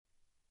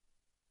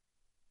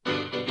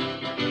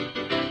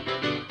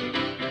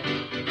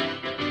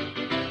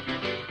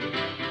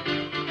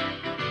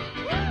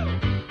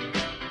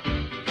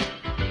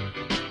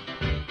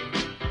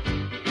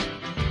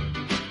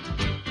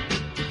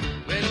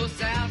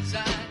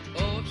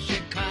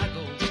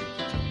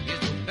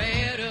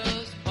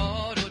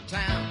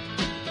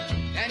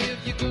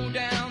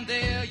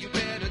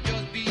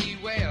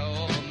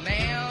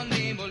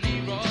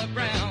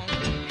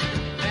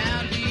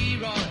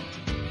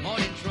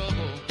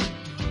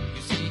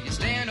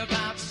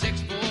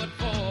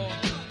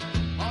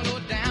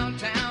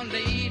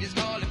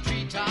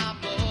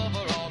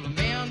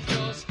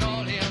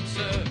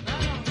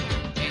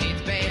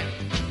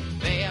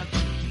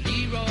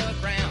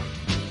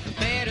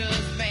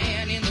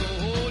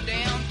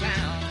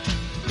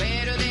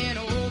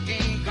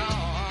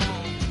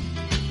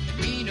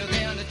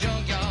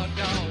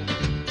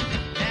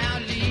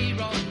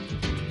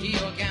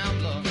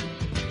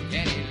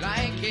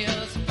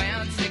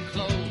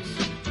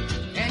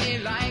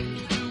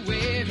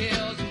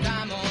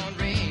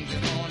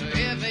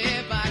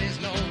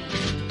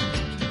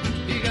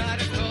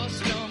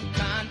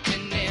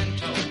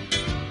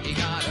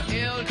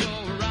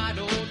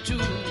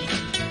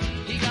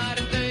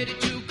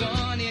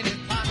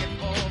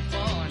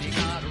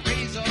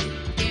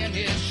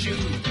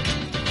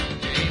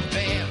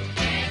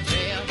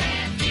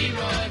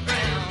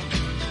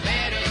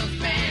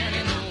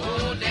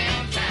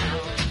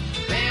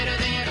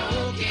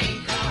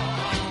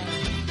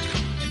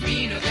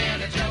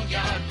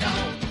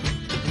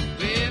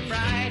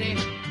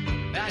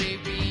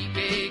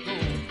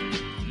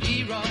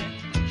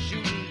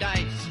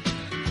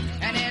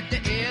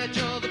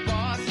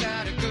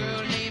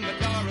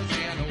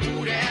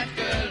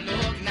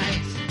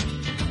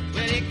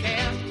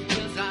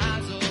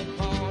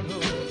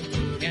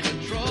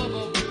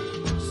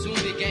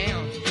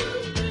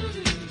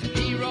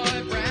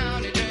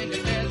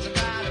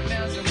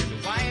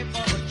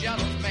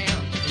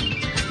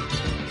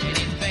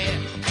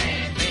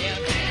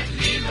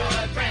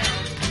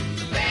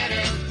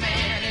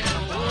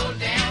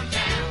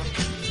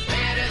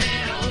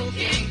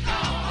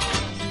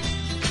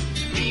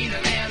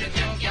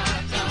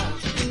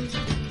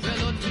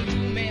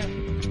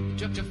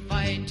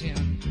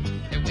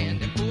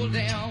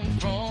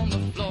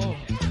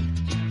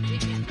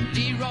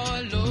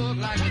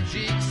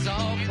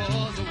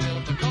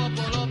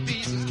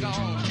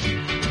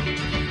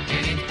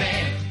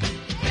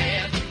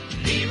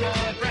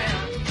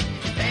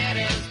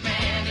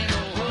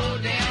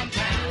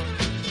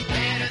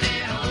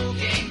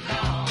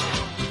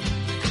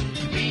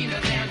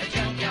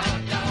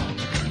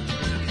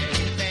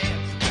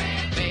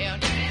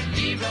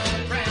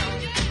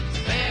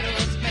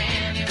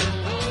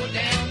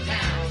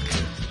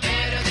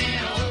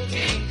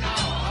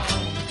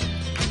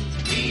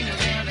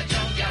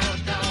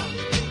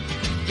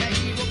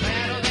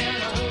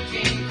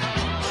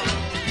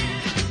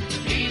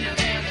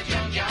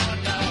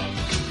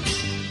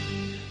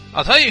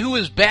I'll tell you who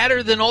was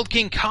badder than Old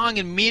King Kong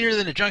and meaner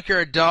than a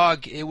junkyard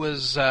dog. It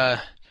was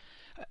a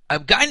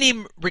guy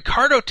named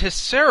Ricardo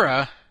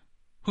Teixeira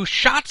who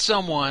shot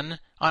someone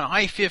on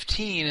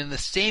I-15 in the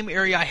same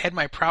area I had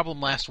my problem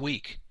last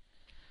week.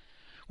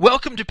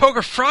 Welcome to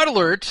Poker Fraud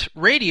Alert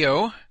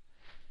Radio,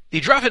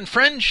 the Druff and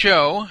Friends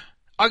show,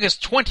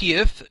 August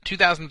 20th,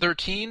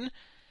 2013.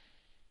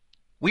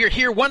 We are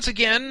here once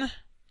again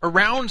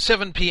around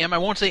 7 p.m. I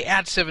won't say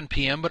at 7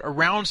 p.m., but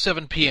around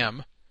 7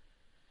 p.m.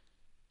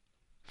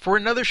 for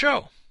another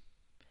show.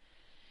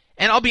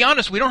 And I'll be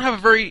honest, we don't have a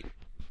very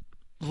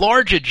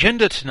large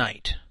agenda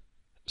tonight.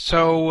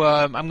 So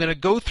I'm going to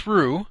go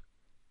through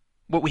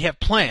what we have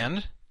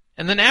planned,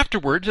 and then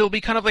afterwards it'll be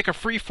kind of like a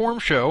free-form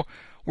show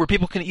where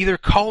people can either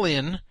call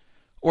in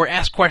or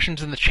ask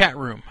questions in the chat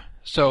room.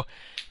 So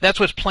that's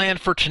what's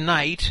planned for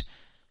tonight.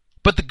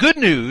 But the good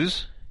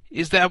news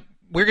is that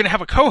we're going to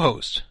have a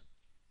co-host.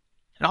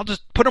 And I'll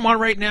just put him on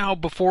right now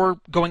before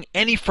going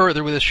any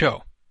further with the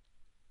show.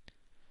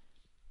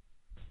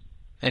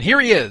 And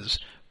here he is.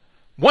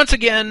 Once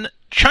again,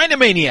 China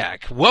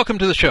Maniac. Welcome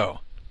to the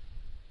show.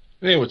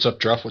 Hey, what's up,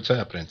 Druff? What's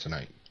happening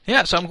tonight?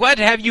 Yeah, so I'm glad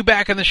to have you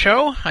back on the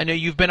show. I know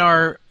you've been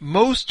our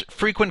most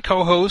frequent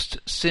co-host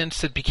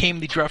since it became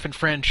the Druff and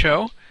Friends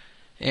show.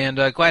 And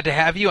glad to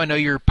have you. I know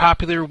you're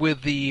popular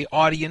with the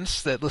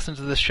audience that listens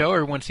to this show.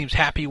 Everyone seems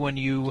happy when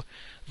you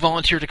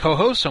volunteer to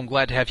co-host, so I'm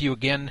glad to have you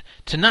again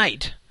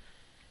tonight.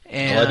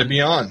 And, glad to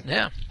be on.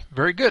 Yeah,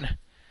 very good.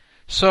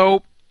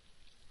 So,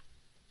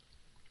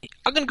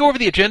 I'm going to go over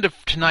the agenda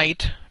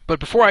tonight, but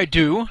before I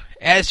do,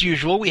 as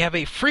usual, we have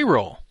a free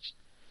roll.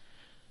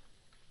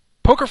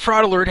 Poker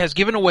Fraud Alert has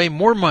given away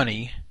more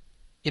money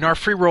in our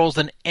free rolls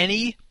than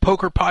any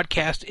poker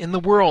podcast in the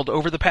world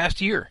over the past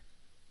year.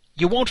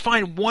 You won't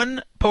find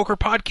one poker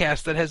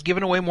podcast that has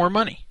given away more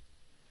money.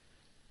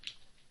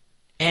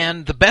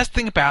 And the best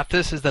thing about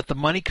this is that the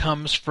money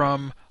comes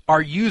from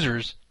our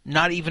users,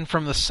 not even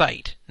from the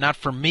site. Not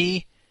from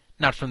me,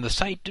 not from the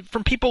site,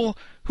 from people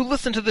who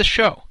listen to this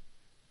show,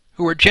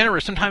 who are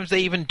generous. Sometimes they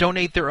even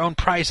donate their own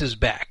prizes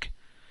back.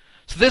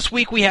 So this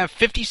week we have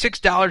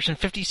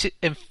 $56.50.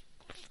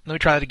 Let me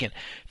try that again.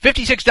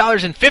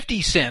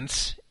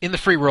 $56.50 in the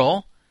free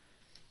roll.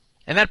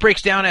 And that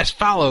breaks down as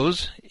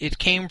follows. It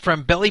came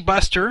from Belly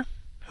Buster,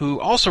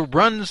 who also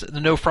runs the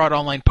No Fraud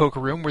Online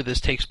Poker Room where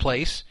this takes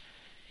place.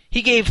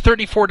 He gave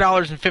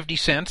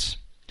 $34.50.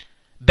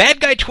 Bad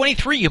Guy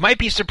 23, you might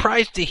be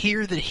surprised to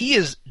hear that he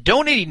is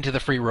donating to the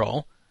free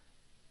roll.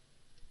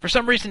 For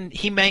some reason,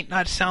 he might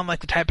not sound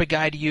like the type of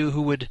guy to you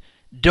who would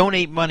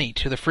donate money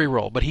to the free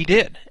roll, but he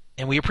did,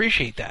 and we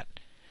appreciate that.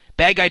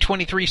 Bad Guy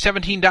 23,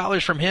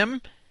 $17 from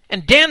him.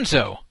 And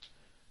Danzo,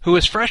 who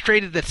is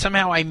frustrated that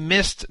somehow I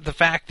missed the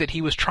fact that he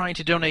was trying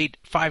to donate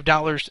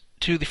 $5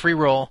 to the free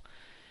roll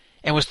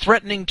and was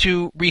threatening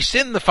to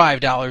rescind the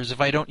 $5 if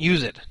I don't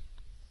use it.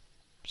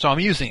 So I'm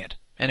using it.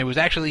 And it was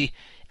actually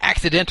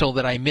accidental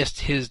that I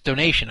missed his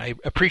donation. I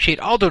appreciate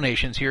all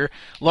donations here,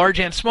 large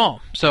and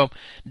small. So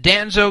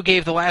Danzo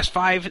gave the last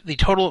five, the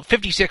total of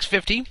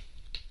 $56.50.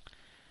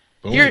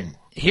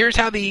 Here's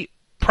how the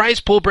prize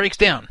pool breaks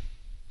down.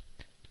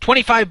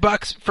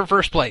 $25 for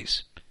first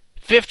place,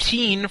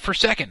 $15 for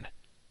second,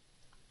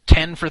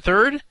 $10 for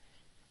third,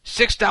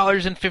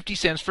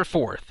 $6.50 for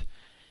fourth.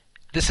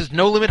 This is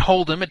No Limit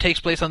Hold'em. It takes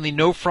place on the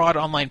No Fraud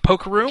Online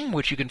Poker Room,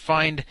 which you can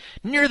find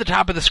near the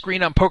top of the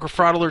screen on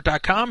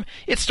PokerFraudAlert.com.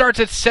 It starts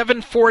at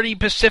 7:40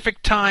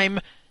 Pacific Time,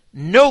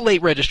 no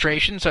late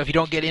registration, so if you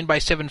don't get in by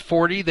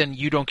 7:40, then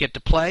you don't get to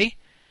play.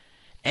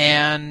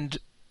 And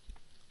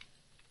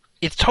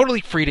it's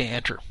totally free to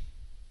enter.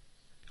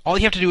 All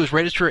you have to do is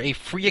register a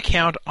free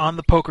account on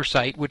the poker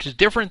site, which is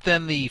different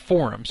than the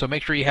forum, so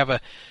make sure you have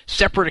a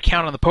separate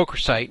account on the poker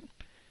site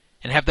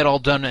and have that all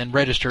done and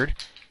registered.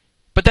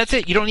 But that's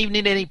it. You don't even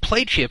need any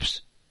play chips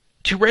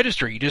to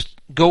register. You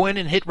just go in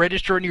and hit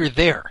register and you're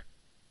there.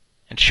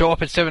 And show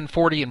up at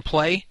 7:40 and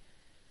play.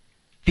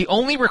 The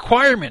only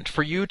requirement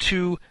for you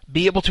to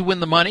be able to win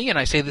the money, and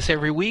I say this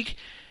every week,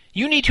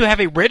 you need to have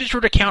a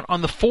registered account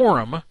on the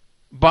forum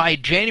by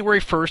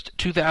January 1st,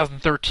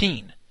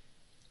 2013.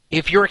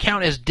 If your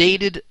account is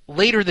dated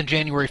later than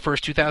January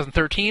 1st,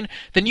 2013,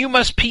 then you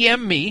must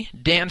PM me,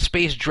 Dan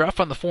Space Druff,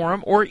 on the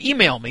forum, or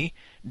email me,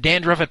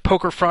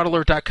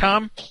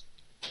 dandruff@pokerfraudalert.com,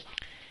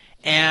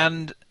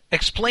 and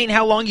explain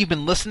how long you've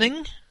been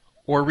listening,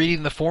 or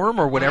reading the forum,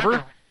 or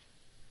whatever.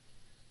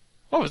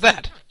 What was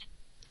that?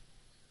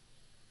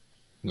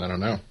 I don't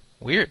know.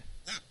 Weird.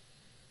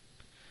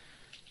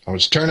 I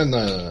was turning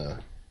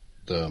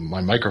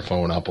my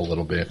microphone up a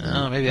little bit.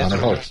 Oh, maybe that's I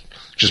don't know. It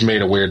just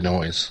made a weird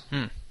noise.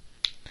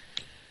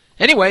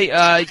 Anyway,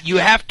 you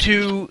have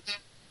to...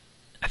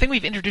 I think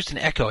we've introduced an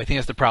echo. I think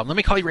that's the problem. Let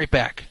me call you right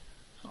back.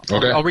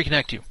 Okay. I'll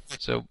reconnect you.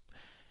 So,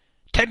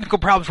 technical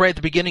problems right at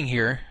the beginning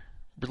here,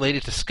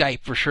 related to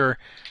Skype for sure.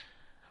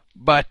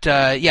 But,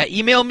 yeah,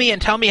 email me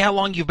and tell me how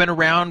long you've been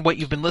around, what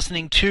you've been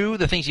listening to,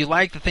 the things you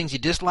like, the things you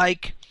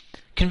dislike.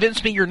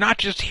 Convince me you're not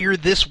just here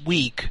this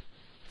week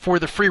for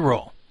the free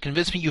roll.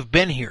 Convince me you've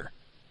been here.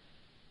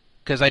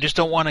 because I just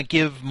don't want to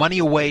give money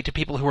away to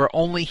people who are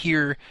only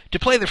here to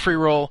play the free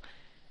roll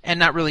and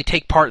not really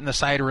take part in the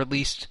site, or at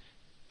least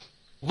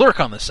lurk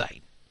on the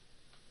site.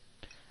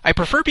 I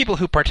prefer people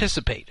who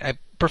participate. I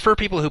prefer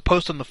people who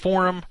post on the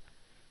forum,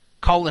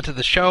 call into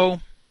the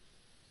show,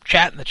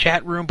 chat in the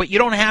chat room, but you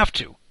don't have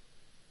to.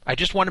 I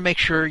just want to make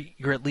sure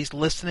you're at least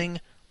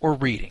listening or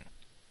reading.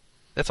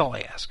 That's all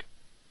I ask.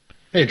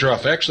 Hey,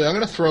 Druff, actually, I'm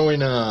going to throw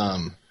in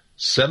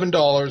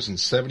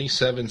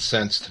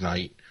 $7.77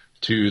 tonight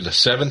to the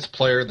 7th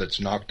player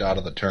that's knocked out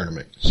of the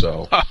tournament.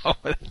 So, oh,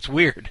 that's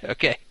weird.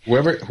 Okay.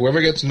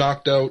 Whoever gets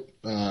knocked out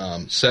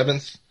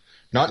 7th,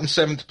 not in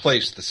 7th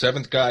place, the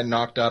 7th guy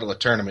knocked out of the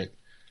tournament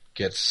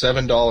gets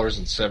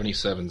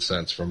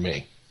 $7.77 from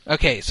me.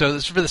 Okay, so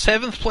this is for the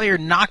 7th player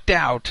knocked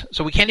out,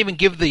 so we can't even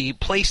give the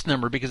place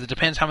number because it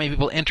depends how many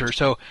people enter.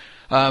 So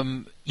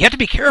you have to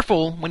be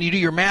careful when you do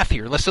your math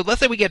here. Let's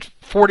say we get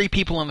 40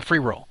 people on the free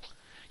roll.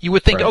 You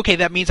would think, right, okay,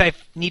 that means I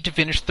need to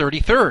finish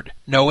 33rd.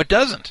 No, it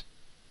doesn't.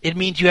 It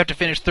means you have to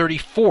finish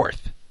 34th.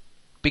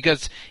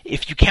 Because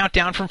if you count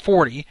down from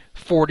 40,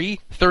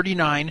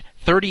 39,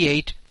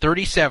 38,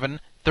 37,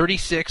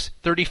 36,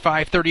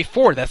 35,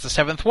 34, that's the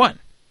 7th one.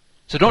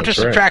 So don't That's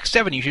just right. subtract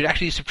 7. You should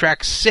actually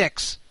subtract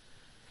 6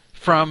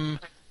 from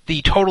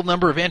the total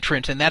number of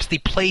entrants, and that's the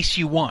place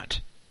you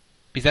want.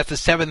 Because that's the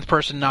 7th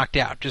person knocked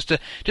out. Just to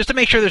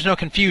make sure there's no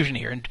confusion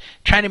here. And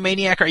China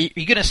Maniac, are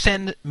you going to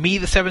send me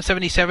the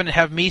 777 and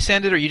have me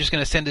send it, or are you just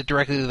going to send it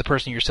directly to the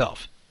person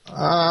yourself?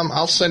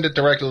 I'll send it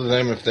directly to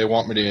them if they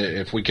want me to,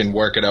 if we can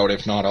work it out.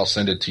 If not, I'll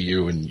send it to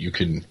you, and you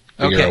can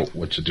figure out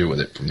what to do with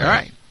it from there. All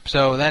right.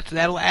 So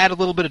that'll add a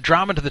little bit of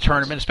drama to the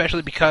tournament,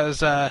 especially because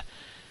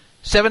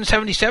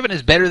 777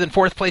 is better than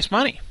 4th place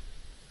money.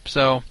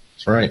 So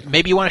That's right.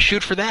 maybe you want to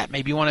shoot for that.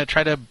 Maybe you want to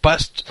try to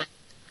bust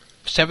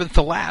 7th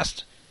to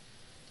last.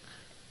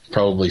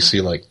 Probably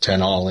see like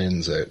 10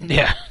 all-ins at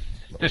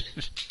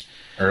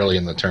early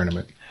in the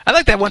tournament. I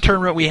like that one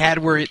tournament we had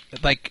where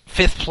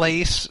 5th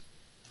place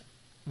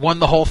won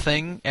the whole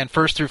thing, and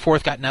 1st through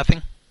 4th got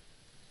nothing.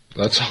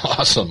 That's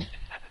awesome.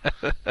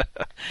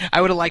 I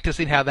would have liked to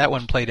see how that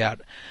one played out.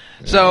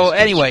 So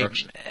anyway,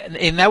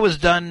 and that was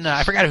done,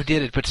 I forgot who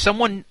did it, but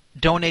someone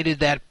donated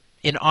that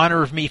in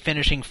honor of me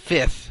finishing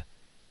 5th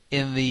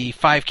in the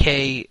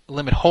 5K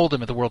limit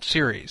hold'em at the World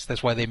Series.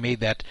 That's why they made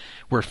that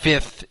where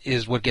 5th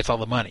is what gets all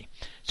the money.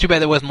 It's too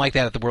bad that wasn't like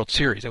that at the World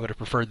Series. I would have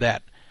preferred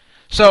that.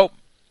 So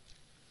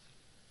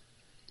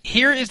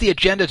here is the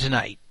agenda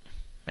tonight.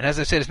 And as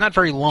I said, it's not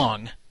very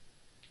long.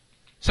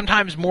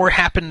 Sometimes more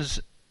happens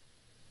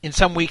in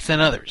some weeks than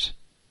others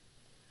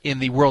in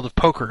the world of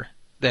poker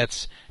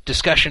that's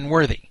discussion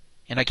worthy.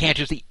 And I can't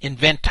just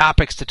invent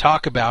topics to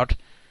talk about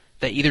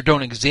that either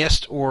don't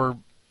exist or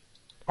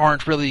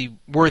aren't really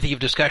worthy of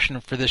discussion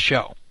for this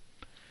show.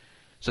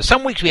 So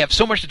some weeks we have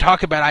so much to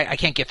talk about I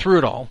can't get through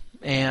it all,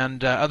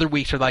 and other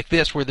weeks are like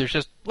this where there's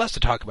just less to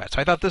talk about.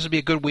 So I thought this would be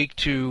a good week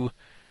to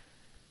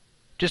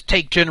just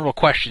take general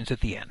questions at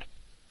the end.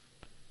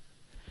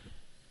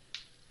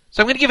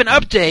 So I'm going to give an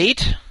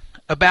update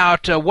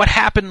about what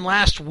happened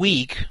last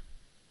week.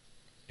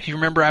 If you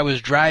remember, I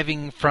was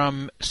driving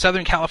from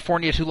Southern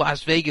California to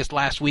Las Vegas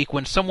last week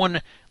when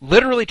someone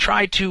literally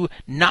tried to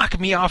knock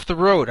me off the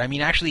road. I mean,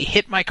 actually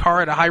hit my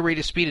car at a high rate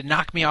of speed and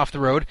knock me off the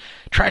road.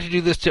 Tried to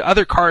do this to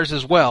other cars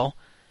as well.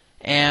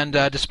 And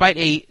despite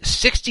a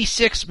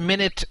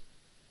 66-minute,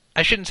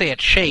 I shouldn't say a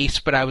chase,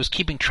 but I was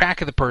keeping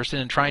track of the person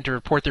and trying to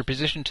report their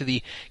position to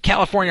the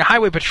California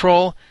Highway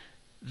Patrol,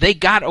 they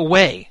got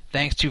away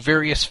thanks to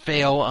various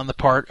fail on the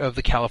part of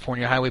the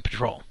California Highway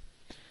Patrol.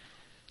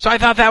 So I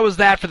thought that was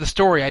that for the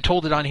story. I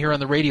told it on here on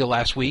the radio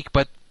last week,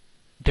 but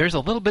there's a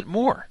little bit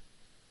more.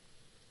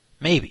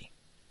 Maybe.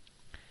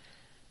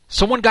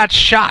 Someone got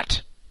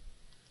shot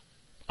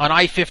on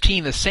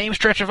I-15, the same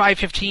stretch of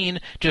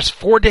I-15, just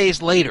 4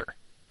 days later.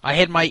 I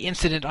had my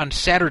incident on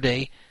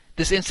Saturday.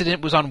 This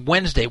incident was on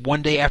Wednesday,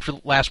 one day after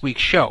last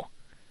week's show.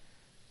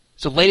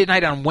 So late at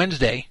night on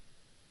Wednesday,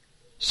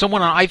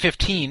 someone on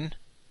I-15,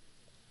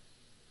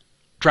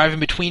 driving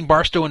between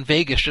Barstow and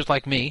Vegas just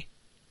like me,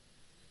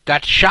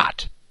 got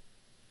shot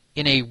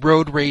in a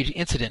road rage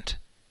incident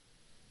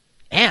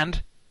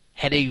and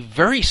had a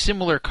very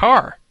similar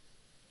car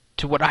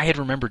to what I had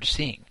remembered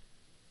seeing.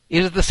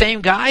 Is it the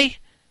same guy?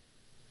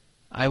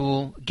 I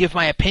will give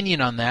my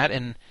opinion on that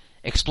and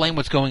explain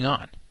what's going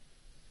on.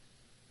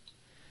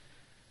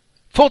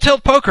 Full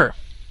Tilt Poker.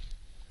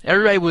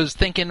 Everybody was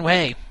thinking,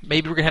 hey,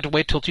 maybe we're going to have to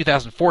wait till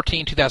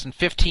 2014,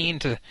 2015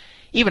 to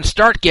even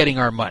start getting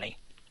our money.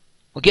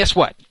 Well, guess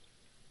what?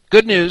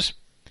 Good news.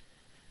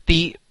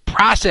 The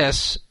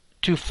process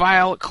to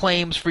file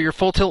claims for your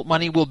Full Tilt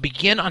money will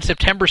begin on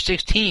September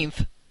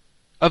 16th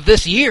of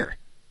this year.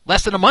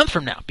 Less than a month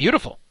from now.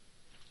 Beautiful.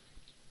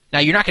 Now,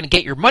 you're not going to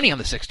get your money on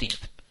the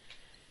 16th.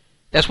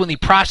 That's when the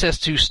process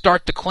to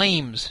start the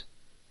claims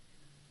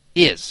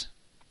is.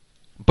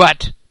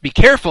 But be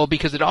careful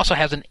because it also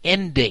has an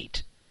end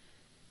date.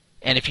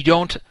 And if you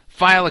don't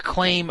file a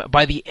claim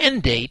by the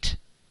end date,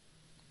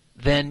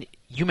 then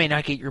you may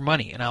not get your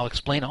money. And I'll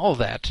explain all of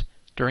that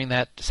during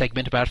that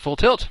segment about Full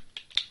Tilt.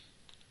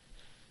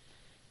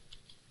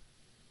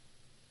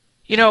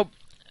 You know,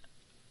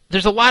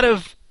 there's a lot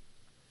of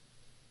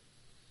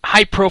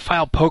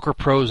high-profile poker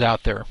pros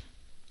out there.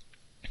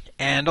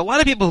 And a lot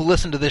of people who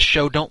listen to this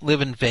show don't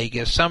live in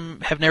Vegas.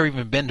 Some have never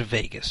even been to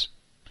Vegas.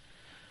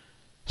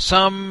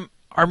 Some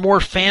are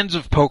more fans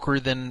of poker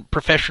than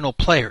professional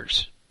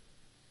players.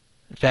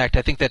 In fact,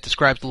 I think that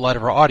describes a lot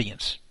of our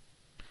audience.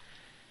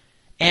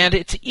 And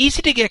it's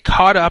easy to get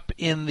caught up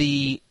in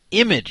the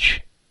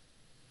image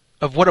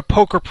of what a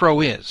poker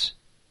pro is.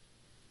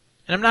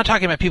 And I'm not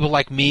talking about people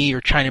like me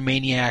or China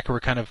Maniac who are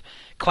kind of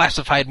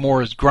classified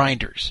more as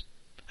grinders.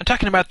 I'm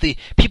talking about the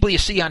people you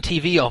see on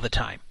TV all the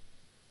time,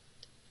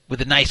 with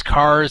the nice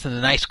cars and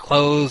the nice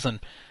clothes and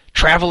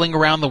traveling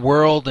around the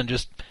world and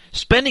just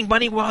spending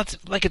money while it's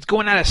like it's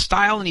going out of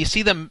style, and you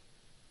see them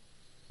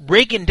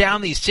raking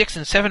down these 6-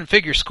 and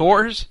 7-figure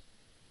scores.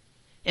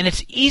 And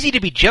it's easy to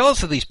be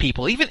jealous of these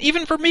people.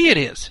 Even for me it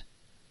is.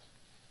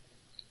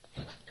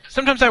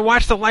 Sometimes I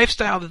watch the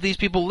lifestyle that these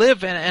people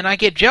live and I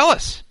get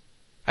jealous.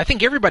 I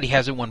think everybody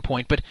has at one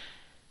point, but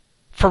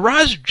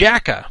Faraz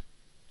Jaka,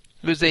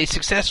 who's a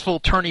successful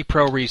tourney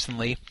pro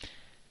recently,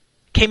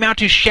 came out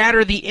to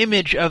shatter the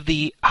image of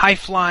the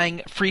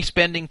high-flying,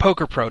 free-spending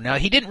poker pro. Now,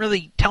 he didn't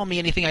really tell me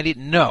anything I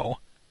didn't know,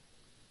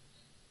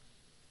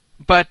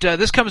 but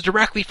this comes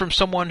directly from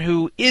someone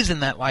who is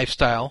in that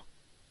lifestyle,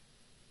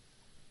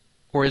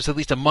 or is at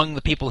least among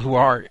the people who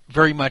are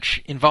very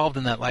much involved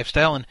in that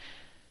lifestyle, and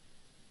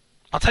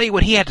I'll tell you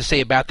what he had to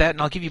say about that,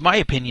 and I'll give you my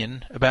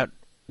opinion about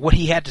what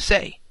he had to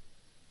say.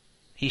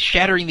 He's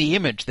shattering the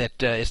image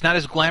that it's not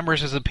as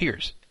glamorous as it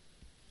appears.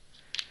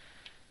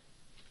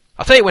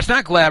 I'll tell you what's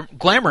not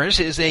glamorous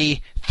is a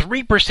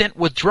 3%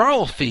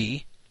 withdrawal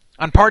fee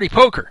on Party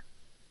Poker.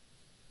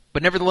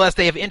 But nevertheless,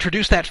 they have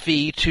introduced that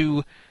fee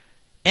to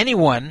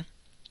anyone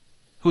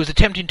who is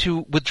attempting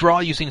to withdraw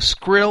using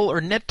Skrill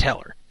or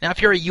NetTeller. Now,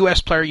 if you're a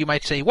U.S. player, you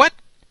might say, what?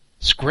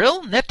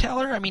 Skrill?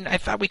 NetTeller? I mean, I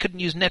thought we couldn't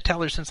use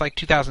NetTeller since like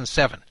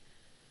 2007.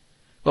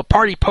 Well,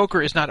 Party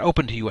Poker is not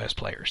open to U.S.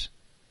 players.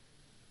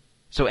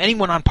 So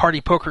anyone on Party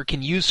Poker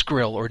can use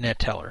Skrill or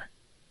NetTeller.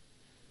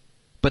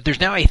 But there's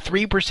now a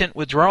 3%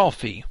 withdrawal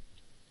fee.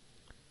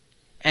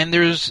 And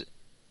there's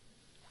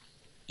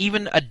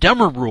even a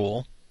dumber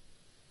rule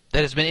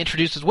that has been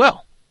introduced as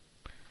well.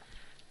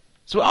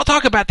 So I'll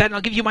talk about that and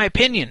I'll give you my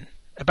opinion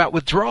about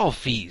withdrawal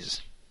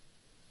fees.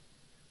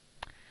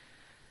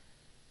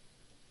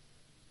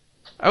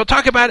 I will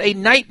talk about a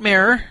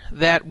nightmare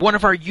that one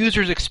of our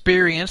users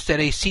experienced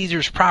at a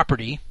Caesars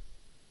property.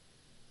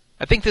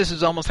 I think this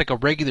is almost like a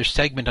regular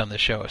segment on the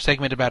show, a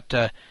segment about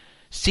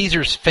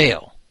Caesars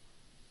fail.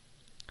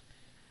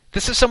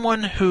 This is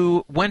someone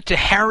who went to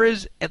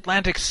Harrah's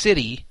Atlantic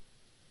City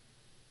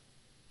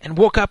and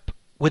woke up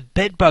with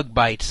bedbug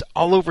bites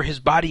all over his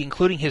body,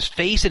 including his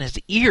face and his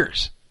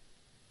ears.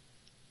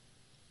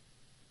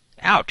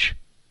 Ouch.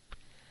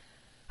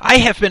 I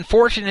have been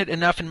fortunate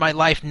enough in my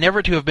life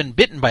never to have been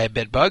bitten by a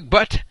bedbug,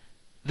 but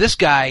this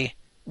guy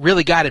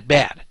really got it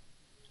bad.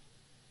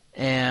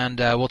 And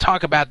we'll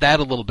talk about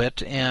that a little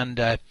bit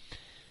and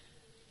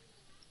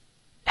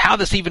how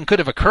this even could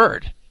have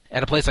occurred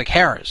at a place like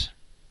Harrah's.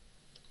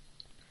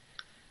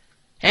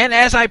 And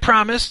as I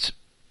promised,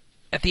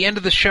 at the end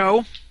of the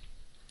show,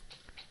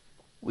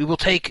 we will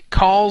take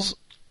calls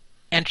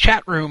and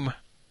chat room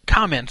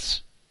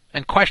comments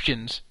and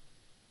questions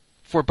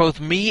for both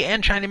me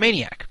and China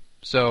Maniac.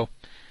 So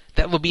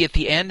that will be at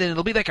the end, and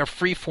it'll be like a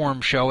free-form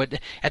show.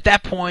 At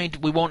that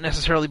point, we won't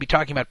necessarily be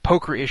talking about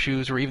poker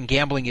issues or even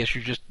gambling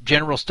issues, just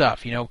general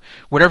stuff. You know,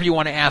 whatever you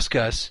want to ask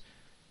us,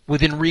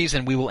 within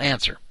reason, we will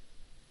answer.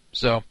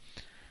 So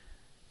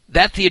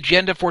that's the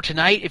agenda for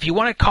tonight. If you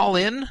want to call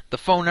in, the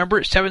phone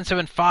number is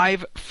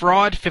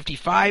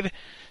 775-FRAUD-55,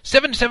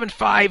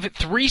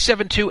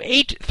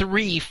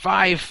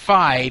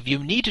 775-372-8355. You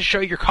need to show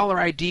your caller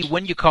ID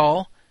when you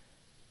call.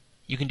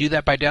 You can do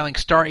that by dialing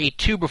star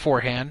 82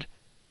 beforehand,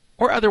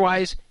 or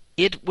otherwise,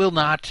 it will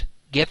not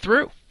get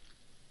through.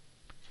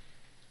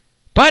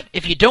 But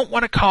if you don't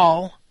want to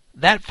call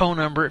that phone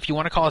number, if you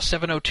want to call a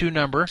 702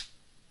 number,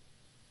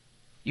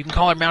 you can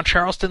call our Mount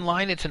Charleston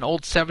line. It's an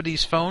old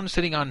 70s phone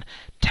sitting on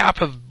top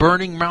of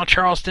burning Mount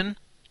Charleston.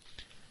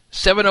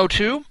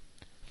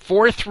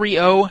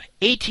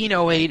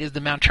 702-430-1808 is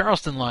the Mount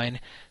Charleston line.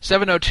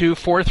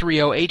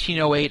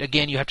 702-430-1808.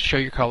 Again, you have to show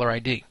your caller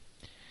ID.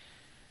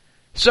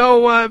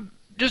 So,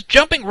 just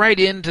jumping right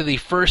into the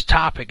first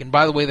topic, and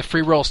by the way, the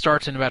free roll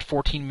starts in about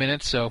 14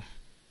 minutes, so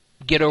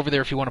get over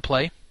there if you want to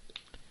play.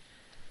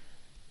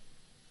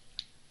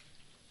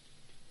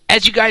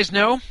 As you guys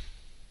know,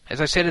 as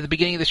I said at the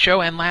beginning of the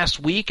show and last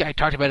week, I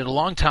talked about it a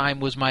long time,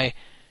 was my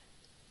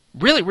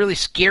really, really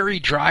scary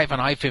drive on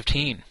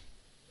I-15.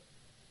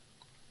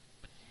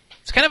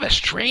 It's kind of a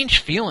strange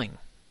feeling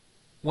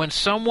when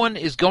someone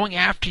is going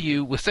after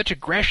you with such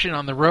aggression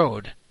on the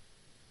road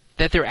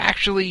that they're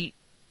actually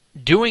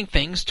doing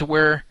things to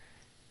where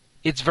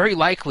it's very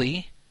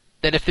likely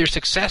that if they're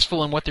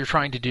successful in what they're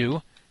trying to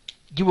do,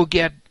 you will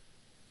get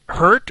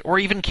hurt or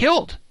even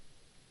killed.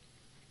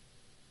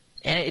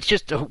 And it's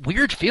just a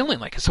weird feeling,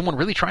 like, is someone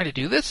really trying to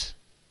do this?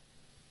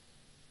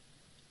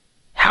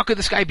 how could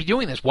this guy be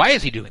doing this? Why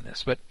is he doing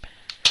this? But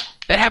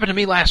that happened to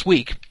me last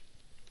week.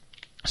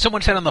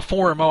 Someone said on the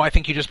forum, I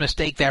think you just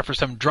mistake that for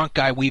some drunk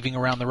guy weaving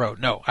around the road.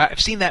 No,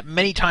 I've seen that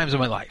many times in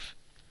my life.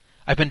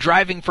 I've been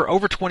driving for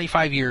over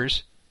 25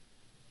 years.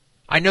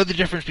 I know the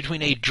difference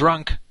between a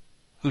drunk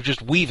who's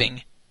just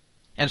weaving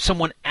and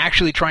someone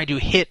actually trying to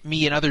hit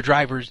me and other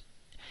drivers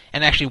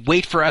and actually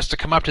wait for us to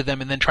come up to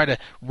them and then try to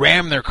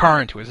ram their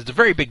car into us. It's a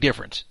very big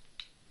difference.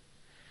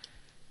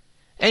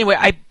 Anyway,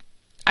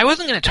 I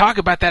wasn't going to talk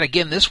about that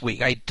again this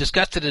week. I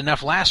discussed it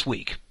enough last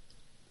week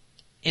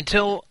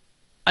until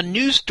a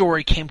news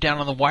story came down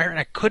on the wire, and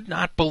I could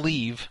not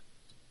believe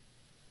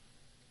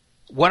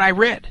what I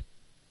read.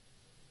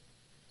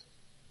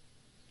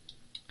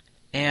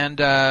 And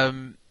let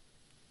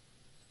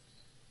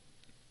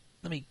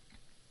me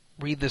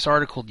read this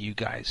article to you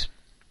guys.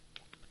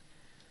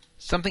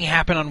 Something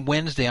happened on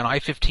Wednesday on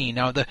I-15.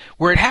 Now,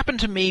 where it happened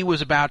to me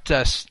was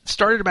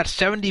started about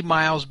 70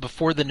 miles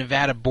before the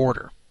Nevada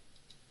border.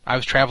 I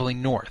was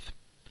traveling north.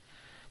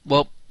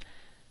 Well,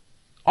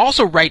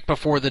 also right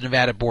before the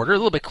Nevada border, a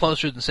little bit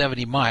closer than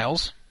 70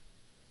 miles,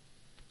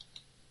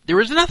 there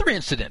was another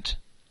incident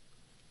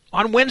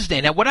on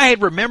Wednesday. Now, what I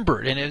had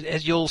remembered, and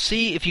as you'll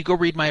see if you go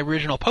read my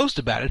original post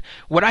about it,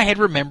 what I had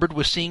remembered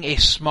was seeing a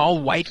small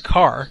white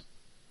car,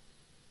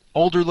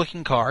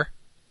 older-looking car,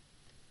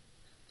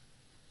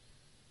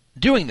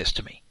 doing this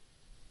to me.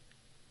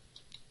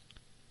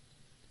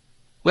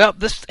 Well,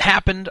 this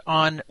happened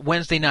on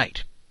Wednesday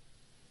night.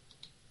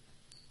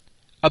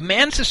 A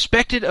man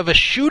suspected of a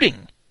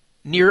shooting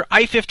near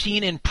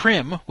I-15 in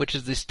Primm, which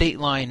is the state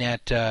line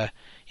at the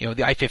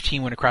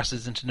I-15 when it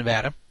crosses into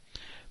Nevada,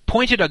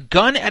 pointed a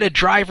gun at a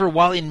driver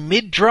while in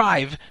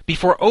mid-drive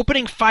before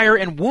opening fire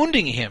and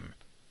wounding him,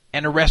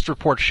 an arrest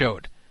report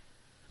showed.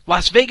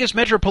 Las Vegas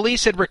Metro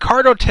Police said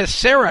Ricardo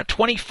Teixeira,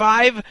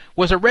 25,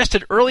 was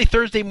arrested early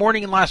Thursday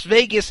morning in Las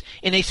Vegas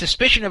in a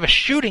suspicion of a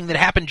shooting that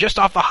happened just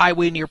off the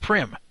highway near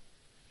Primm.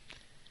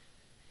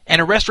 An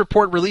arrest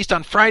report released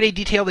on Friday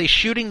detailed a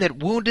shooting that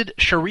wounded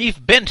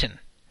Sharif Benton.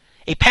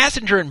 A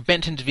passenger in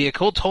Benton's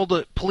vehicle told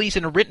the police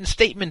in a written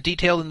statement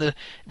detailed in the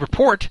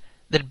report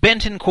that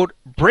Benton, quote,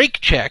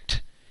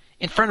 brake-checked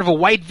in front of a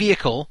white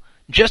vehicle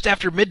just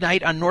after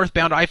midnight on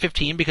northbound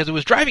I-15 because it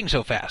was driving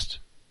so fast.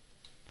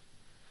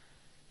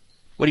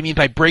 What do you mean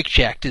by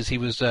brake-checked? Is he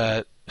was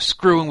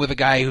screwing with a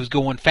guy who's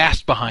going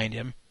fast behind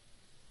him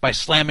by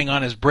slamming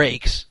on his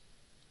brakes.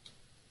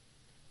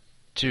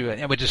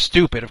 Which is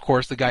stupid, of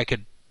course. The guy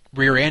could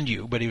rear-end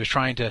you, but he was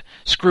trying to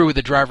screw with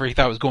the driver he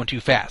thought was going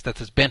too fast. That's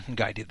this Benton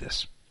guy did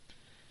this.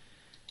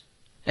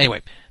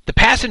 Anyway, the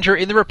passenger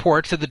in the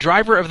report said the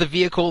driver of the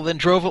vehicle then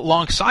drove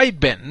alongside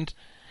Benton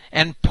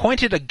and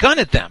pointed a gun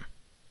at them.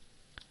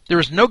 There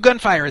was no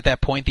gunfire at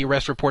that point, the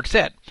arrest report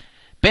said.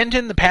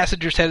 Benton, the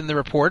passenger said in the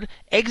report,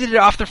 exited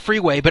off the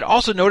freeway, but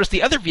also noticed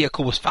the other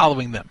vehicle was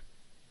following them.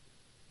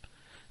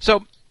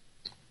 So,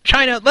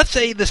 China, let's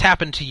say this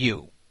happened to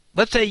you.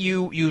 Let's say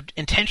you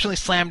intentionally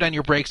slammed on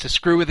your brakes to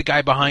screw with the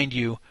guy behind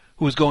you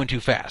who was going too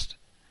fast.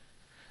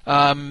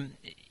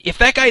 If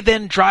that guy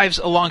then drives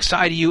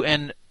alongside you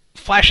and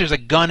flashes a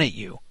gun at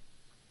you,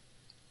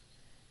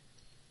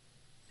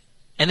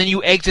 and then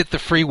you exit the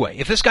freeway,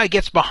 if this guy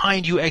gets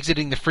behind you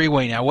exiting the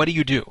freeway now, what do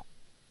you do?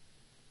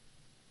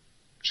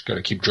 Just got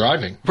to keep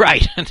driving.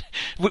 Right.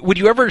 Would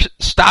you ever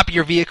stop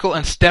your vehicle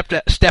and step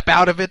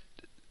out of it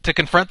to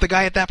confront the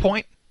guy at that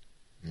point?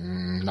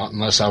 Not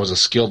unless I was a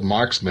skilled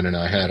marksman and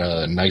I had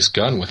a nice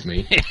gun with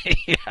me.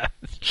 Yeah.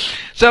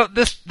 So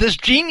this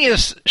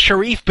genius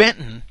Sharif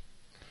Benton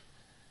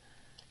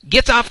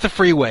gets off the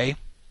freeway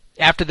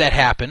after that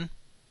happened,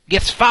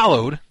 gets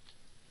followed,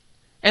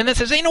 and then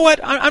says, hey, you know what?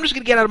 I'm just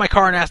going to get out of my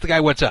car and ask the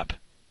guy what's up.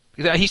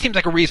 He seems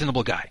like a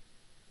reasonable guy.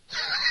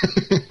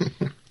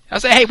 I'll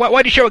say, hey,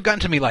 why'd you show a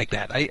gun to me like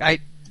that? I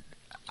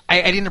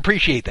didn't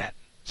appreciate that.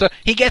 So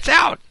he gets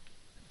out.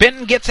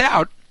 Benton gets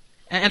out,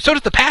 and so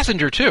does the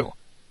passenger, too.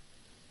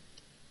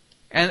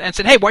 And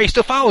said, hey, why are you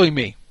still following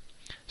me?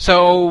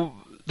 So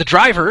the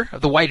driver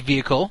of the white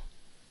vehicle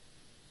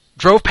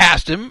drove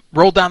past him,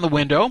 rolled down the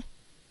window,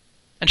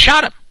 and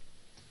shot him.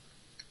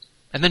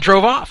 And then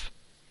drove off.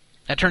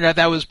 That turned out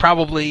that was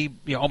probably,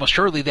 almost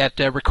surely that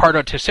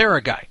Ricardo Teixeira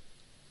guy.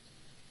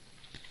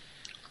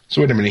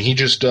 So wait a minute, he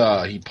just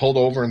he pulled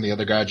over and the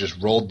other guy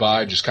just rolled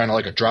by, just kind of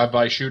like a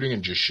drive-by shooting,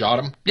 and just shot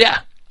him?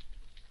 Yeah.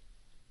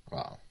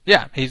 Wow.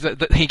 Yeah,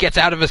 he gets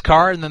out of his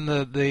car, and then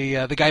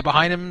the guy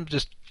behind him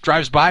just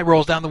drives by,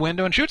 rolls down the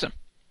window, and shoots him.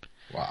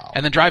 Wow.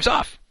 And then drives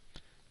off.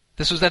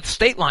 This was at the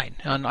state line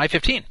on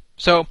I-15.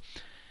 So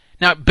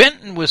now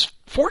Benton was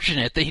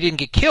fortunate that he didn't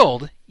get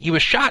killed. He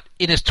was shot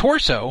in his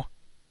torso,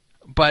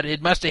 but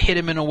it must have hit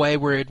him in a way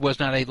where it was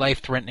not a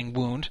life-threatening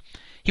wound.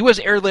 He was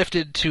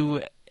airlifted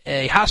to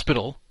a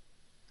hospital,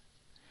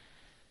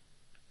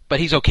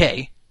 but he's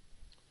okay.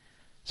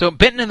 So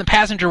Benton and the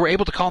passenger were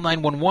able to call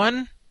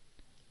 911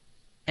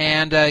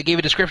 and gave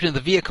a description of the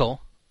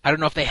vehicle. I don't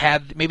know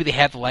if maybe they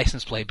had the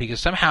license plate, because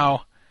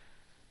somehow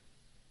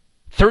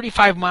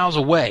 35 miles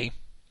away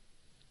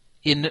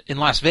in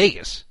Las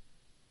Vegas,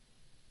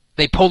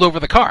 they pulled over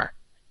the car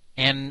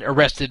and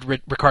arrested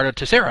Ricardo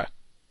Teixeira.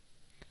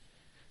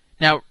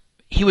 Now,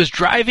 he was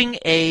driving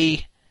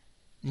a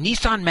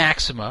Nissan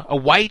Maxima, a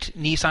white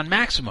Nissan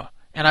Maxima,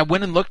 and I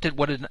went and looked at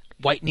what a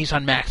white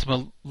Nissan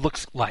Maxima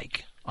looks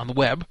like on the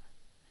web,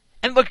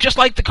 and it looked just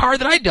like the car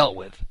that I dealt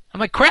with. I'm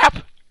like,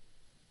 crap!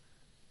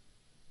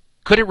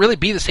 Could it really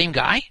be the same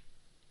guy?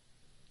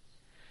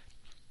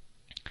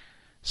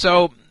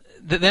 So,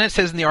 then it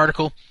says in the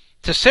article,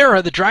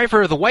 Teixeira, the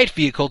driver of the white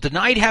vehicle,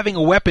 denied having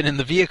a weapon in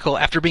the vehicle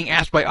after being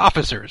asked by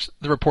officers,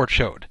 the report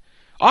showed.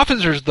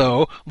 Officers,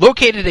 though,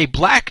 located a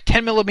black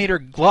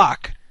 10mm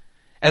Glock,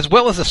 as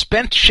well as a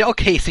spent shell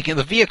casing in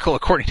the vehicle,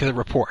 according to the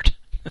report.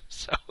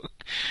 So,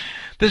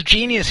 this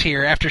genius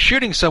here, after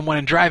shooting someone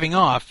and driving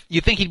off,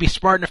 you'd think he'd be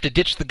smart enough to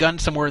ditch the gun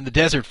somewhere in the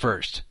desert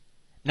first,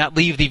 not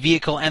leave the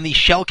vehicle and the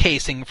shell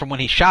casing from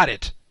when he shot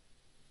it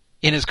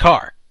in his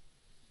car.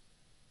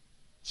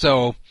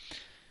 So,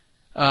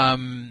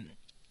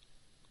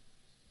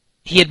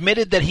 he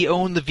admitted that he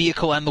owned the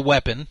vehicle and the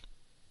weapon,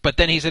 but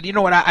then he said, you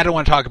know what, I don't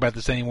want to talk about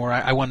this anymore,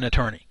 I want an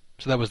attorney.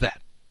 So that was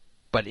that.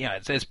 But, yeah,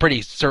 it's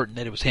pretty certain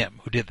that it was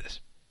him who did this.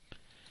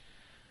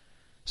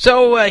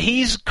 So,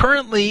 he's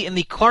currently in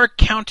the Clark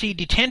County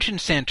Detention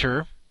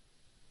Center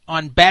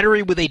on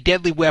battery with a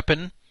deadly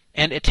weapon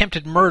and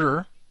attempted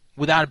murder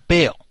without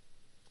bail.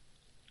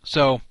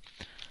 So,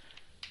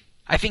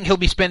 I think he'll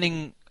be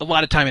spending a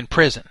lot of time in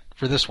prison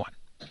for this one.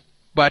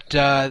 But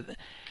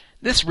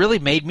this really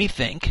made me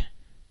think,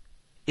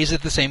 is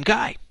it the same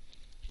guy?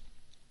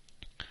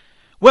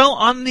 Well,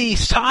 on the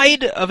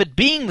side of it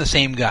being the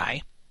same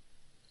guy,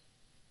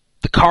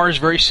 the car is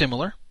very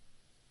similar.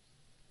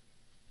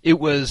 It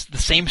was the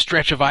same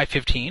stretch of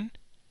I-15.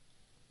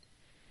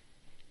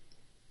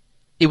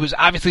 It was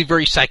obviously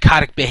very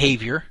psychotic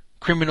behavior,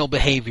 criminal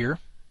behavior,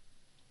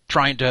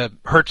 trying to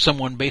hurt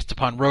someone based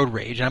upon road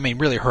rage. I mean,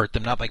 really hurt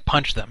them, not like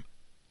punch them.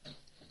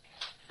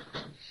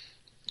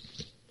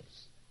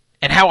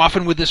 And how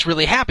often would this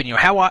really happen? You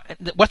know,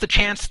 what's the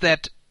chance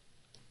that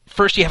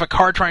first you have a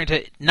car trying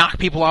to knock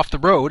people off the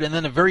road, and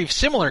then a very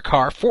similar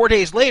car 4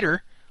 days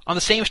later on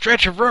the same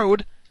stretch of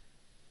road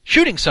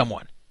shooting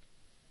someone?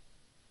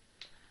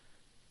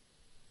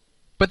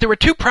 But there were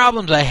two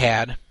problems I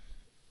had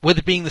with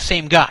it being the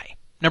same guy.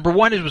 Number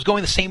one, it was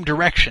going the same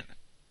direction.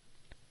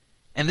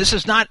 And this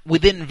is not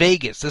within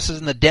Vegas. This is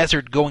in the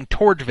desert going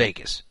towards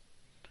Vegas.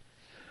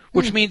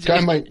 Which means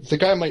the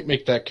guy might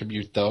make that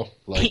commute though.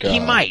 Like he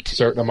might. A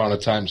certain amount of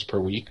times per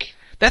week.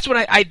 That's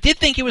what I did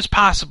think it was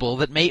possible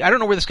that I don't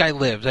know where this guy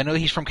lives. I know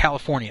he's from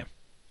California.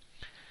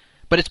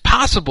 But it's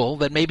possible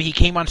that maybe he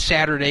came on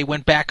Saturday,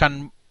 went back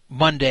on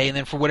Monday, and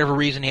then for whatever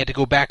reason he had to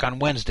go back on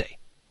Wednesday.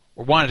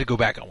 Or wanted to go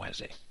back on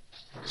Wednesday.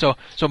 So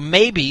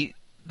maybe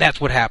that's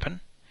what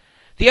happened.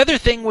 The other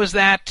thing was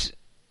that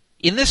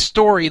in this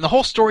story, and the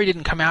whole story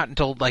didn't come out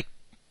until like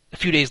a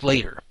few days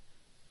later,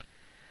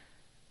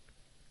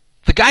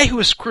 the guy who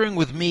was screwing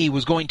with me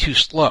was going too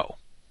slow.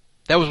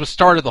 That was what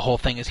started the whole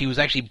thing, is he was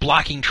actually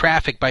blocking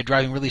traffic by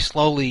driving really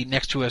slowly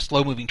next to a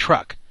slow-moving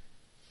truck.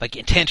 Like,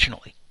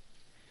 intentionally.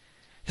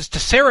 This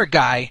Teixeira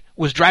guy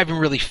was driving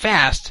really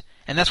fast,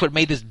 and that's what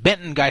made this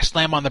Benton guy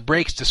slam on the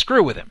brakes to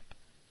screw with him.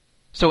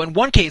 So in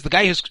one case, the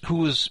guy who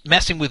was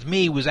messing with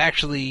me was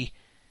actually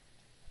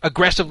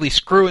aggressively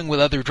screwing with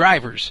other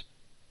drivers.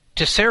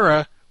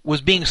 Teixeira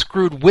was being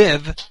screwed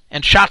with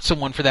and shot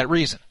someone for that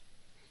reason.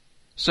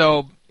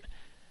 So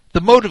the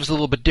motive's a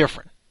little bit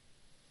different.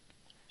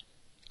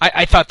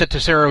 I thought that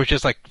Teixeira was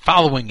just like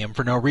following him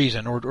for no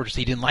reason, or just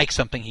he didn't like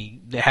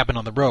something that happened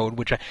on the road,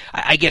 which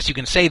I guess you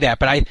can say that,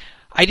 but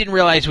I didn't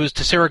realize it was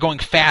Teixeira going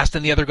fast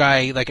and the other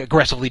guy like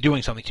aggressively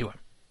doing something to him.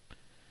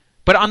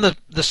 But on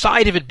the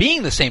side of it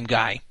being the same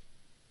guy,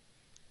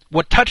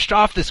 what touched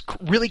off this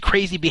really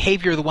crazy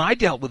behavior, the one I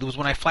dealt with, was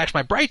when I flashed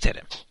my brights at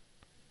him.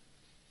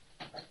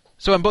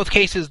 So in both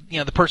cases, you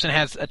know, the person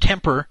has a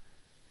temper,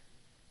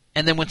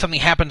 and then when something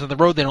happens on the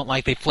road they don't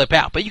like, they flip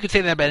out. But you could say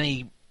that about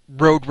any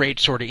road rage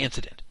sort of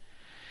incident.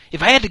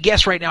 If I had to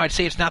guess right now, I'd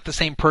say it's not the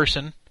same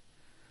person.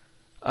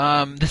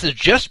 This has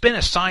just been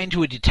assigned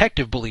to a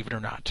detective, believe it or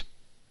not.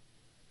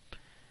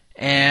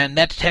 And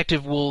that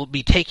detective will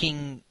be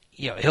taking,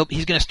 you know,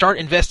 he's going to start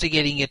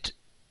investigating it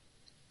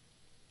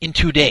in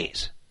 2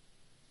 days.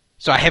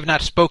 So I have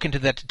not spoken to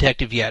that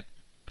detective yet.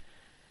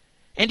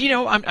 And, you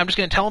know, I'm just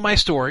going to tell him my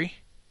story.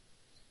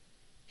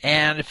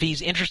 And if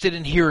he's interested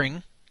in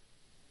hearing,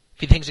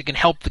 if he thinks it can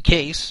help the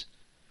case,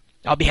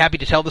 I'll be happy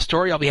to tell the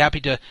story. I'll be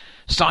happy to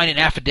sign an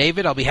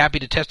affidavit. I'll be happy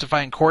to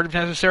testify in court if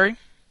necessary.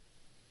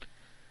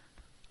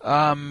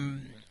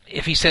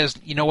 If he says,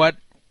 you know what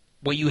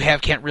you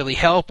have can't really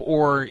help,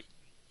 or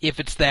if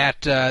it's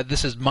that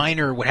this is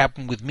minor what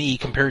happened with me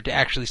compared to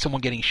actually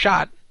someone getting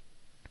shot,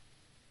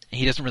 and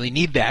he doesn't really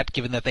need that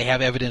given that they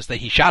have evidence that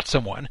he shot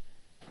someone,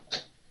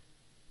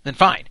 then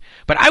fine.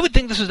 But I would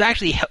think this was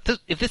actually,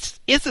 if this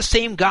is the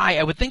same guy,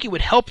 I would think it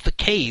would help the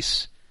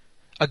case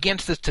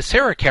against this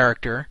Teixeira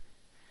character,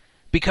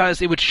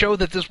 because it would show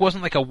that this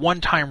wasn't like a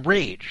one-time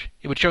rage.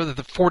 It would show that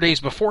the 4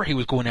 days before he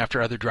was going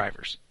after other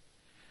drivers.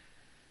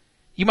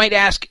 You might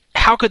ask,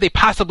 how could they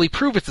possibly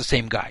prove it's the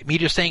same guy? Me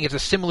just saying it's a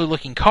similar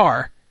looking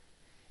car,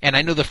 and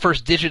I know the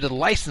first digit of the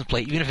license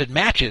plate, even if it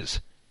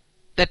matches,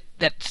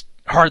 that's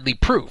hardly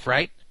proof,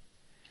 right?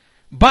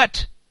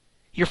 But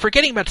you're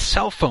forgetting about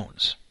cell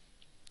phones.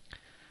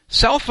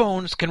 Cell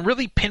phones can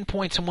really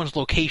pinpoint someone's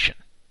location.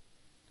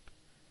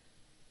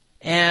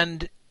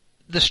 And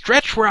the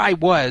stretch where I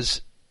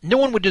was, no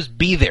one would just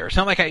be there. It's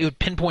not like I would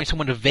pinpoint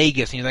someone to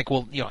Vegas, and you're like,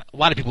 well, a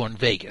lot of people are in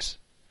Vegas.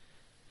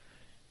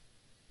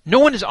 No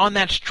one is on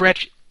that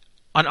stretch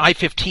on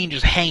I-15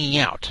 just hanging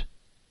out.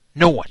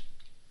 No one.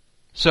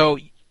 So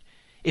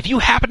if you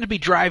happen to be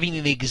driving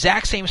in the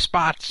exact same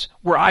spots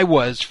where I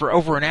was for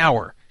over an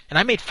hour, and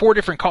I made 4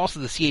 different calls to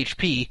the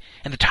CHP,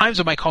 and the times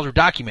of my calls are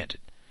documented.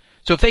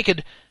 So if they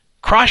could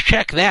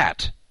cross-check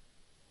that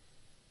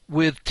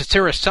with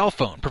Tessera's cell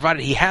phone,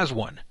 provided he has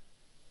one,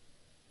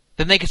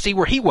 then they could see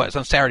where he was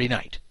on Saturday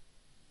night.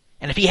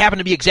 And if he happened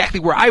to be exactly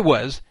where I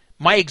was,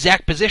 my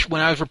exact position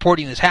when I was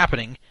reporting this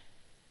happening,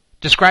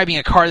 describing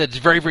a car that's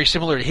very, very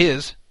similar to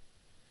his,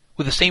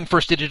 with the same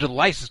first digit of the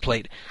license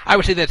plate, I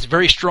would say that's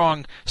very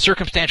strong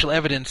circumstantial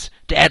evidence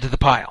to add to the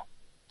pile.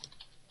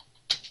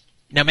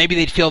 Now, maybe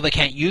they'd feel they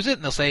can't use it,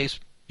 and they'll say,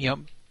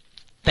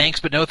 thanks,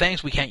 but no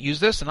thanks, we can't use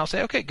this, and I'll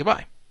say, okay,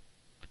 goodbye.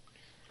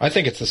 I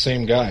think it's the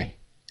same guy.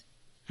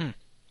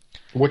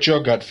 What's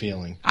your gut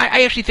feeling?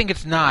 I actually think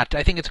it's not.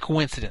 I think it's a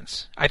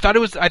coincidence. I thought it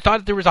was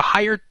about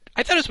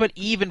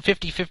even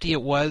 50-50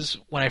 it was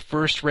when I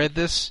first read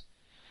this.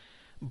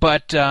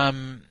 But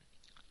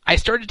I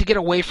started to get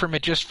away from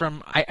it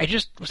I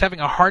just was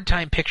having a hard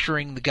time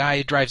picturing the guy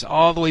who drives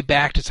all the way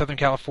back to Southern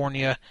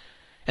California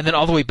and then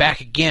all the way back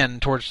again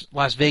towards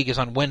Las Vegas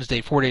on Wednesday,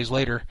 4 days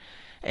later.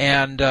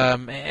 And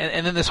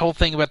then this whole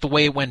thing about the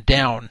way it went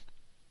down.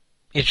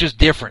 It's just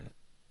different.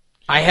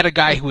 I had a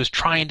guy who was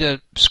trying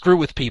to screw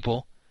with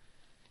people.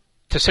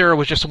 Tessera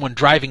was just someone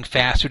driving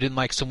fast who didn't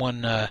like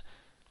someone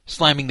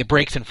slamming the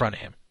brakes in front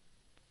of him.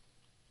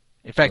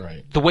 In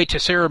fact, The way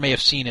Tessera may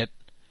have seen it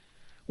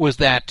was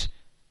that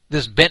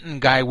this Benton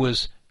guy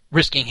was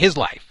risking his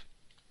life.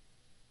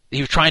 He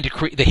was trying to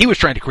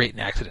create an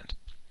accident.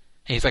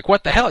 And he's like,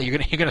 "What the hell? You're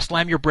gonna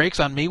slam your brakes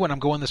on me when I'm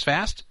going this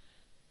fast?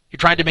 You're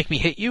trying to make me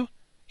hit you?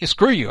 Yeah,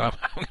 screw you!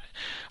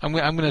 I'm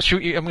gonna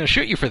shoot you. I'm gonna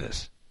shoot you for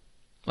this."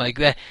 Like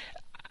that.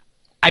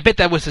 I bet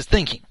that was his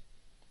thinking.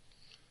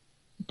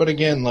 But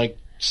again, like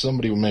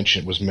somebody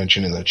was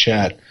mentioned in the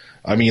chat,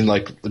 I mean,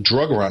 like a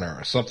drug runner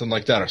or something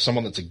like that, or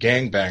someone that's a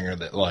gangbanger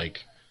that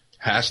like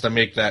has to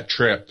make that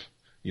trip.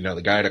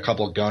 The guy had a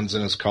couple of guns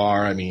in his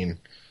car. I mean,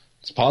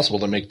 it's possible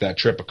to make that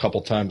trip a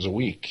couple times a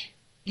week.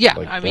 Yeah,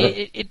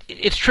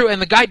 it's true,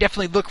 and the guy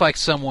definitely looked like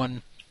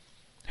someone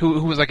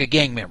who was like a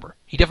gang member.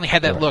 He definitely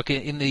had that look.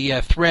 In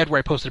the thread where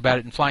I posted about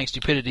it in Flying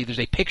Stupidity, there's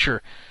a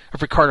picture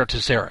of Ricardo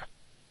Tessera.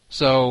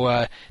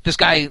 So this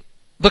guy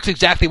looks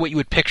exactly what you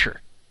would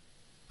picture.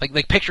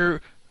 Like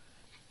picture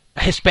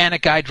a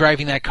Hispanic guy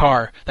driving that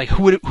car. Like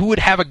who would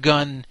have a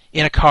gun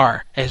in a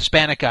car? A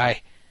Hispanic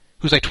guy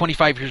who's like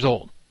 25 years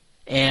old,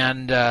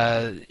 and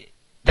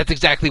that's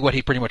exactly what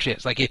he pretty much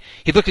is. Like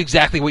he looked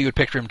exactly what you would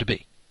picture him to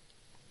be.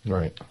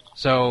 Right.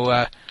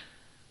 So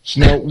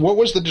now, what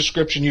was the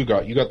description you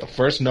got? You got the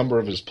first number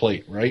of his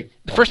plate, right?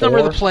 The first number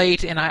of the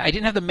plate, and I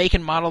didn't have the make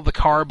and model of the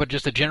car, but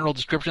just a general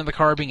description of the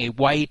car being a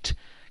white,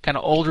 kind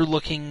of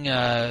older-looking,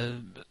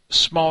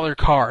 smaller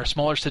car,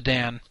 smaller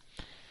sedan.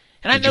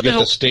 And Did you get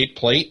the state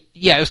plate?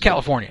 Yeah, it was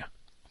California,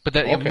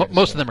 but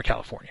most of them are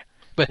California.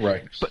 But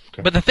right.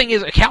 But the thing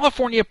is, a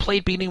California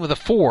plate beginning with a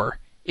 4,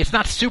 it's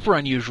not super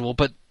unusual,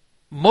 but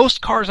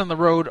most cars on the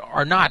road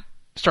are not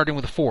starting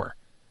with a 4.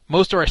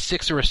 Most are a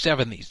 6 or a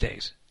 7 these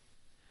days.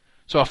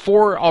 So a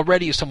 4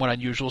 already is somewhat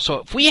unusual.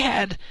 So if we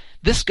had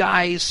this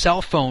guy's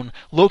cell phone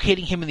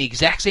locating him in the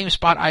exact same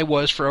spot I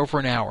was for over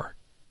an hour,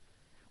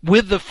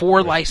 with the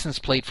 4 license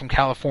plate from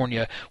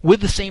California,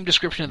 with the same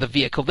description of the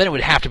vehicle, then it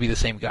would have to be the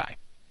same guy.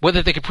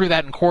 Whether they could prove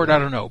that in court, I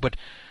don't know, but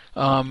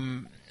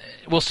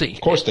we'll see.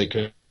 Of course they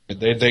could.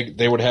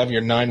 They would have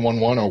your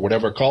 911 or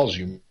whatever calls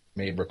you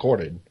made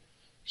recorded.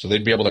 So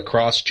they'd be able to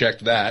cross-check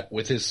that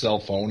with his cell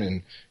phone,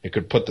 and it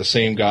could put the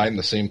same guy in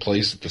the same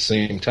place at the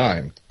same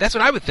time. That's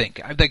what I would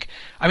think.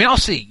 I'll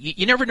see.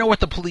 You never know what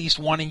the police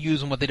want to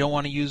use and what they don't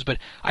want to use, but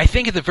I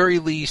think at the very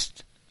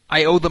least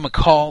I owe them a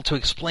call to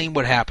explain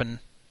what happened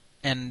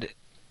and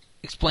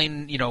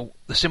explain,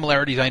 the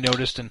similarities I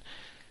noticed, and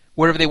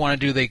whatever they want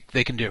to do,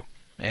 they can do,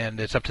 and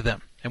it's up to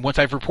them. And once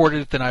I've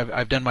reported it, then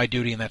I've done my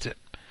duty, and that's it.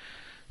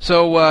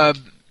 So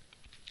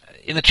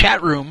in the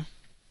chat room,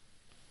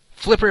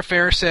 Flipper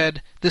Fair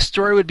said, "This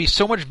story would be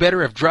so much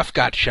better if Druff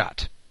got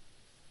shot."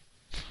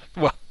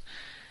 Well,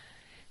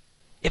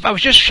 if I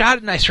was just shot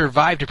and I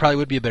survived, it probably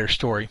would be a better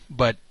story.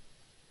 But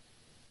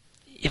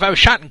if I was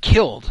shot and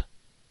killed,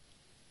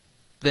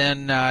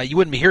 then you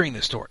wouldn't be hearing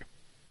this story.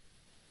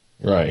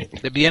 Right.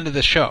 At the end of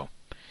the show.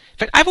 In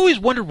fact, I've always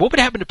wondered what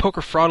would happen to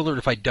Poker Fraud Alert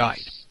if I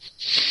died.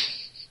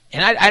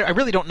 And I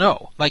really don't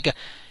know.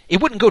 It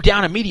wouldn't go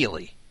down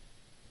immediately.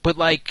 But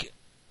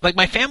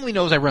my family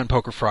knows I run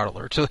Poker Fraud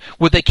Alert, so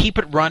would they keep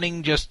it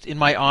running just in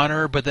my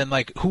honor, but then,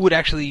 who would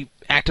actually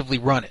actively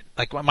run it.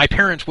 Like my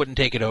parents wouldn't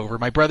take it over,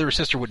 my brother or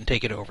sister wouldn't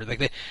take it over.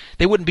 Like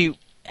they wouldn't be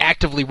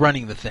actively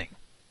running the thing.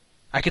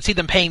 I could see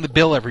them paying the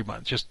bill every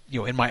month, just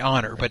in my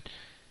honor. But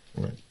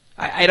Right.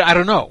 I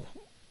don't know.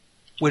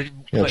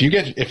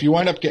 If you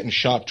wind up getting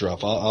shot,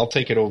 Druff, I'll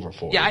take it over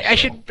for you. Yeah, I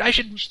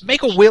should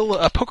make a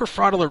poker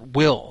fraudular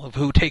will of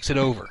who takes it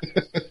over.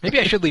 Maybe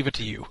I should leave it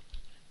to you.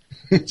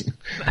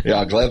 Yeah,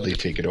 I'll gladly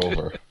take it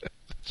over.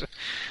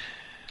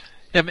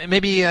 Yeah,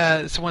 maybe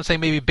someone's saying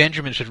maybe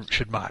Benjamin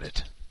should mod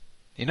it.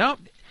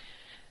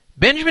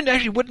 Benjamin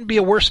actually wouldn't be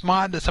a worse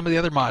mod than some of the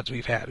other mods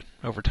we've had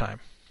over time.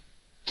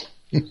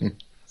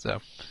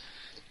 So,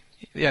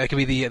 yeah, it could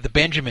be the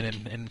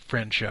Benjamin and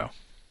Friends show.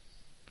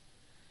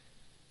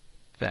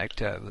 In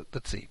fact,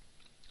 let's see.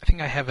 I think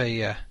I have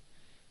a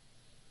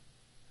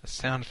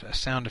sound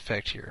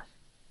effect here.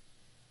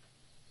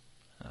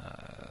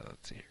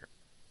 Let's see here.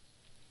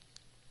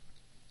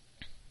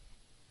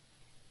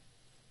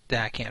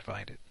 I can't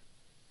find it.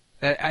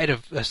 I had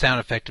a sound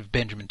effect of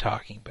Benjamin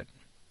talking, but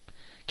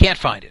can't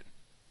find it.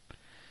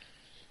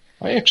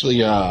 I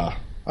actually, I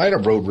had a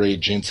road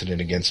rage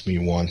incident against me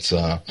once.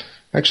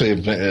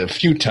 Actually, a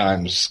few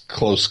times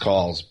close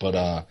calls, but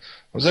I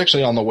was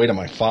actually on the way to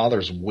my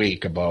father's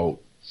wake about,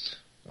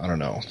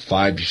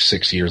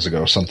 5-6 years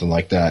ago, something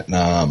like that.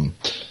 And,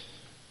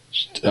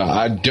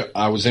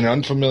 I was in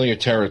unfamiliar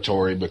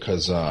territory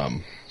because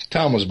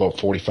town was about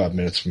 45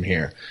 minutes from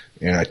here,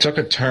 and I took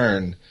a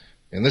turn,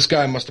 and this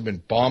guy must have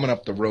been bombing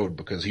up the road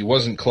because he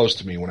wasn't close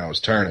to me when I was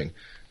turning.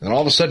 And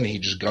all of a sudden, he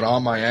just got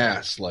on my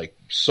ass, like,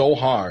 so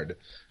hard.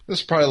 This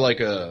is probably like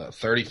a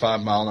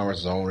 35-mile-an-hour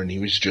zone, and he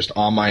was just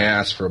on my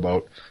ass for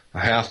about a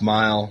half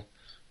mile.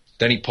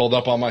 Then he pulled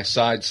up on my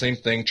side, same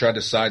thing, tried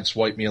to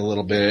side-swipe me a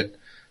little bit.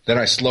 Then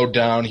I slowed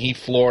down. He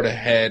floored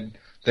ahead.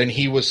 Then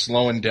he was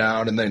slowing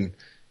down, and then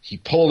he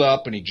pulled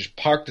up, and he just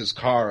parked his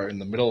car in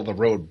the middle of the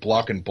road,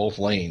 blocking both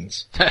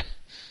lanes.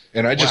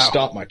 And I just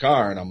stopped my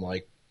car, and I'm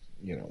like,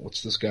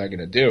 what's this guy going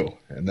to do?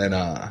 And then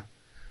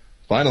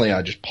finally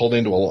I just pulled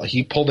into a lot.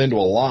 He pulled into a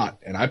lot,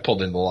 and I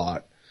pulled into a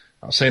lot.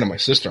 I was saying to my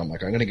sister, I'm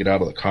like, I'm going to get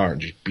out of the car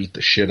and just beat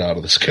the shit out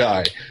of this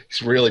guy.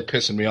 He's really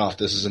pissing me off.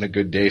 This isn't a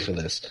good day for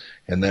this.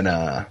 And then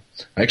I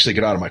actually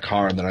get out of my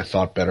car, and then I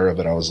thought better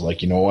of it. I was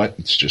like, you know what?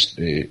 It's just,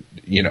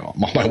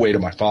 I'm on my way to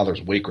my father's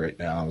wake right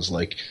now. I was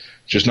like,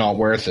 it's just not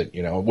worth it.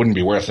 It wouldn't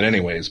be worth it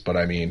anyways. But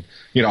I mean,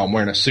 I'm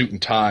wearing a suit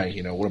and tie.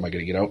 What am I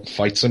going to get out and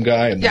fight some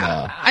guy? And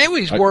yeah, I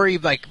always worry,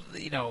 like,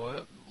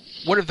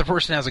 what if the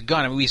person has a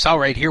gun? I mean, we saw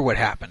right here what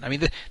happened. I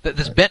mean,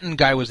 this Benton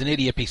guy was an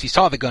idiot because he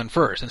saw the gun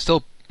first and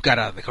still got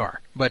out of the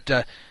car. But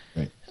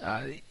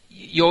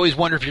you always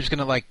wonder if you're just going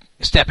to, like,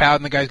 step out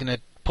and the guy's going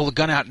to pull a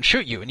gun out and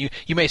shoot you. And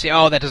you may say,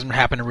 oh, that doesn't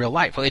happen in real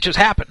life. Well, it just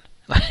happened.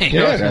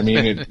 Yeah, I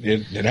mean,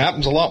 it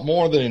happens a lot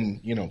more than,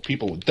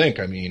 people would think.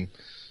 I mean,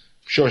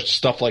 sure,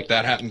 stuff like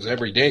that happens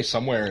every day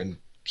somewhere in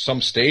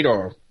some state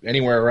or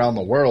anywhere around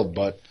the world.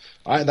 But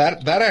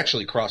that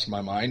actually crossed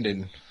my mind.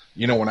 And,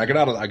 when I got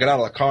out of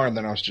the car, and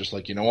then I was just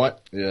like, you know what?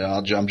 Yeah,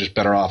 I'm just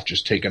better off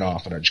just taking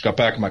off. And I just got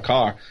back in my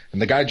car,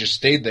 and the guy just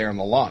stayed there in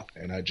the lot,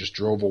 and I just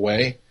drove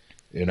away,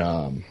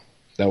 and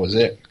that was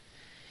it.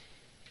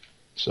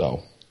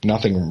 So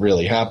nothing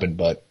really happened,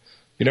 but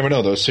you never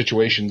know. Those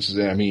situations,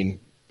 I mean,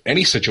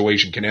 any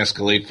situation can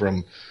escalate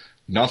from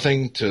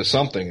nothing to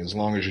something as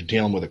long as you're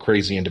dealing with a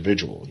crazy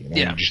individual.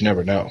 You just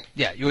never know.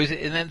 Yeah, you always,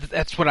 and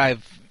that's what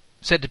I've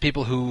said to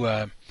people who.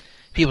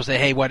 People say,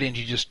 hey, why didn't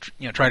you just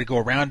try to go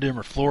around him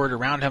or floor it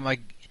around him? Like,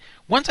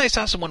 once I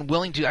saw someone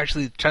willing to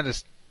actually try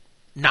to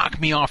knock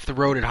me off the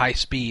road at high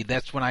speed,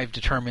 that's when I've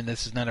determined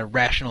this is not a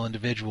rational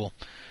individual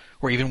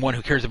or even one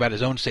who cares about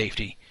his own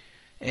safety.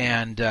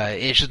 And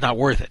it's just not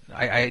worth it.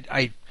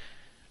 I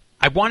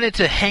wanted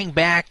to hang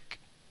back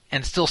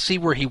and still see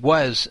where he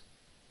was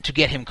to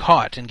get him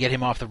caught and get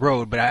him off the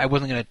road, but I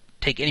wasn't going to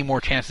take any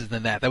more chances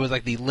than that. That was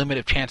like the limit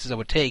of chances I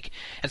would take.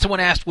 And someone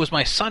asked, was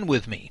my son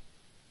with me?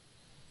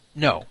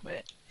 No.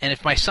 And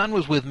if my son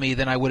was with me,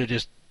 then I would have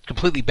just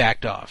completely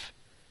backed off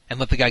and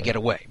let the guy get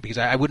away, because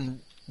I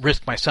wouldn't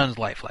risk my son's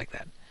life like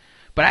that.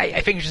 But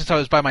I think since I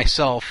was by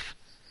myself,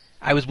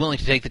 I was willing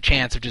to take the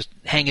chance of just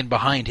hanging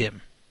behind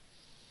him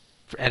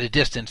at a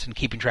distance and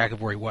keeping track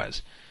of where he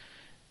was.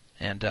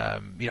 And,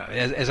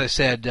 as I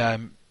said,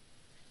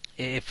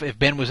 if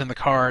Ben was in the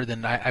car,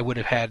 then I would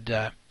have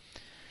had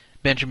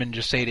Benjamin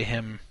just say to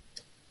him,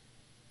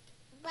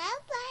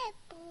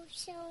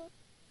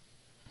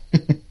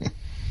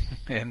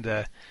 and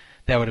that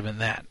would have been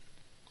that.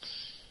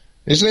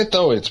 Isn't it,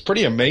 though? It's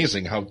pretty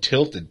amazing how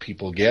tilted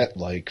people get,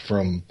 like,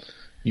 from,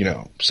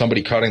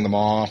 somebody cutting them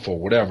off or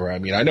whatever. I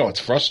mean, I know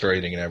it's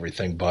frustrating and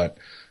everything, but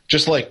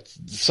just, like,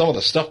 some of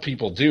the stuff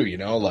people do,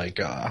 like,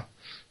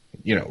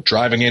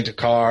 driving into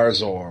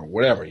cars or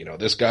whatever.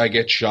 This guy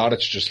gets shot,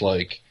 it's just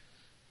like,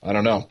 I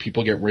don't know,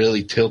 people get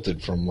really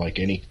tilted from, like,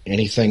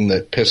 anything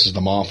that pisses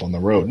them off on the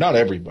road. Not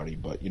everybody,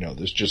 but,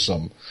 there's just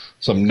some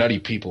nutty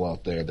people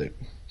out there that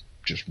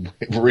just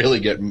really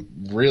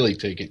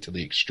take it to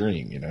the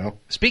extreme,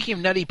 Speaking of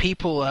nutty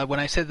people, when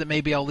I said that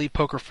maybe I'll leave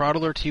Poker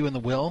Fraudular to you in the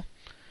will,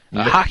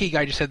 a hockey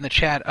guy just said in the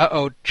chat,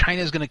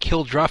 China's going to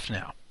kill Druff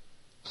now.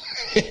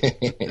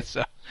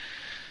 So,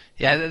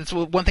 yeah, that's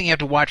one thing you have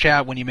to watch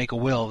out when you make a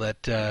will,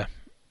 that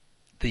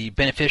the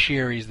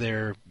beneficiaries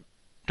there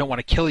don't want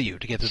to kill you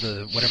to get to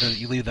the whatever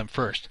you leave them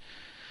first.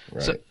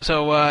 Right.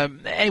 So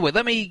anyway,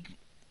 let me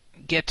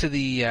get to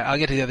the I'll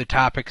get to the other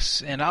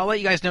topics, and I'll let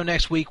you guys know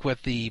next week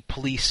what the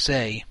police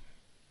say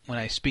when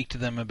I speak to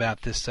them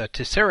about this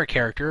Tessera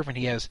character, if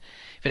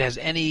it has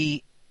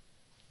anything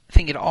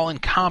at all in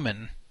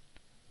common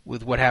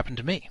with what happened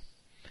to me.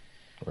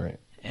 Right.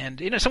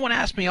 And someone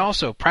asked me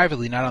also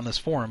privately, not on this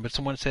forum, but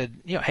someone said,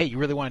 hey, you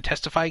really want to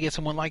testify against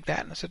someone like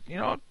that? And I said,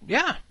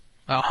 yeah,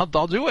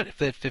 I'll do it.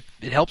 If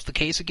it helps the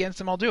case against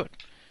them, I'll do it.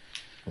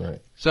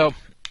 Right. So,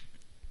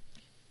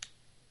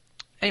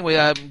 anyway,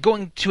 I'm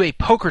going to a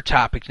poker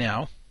topic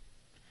now.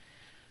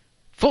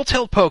 Full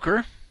Tilt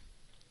Poker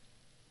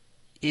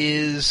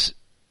is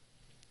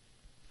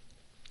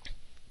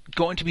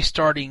going to be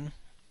starting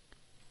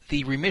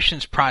the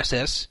remissions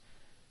process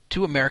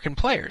to American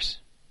players.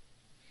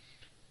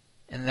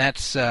 And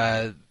that's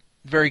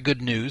very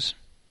good news.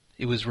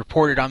 It was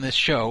reported on this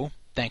show,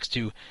 thanks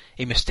to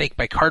a mistake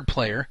by Card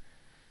Player,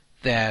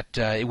 that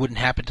it wouldn't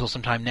happen until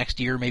sometime next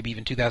year, maybe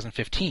even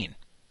 2015.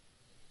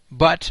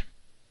 But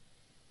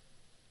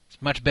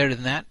it's much better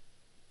than that.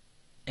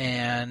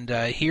 And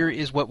here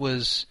is what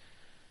was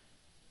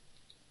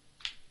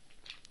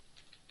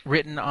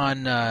written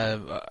on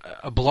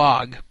a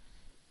blog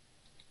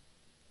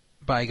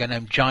by a guy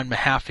named John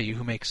Mahaffey,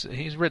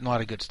 he's written a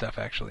lot of good stuff,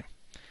 actually.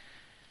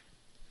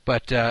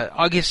 But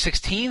August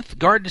 16th,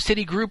 Garden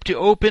City Group to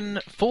open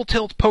Full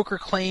Tilt Poker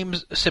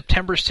Claims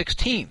September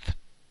 16th.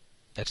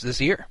 That's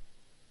this year.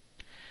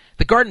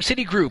 The Garden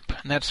City Group,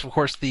 and that's, of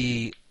course,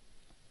 the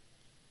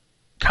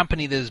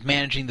company that is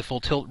managing the Full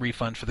Tilt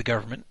refund for the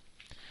government,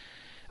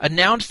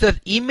 announced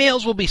that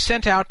emails will be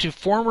sent out to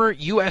former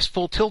U.S.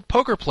 Full Tilt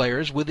poker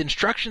players with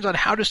instructions on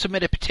how to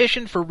submit a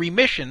petition for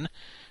remission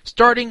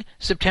starting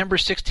September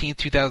 16,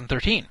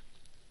 2013.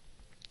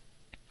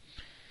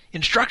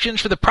 Instructions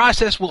for the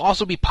process will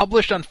also be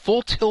published on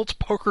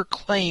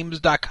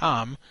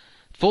FullTiltPokerClaims.com.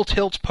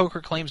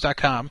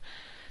 FullTiltPokerClaims.com.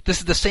 This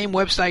is the same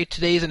website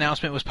today's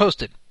announcement was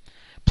posted.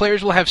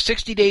 Players will have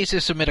 60 days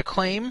to submit a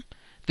claim.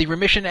 The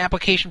remission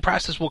application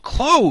process will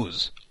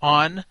close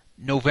on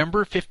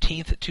November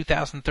 15th,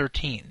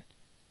 2013.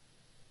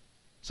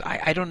 So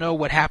I don't know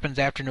what happens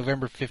after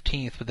November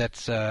 15th, but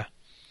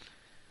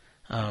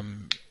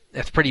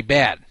that's pretty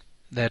bad.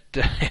 That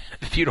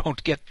if you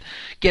don't get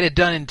it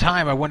done in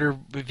time, I wonder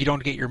if you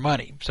don't get your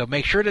money. So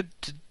make sure to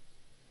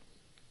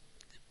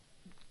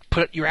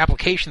put your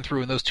application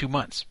through in those 2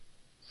 months.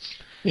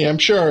 Yeah, I'm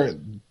sure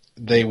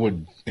they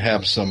would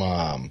have some.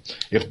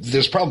 If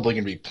there's probably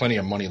going to be plenty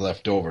of money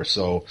left over,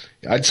 so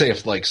I'd say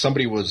if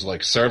somebody was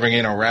serving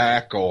in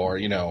Iraq, or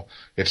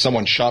if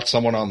someone shot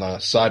someone on the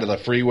side of the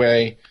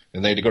freeway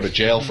and they had to go to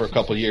jail for a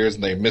couple of years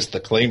and they missed the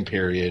claim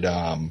period,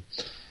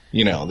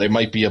 they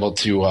might be able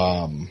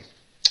to.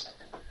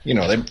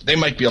 They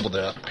might be able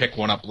to pick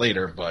one up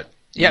later, but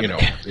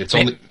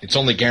it's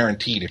only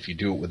guaranteed if you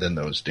do it within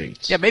those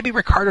dates. Yeah, maybe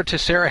Ricardo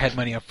Tessera had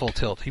money on Full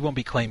Tilt. He won't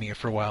be claiming it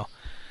for a while.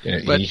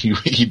 Yeah, but,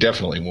 he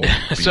definitely won't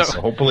be. So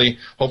hopefully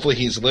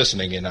he's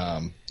listening,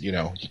 and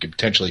he could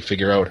potentially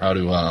figure out how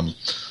to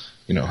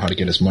how to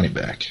get his money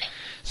back.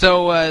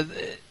 So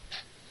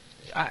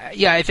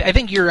I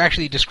think you're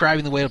actually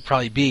describing the way it'll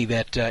probably be,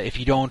 that if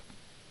you don't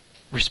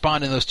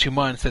respond in those 2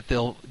 months, that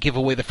they'll give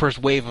away the first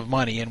wave of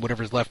money, and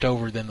whatever's left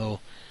over, then they'll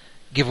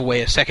give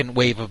away a second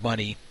wave of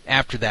money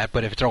after that.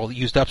 But if it's all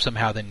used up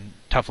somehow, then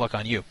tough luck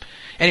on you.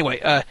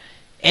 Anyway,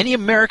 any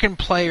American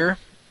player,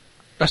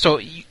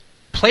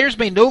 players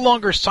may no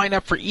longer sign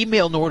up for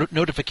email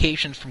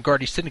notifications from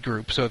Garden City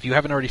Group. So if you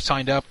haven't already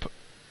signed up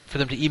for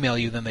them to email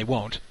you, then they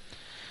won't.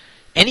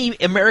 Any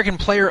American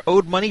player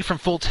owed money from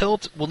Full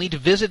Tilt will need to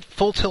visit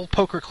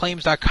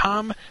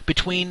FullTiltPokerClaims.com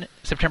between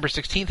September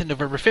 16th and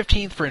November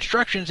 15th for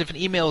instructions if an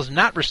email is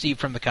not received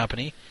from the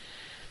company.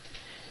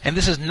 And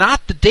this is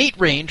not the date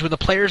range when the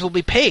players will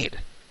be paid.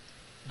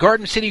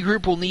 Garden City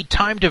Group will need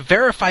time to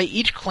verify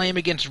each claim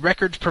against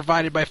records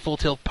provided by Full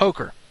Tilt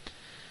Poker.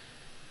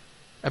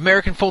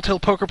 American Full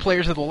Tilt Poker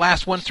players are the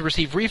last ones to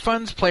receive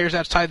refunds. Players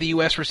outside the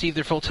U.S. received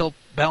their Full Tilt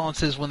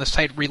balances when the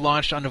site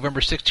relaunched on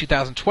November 6,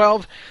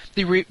 2012.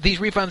 These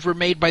refunds were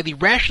made by the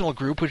Rational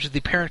Group, which is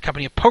the parent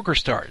company of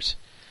PokerStars.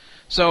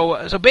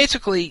 So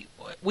basically,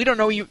 we don't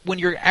know when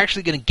you're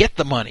actually going to get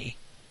the money,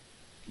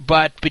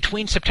 but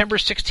between September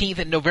 16th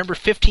and November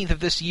 15th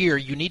of this year,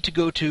 you need to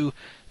go to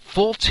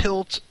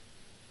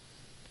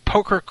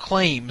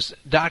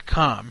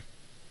FullTiltPokerClaims.com.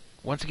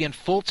 Once again,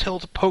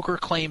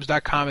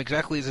 FullTiltPokerClaims.com,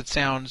 exactly as it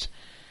sounds,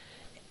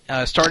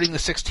 starting the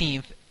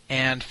 16th,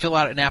 and fill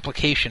out an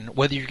application,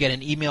 whether you get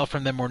an email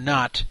from them or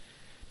not,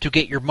 to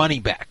get your money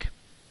back.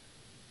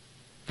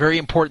 Very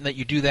important that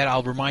you do that.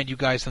 I'll remind you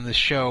guys on this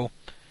show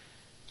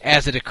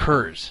as it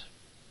occurs.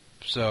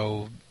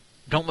 So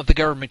don't let the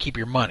government keep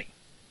your money.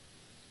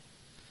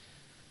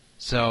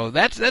 So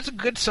that's a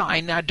good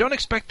sign. Now, don't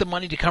expect the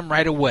money to come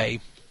right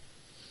away.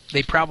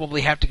 they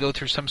probably have to go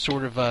through some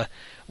sort of a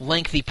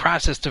lengthy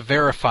process to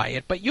verify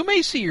it. But you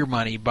may see your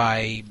money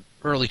by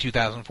early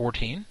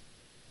 2014.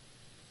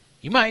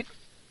 You might.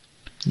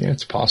 Yeah,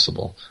 it's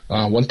possible.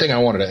 One thing I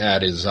wanted to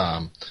add is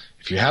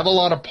if you have a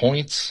lot of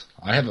points,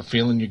 I have a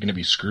feeling you're going to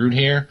be screwed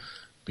here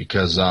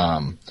because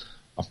I'm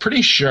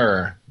pretty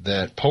sure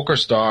that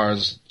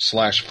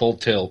PokerStars / Full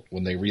Tilt,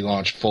 when they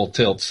relaunched Full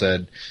Tilt,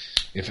 said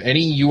if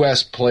any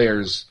U.S.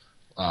 players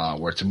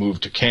were to move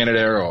to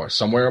Canada or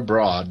somewhere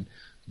abroad,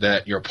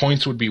 that your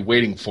points would be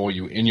waiting for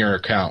you in your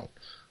account.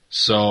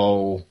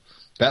 So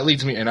that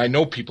leads me, and I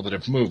know people that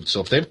have moved.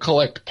 So if they've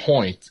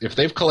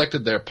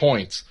collected their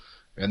points,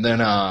 and then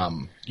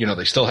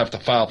they still have to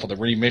file for the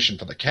remission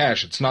for the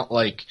cash, it's not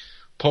like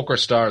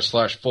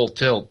PokerStars / Full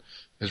Tilt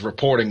is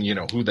reporting,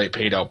 who they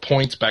paid out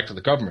points back to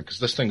the government, because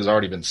this thing has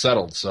already been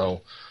settled.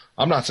 So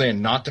I'm not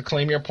saying not to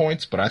claim your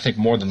points, but I think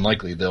more than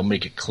likely they'll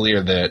make it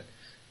clear that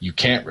you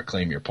can't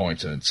reclaim your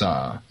points, and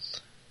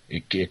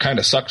it kind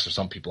of sucks for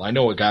some people. I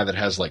know a guy that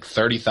has like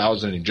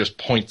 30,000 in just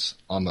points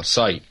on the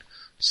site.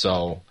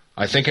 So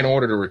I think in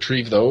order to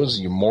retrieve those,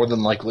 you more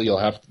than likely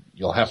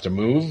you'll have to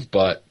move,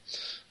 but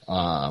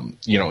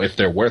if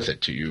they're worth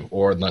it to you,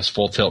 or unless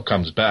Full Tilt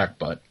comes back.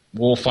 But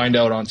we'll find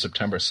out on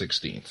September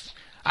 16th.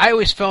 I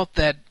always felt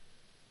that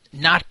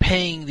not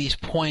paying these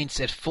points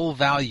at full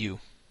value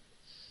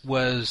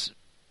was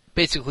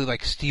basically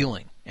like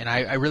stealing, and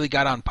I really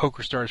got on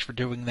PokerStars for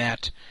doing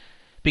that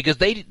because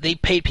they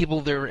paid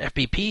people their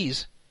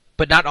FPPs,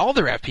 but not all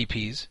their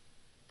FPPs.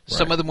 Right.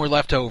 Some of them were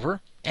left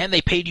over, and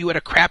they paid you at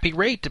a crappy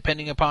rate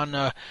depending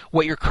upon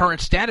what your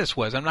current status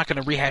was. I'm not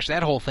going to rehash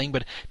that whole thing,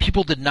 but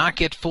people did not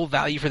get full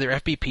value for their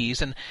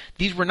FPPs, and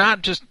these were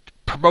not just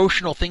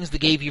promotional things they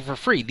gave you for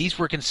free. These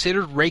were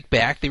considered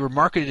rakeback. They were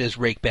marketed as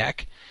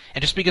rakeback,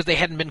 and just because they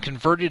hadn't been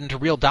converted into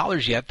real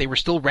dollars yet, they were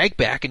still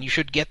rakeback, and you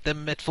should get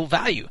them at full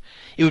value.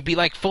 It would be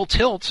like Full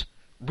Tilt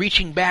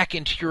reaching back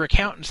into your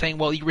account and saying,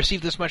 well, you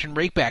received this much in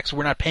rakeback, so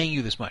we're not paying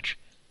you this much.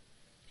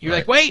 You're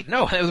like, wait,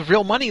 no, that was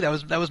real money. That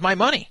was my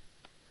money.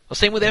 Well,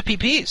 same with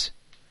FPPs.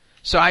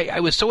 So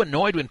I was so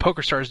annoyed when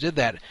PokerStars did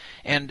that,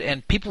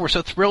 and people were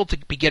so thrilled to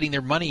be getting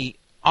their money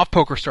off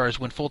PokerStars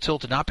when Full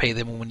Tilt did not pay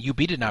them and when UB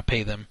did not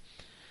pay them,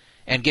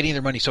 and getting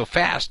their money so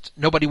fast,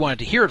 nobody wanted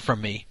to hear it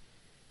from me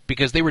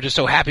because they were just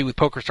so happy with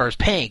PokerStars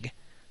paying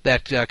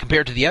that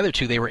compared to the other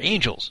two, they were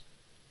angels.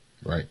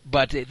 Right.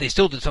 But they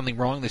still did something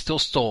wrong. They still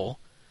stole,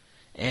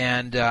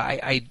 and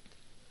I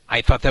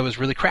thought that was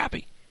really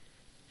crappy.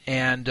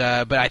 And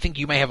but I think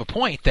you may have a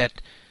point that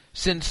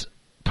since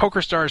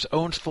PokerStars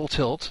owns Full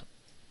Tilt,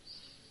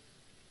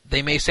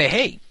 they may say,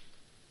 hey,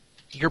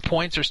 your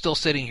points are still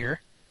sitting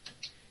here.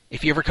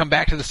 If you ever come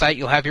back to the site,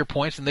 you'll have your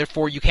points, and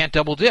therefore you can't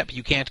double dip.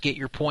 You can't get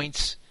your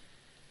points.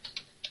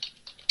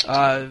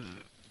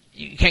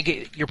 You can't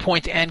get your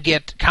points and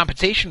get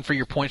compensation for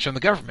your points from the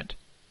government.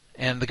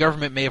 And the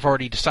government may have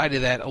already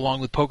decided that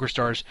along with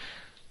PokerStars.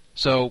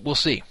 So we'll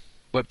see.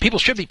 But people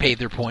should be paid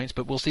their points,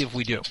 but we'll see if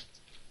we do.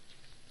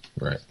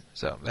 Right.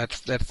 So that's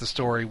the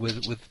story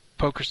with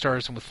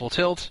PokerStars and with Full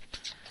Tilt.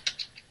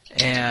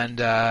 And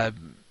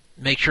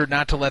make sure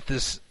not to let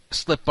this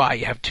slip by.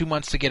 You have 2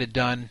 months to get it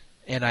done,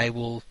 and I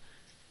will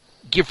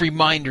give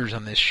reminders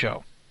on this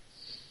show.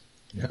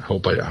 Yeah, I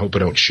hope I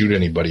don't shoot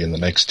anybody in the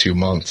next 2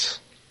 months.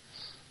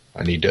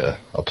 I need to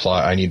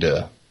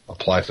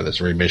apply for this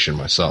remission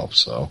myself.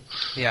 So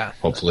yeah,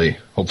 hopefully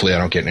I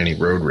don't get any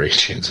road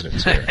rage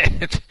incidents here.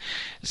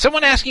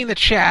 Someone asking in the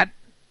chat,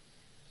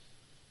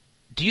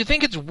 do you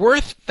think it's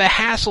worth the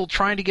hassle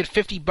trying to get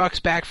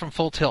 $50 back from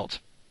Full Tilt?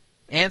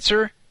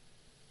 Answer: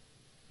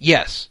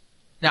 yes.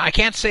 Now I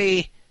can't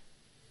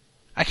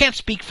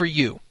speak for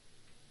you.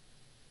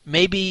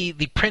 Maybe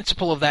the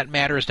principle of that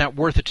matter is not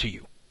worth it to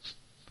you.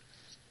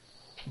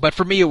 But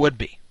for me, it would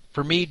be.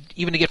 For me,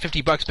 even to get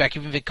 $50 back,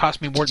 even if it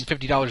cost me more than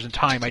 $50 in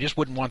time, I just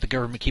wouldn't want the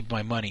government keeping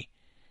my money.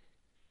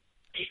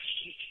 The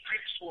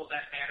principle of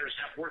that matter is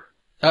not worth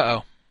it.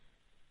 Uh-oh.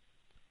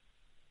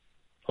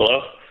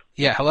 Hello?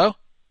 Yeah, hello?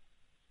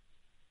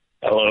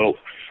 Hello.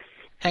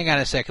 Hang on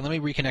a second. Let me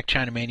reconnect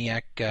China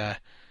Maniac. I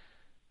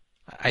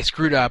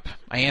screwed up.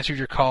 I answered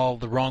your call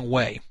the wrong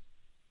way.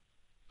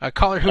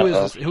 Caller, who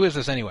is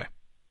this anyway?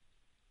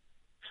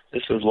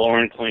 This is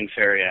Lauren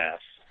Kling's-Hairy Ass.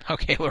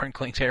 Okay, Lauren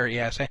Kling's-Hairy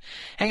Ass.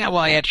 Hang on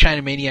while I add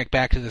China Maniac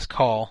back to this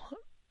call.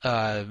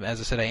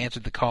 As I said, I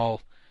answered the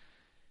call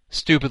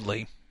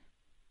stupidly,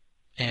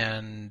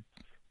 and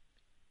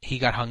he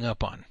got hung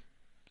up on.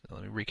 So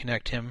let me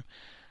reconnect him.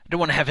 I don't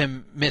want to have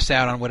him miss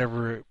out on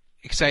whatever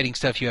exciting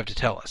stuff you have to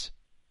tell us.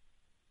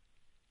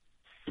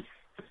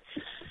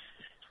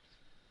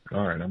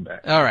 All right, I'm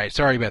back. All right,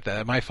 sorry about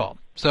that. My fault.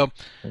 So,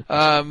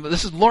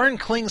 this is Lauren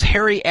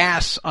Kling's-Hairy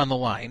Ass on the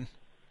line.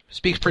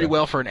 Speaks pretty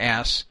well for an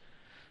ass.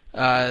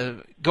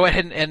 Go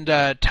ahead and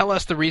tell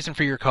us the reason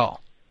for your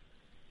call.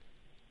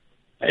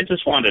 I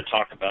just wanted to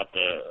talk about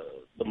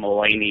the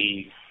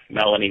Melanie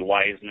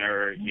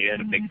Weisner. You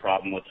had a big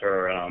problem with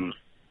her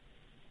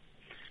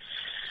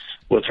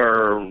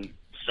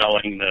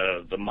selling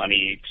the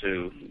money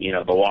to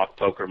the walk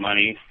poker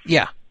money.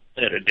 Yeah.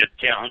 At a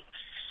discount.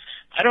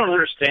 I don't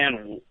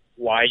understand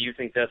why you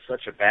think that's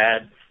such a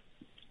bad.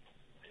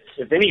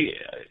 If any,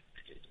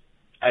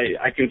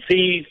 I can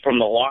see from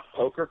the lock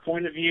poker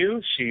point of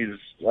view, she's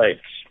like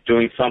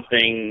doing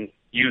something,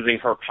 using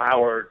her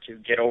power to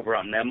get over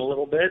on them a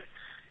little bit.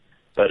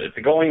 But if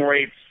the going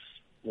rate's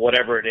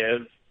whatever it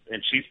is,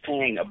 and she's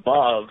paying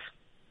above,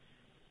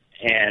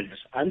 and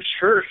I'm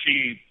sure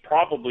she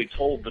probably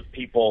told the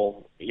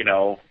people,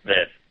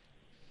 that,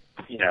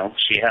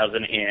 she has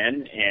an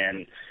in,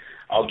 and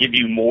I'll give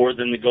you more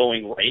than the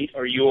going rate.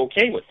 Are you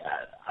okay with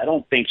that? I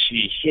don't think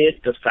she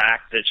hid the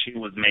fact that she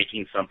was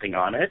making something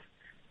on it.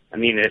 I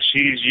mean, if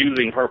she's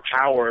using her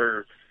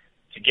power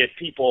to get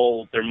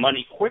people their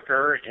money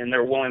quicker and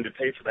they're willing to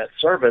pay for that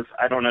service,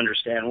 I don't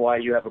understand why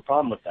you have a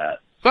problem with that.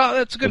 Well,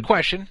 that's a good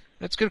question.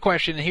 That's a good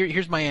question. And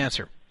here's my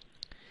answer.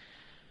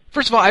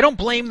 First of all, I don't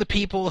blame the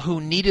people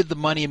who needed the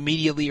money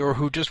immediately or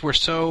who just were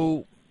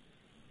so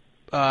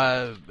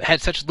had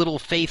such little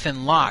faith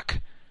in Lock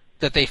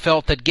that they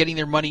felt that getting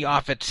their money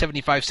off at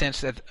 75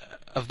 cents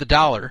of the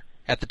dollar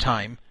at the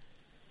time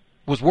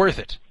was worth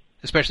it,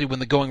 especially when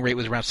the going rate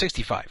was around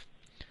 65.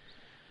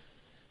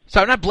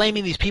 So I'm not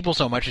blaming these people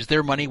so much. It's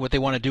their money. What they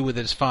want to do with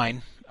it is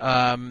fine.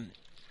 Are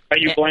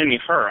you blaming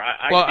her?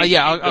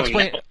 I'll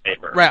explain.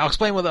 Right, I'll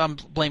explain whether I'm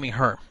blaming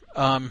her.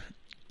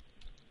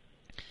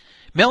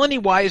 Melanie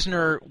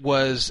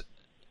Weisner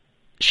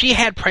she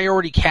had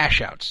priority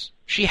cash outs.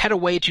 She had a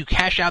way to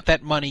cash out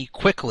that money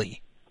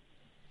quickly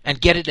and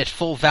get it at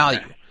full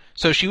value.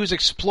 So she was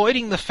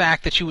exploiting the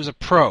fact that she was a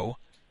pro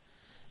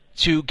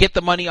to get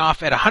the money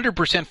off at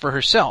 100% for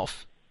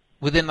herself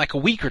within like a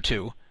week or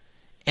two,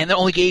 and then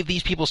only gave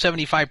these people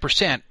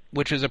 75%,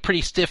 which is a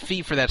pretty stiff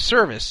fee for that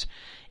service.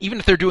 Even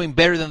if they're doing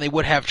better than they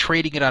would have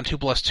trading it on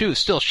 2+2,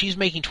 still she's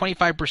making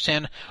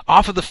 25%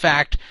 off of the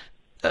fact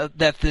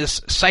that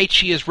this site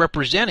she is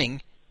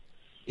representing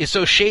is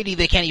so shady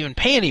they can't even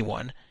pay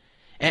anyone.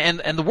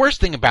 And the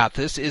worst thing about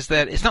this is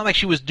that it's not like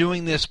she was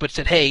doing this but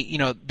said, hey,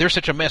 they're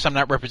such a mess, I'm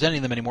not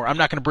representing them anymore. I'm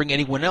not going to bring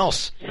anyone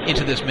else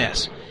into this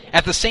mess.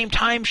 At the same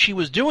time she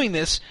was doing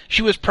this,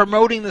 she was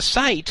promoting the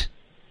site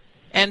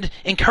and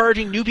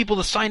encouraging new people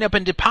to sign up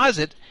and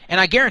deposit, and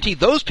I guarantee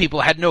those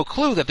people had no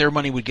clue that their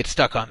money would get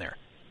stuck on there.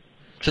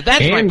 So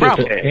that's my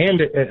problem.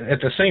 And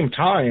at the same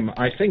time,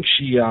 I think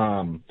she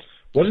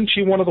wasn't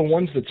she one of the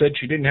ones that said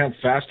she didn't have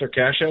faster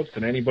cash outs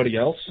than anybody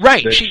else?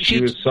 Right. That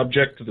she was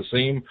subject to the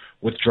same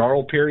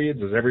withdrawal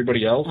periods as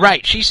everybody else?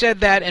 Right. She said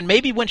that, and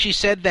maybe when she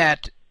said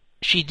that,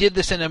 she did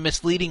this in a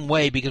misleading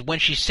way, because when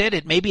she said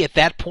it, maybe at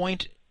that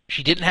point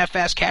she didn't have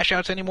fast cash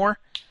outs anymore.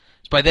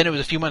 By then it was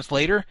a few months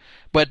later,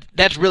 but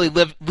that's really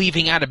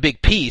leaving out a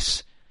big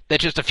piece, that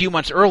just a few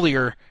months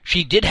earlier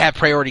she did have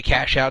priority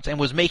cash outs and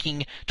was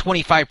making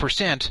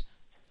 25%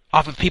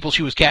 off of people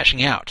she was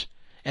cashing out.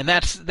 And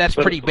that's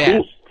pretty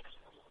bad.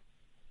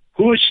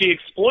 Who is she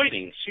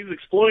exploiting? She's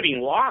exploiting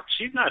Locke.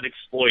 She's not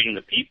exploiting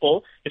the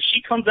people. If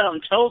she comes out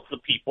and tells the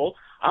people,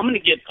 I'm going to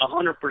get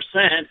 100%,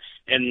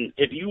 and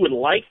if you would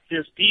like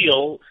this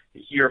deal,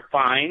 you're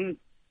fine.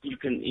 You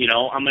can,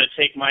 I'm going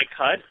to take my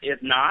cut.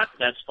 If not,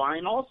 that's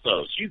fine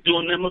also. She's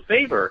doing them a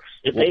favor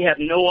if they have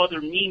no other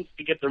means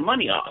to get their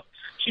money off.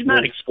 She's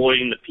not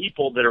exploiting the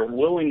people that are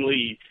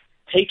willingly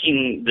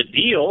taking the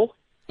deal.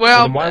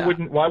 Well,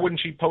 then why wouldn't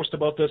she post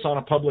about this on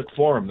a public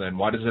forum then?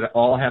 Why does it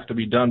all have to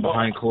be done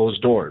behind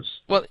closed doors?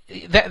 Well,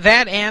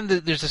 that and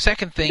there's a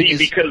second thing.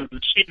 Because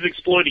she's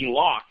exploiting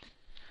Locke.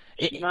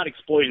 She's not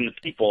exploiting the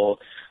people.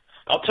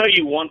 I'll tell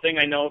you one thing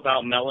I know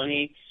about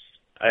Melanie.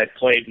 I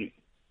played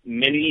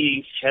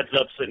many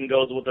heads-up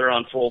sit-and-goes with her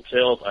on Full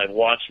Tilt. I've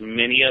watched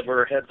many of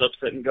her heads-up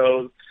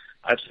sit-and-goes.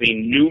 I've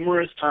seen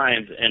numerous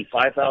times in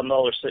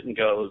 $5,000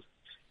 sit-and-goes,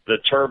 the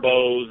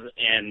turbos,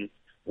 and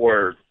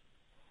where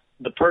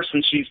the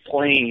person she's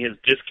playing is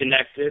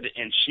disconnected,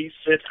 and she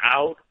sits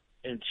out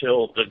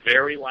until the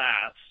very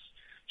last.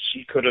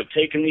 She could have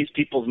taken these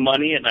people's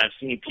money, and I've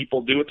seen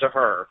people do it to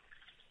her.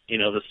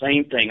 The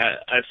same thing.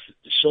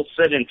 She'll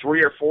sit in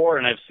 3 or 4,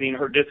 and I've seen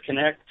her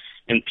disconnect,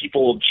 and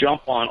people will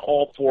jump on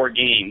all 4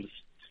 games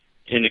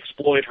and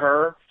exploit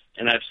her,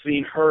 and I've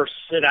seen her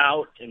sit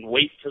out and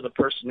wait for the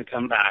person to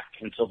come back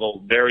until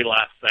the very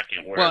last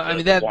second where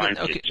the blinds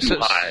get too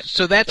high.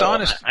 So that's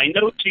honest. I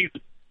know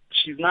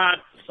she's not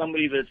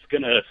somebody that's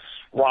going to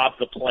rob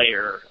the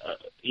player,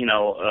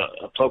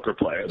 a poker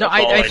player. That's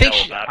I think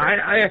know about her.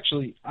 I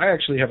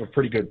actually have a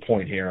pretty good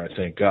point here, I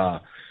think.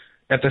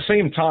 At the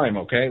same time,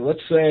 okay,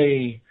 let's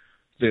say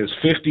there's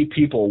 50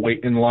 people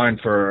waiting in line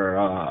for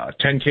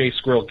 10K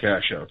Skrill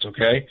cash outs,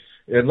 okay?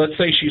 And let's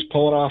say she's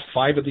pulling off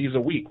 5 of these a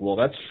week. Well,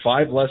 that's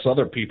 5 less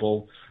other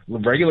people,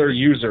 regular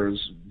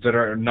users, that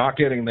are not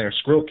getting their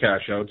Skrill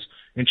cash outs,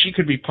 and she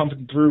could be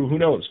pumping through, who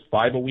knows,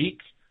 5 a week,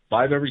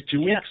 5 every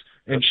 2 weeks,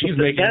 and she's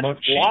making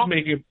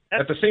money.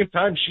 At the same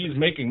time she's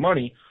making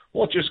money.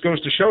 Well, it just goes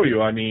to show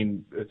you. I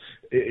mean,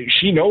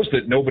 she knows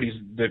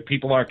that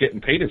people aren't getting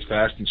paid as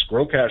fast, and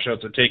Skrill cash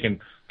outs are taking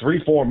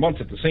 3-4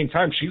 months. At the same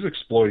time, she's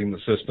exploiting the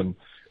system,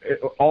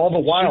 all the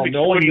while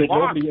knowing that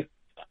nobody.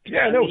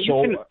 Yeah, no.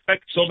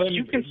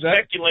 You can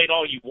speculate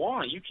all you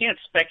want. You can't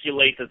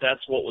speculate that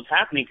that's what was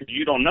happening because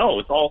you don't know.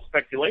 It's all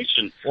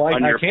speculation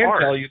on your part. I can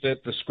tell you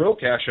that the Skrill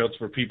cash outs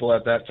for people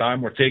at that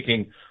time were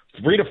taking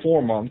 3 to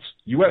 4 months.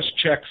 U.S.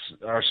 checks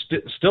are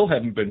still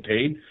haven't been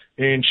paid,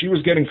 and she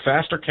was getting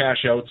faster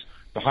cash outs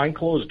behind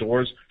closed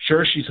doors.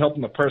 Sure, she's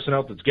helping the person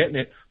out that's getting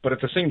it, but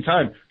at the same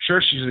time,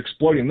 sure, she's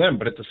exploiting them.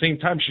 But at the same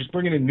time, she's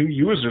bringing in new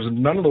users, and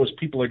none of those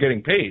people are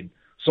getting paid.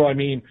 So I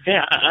mean,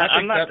 yeah,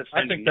 I'm not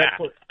defending that.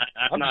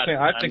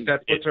 I think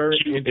that puts her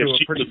into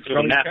a pretty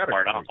scummy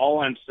category.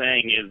 All I'm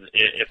saying is,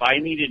 if I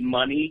needed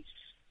money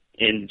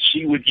and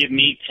she would give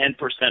me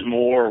 10%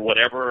 more or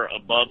whatever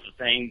above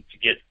the thing to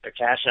get a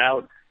cash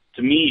out,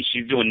 to me,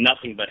 she's doing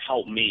nothing but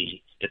help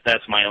me. If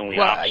that's my only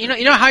option.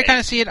 You know how I kind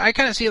of see it. I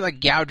kind of see it like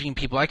gouging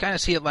people. I kind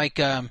of see it like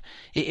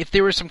if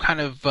there was some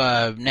kind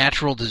of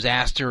natural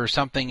disaster or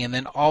something, and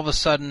then all of a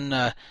sudden,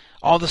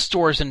 all the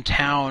stores in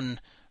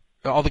town.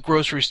 All the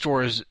grocery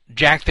stores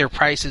jack their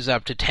prices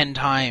up to 10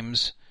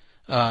 times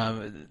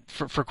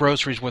for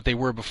groceries what they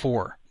were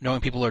before,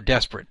 knowing people are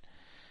desperate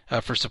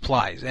for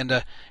supplies.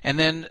 And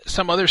then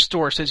some other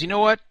store says, you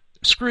know what?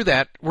 Screw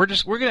that. We're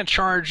going to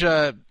charge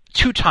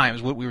 2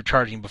 times what we were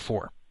charging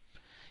before.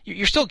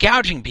 You're still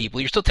gouging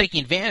people. You're still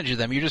taking advantage of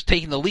them. You're just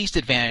taking the least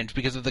advantage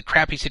because of the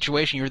crappy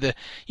situation.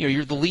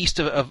 You're the least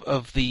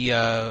of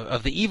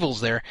the evils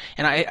there.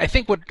 And I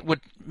think what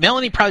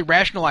Melanie probably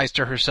rationalized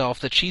to herself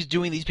that she's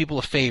doing these people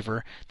a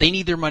favor. They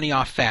need their money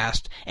off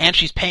fast, and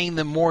she's paying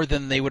them more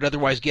than they would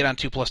otherwise get on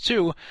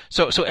 2+2.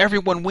 So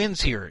everyone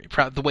wins here.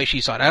 The way she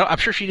saw it, I'm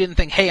sure she didn't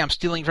think, hey, I'm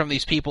stealing from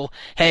these people.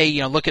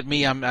 Hey, look at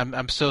me.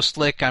 I'm so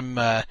slick.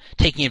 I'm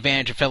taking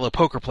advantage of fellow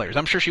poker players.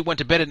 I'm sure she went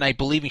to bed at night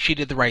believing she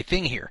did the right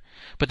thing here.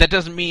 But that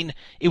doesn't mean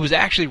it was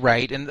actually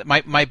right. And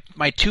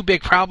my 2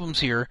 big problems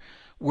here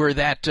were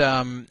that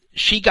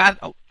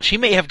she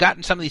may have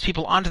gotten some of these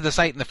people onto the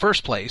site in the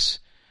first place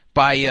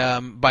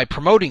by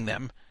promoting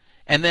them,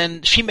 and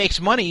then she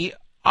makes money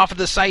off of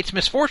the site's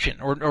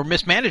misfortune or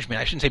mismanagement.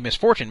 I shouldn't say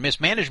misfortune,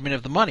 mismanagement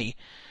of the money.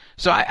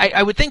 So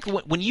I would think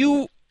when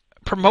you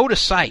promote a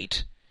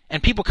site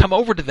and people come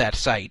over to that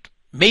site,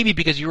 maybe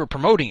because you were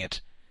promoting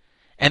it,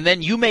 and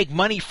then you make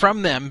money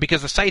from them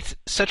because the site's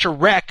such a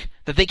wreck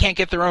that they can't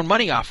get their own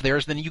money off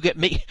theirs, then you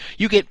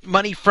get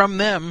money from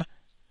them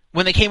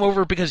when they came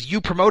over because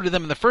you promoted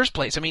them in the first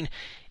place. I mean,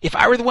 if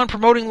I were the one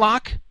promoting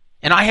Lock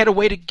and I had a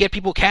way to get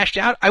people cashed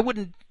out, I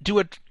wouldn't do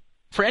it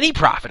for any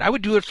profit. I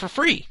would do it for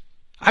free.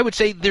 I would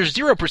say there's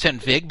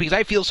 0% VIG because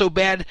I feel so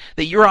bad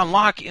that you're on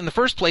Lock in the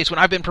first place when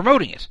I've been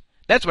promoting it.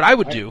 That's what I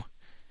would do.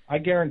 I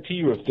guarantee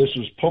you if this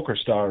was Poker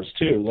Stars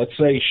too, let's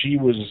say she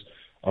was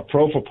a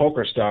pro for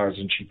Poker Stars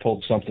and she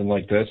pulled something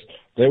like this,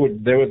 they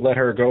would let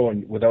her go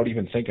and without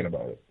even thinking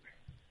about it.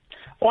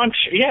 Well, I'm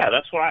sure, yeah,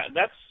 that's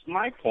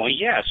my point.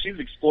 Yeah, she's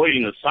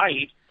exploiting the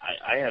site.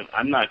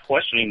 I'm not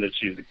questioning that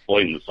she's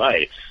exploiting the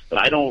site, but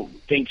I don't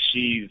think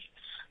she's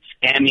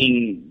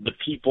scamming the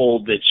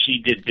people that she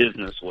did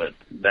business with.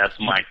 That's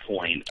my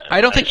point. I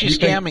don't think she's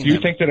scamming them. Do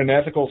you think that an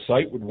ethical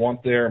site would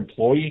want their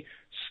employee,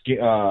 taking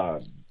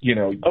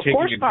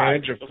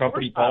advantage of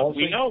company policy?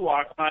 We know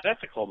Lock's not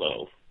ethical,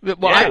 though.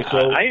 Well,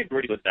 I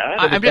agree with that.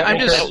 I'm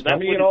just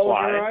scummy at all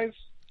in your eyes?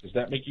 Does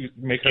that make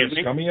her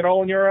scummy at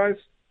all in your eyes?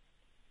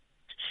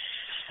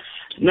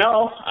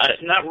 No,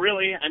 not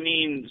really. I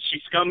mean,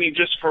 she's scummy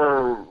just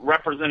for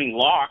representing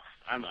Lock.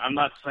 I'm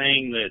not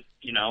saying that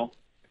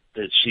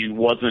that she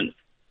wasn't.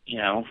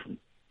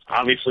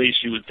 Obviously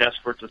she was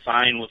desperate to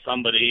sign with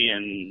somebody,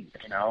 and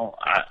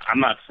I'm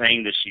not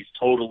saying that she's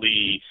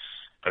totally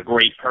a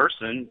great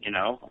person.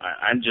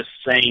 I'm just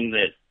saying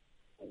that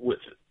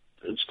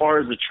as far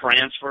as the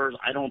transfers,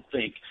 I don't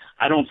see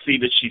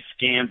that she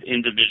scammed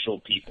individual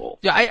people.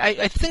 Yeah,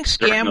 I think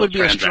scam would be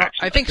a strong.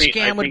 I think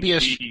scam would be a.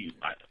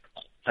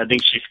 I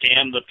think she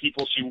scammed the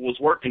people she was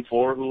working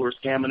for who were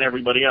scamming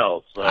everybody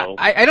else. So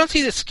I don't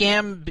see the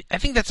scam. I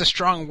think that's a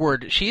strong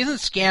word. She isn't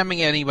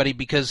scamming anybody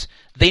because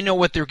they know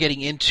what they're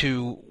getting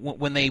into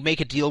when they make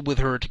a deal with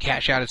her to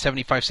cash out at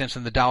 75 cents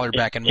on the dollar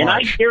back in March. And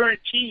I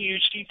guarantee you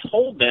she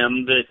told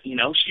them that,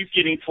 she's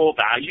getting full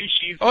value.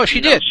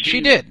 She did.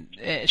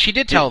 She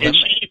did tell them.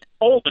 She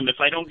told them, if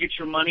I don't get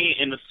your money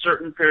in a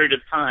certain period of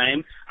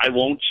time, I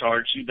won't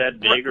charge you that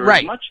big or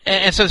as much.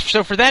 And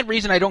so for that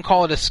reason, I don't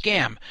call it a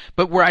scam.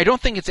 But where I don't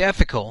think it's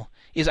ethical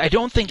is I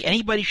don't think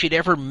anybody should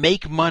ever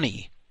make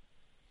money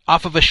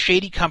off of a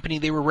shady company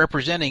they were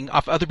representing,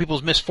 off other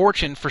people's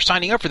misfortune for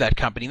signing up for that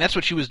company. And that's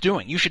what she was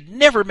doing. You should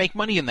never make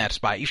money in that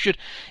spot. You should,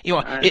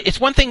 it's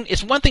one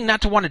thing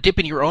not to want to dip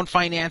in your own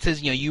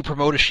finances. You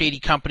promote a shady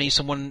company,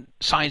 someone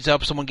signs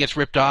up, someone gets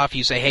ripped off.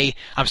 You say, hey,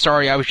 I'm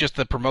sorry, I was just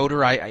the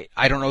promoter. I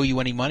don't owe you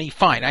any money.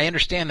 Fine, I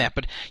understand that.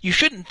 But you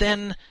shouldn't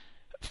then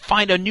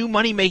find a new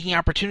money-making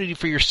opportunity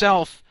for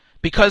yourself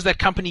because that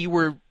company you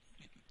were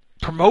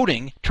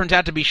promoting turns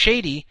out to be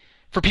shady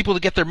for people to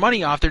get their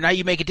money off there. Now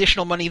you make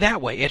additional money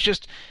that way. It's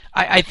just,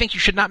 I think you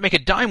should not make a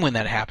dime when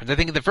that happens. I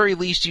think at the very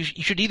least you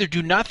should either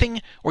do nothing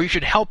or you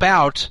should help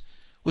out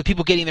with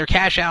people getting their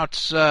cash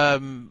outs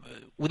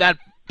without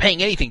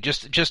paying anything,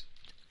 just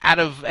out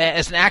of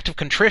as an act of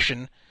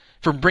contrition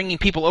for bringing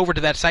people over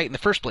to that site in the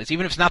first place,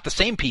 even if it's not the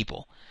same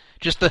people.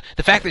 Just the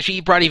fact that she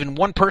brought even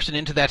one person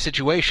into that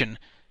situation,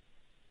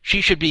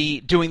 she should be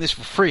doing this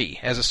for free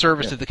as a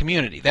service to the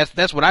community.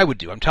 That's what I would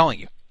do, I'm telling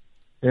you.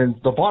 And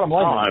the bottom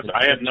line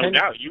I have no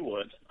doubt you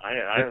would.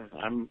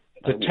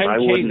 The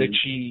 10K that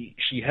she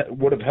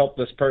would have helped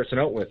this person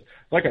out with,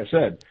 like I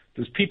said,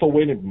 there's people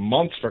waiting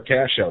months for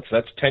cash outs.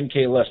 That's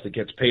 10K less that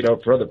gets paid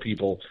out for other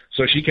people,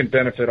 so she can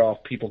benefit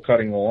off people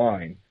cutting the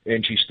line,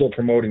 and she's still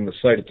promoting the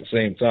site at the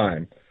same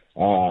time.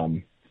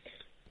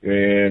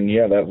 And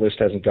yeah, that list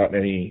hasn't gotten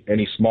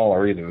any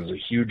smaller either. There's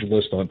a huge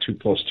list on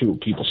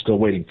 2+2, people still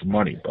waiting for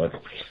money, but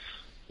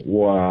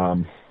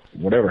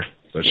whatever.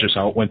 That's just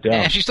how it went down.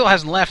 And she still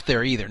hasn't left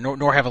there either,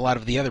 nor have a lot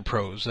of the other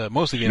pros.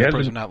 Most of the other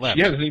pros have not left.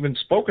 She hasn't even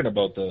spoken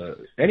about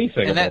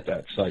anything about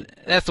that site.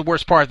 That's the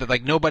worst part. That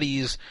like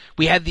nobody's.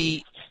 We had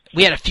a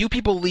few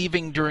people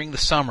leaving during the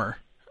summer,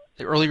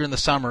 earlier in the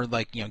summer,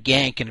 like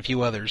Gank and a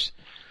few others,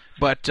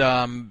 but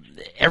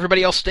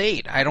everybody else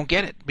stayed. I don't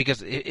get it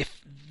because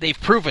if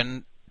they've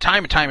proven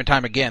time and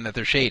time again that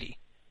they're shady.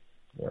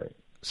 Right.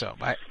 So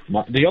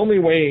the only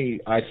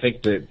way I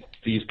think that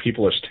these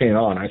people are staying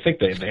on, I think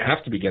they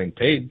have to be getting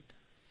paid.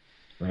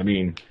 I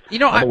mean,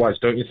 otherwise,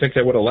 don't you think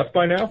they would have left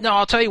by now? No,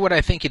 I'll tell you what I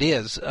think it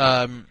is.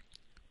 I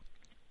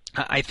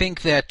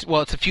think that,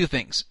 it's a few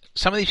things.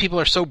 Some of these people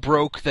are so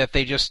broke that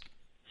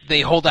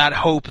they hold out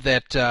hope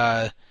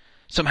that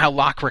somehow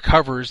Locke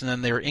recovers and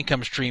then their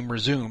income stream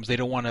resumes. They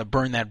don't want to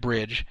burn that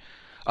bridge.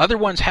 Other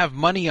ones have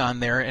money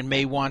on there and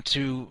may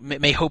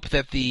hope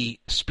that the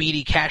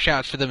speedy cash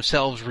outs for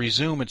themselves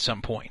resume at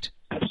some point.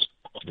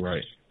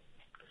 Right.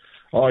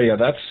 Oh yeah,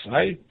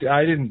 I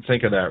didn't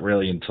think of that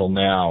really until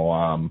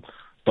now.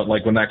 But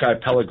like when that guy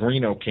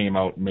Pellegrino came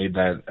out and made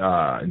that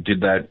and did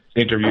that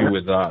interview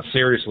with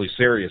Seriously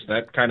Serious,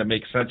 that kind of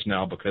makes sense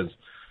now because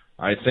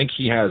I think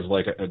he has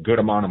like a good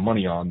amount of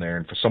money on there,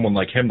 and for someone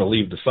like him to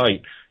leave the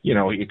site,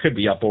 it could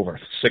be up over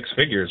 6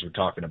 figures we're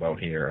talking about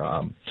here.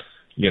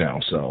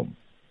 So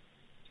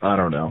I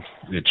don't know.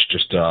 It's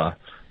just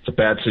it's a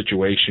bad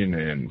situation,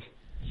 and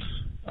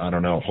I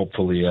don't know.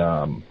 Hopefully,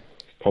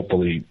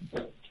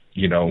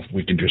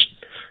 we can just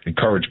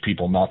encourage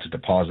people not to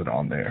deposit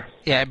on there.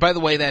 Yeah, by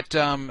the way, that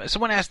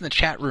someone asked in the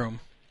chat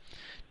room,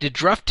 did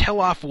Druff tell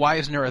off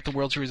Weisner at the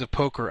World Series of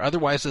Poker?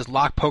 Otherwise, this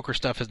Locke poker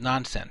stuff is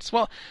nonsense.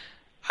 Well,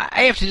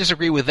 I have to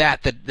disagree with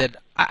that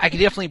I can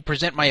definitely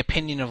present my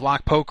opinion of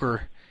Locke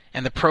poker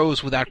and the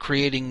pros without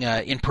creating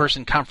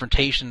in-person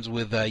confrontations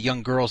with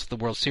young girls at the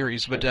World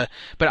Series. But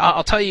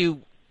I'll tell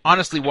you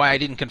honestly why I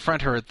didn't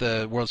confront her at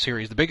the World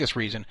Series. The biggest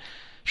reason,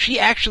 she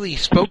actually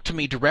spoke to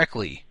me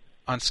directly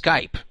on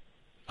Skype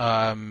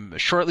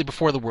shortly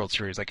before the World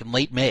Series, like in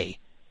late May,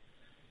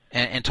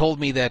 and told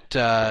me that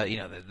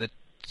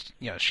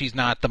she's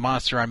not the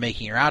monster I'm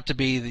making her out to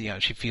be.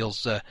 She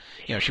feels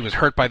she was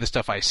hurt by the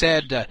stuff I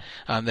said.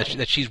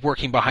 That she's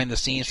working behind the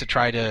scenes to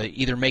try to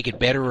either make it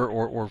better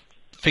or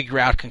figure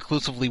out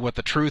conclusively what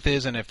the truth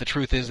is, and if the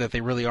truth is that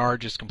they really are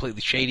just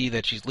completely shady,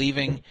 that she's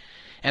leaving.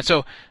 And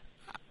so,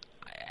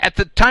 at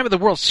the time of the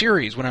World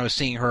Series, when I was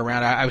seeing her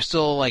around, I was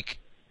still like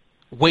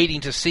waiting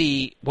to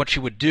see what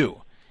she would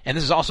do. And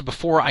this is also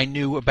before I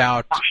knew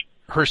about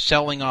her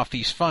selling off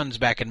these funds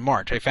back in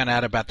March. I found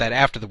out about that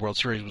after the World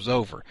Series was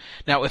over.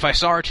 Now, if I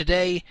saw her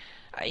today,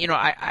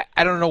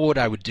 I don't know what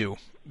I would do.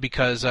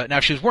 Because now,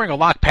 if she was wearing a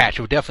lock patch,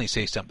 it would definitely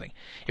say something.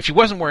 If she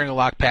wasn't wearing a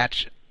lock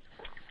patch,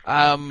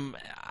 I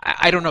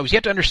don't know. You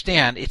have to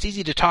understand, it's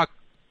easy to talk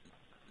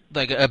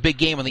like a big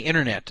game on the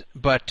internet,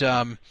 but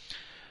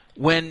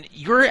when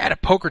you're at a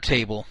poker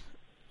table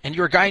and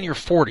you're a guy in your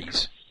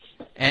 40s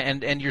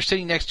and you're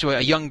sitting next to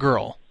a young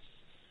girl,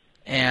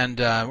 and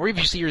or even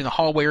if you see her in the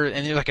hallway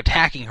and you're like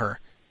attacking her,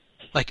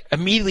 like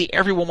immediately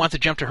everyone wants to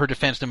jump to her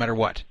defense no matter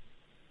what.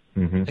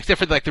 Mm-hmm. Except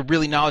for like the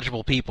really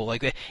knowledgeable people.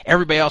 Like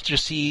everybody else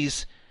just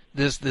sees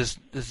this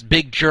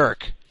big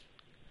jerk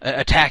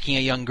attacking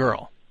a young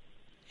girl,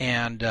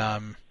 and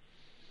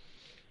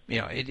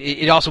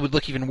it also would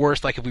look even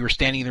worse like if we were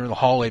standing there in the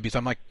hallway because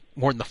I'm like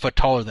more than a foot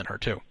taller than her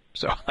too.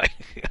 So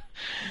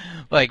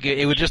like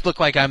it would just look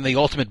like I'm the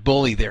ultimate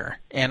bully there,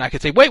 and I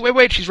could say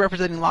wait, she's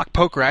representing Locke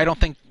Poker. I don't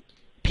think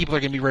people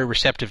are going to be very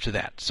receptive to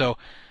that. So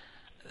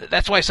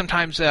that's why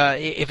sometimes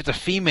if it's a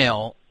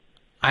female,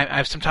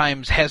 I'm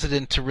sometimes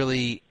hesitant to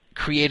really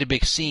create a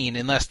big scene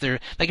unless they're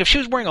like if she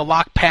was wearing a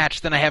lock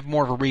patch, then I have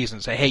more of a reason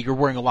to say, hey, you're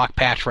wearing a lock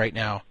patch right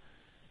now.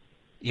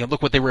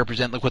 Look what they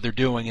represent, look what they're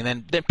doing,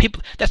 and then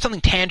people, that's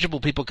something tangible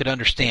people could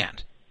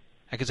understand.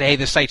 I could say, hey,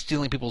 this site's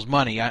stealing people's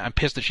money. I'm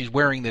pissed that she's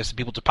wearing this and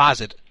people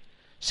deposit,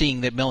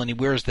 seeing that Melanie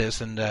wears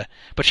this, and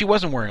but she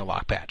wasn't wearing a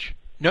lock patch.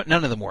 No,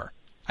 none of them were.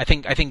 I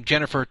think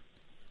Jennifer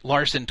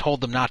Larson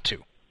told them not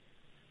to.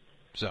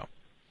 So.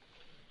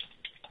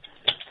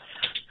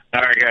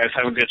 All right, guys,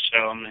 have a good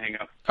show. I'm gonna hang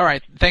up. All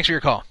right, thanks for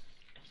your call.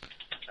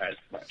 All right,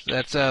 bye.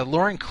 That's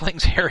Lauren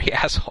Kling's hairy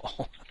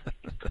asshole.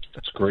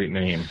 That's a great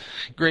name.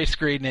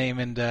 Great name,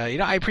 and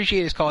I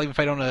appreciate his call, even if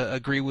I don't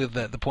agree with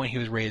the point he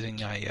was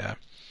raising. I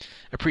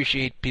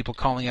appreciate people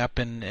calling up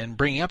and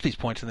bringing up these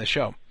points in the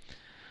show.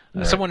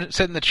 Right. Someone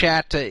said in the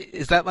chat,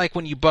 is that like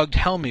when you bugged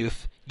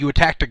Helmuth, you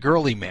attacked a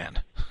girly man?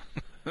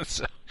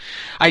 So,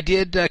 I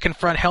did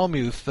confront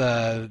Helmuth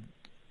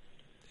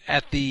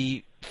at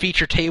the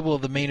feature table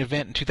of the main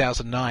event in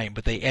 2009,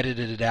 but they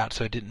edited it out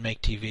so it didn't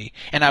make TV.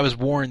 And I was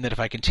warned that if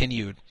I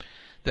continued,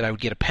 that I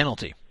would get a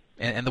penalty.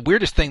 And the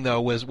weirdest thing,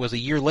 though, was a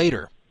year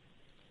later,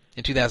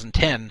 in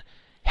 2010,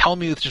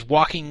 Helmuth just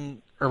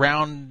walking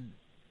around,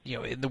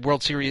 in the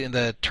World Series, in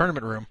the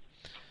tournament room,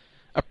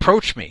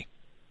 approached me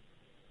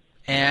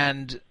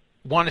and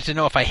wanted to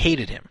know if I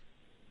hated him.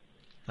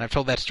 And I've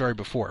told that story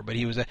before, but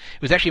it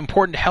was actually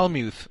important to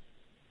Helmuth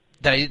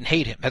that I didn't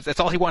hate him. That's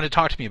all he wanted to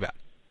talk to me about.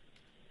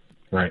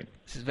 Right.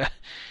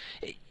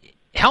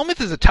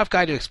 Helmuth is a tough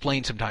guy to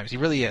explain sometimes. He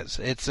really is.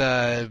 It's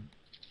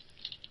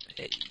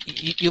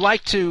you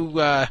like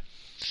to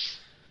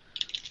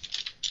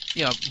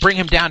bring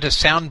him down to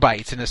sound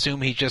bites and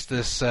assume he's just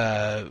this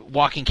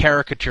walking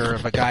caricature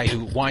of a guy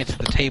who whines at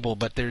the table.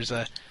 But there's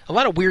a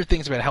lot of weird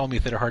things about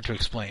Helmuth that are hard to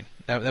explain.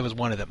 That was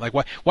one of them. Like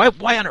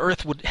why on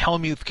earth would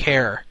Helmuth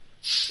care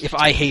if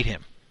I hate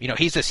him?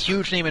 He's this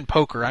huge name in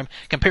poker.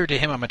 Compared to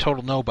him, I'm a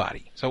total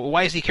nobody. So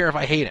why does he care if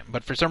I hate him?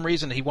 But for some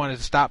reason, he wanted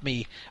to stop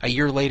me a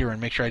year later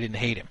and make sure I didn't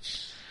hate him.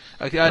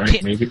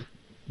 Right.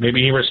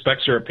 Maybe he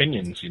respects your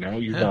opinions. He knows who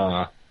you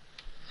are.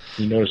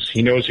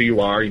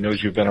 He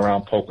knows you've been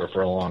around poker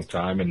for a long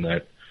time, and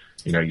that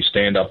you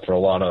stand up for a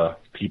lot of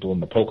people in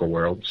the poker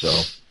world. So,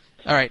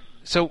 all right.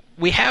 So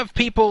we have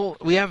people.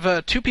 We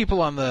have two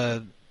people on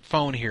the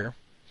phone here.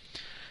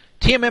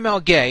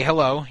 TMML Gay,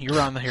 hello. You're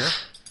on here.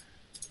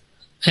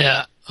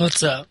 Yeah.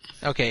 What's up?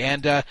 Okay,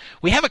 and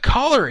we have a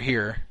caller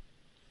here.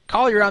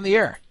 Caller, you're on the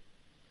air.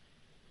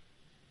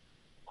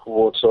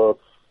 What's up?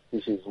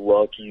 This is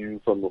Lucky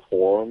You from the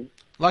forum.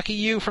 Lucky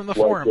You from the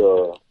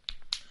forum.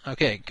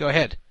 Okay, go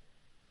ahead.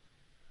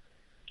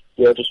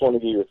 Yeah, I just want to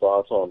get your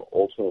thoughts on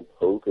Ultimate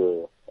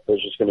Poker. I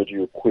was just going to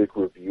do a quick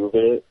review of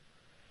it.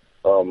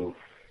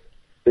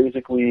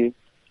 Basically,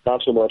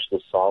 not so much the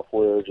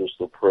software, just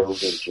the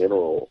pros in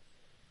general.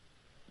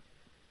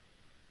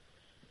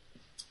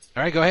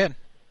 All right, go ahead.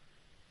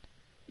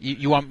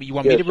 You want me to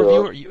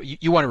review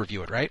it? You want to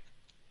review it, right?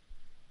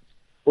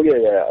 Well,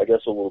 yeah, I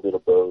guess a little bit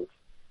of both.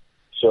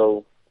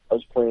 So, I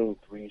was playing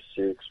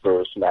 3-6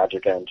 versus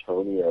Magic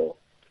Antonio,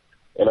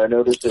 and I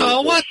noticed...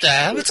 Oh, what the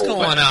hell? What's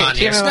going on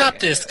here? Snap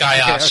this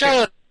guy off.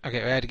 Shut up.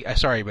 Okay,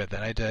 sorry about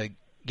that. I had to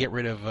get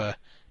rid of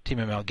Team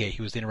ML Gate.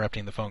 He was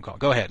interrupting the phone call.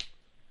 Go ahead.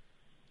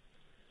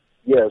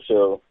 Yeah,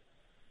 so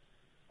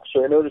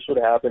I noticed what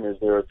happened is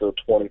they're at the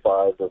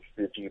 25 to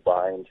 50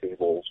 buy-in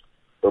tables,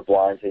 or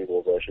blind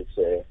tables, I should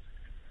say.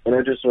 And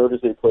I just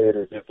noticed they play it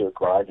as if they're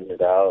grinding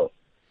it out.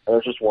 And I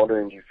was just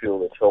wondering, do you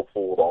feel it's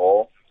helpful at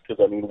all?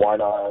 Because, why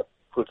not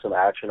put some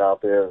action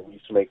out there at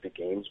least to make the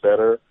games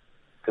better?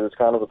 Because it's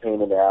kind of a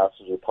pain in the ass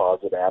to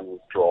deposit and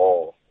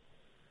withdrawal.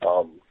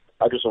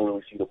 I just don't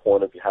really see the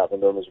point of having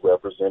them as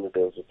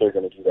representatives if they're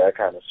going to do that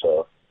kind of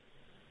stuff.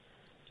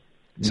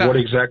 So, what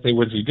exactly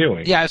was he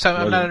doing? Yeah, so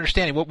I'm not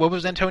understanding. What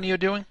was Antonio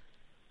doing?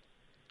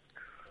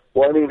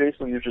 Well,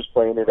 basically you're just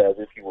playing it as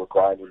if you were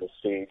grinding the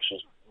stage,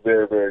 just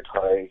very, very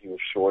tight. He was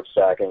short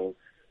stacking.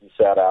 He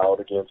sat out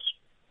when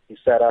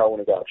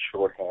he got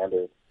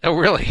short-handed. Oh,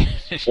 really?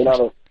 And I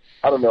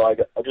don't know. I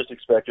just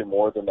expected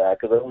more than that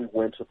because I only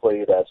went to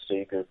play that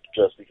staker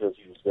just because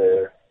he was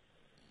there.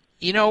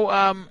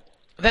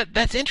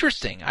 That's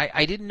interesting.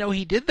 I didn't know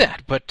he did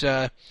that, but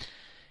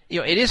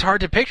it is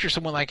hard to picture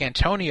someone like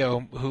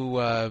Antonio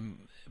who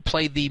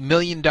played the $1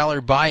 million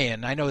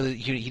buy-in. I know that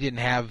he didn't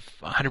have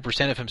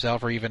 100% of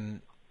himself or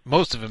even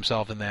most of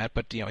himself in that,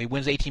 but he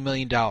wins $18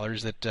 million.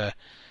 That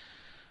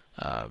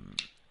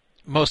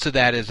most of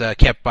that is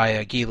kept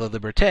by Guy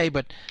Laliberté,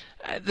 but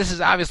this is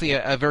obviously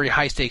a very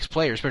high-stakes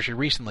player, especially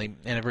recently,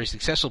 and a very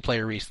successful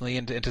player recently,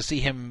 and to see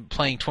him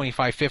playing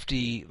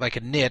 25-50 like a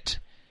nit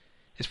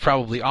is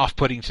probably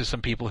off-putting to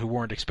some people who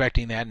weren't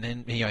expecting that,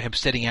 and him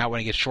sitting out when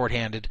he gets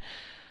shorthanded.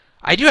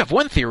 I do have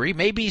one theory.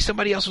 Maybe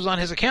somebody else was on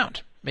his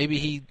account. Maybe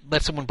he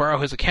let someone borrow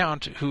his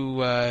account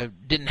who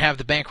didn't have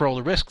the bankroll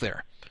to risk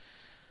there.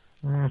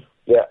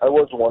 Yeah, I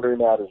was wondering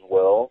that as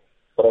well,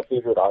 but I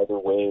figured either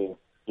way,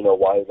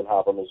 why even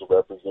have him as a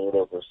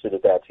representative or sit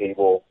at that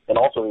table? And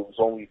also, it was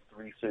only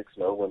 3-6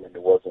 no limit.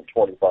 It wasn't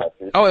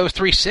 25-50. Oh, it was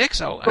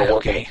 3-6? Oh, so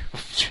okay.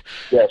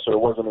 Yeah, so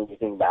it wasn't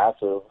anything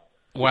massive.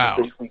 Wow.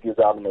 It basically gives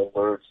out an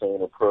alert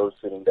saying a pro's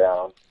sitting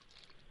down.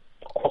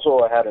 Also,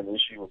 I had an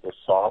issue with the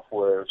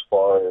software as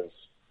far as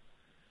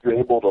you're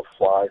able to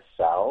fly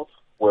south,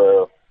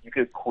 where you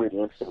could quit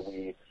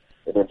instantly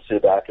and then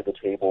sit back at the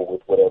table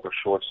with whatever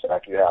short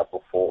stack you had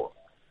before.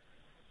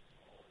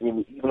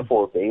 Even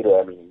for a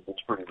beta, it's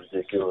pretty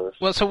ridiculous.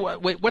 Well, so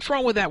wait, what's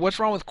wrong with that? What's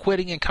wrong with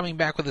quitting and coming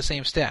back with the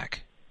same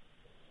stack?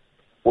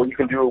 Well, you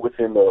can do it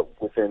within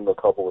a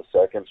couple of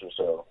seconds or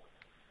so,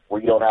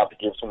 where you don't have to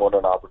give someone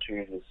an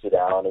opportunity to sit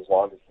down as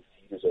long as the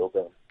seat is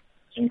open.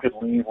 So you could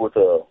leave with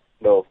a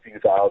few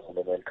thousand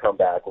and then come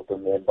back with a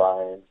min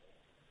buy-in.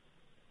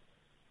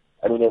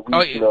 At least,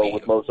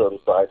 with most other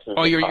sites.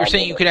 Oh, you're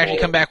saying you could actually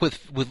come back with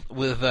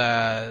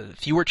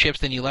fewer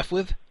chips than you left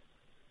with?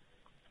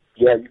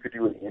 yeah, you could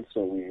do it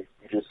instantly.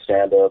 You just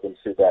stand up and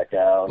sit back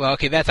down. Well,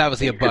 okay, that's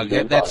obviously a bug.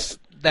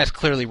 That's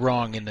clearly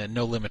wrong in the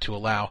no limit to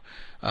allow.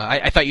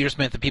 I thought you just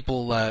meant the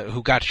people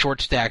who got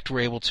short stacked were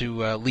able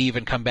to leave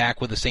and come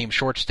back with the same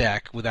short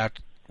stack without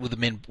the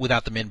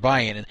min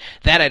buy-in, and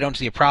that I don't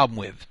see a problem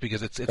with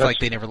because it's like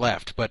they never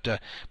left. But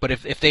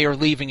if they are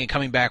leaving and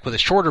coming back with a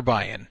shorter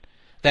buy-in,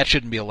 that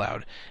shouldn't be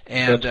allowed.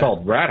 And that's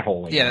called rat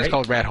holing. Yeah, right? that's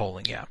called rat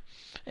holing. Yeah.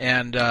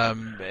 And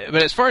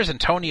but as far as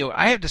Antonio,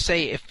 I have to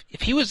say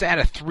if he was at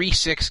a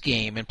 3-6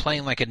 game and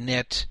playing like a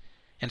nit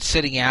and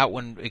sitting out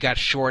when it got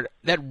short,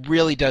 that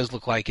really does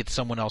look like it's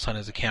someone else on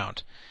his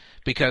account.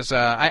 Because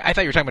I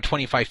thought you were talking about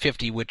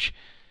 25-50, which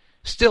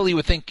still you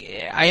would think.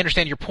 I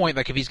understand your point.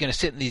 Like if he's going to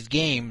sit in these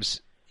games,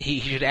 he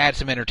should add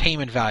some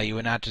entertainment value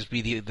and not just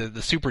be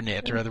the super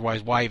nit, or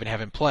otherwise why even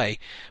have him play?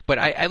 But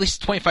at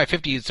least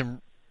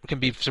 25-50 can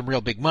be some real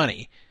big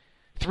money.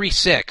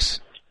 3-6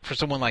 for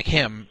someone like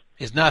him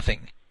is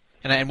nothing.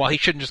 And while he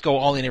shouldn't just go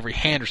all in every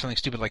hand or something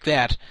stupid like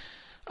that,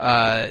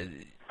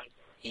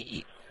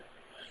 he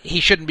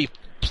shouldn't be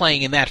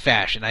playing in that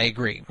fashion. I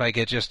agree. Like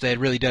it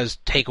really does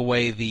take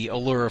away the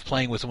allure of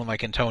playing with someone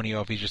like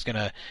Antonio if he's just going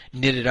to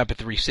knit it up at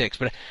 3-6.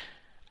 But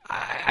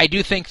I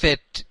do think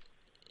that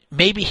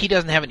maybe he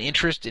doesn't have an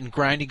interest in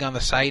grinding on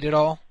the site at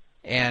all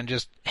and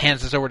just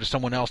hands this over to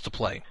someone else to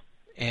play.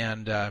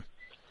 And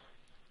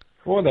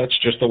well, that's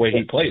just the way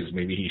he plays.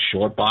 Maybe he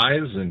short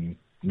buys and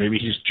maybe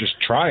he's just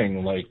trying,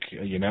 I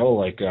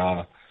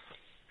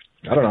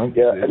don't know.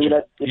 Yeah, I mean,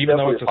 it's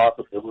definitely a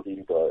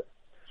possibility, but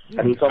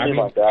something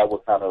like that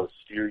would kind of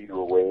steer you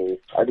away.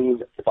 I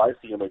mean, if I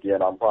see him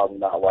again, I'm probably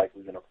not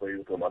likely going to play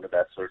with him under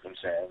that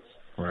circumstance.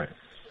 Right.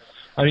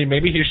 I mean,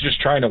 maybe he's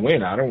just trying to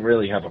win. I don't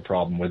really have a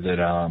problem with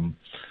it.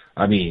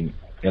 I mean,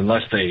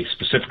 unless they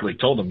specifically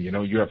told him,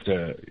 you have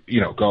to,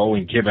 go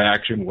and give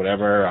action,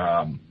 whatever.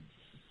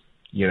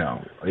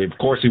 Of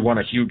course he won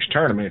a huge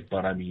tournament,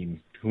 but I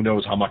mean, who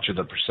knows how much of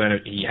the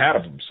percentage he had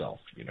of himself,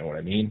 you know what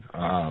I mean?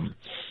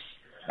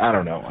 I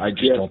don't know. I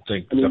just don't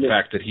think the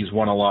fact that he's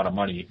won a lot of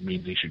money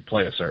means he should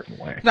play a certain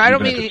way. No, I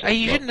don't mean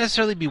he shouldn't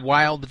necessarily be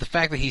wild, but the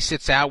fact that he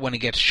sits out when it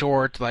gets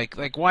short, like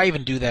why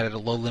even do that at a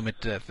low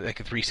limit, like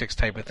a 3-6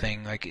 type of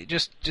thing? Like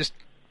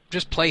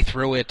just play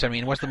through it. I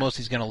mean, what's the most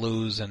he's going to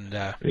lose? And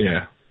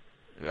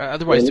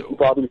otherwise, he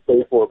probably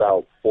stay for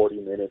about 40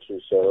 minutes or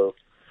so.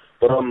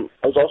 But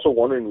I was also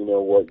wondering,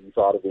 what you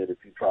thought of it if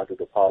you tried to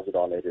deposit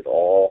on it at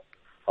all.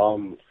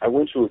 I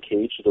went to a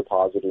cage to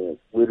deposit, and it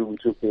literally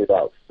took me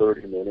about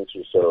 30 minutes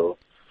or so.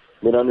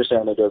 I mean, I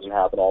understand that doesn't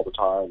happen all the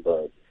time,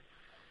 but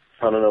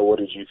I don't know. What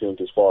did you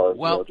think as far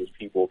as just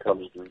people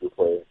coming through to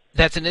play?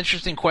 That's an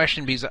interesting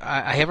question because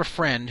I have a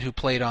friend who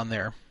played on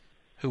there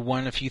who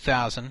won a few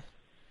thousand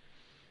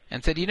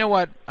and said, you know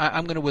what,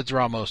 I'm going to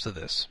withdraw most of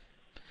this.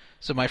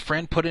 So my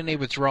friend put in a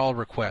withdrawal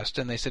request,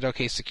 and they said,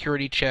 okay,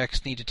 security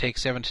checks need to take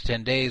 7 to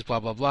 10 days, blah,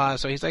 blah, blah.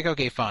 So he's like,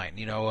 okay, fine.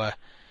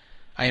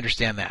 I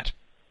understand that.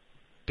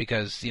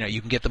 Because,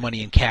 you can get the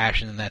money in cash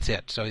and then that's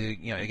it. So,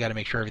 you got to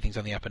make sure everything's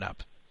on the up and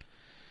up.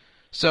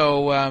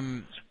 So,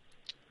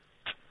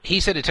 he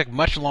said it took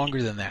much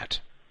longer than that.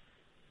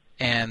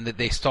 And that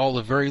they stalled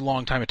a very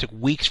long time. It took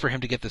weeks for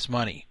him to get this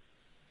money.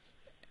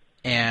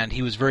 And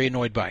he was very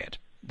annoyed by it,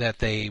 that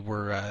they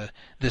were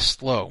this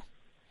slow.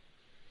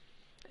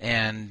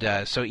 And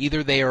so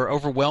either they are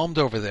overwhelmed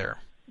over there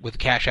with the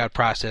cash-out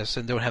process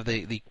and don't have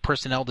the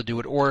personnel to do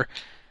it, or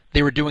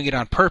they were doing it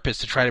on purpose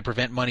to try to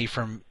prevent money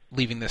from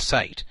leaving the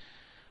site.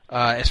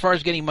 As far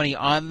as getting money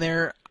on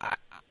there,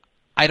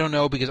 I don't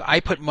know, because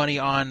I put money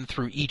on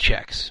through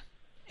eChecks,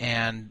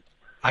 and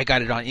I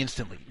got it on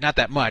instantly. Not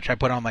that much. I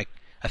put on like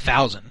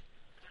 1,000,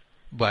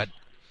 but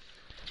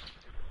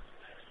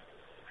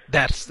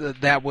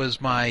that was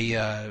my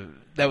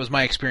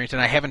experience,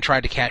 and I haven't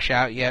tried to cash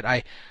out yet.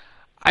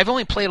 I've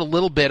only played a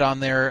little bit on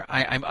there.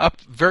 I'm up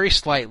very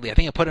slightly. I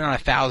think I put it on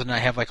 1,000, and I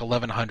have like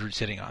 1,100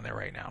 sitting on there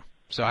right now.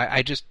 So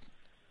I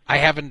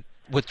haven't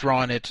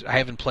withdrawn it. I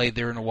haven't played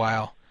there in a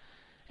while,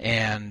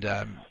 and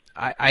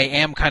I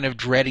am kind of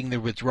dreading the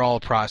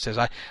withdrawal process.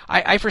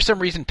 I for some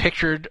reason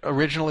pictured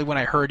originally when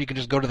I heard you can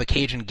just go to the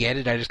cage and get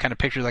it, I just kind of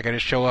pictured like I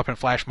just show up and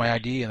flash my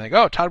ID and like,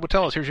 oh, Todd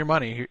Witteles, here's your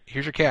money,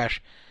 here's your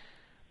cash.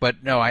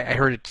 But no, I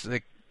heard it's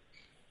like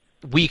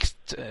weeks,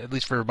 at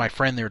least for my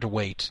friend there, to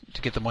wait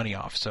to get the money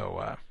off.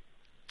 So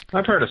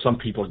I've heard of some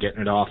people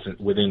getting it off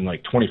within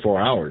like 24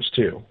 hours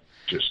too,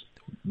 just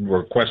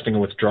requesting a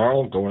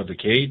withdrawal, going to the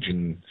cage,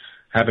 and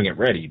having it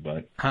ready.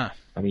 But I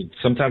mean,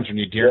 sometimes when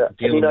you're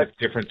dealing with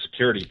different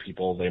security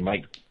people, they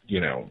might,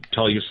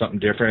 tell you something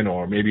different,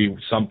 or maybe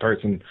some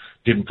person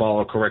didn't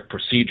follow correct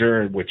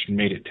procedure, which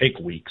made it take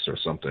weeks or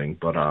something.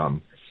 But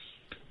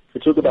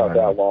it took about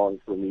that long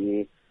for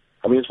me.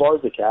 I mean, as far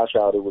as the cash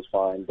out, it was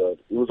fine, but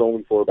it was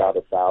only for about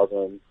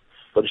 1,000.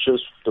 But it's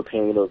just the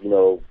pain of,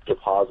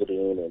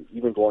 depositing and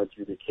even going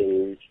through the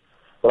cage.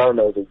 But I don't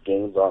know, the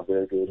games aren't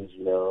very good, as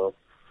you know.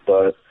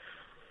 But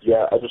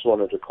yeah, I just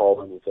wanted to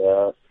call in with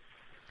that.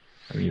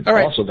 I mean,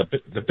 also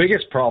the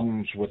biggest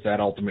problems with that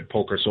Ultimate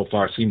Poker so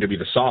far seem to be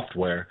the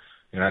software,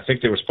 and I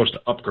think they were supposed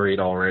to upgrade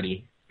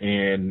already.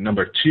 And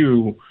number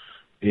two,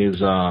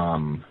 is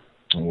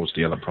what was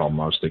the other problem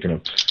I was thinking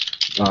of?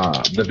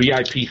 The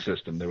VIP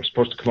system. They were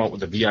supposed to come out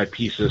with the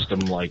VIP system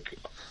like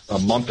a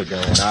month ago,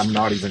 and I'm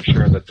not even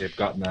sure that they've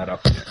gotten that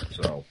up yet.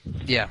 So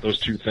Yeah. those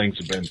two things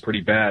have been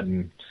pretty bad,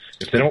 and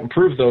if they don't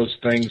improve those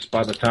things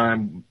by the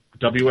time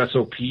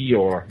WSOP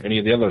or any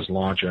of the others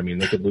launch, I mean,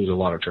 they could lose a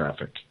lot of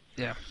traffic.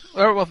 Yeah.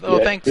 Well,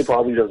 thanks. It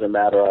probably doesn't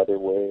matter either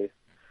way.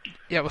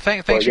 Yeah, well,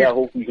 thanks. But yeah,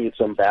 hopefully you get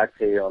some back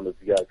pay on the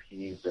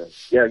VIPs. And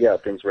yeah,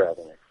 thanks for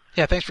having me.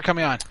 Yeah, thanks for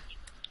coming on.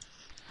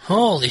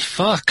 Holy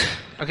fuck.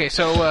 Okay,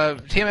 so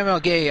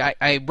TMML Gay,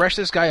 I brushed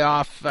this guy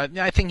off.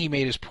 I think he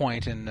made his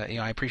point, and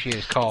I appreciate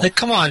his call. Like,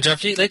 come on,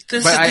 Jeff. Like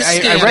this. But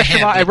I rushed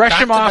him off. I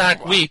rushed him off.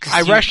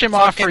 I rushed him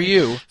off for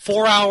you.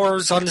 4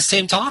 hours on the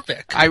same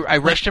topic. I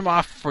rushed him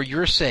off for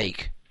your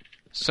sake,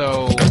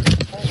 so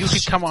you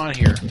could come on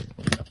here.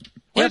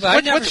 Yeah, but I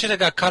never should have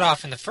got cut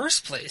off in the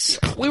first place.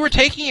 We were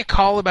taking a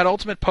call about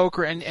Ultimate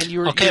Poker, and you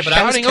were okay, but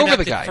shouting I was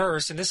over the guy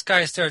first, and this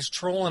guy starts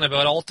trolling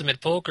about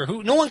Ultimate Poker.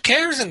 No one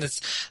cares in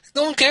this.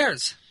 No one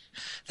cares.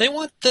 They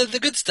want the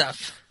good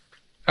stuff.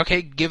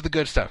 Okay, give the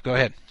good stuff. Go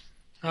ahead.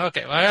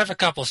 Okay, well, I have a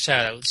couple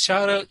shout-outs.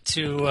 Shout-out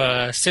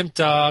to Simp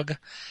Dog,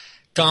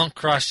 Don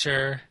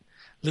Crusher,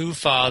 Lou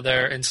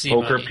Father, and C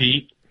Poker Money.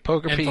 Pete.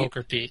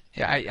 Poker Pete.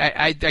 Yeah,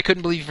 I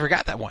couldn't believe you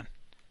forgot that one.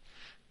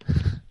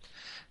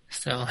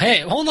 So,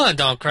 hey, hold on,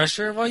 Don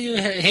Crusher. Why are you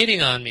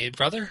hating on me,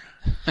 brother?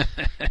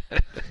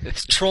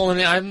 It's trolling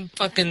me. I'm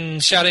fucking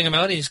shouting him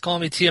out. He's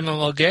calling me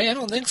TMML Gay. I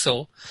don't think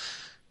so.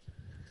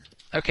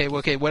 Okay,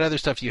 what other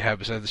stuff do you have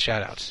besides the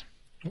shout-outs?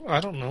 I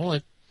don't know.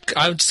 Like,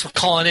 I'm just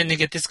calling in to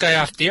get this guy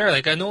off the air.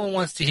 Like, no one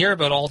wants to hear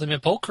about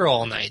Ultimate Poker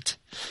all night.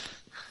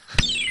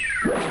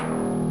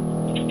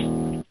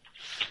 You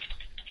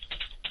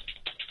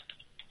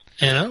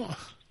know?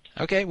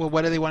 Okay, well,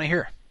 what do they want to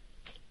hear?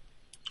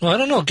 Well, I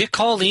don't know. Get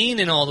Colleen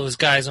and all those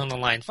guys on the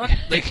line. Fuck,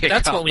 like,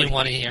 that's what we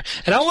want to hear.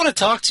 And I want to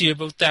talk to you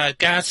about that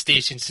gas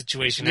station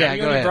situation. Yeah, Have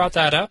you go already ahead. brought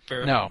that up?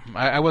 Or? No,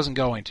 I wasn't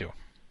going to.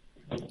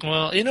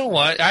 Well, you know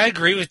what? I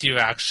agree with you,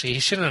 actually.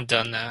 He shouldn't have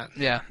done that.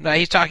 Yeah, no,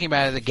 he's talking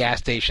about at the gas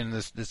station,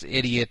 this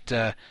idiot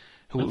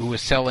who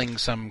was selling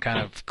some kind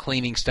of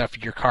cleaning stuff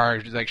in your car,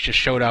 like just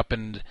showed up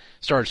and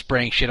started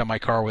spraying shit on my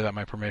car without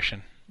my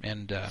permission.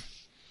 And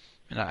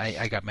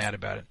I got mad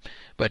about it.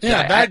 But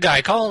yeah, bad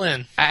guy. Call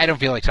in. I don't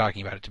feel like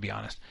talking about it, to be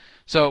honest.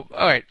 So,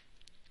 all right.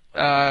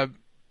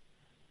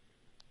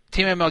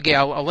 Team MLG,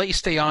 I'll let you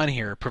stay on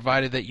here,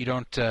 provided that you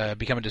don't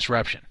become a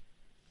disruption.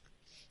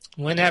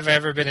 When have I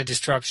ever been a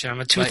disruption?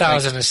 I'm a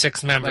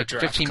 2006 member like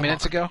draft. 15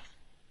 minutes ago?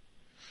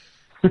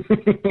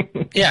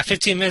 Yeah,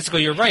 15 minutes ago.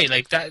 You're right.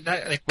 Like that.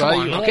 Like,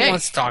 come on. No one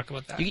wants to talk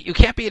about that. You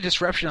can't be a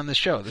disruption on this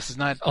show. This is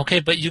not okay.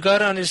 But you got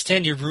to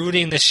understand, you're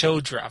ruining the show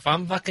draft.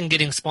 I'm fucking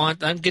getting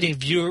I'm getting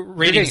view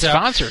ratings. You're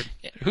getting sponsored.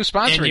 Who's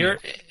sponsoring you?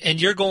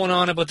 And you're going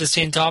on about the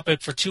same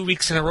topic for 2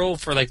 weeks in a row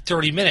for like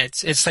 30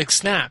 minutes. It's like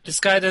snap. This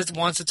guy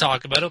wants to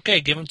talk about.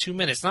 Okay, give him 2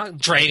 minutes. Not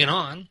dragging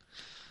on.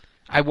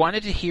 I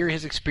wanted to hear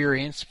his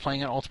experience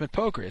playing on Ultimate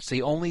Poker. It's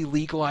the only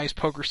legalized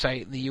poker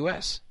site in the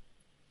U.S.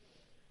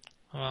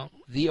 Well,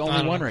 the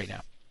only one right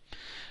now.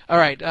 All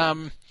right.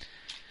 Faraj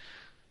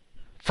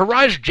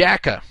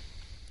Jaka.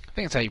 I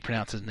think that's how you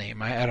pronounce his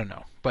name. I don't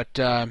know. But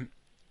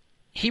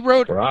he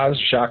wrote... Faraj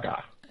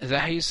Jaka. Is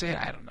that how you say it?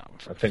 I don't know.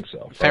 I think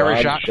so.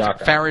 Faraj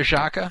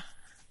Jaka?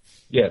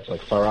 Yeah, it's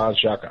like Faraj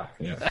Jaka.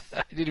 Yeah.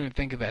 I didn't even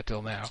think of that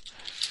till now.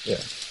 Yeah.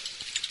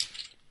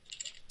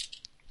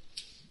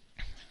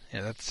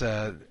 Yeah, that's...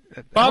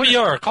 Bobby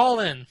Orr, call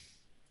in.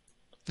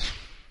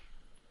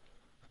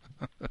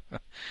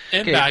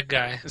 And okay, bad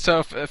guy.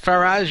 So,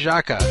 Faraj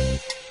Jaka.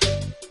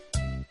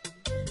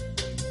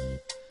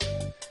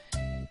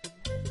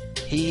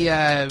 He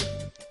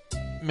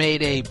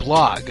made a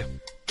blog.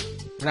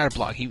 Not a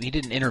blog. He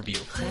did an interview.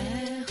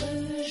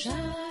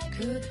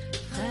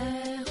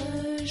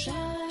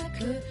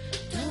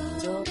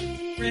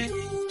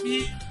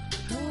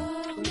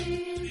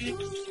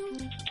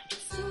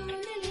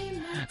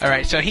 All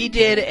right, so he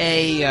did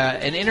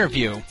an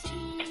interview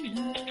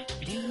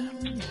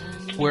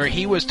where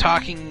he was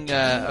talking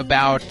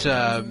about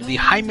the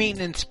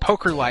high-maintenance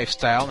poker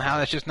lifestyle and how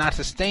that's just not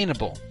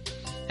sustainable,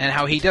 and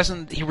how he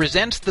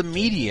resents the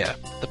media,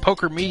 the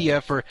poker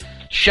media, for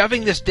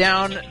shoving this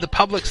down the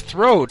public's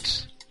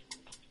throats.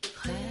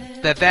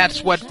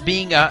 That's what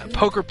being a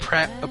poker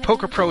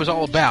pro is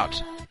all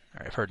about. All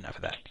right, I've heard enough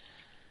of that.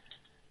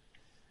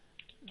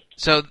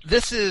 So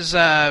this is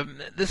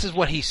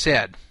what he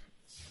said.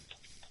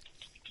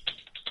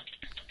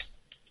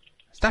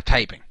 Stop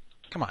typing.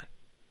 Come on.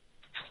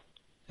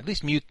 At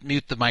least mute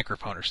the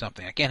microphone or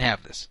something. I can't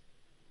have this.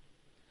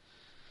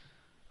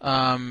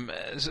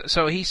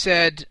 So he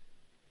said,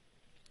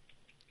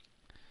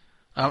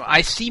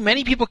 I see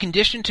many people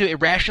conditioned to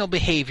irrational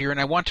behavior, and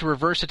I want to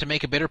reverse it to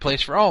make a better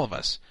place for all of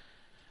us.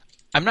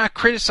 I'm not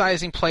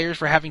criticizing players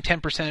for having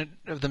 10%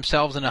 of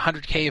themselves in a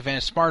 100K event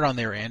as smart on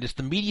their end. It's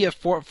the media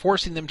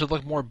forcing them to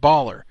look more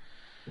baller.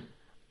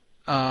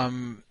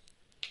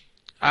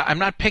 I'm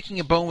not picking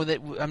a bone with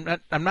it.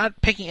 I'm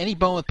not picking any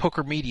bone with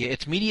poker media.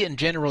 It's media in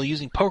general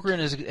using poker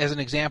as an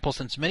example.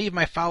 Since many of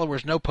my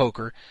followers know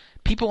poker,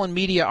 people in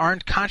media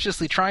aren't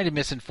consciously trying to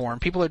misinform.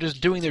 People are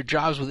just doing their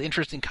jobs with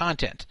interesting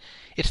content.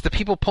 It's the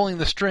people pulling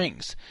the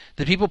strings.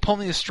 The people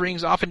pulling the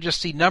strings often just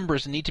see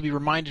numbers and need to be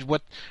reminded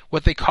what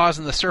they cause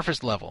in the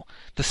surface level.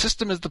 The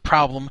system is the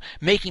problem.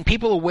 Making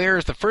people aware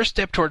is the first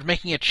step towards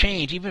making a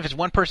change, even if it's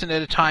one person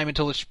at a time,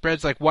 until it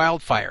spreads like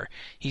wildfire.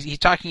 He's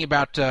talking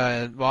about,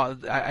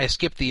 I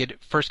skipped the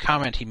first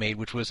comment he made,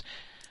 which was,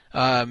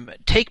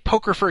 take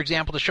poker, for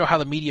example, to show how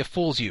the media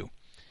fools you.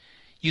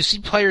 You see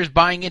players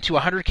buying into a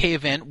 100K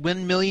event,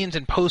 win millions,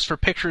 and pose for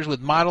pictures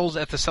with models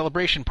at the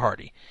celebration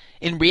party.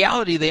 In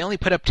reality, they only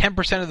put up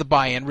 10% of the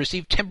buy-in,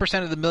 received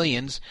 10% of the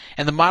millions,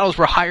 and the models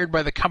were hired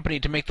by the company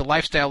to make the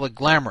lifestyle look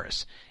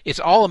glamorous. It's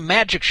all a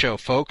magic show,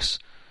 folks.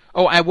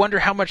 Oh, I wonder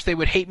how much they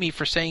would hate me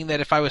for saying that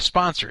if I was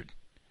sponsored.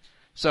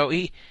 So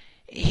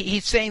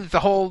he's saying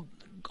that all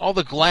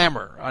the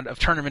glamour of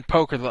tournament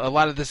poker, a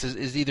lot of this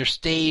is either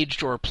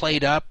staged or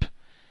played up,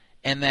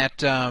 and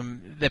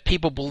that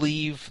people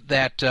believe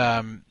that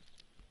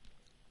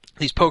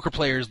these poker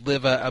players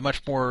live a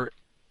much more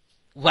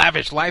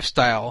lavish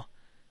lifestyle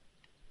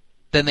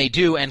than they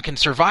do and can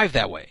survive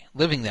that way,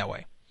 living that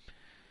way.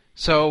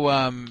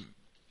 So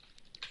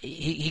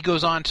he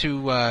goes on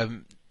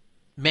to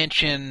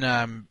mention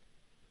an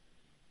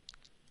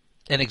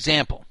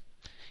example.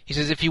 He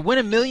says, if you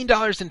win $1 million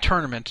in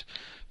tournament,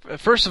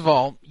 first of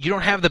all, you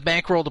don't have the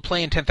bankroll to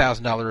play in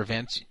 $10,000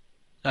 events.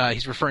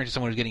 He's referring to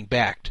someone who's getting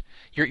backed.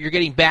 You're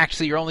getting backed,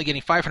 so you're only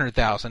getting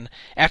 $500,000.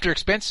 After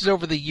expenses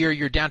over the year,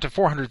 you're down to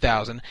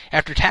 $400,000.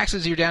 After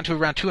taxes, you're down to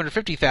around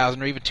 $250,000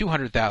 or even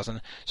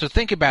 $200,000. So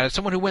think about it.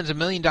 Someone who wins $1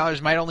 million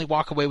might only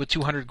walk away with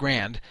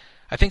 $200,000.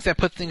 I think that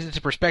puts things into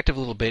perspective a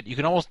little bit. You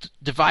can almost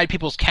divide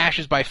people's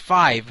cashes by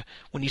 5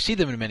 when you see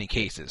them in many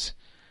cases.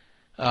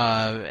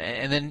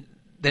 And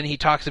then he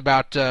talks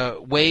about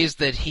ways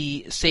that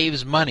he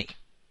saves money,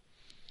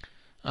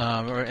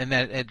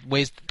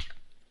 ways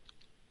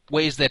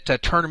that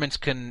tournaments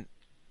can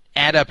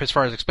add up as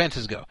far as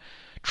expenses go.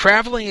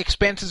 Traveling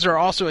expenses are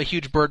also a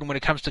huge burden when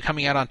it comes to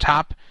coming out on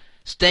top.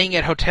 Staying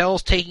at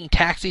hotels, taking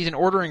taxis, and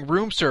ordering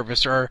room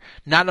service are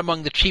not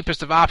among the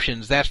cheapest of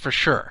options, that's for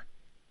sure.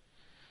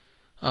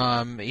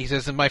 He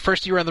says, in my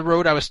first year on the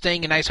road, I was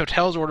staying in nice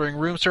hotels, ordering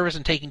room service,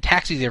 and taking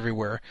taxis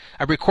everywhere.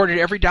 I recorded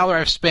every dollar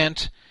I've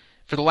spent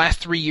for the last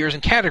 3 years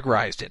and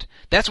categorized it.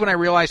 That's when I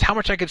realized how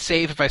much I could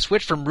save if I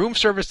switched from room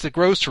service to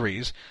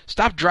groceries,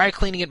 stopped dry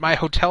cleaning at my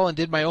hotel and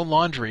did my own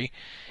laundry,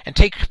 and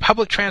take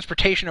public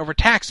transportation over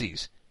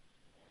taxis.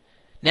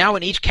 Now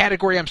in each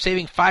category I'm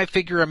saving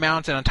 5-figure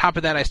amounts, and on top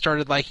of that I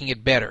started liking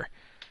it better.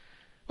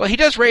 Well, he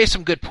does raise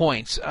some good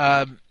points.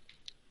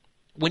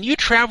 When you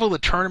travel the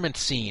tournament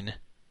scene,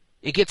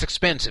 it gets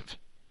expensive,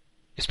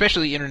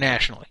 especially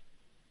internationally.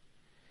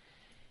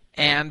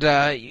 And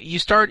you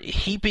start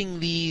heaping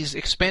these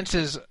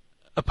expenses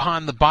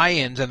upon the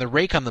buy-ins and the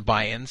rake on the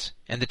buy-ins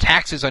and the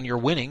taxes on your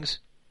winnings.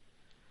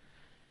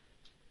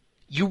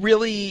 You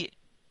really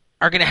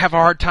are going to have a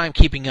hard time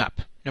keeping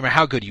up, no matter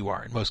how good you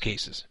are in most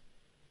cases.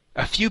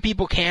 A few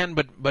people can,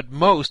 but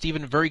most,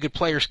 even very good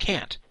players,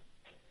 can't.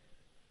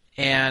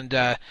 And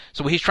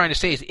so what he's trying to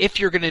say is, if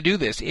you're going to do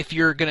this, if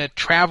you're going to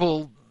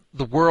travel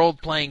the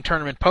world playing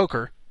tournament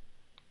poker,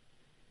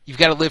 you've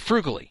got to live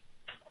frugally.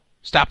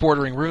 Stop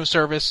ordering room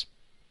service.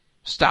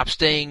 Stop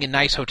staying in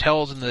nice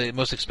hotels in the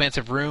most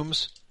expensive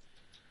rooms.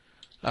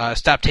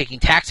 Stop taking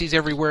taxis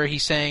everywhere,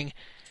 he's saying.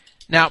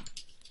 Now,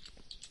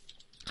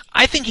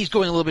 I think he's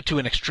going a little bit to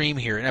an extreme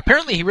here. And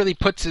apparently he really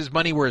puts his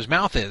money where his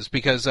mouth is,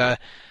 because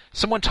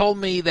someone told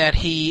me that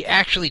he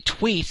actually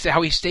tweets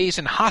how he stays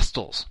in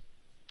hostels,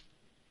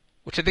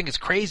 which I think is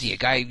crazy. A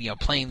guy,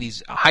 playing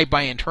these high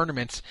buy-in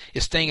tournaments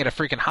is staying at a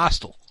freaking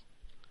hostel.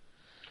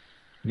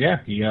 Yeah,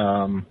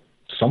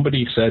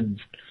 somebody said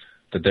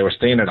that they were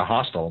staying at a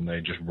hostel and they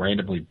just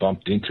randomly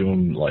bumped into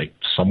him like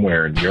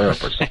somewhere in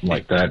Europe or something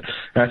like that.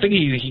 And I think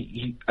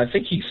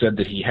he said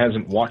that he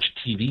hasn't watched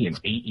TV in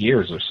 8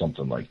 years or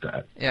something like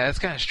that. Yeah, that's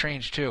kind of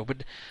strange too.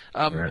 But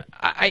Right.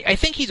 I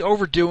think he's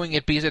overdoing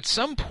it, because at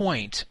some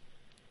point,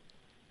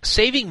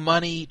 saving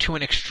money to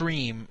an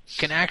extreme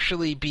can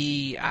actually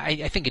be,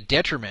 I think, a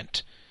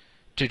detriment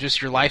to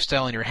just your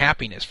lifestyle and your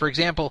happiness. For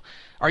example,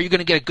 are you going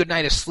to get a good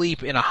night of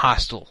sleep in a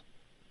hostel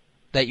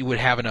that you would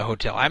have in a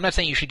hotel? I'm not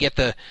saying you should get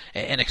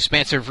an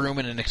expensive room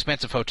in an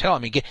expensive hotel. I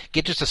mean,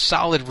 get just a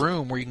solid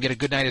room where you can get a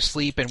good night of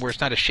sleep and where it's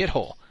not a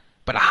shithole.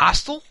 But a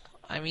hostel?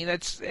 I mean,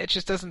 it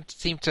just doesn't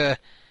seem to.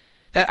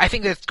 I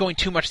think that's going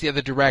too much the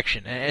other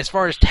direction. And as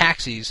far as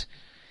taxis,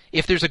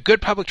 if there's a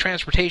good public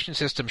transportation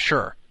system,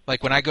 sure.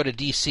 Like when I go to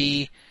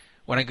D.C.,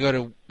 when I go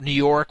to New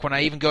York, when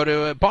I even go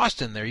to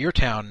Boston, there, your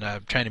town,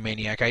 China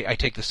Maniac, I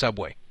take the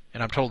subway,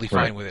 and I'm totally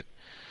fine with it.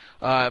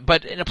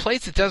 But in a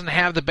place that doesn't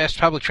have the best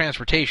public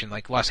transportation,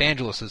 like Los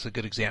Angeles is a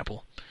good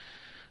example,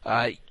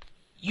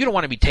 you don't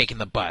want to be taking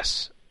the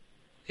bus.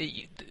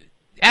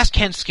 ask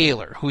Ken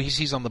Scaler, who he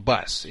sees on the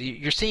bus.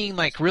 You're seeing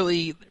like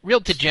real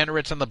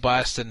degenerates on the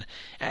bus, and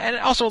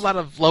also a lot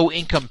of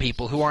low-income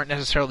people who aren't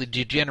necessarily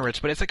degenerates,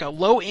 but it's like a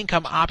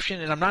low-income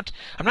option. And I'm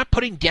not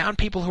putting down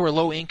people who are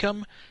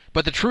low-income,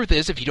 but the truth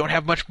is, if you don't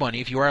have much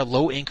money, if you are a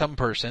low-income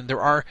person,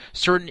 there are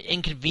certain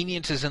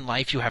inconveniences in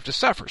life you have to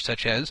suffer,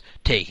 such as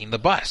taking the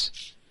bus.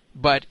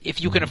 But if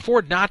you can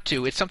afford not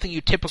to, it's something you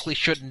typically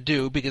shouldn't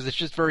do because it's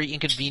just very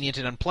inconvenient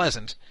and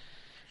unpleasant,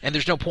 and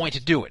there's no point to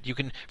do it. You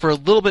can, for a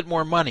little bit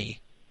more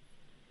money,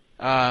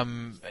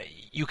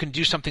 you can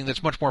do something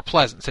that's much more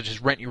pleasant, such as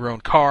rent your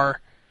own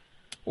car,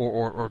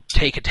 or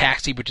take a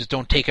taxi, but just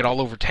don't take it all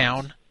over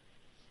town.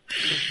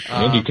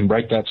 And you can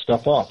write that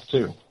stuff off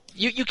too.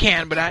 You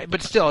can,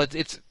 but still,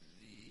 it's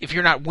if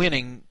you're not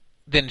winning,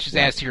 then it just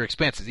adds to your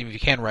expenses, even if you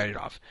can write it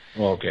off.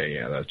 Okay,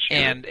 yeah, that's true.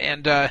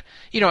 And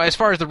as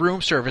far as the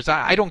room service,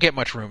 I don't get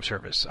much room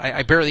service.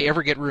 I barely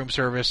ever get room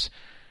service.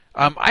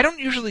 I don't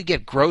usually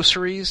get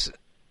groceries.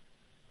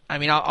 I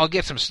mean, I'll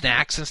get some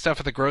snacks and stuff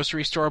at the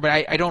grocery store, but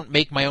I don't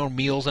make my own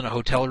meals in a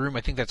hotel room.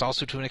 I think that's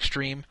also to an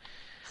extreme.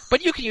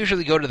 But you can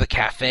usually go to the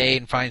cafe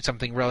and find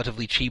something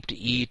relatively cheap to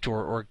eat,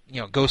 or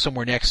go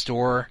somewhere next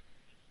door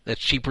that's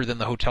cheaper than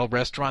the hotel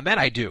restaurant. That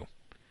I do.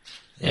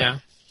 Yeah.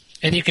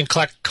 And you can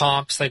collect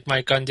comps like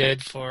Mike Gunn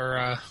did for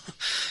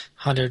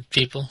 100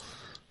 people.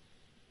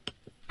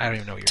 I don't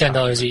even know what you're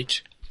 $10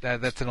 each.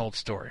 That's an old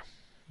story.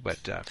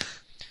 But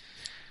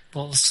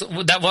well, so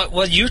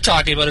what you're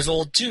talking about is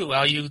old too.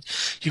 Well, you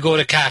go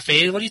to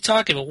cafes. What are you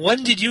talking about?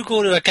 When did you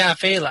go to a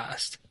cafe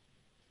last?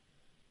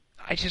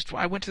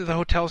 I went to the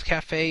hotel's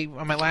cafe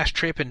on my last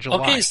trip in July.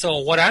 Okay, so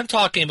what I'm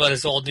talking about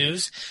is old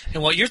news,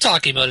 and what you're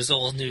talking about is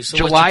old news. So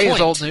July is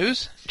old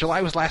news?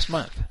 July was last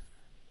month.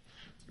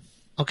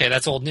 Okay,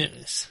 that's old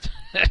news.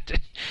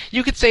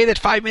 You could say that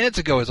 5 minutes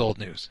ago is old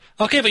news.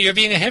 Okay, but you're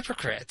being a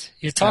hypocrite.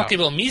 You're talking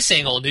about me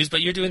saying old news,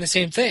 but you're doing the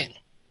same thing.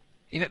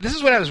 This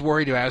is what I was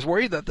worried about. I was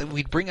worried that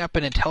we'd bring up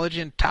an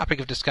intelligent topic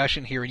of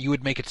discussion here, and you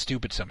would make it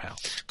stupid somehow.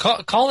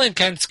 Call in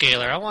Ken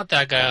Scaler. I want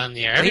that guy on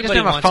the air. He doesn't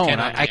have a phone. Ken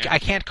on the air. I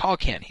can't call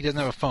Ken. He doesn't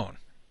have a phone.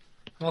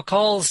 Well,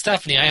 call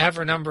Stephanie. I have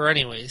her number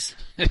anyways.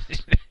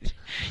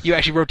 You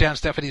actually wrote down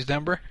Stephanie's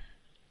number?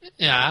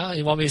 Yeah.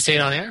 You want me to say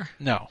it on air?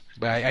 No,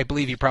 but I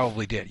believe you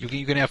probably did.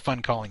 You can have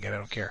fun calling it. I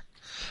don't care.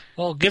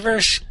 Well, give her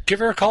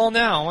a call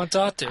now. I want to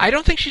talk to her. I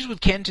don't think she's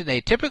with Ken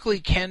today. Typically,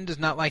 Ken does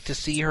not like to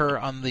see her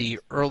on the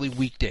early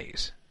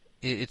weekdays.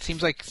 It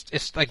seems like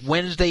it's like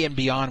Wednesday and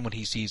beyond when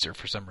he sees her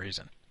for some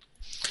reason.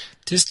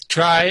 Just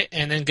try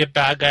and then get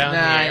bad guy on the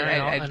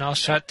air, and I'll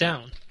shut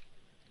down.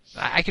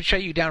 I could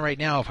shut you down right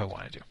now if I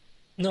wanted to.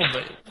 No,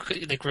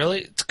 but like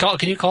really,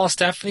 can you call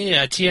Stephanie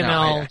a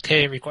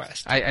TMLK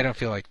request? I don't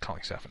feel like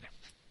calling Stephanie.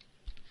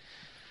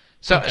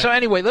 So okay. So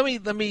anyway,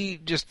 let me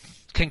just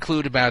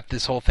conclude about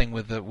this whole thing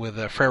with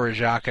Frere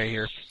Jacques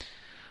here.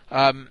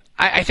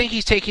 I think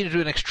he's taking it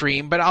to an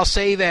extreme, but I'll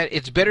say that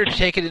it's better to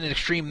take it in an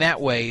extreme that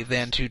way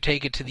than to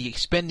take it to the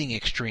spending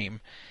extreme.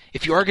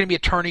 If you are going to be a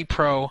tourney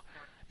pro,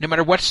 no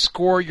matter what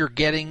score you're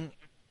getting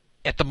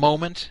at the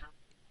moment,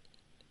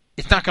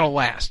 it's not going to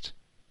last.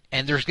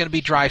 And there's going to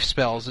be drive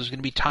spells. There's going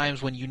to be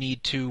times when you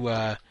need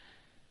to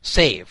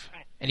save.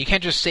 And you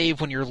can't just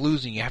save when you're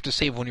losing. You have to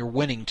save when you're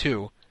winning,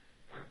 too.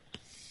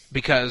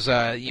 Because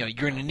you're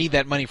going to need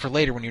that money for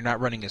later when you're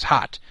not running as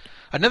hot.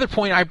 Another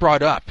point I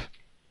brought up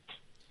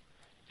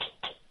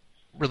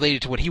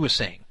related to what he was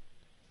saying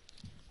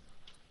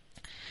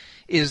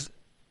is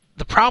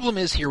the problem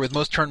is here with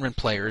most tournament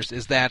players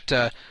is that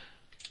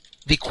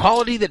the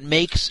quality that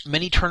makes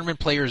many tournament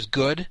players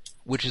good,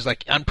 which is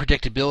like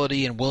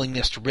unpredictability and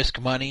willingness to risk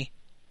money,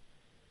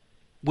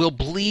 will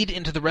bleed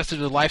into the rest of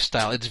their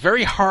lifestyle. It's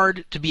very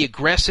hard to be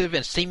aggressive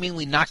and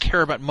seemingly not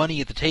care about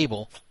money at the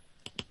table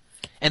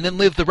and then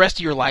live the rest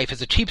of your life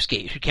as a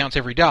cheapskate who counts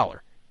every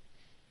dollar.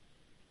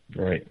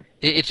 Right.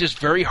 It's just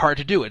very hard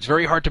to do. It's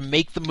very hard to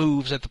make the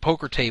moves at the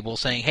poker table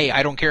saying, hey,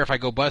 I don't care if I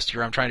go bust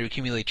here. I'm trying to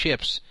accumulate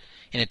chips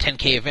in a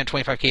 10K event,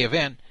 25K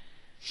event,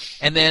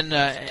 and then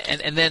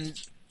and then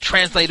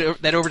translate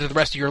that over to the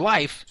rest of your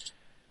life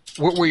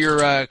where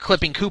you're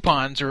clipping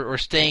coupons or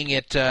staying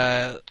at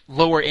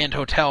lower-end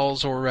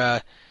hotels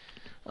or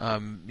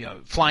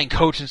flying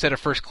coach instead of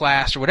first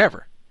class or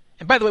whatever.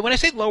 And by the way, when I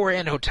say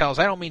lower-end hotels,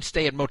 I don't mean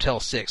stay at Motel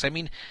 6. I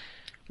mean,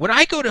 when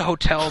I go to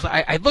hotels,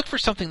 I look for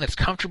something that's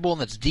comfortable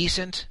and that's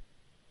decent,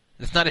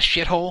 that's not a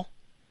shithole,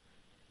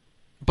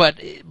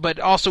 but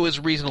also is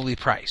reasonably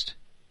priced.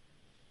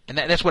 And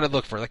that's what I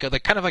look for,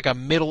 like kind of like a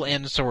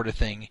middle-end sort of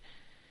thing.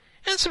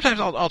 And sometimes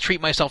I'll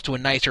treat myself to a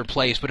nicer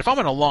place, but if I'm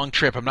on a long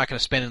trip, I'm not going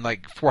to spend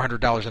like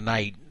 $400 a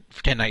night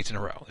for 10 nights in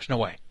a row. There's no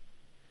way.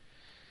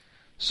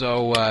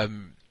 So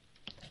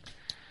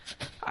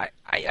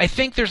I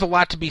think there's a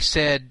lot to be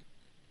said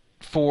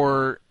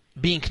for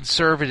being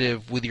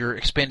conservative with your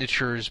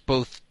expenditures,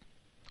 both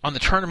on the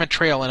tournament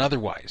trail and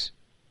otherwise.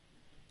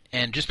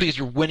 And just because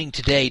you're winning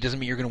today doesn't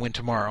mean you're going to win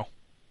tomorrow.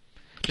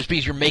 Just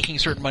because you're making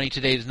certain money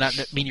today does not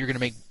mean you're going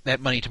to make that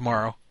money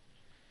tomorrow.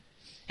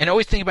 And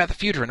always think about the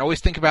future, and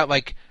always think about,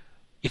 like,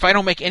 if I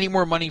don't make any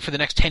more money for the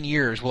next 10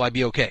 years, will I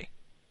be okay?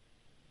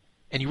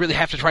 And you really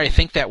have to try to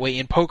think that way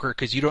in poker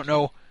because you don't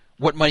know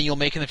what money you'll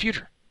make in the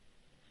future.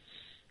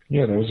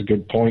 Yeah, that was a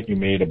good point you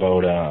made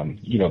about,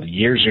 the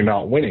years you're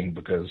not winning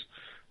because,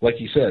 like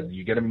you said,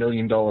 you get $1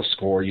 million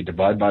score, you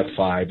divide by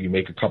 5, you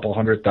make a couple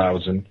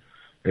 $100,000,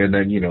 and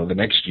then, the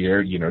next year,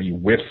 you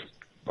whiff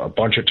a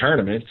bunch of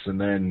tournaments,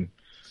 and then,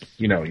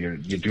 you're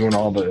doing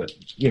all the,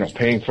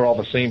 paying for all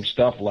the same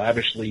stuff,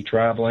 lavishly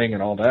traveling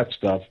and all that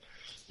stuff.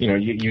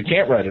 You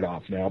can't write it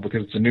off now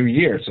because it's a new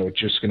year, so it's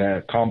just going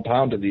to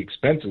compound to the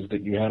expenses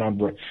that you had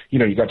on,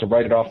 you got to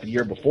write it off the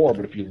year before,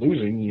 but if you're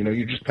losing,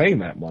 you're just paying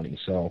that money.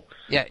 So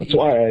yeah, that's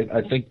why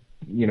I think,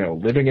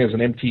 living as an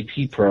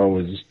MTT pro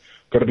is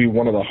going to be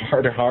one of the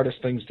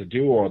hardest things to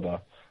do, or the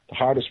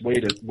hardest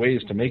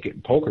ways to make it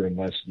in poker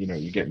unless, you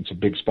get into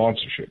big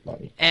sponsorship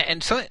money.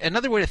 And so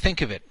another way to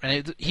think of it,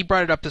 and he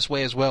brought it up this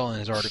way as well in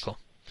his article.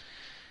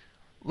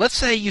 Let's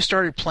say you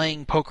started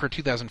playing poker in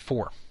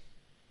 2004.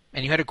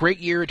 And you had a great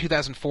year in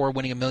 2004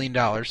 winning $1 million.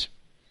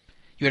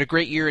 You had a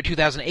great year in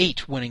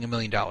 2008 winning $1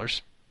 million.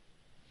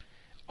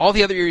 All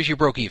the other years you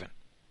broke even.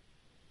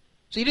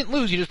 So you didn't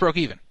lose, you just broke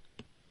even.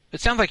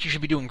 It sounds like you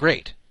should be doing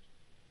great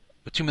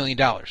with $2 million.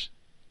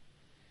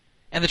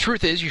 And the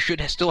truth is you should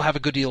still have a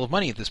good deal of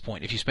money at this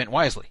point if you spent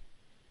wisely.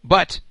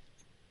 But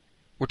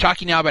we're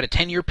talking now about a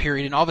 10-year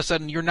period, and all of a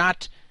sudden you're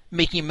not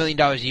making $1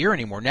 million a year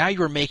anymore. Now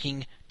you are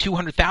making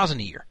 $200,000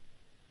 a year.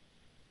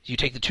 You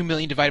take the $2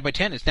 million divided by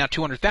 10, it's now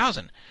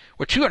 $200,000.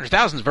 Where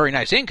 $200,000 is very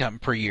nice income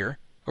per year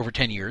over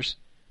 10 years,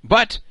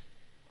 but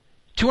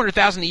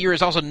 $200,000 a year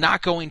is also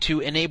not going to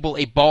enable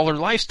a baller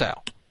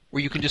lifestyle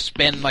where you can just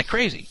spend like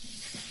crazy.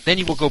 Then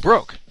you will go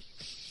broke.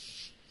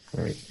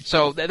 Right.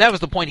 So that was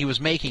the point he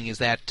was making, is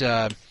that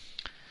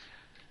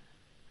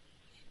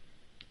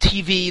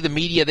TV, the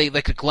media, they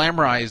like to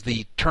glamorize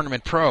the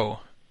tournament pro,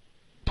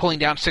 pulling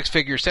down 6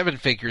 figures, 7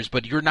 figures,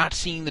 but you're not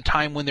seeing the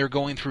time when they're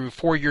going through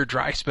 4-year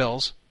dry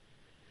spells.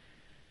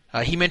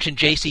 He mentioned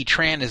J.C.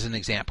 Tran as an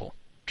example.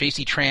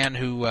 J.C. Tran,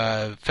 who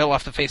fell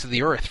off the face of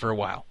the earth for a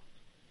while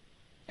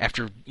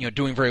after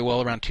doing very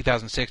well around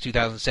 2006,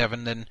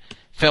 2007, then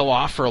fell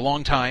off for a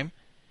long time.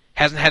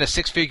 Hasn't had a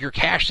 6-figure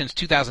cash since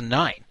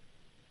 2009.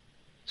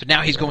 So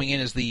now he's going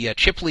in as the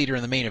chip leader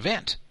in the main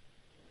event.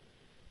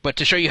 But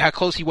to show you how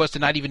close he was to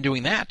not even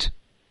doing that,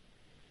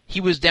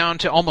 he was down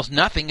to almost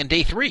nothing in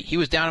day 3. He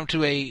was down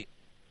to a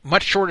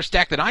much shorter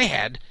stack than I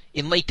had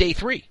in late day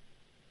 3.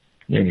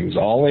 Yeah, and he was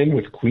all in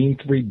with Queen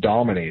 3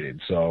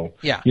 dominated. So,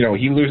 yeah.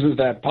 He loses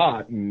that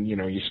pot, and,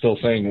 you're still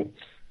saying,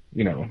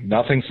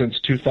 nothing since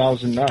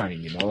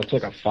 2009. It's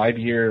like a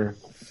 5-year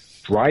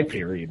dry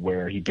period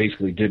where he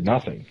basically did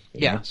nothing.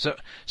 Yeah, so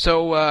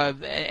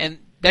and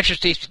that's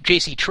just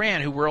J.C.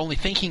 Tran, who we're only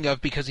thinking of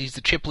because he's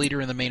the chip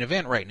leader in the main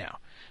event right now.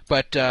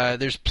 But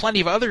there's plenty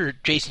of other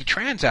J.C.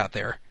 Trans out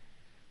there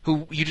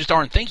who you just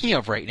aren't thinking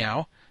of right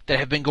now that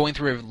have been going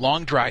through a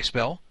long dry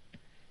spell.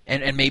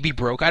 And maybe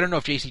broke. I don't know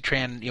if J.C.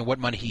 Tran, what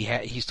money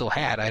he still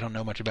had. I don't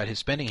know much about his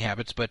spending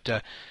habits, but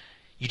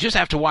you just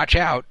have to watch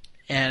out,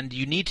 and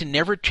you need to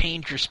never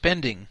change your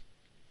spending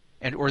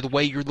or the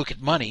way you look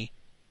at money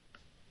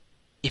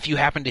if you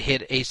happen to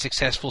hit a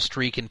successful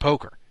streak in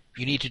poker.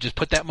 You need to just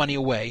put that money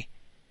away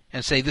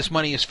and say, this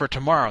money is for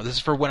tomorrow. This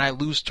is for when I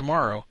lose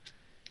tomorrow.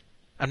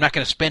 I'm not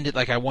going to spend it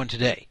like I won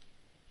today.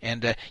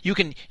 And you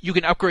can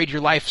upgrade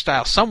your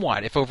lifestyle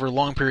somewhat if over a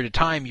long period of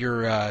time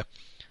you're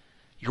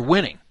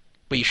winning.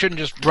 But you shouldn't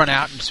just run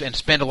out and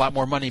spend a lot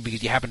more money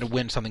because you happen to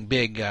win something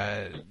big.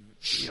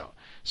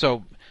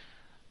 So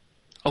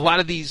a lot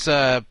of these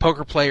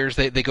poker players,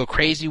 they go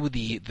crazy with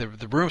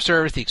the room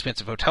service, the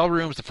expensive hotel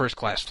rooms, the first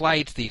class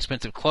flights, the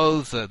expensive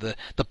clothes, the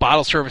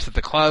bottle service at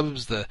the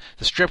clubs, the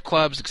strip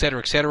clubs, et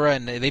cetera,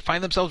 and they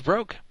find themselves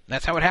broke.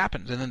 That's how it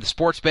happens. And then the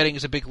sports betting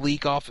is a big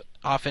leak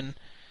often.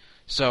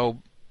 So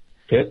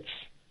pits.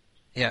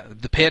 Yeah,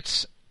 the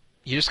pits.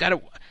 You just got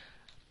to.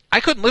 I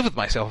couldn't live with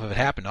myself if it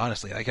happened.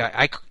 Honestly, like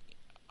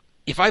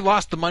if I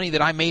lost the money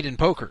that I made in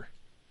poker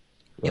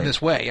in this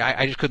way,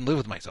 I just couldn't live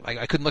with myself.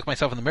 I couldn't look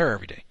myself in the mirror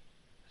every day.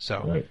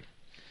 So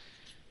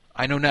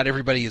I know not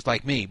everybody is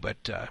like me,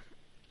 but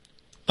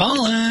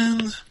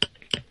Ballin'.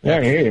 Yeah,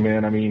 I hear you,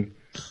 man. I mean,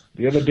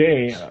 the other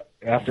day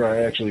after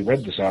I actually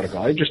read this article,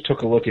 I just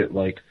took a look at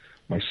like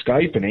my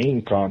Skype and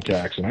AIM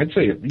contacts, and I'd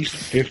say at least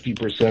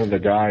 50% of the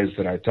guys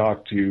that I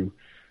talked to,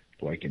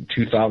 like in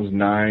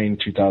 2009,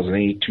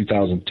 2008,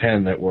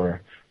 2010, that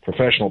were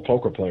professional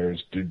poker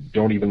players,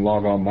 don't even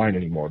log online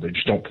anymore. They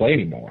just don't play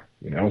anymore,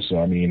 So,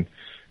 I mean,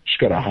 just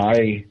got a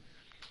high,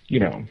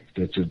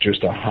 it's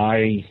just a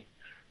high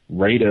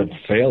rate of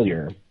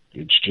failure.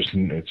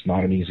 It's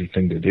not an easy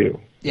thing to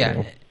do.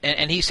 Yeah,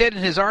 and he said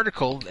in his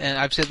article, and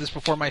I've said this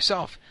before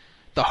myself,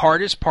 the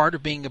hardest part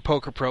of being a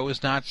poker pro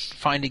is not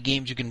finding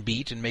games you can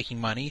beat and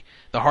making money.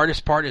 The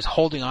hardest part is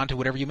holding on to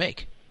whatever you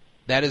make.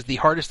 That is the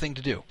hardest thing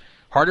to do.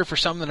 Harder for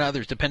some than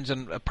others, depends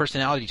on a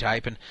personality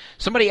type. And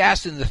somebody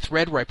asked in the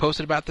thread where I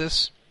posted about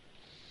this,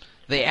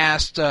 they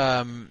asked,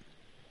 can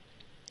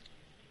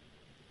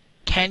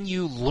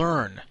you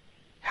learn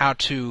how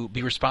to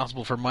be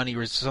responsible for money,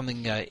 or is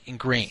something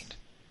ingrained?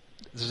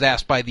 This was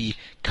asked by the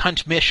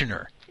cunt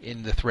missioner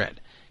in the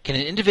thread. Can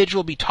an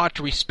individual be taught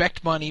to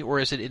respect money, or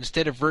is it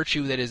instead a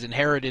virtue that is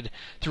inherited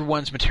through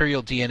one's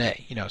material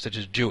DNA, such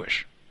as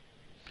Jewish?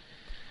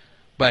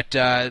 But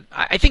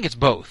I think it's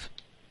both.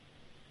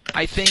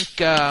 I think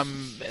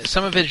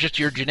some of it is just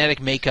your genetic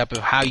makeup of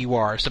how you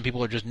are. Some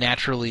people are just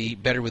naturally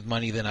better with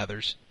money than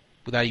others,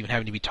 without even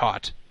having to be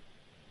taught.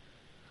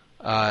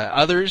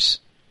 Others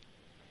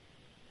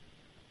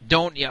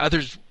don't.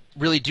 Others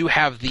really do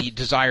have the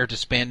desire to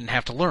spend and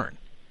have to learn.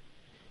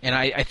 And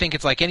I think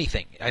it's like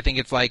anything. I think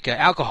it's like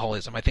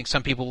alcoholism. I think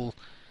some people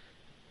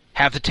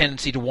have the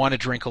tendency to want to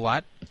drink a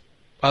lot.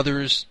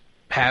 Others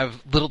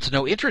have little to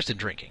no interest in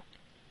drinking.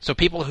 So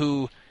people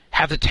who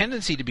have the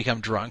tendency to become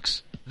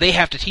drunks, they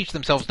have to teach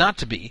themselves not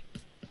to be,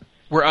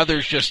 where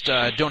others just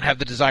don't have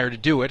the desire to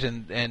do it,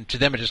 and to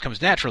them it just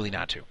comes naturally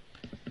not to.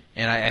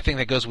 And I think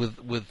that goes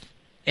with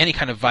any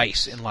kind of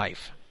vice in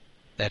life,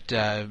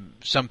 that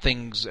some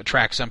things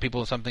attract some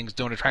people and some things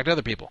don't attract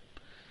other people.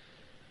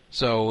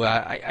 So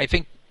I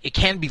think it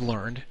can be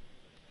learned,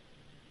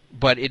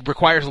 but it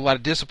requires a lot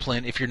of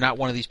discipline if you're not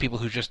one of these people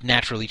who's just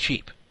naturally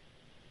cheap.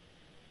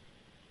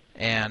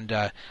 And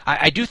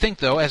I do think,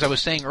 though, as I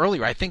was saying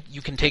earlier, I think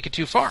you can take it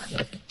too far.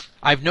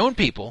 I've known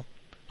people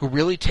who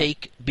really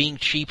take being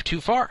cheap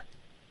too far.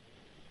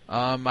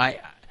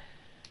 I've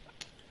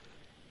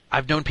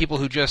known people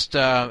who just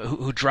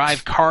who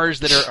drive cars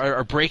that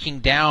are breaking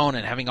down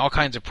and having all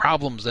kinds of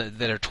problems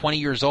that are 20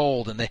 years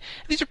old, and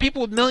these are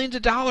people with millions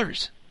of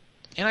dollars.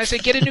 And I say,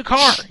 get a new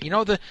car.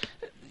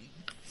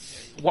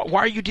 Why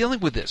are you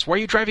dealing with this? Why are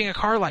you driving a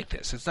car like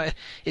this?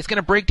 It's going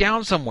to break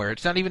down somewhere.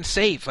 It's not even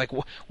safe. Like,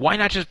 why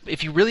not just,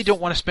 if you really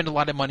don't want to spend a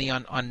lot of money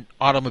on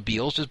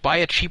automobiles, just buy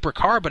a cheaper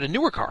car, but a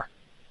newer car.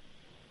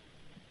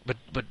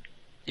 But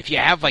if you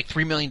have like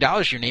 $3 million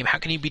to your name, how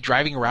can you be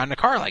driving around in a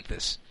car like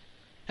this?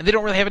 And they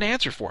don't really have an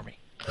answer for me.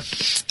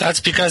 That's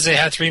because they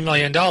had $3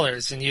 million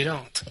and you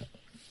don't.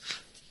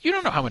 You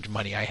don't know how much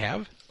money I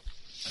have.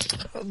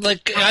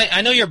 Like,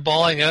 I know you're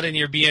balling out in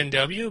your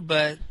BMW,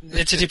 but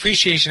it's a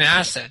depreciation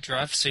asset,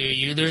 Druff, so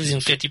you're losing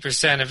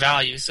 50% of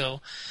value.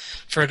 So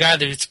for a guy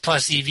that's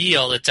plus EV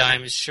all the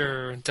time, it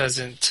sure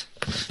doesn't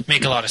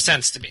make a lot of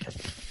sense to me.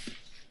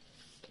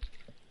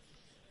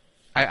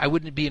 I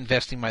wouldn't be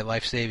investing my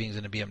life savings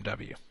in a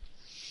BMW.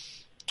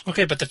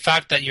 Okay, but the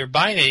fact that you're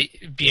buying a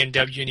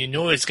BMW and you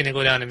know it's going to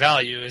go down in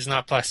value is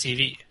not plus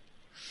EV.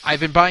 I've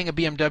been buying a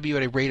BMW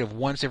at a rate of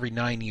once every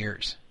 9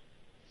 years.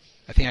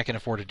 I think I can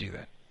afford to do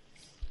that.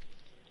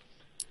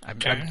 I'm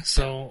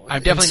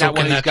definitely not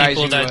one of these guys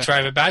people who that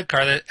drive a bad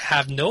car that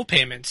have no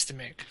payments to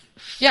make.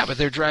 Yeah, but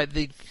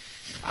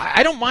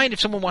I don't mind if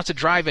someone wants to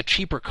drive a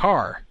cheaper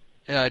car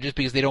just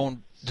because they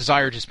don't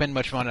desire to spend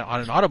much money on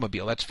an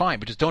automobile. That's fine,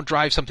 but just don't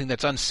drive something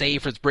that's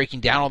unsafe or it's breaking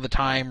down all the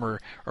time or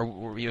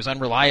is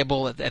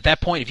unreliable. At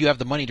that point, if you have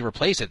the money to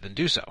replace it, then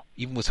do so,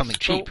 even with something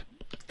cheap.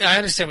 I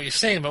understand what you're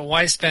saying, but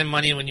why spend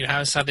money when you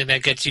have something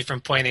that gets you from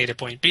point A to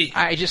point B?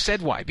 I just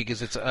said why,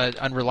 because it's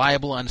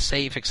unreliable,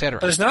 unsafe, etc.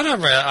 But it's not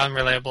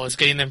unreliable. It's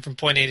getting them from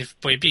point A to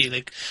point B.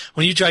 Like,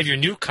 when you drive your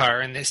new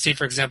car, and say,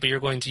 for example, you're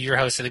going to your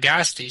house at a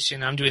gas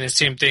station, I'm doing the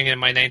same thing in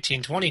my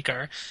 1920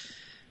 car,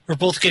 we're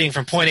both getting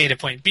from point A to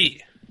point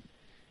B.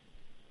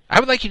 I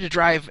would like you to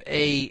drive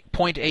a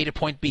point A to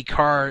point B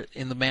car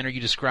in the manner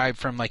you described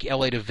from, like,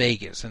 L.A. to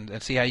Vegas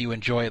and see how you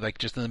enjoy it, like,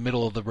 just in the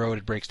middle of the road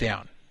it breaks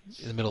down,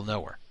 in the middle of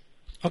nowhere.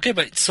 Okay,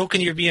 but so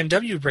can your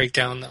BMW break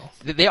down, though.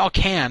 They all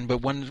can, but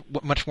one's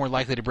much more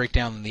likely to break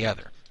down than the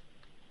other.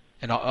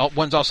 And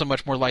one's also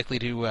much more likely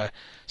to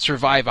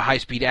survive a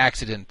high-speed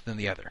accident than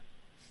the other.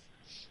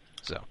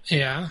 So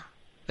yeah,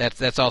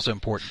 that's also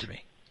important to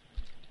me.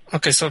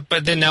 Okay,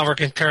 but then now we're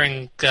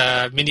comparing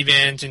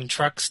minivans and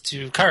trucks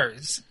to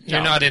cars.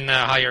 You're not in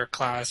a higher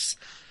class.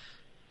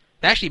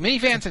 Actually,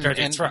 minivans and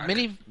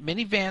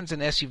minivans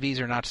and SUVs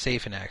are not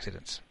safe in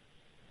accidents.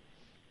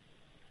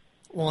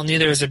 Well,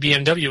 neither is a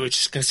BMW, which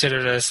is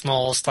considered a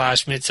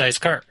small/mid-sized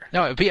car.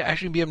 No,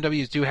 actually,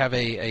 BMWs do have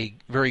a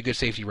very good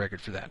safety record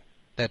for that.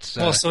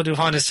 Well, so do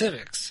Honda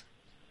Civics.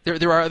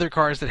 There are other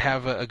cars that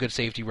have a good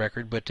safety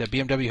record, but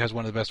BMW has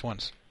one of the best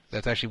ones.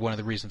 That's actually one of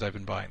the reasons I've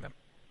been buying them.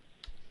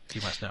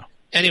 You must know.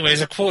 Anyways,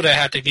 a quote I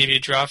had to give you,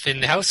 Druff. In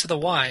the house of the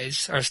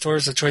wise are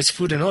stores of choice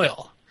food and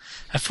oil.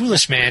 A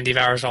foolish man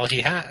devours all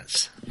he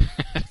has.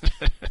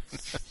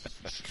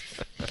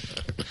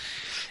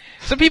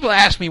 Some people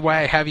ask me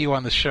why I have you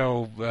on the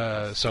show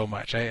so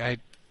much. I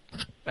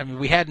mean,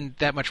 we hadn't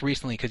that much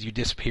recently because you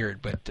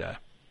disappeared, but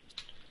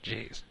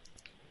jeez.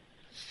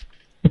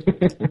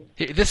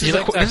 This is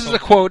a quote. This is a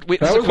quote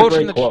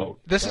from the.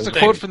 This is a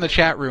quote from the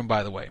chat room,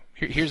 by the way.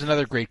 Here's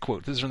another great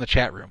quote. This is from the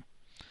chat room.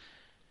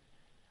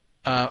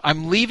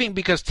 I'm leaving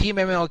because Team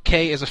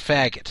MLK is a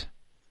faggot.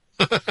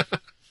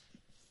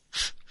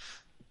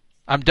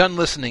 I'm done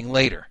listening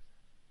later.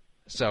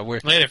 So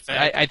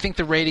I think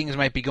the ratings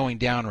might be going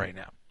down right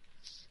now.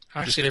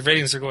 Actually, the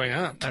ratings are going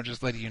up. I'm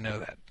just letting you know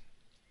that.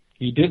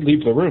 He did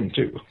leave the room,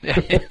 too.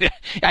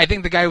 I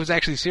think the guy was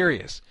actually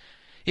serious.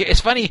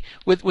 It's funny,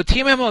 with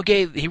Team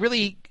MLK, he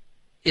really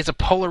is a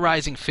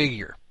polarizing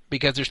figure,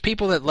 because there's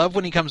people that love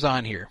when he comes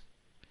on here,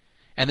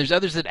 And there's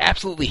others that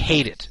absolutely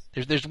hate it.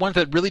 There's ones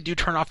that really do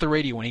turn off the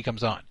radio when he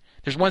comes on.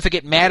 There's ones that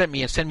get mad at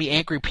me and send me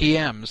angry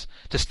PMs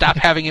to stop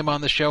having him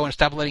on the show and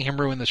stop letting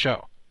him ruin the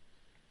show.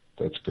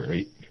 That's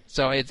great.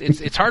 So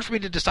it's hard for me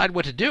to decide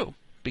what to do,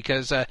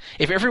 because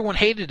if everyone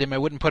hated him, I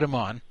wouldn't put him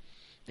on.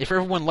 If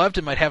everyone loved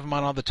him, I'd have him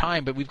on all the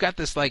time. But we've got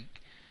these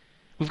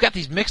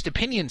mixed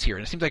opinions here,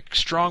 and it seems like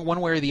strong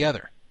one way or the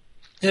other.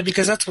 Yeah,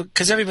 because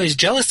everybody's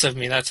jealous of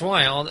me. That's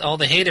why all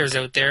the haters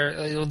out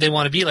there, they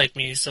want to be like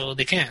me, so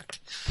they can't.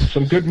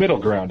 Some good middle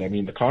ground. I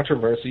mean, the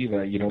controversy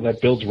that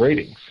builds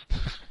ratings.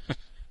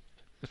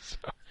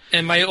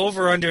 And my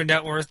over/under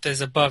net worth is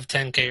above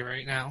 10K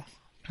right now.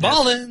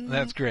 Ballin'.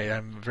 That's great.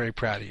 I'm very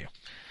proud of you.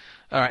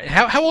 All right.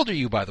 How old are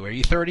you, by the way? Are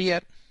you 30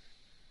 yet?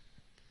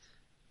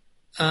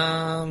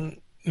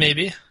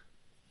 Maybe.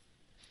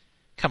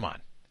 Come on.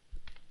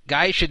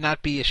 Guys should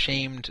not be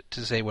ashamed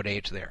to say what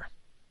age they are.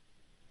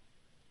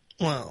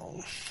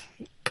 Well,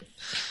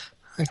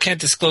 I can't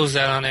disclose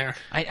that on air.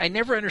 I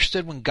never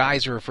understood when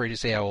guys are afraid to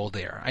say how old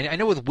they are. I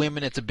know with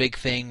women it's a big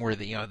thing where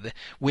the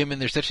women,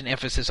 there's such an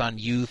emphasis on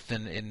youth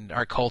in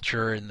our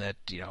culture, and that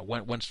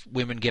once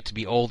women get to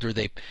be older,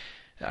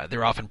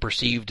 they're often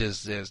perceived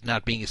as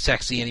not being as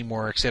sexy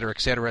anymore, et cetera,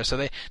 et cetera.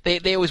 So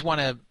they always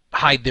want to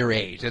hide their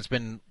age. It's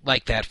been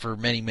like that for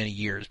many, many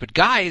years. But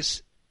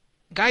guys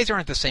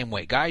aren't the same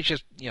way. Guys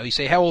just, you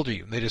say, how old are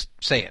you? They just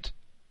say it.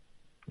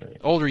 Right.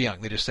 Old or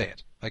young, they just say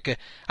it. Like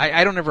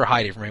I don't ever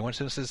hide it from anyone.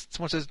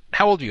 Someone says,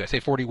 how old are you? I say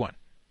 41.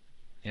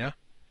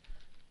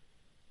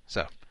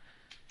 So,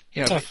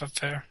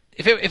 fair.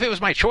 If it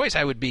was my choice,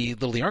 I would be a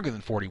little younger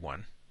than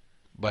 41.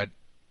 But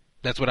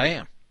that's what I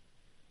am.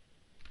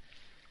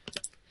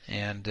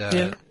 And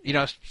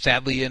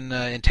sadly,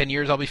 in 10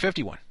 years, I'll be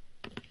 51.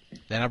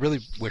 Then I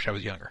really wish I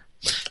was younger.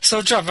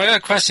 So, Jeff, I got a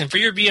question. For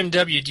your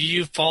BMW, do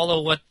you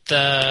follow what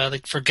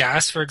for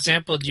gas, for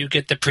example, do you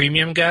get the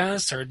premium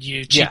gas, or do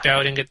you cheap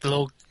out and get the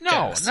low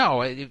gas?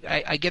 No.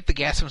 I get the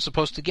gas I'm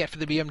supposed to get for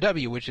the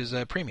BMW, which is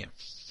premium.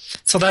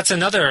 So that's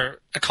another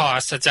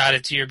cost that's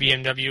added to your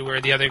BMW,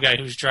 where the other guy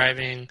who's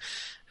driving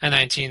a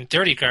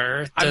 1930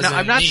 car doesn't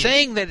I'm not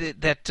saying that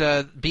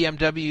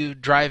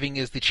BMW driving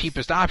is the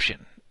cheapest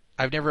option.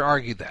 I've never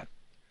argued that.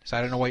 So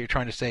I don't know what you're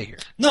trying to say here.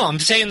 No, I'm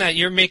saying that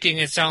you're making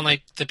it sound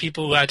like the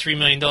people who had $3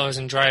 million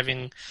and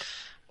driving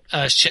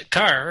a shit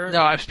car.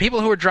 No, people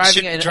who are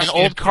driving an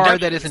old car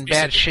that is in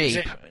bad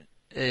shape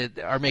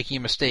are making a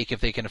mistake if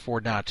they can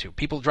afford not to.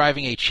 People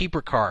driving a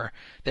cheaper car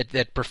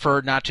that prefer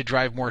not to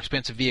drive more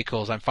expensive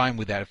vehicles, I'm fine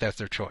with that if that's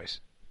their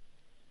choice.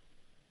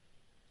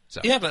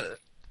 So. Yeah,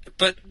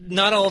 but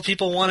not all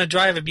people want to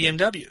drive a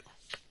BMW.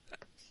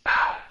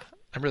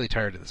 I'm really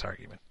tired of this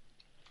argument.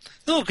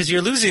 No, because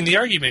you're losing the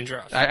argument,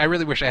 Druff. I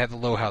really wish I had the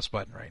low house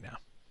button right now.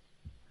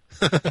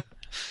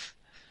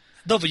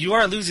 No, but you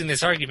are losing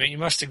this argument. You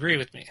must agree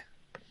with me.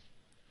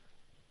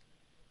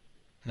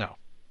 No.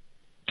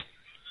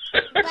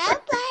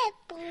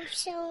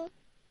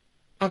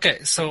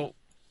 Okay, so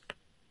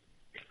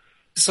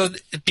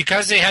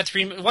because they had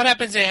what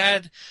happens if they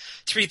had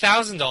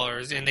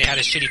 $3,000 and they had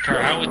a shitty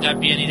car? How would that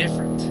be any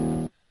different?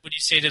 Would you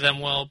say to them,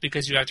 well,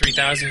 because you have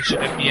 $3,000, you should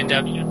have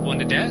BMW and go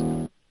into debt?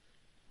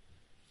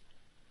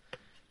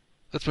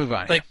 Let's move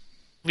on. Like,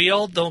 we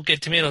all don't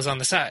get tomatoes on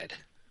the side.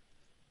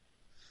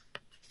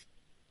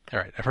 All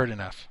right, I've heard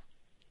enough.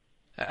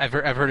 I've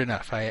heard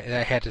enough. I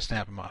had to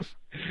snap him off.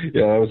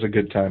 Yeah, that was a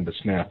good time to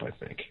snap, I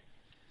think.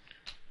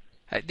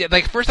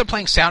 First I'm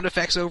playing sound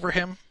effects over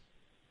him,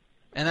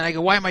 and then I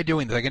go, why am I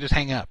doing this? I can just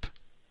hang up.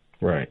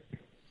 Right.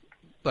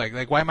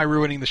 Like why am I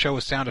ruining the show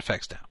with sound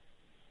effects now?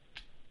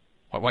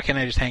 Why can't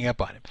I just hang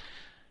up on him?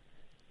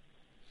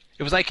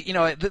 It was like,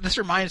 this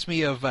reminds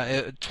me of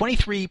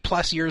 23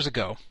 plus years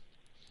ago.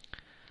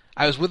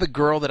 I was with a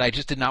girl that I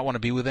just did not want to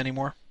be with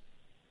anymore.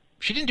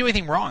 She didn't do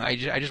anything wrong. I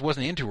just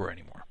wasn't into her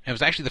anymore. It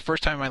was actually the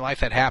first time in my life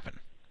that happened.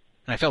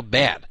 And I felt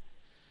bad.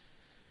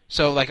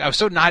 So, I was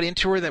so not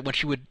into her that when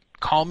she would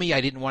call me, I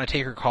didn't want to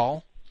take her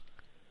call.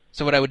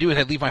 So what I would do is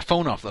I'd leave my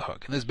phone off the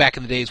hook. And this is back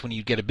in the days when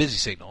you'd get a busy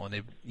signal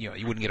and you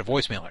wouldn't get a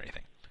voicemail or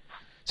anything.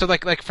 So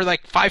for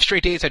 5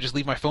 straight days, I'd just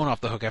leave my phone off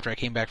the hook after I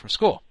came back from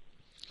school.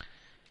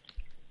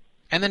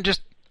 And then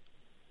just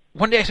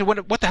one day I said,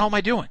 what the hell am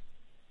I doing?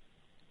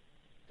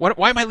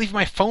 Why am I leaving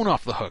my phone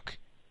off the hook?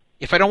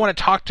 If I don't want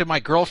to talk to my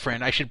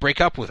girlfriend, I should break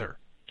up with her.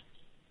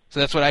 So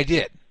that's what I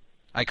did.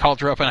 I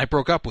called her up and I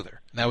broke up with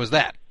her. And that was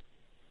that.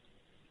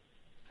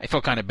 I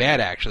felt kind of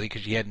bad, actually,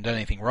 because she hadn't done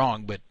anything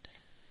wrong, but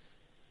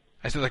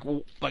I said,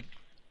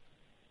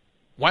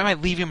 why am I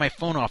leaving my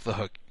phone off the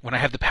hook when I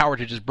have the power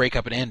to just break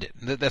up and end it?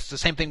 And that's the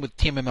same thing with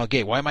TMML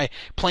Gay. Why am I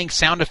playing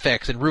sound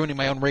effects and ruining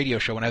my own radio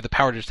show when I have the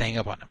power to just hang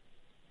up on them?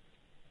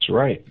 That's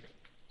right.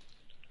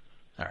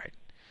 All right.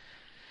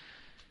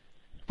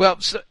 Well,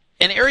 so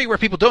an area where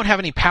people don't have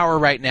any power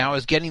right now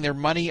is getting their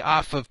money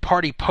off of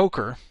Party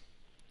Poker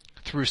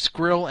through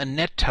Skrill and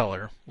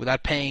NetTeller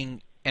without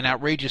paying an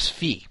outrageous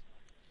fee.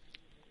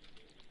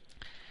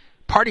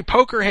 Party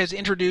Poker has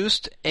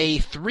introduced a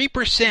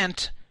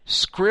 3%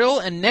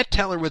 Skrill and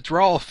NetTeller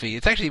withdrawal fee.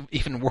 It's actually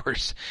even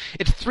worse.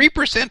 It's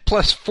 3%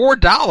 plus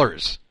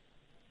 $4.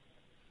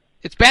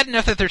 It's bad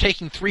enough that they're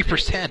taking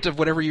 3% of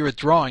whatever you're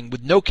withdrawing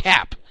with no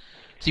cap.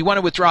 So you want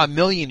to withdraw $1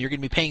 million, you're going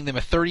to be paying them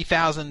a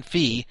 $30,000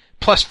 fee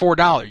plus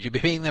 $4. You'll be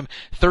paying them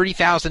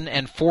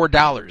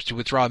 $30,004 to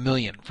withdraw $1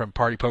 million from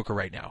Party Poker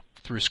right now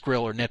through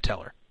Skrill or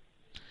NetTeller.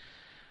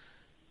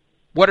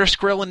 What are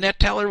Skrill and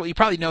NetTeller? Well, you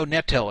probably know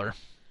NetTeller.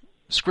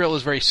 Skrill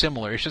is very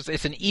similar.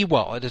 It's an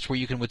e-wallet. It's where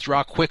you can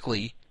withdraw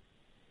quickly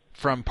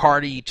from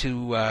Party to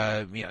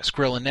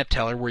Skrill and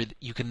NetTeller, where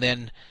you can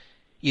then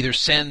either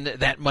send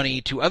that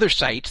money to other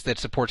sites that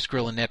support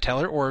Skrill and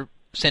NetTeller or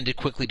send it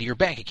quickly to your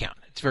bank account.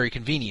 It's very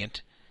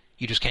convenient.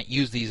 You just can't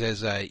use these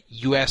as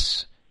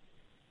U.S.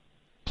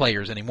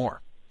 players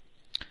anymore.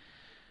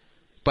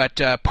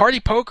 But Party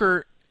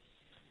Poker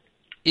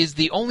is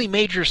the only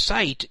major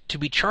site to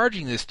be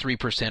charging this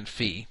 3%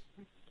 fee.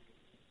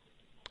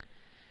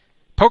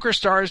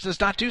 PokerStars does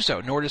not do so,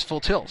 nor does Full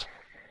Tilt.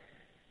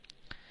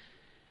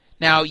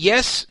 Now,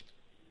 yes,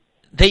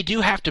 they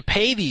do have to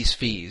pay these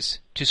fees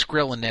to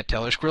Skrill and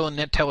NetTeller. Skrill and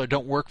NetTeller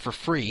don't work for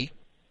free.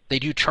 They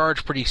do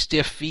charge pretty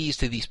stiff fees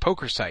to these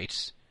poker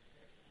sites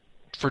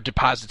for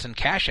deposits and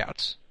cash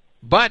outs.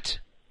 But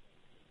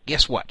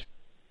guess what?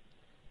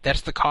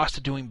 That's the cost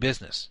of doing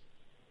business.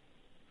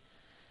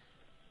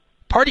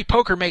 Party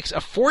Poker makes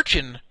a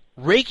fortune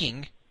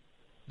raking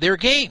their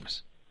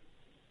games.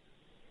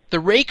 The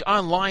rake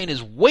online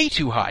is way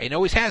too high and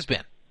always has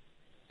been.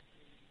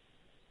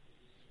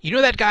 You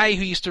know that guy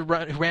who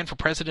ran for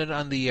president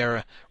on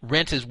the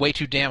rent is way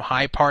too damn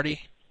high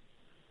party?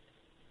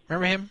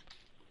 Remember him?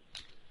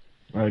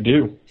 I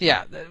do.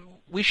 Yeah,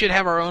 we should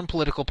have our own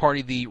political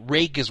party. The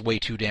rake is way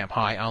too damn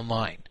high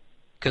online,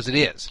 because it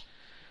is.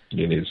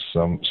 It is.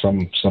 Some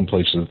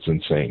places it's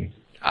insane.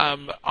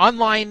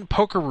 Online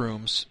poker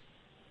rooms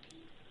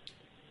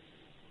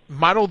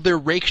modeled their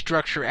rake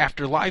structure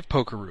after live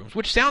poker rooms,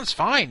 which sounds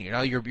fine. You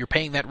know, you're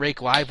paying that rake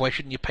live. Why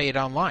shouldn't you pay it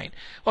online?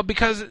 Well,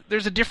 because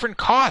there's a different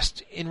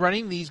cost in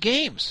running these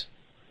games.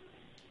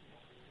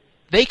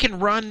 They can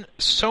run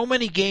so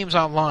many games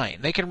online.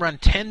 They can run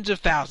tens of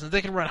thousands.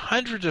 They can run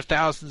hundreds of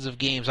thousands of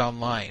games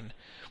online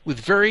with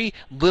very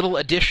little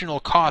additional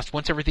cost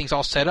once everything's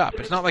all set up.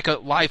 It's not like a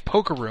live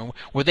poker room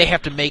where they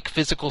have to make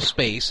physical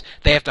space.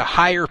 They have to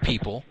hire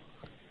people.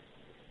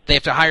 They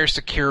have to hire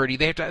security.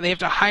 They have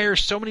to hire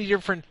so many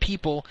different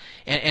people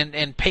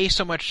and pay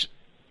so much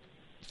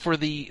for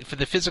the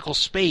physical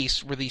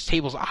space where these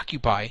tables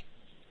occupy,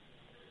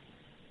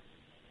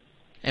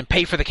 and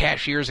pay for the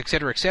cashiers,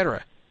 etc.,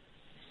 etc.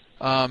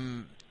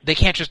 They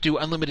can't just do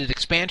unlimited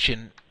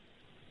expansion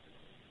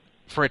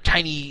for a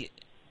tiny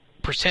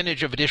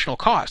percentage of additional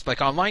cost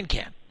like online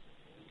can.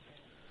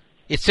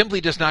 It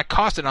simply does not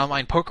cost an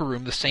online poker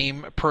room the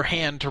same per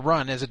hand to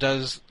run as it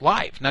does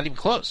live. Not even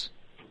close.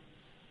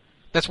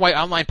 That's why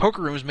online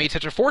poker rooms made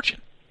such a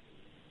fortune.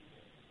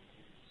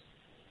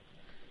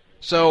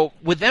 So,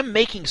 with them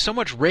making so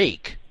much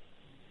rake,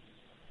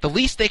 the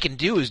least they can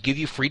do is give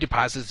you free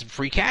deposits and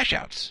free cash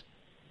outs.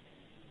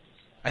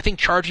 I think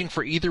charging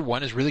for either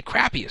one is really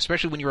crappy,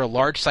 especially when you're a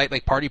large site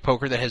like Party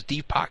Poker that has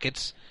deep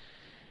pockets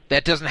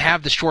that doesn't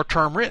have the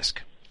short-term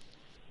risk.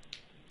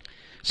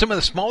 Some of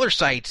the smaller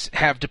sites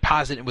have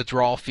deposit and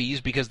withdrawal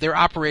fees because they're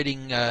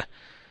operating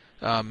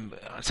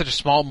such a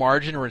small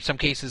margin, or in some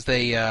cases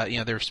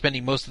they're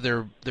spending most of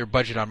their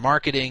budget on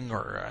marketing,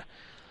 or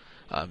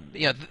a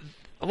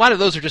lot of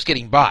those are just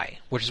getting by,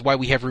 which is why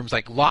we have rooms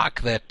like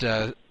Lock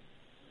that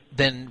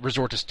then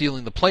resort to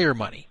stealing the player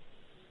money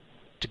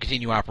to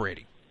continue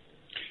operating.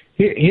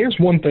 Here's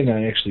one thing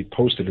I actually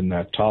posted in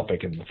that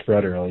topic in the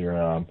thread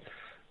earlier.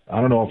 I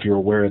don't know if you're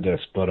aware of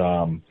this, but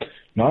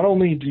not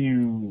only do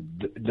you,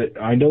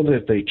 I know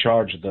that they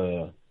charge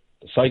the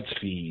site's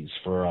fees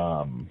for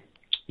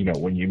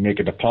when you make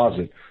a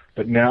deposit,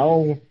 but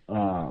now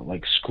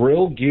like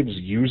Skrill gives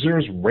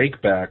users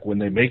rake back when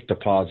they make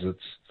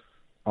deposits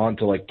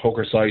onto like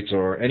poker sites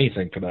or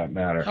anything for that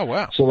matter. Oh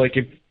wow! So like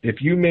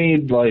if you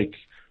made like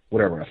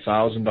whatever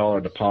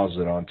 $1,000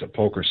 deposit onto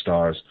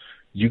PokerStars,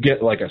 you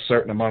get like a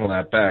certain amount of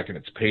that back, and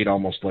it's paid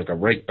almost like a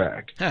rake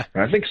back. Huh.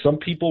 And I think some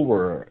people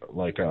were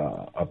like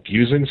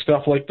abusing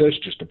stuff like this,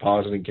 just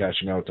depositing,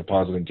 cashing out,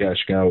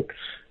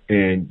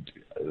 and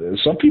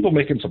some people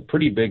making some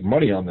pretty big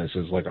money on this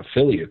as like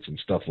affiliates and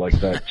stuff like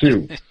that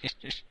too.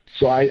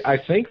 So I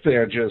think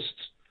they're just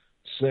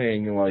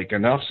saying like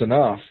enough's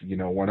enough.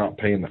 We're not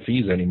paying the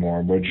fees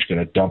anymore, and we're just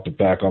going to dump it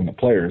back on the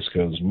players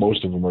because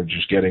most of them are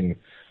just getting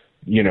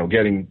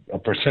a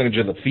percentage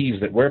of the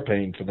fees that we're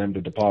paying for them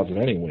to deposit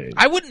anyways.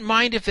 I wouldn't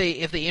mind if they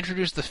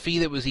introduced the fee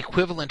that was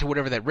equivalent to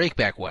whatever that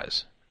rakeback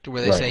was, to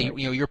where they say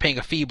you're paying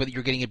a fee, but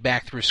you're getting it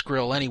back through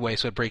Skrill anyway,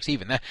 so it breaks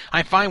even.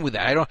 I'm fine with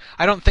that.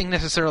 I don't think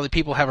necessarily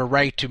people have a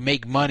right to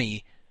make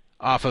money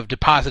off of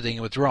depositing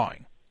and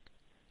withdrawing.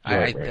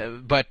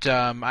 But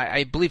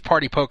I believe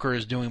Party Poker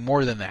is doing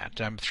more than that.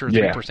 I'm sure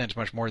 3% is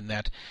much more than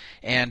that.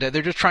 And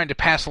they're just trying to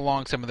pass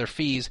along some of their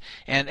fees.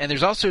 And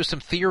there's also some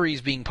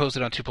theories being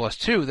posted on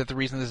 2+2 that the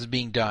reason this is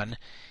being done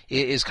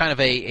is kind of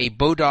a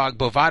Bodog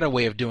Bovada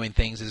way of doing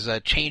things, is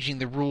changing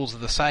the rules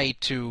of the site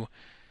to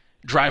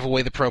drive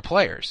away the pro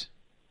players.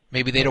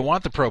 Maybe they don't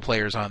want the pro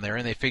players on there,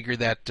 and they figure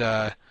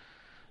that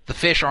the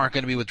fish aren't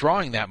going to be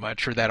withdrawing that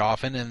much or that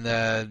often,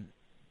 and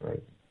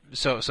Right.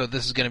 so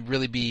this is going to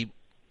really be,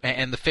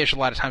 and the fish a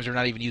lot of times are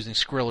not even using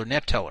skrill or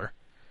net teller.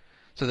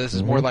 So this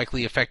is more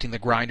likely affecting the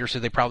grinder, so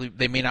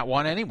they may not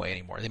want it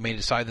anymore. They may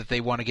decide that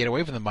they want to get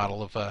away from the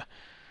model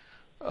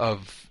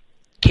of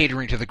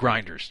catering to the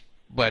grinders.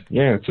 But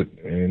yeah,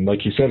 and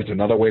like you said, it's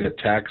another way to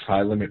tax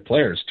high limit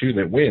players too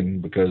that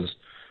win, because,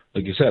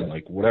 like you said,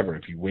 like whatever,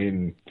 if you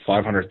win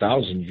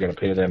 500,000, you got to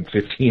pay them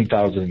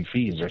 15,000 in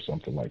fees or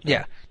something like that.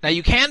 yeah, now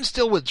you can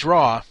still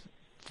withdraw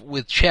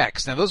with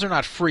checks. Now those are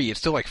not free; it's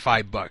still like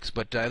 $5,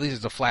 but at least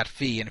it's a flat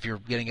fee. And if you're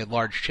getting a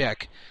large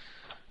check,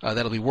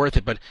 that'll be worth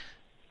it. But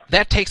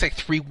that takes like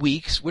 3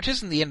 weeks, which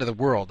isn't the end of the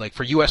world. Like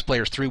for U.S.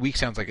 players, 3 weeks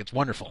sounds like it's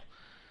wonderful.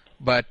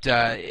 But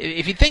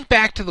if you think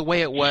back to the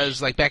way it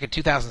was like back in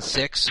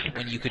 2006,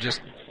 when you could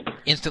just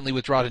instantly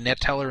withdraw to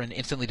NetTeller and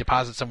instantly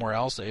deposit somewhere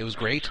else, it was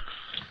great.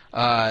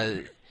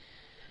 3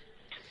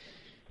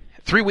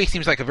 weeks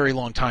seems like a very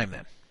long time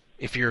then,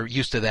 if you're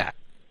used to that.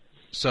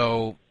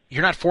 So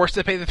you're not forced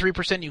to pay the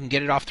 3%. You can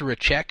get it off through a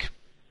check.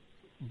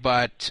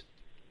 But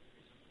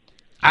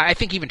I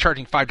think even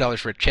charging $5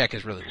 for a check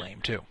is really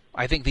lame, too.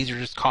 I think these are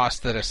just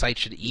costs that a site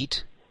should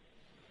eat,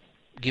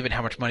 given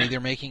how much money they're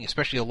making,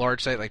 especially a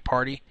large site like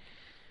Party.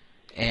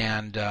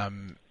 And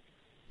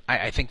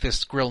I think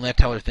this Skrill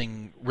NetTeller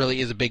thing really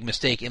is a big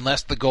mistake,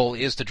 unless the goal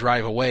is to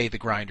drive away the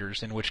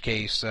grinders, in which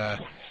case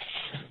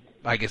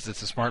I guess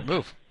it's a smart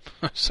move.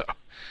 So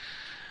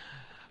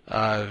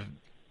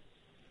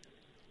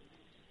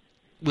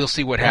we'll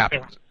see what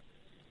happens.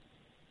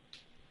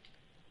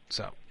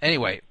 So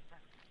anyway,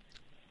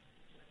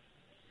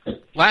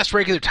 last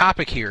regular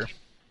topic here.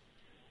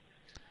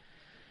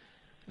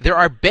 There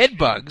are bed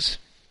bugs,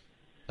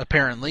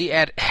 apparently,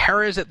 at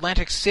Harrah's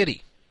Atlantic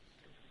City.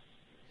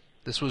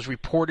 This was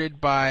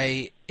reported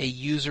by a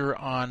user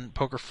on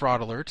Poker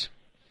Fraud Alert.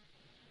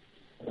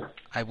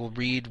 I will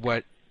read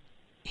what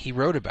he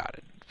wrote about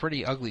it.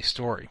 Pretty ugly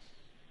story.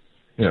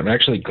 Yeah, I'm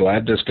actually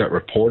glad this got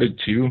reported,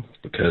 too,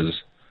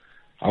 because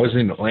I was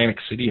in Atlantic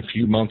City a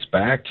few months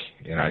back,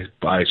 and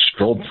I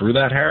strolled through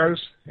that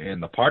Harrah's,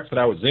 and the parts that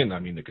I was in, I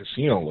mean, the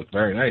casino looked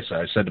very nice.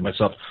 I said to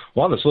myself,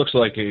 well, this looks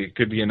like it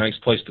could be a nice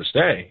place to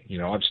stay. You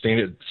know, I've stayed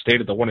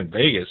at the one in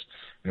Vegas,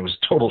 and it was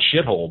a total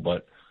shithole,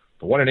 but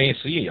the one in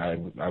AC, I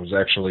was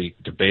actually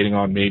debating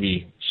on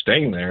maybe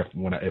staying there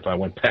if I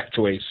went back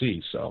to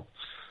AC, so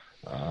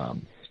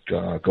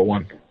go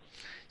on.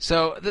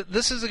 So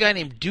this is a guy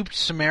named Duped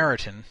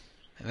Samaritan.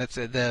 And that's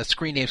the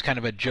screen name's kind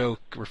of a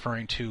joke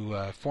referring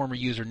to former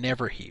user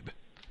Neverheeb.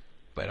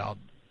 But I'll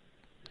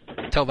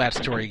tell that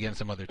story again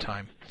some other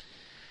time.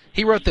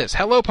 He wrote this: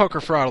 Hello,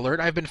 Poker Fraud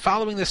Alert. I've been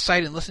following this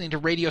site and listening to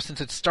radio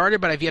since it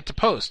started, but I've yet to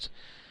post.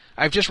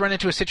 I've just run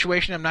into a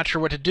situation I'm not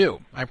sure what to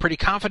do. I'm pretty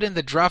confident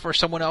that Druff or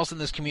someone else in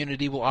this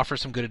community will offer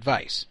some good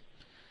advice.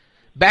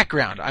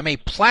 Background: I'm a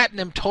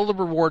Platinum Total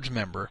Rewards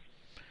member.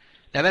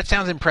 Now that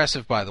sounds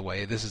impressive, by the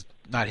way. This is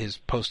not his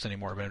post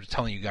anymore, but I'm just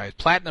telling you guys.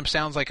 Platinum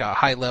sounds like a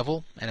high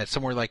level, and at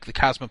somewhere like the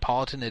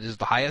Cosmopolitan, it is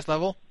the highest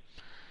level.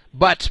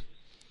 But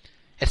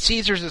at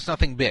Caesars, it's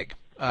nothing big.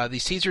 The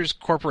Caesars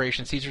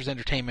Corporation, Caesars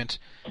Entertainment,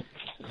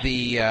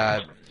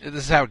 this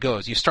is how it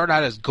goes. You start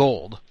out as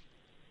gold.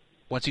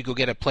 Once you go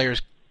get a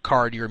player's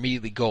card, you're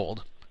immediately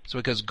gold. So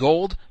it goes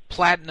gold,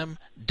 platinum,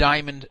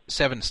 diamond,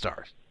 7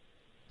 stars.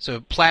 So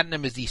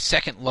platinum is the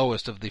second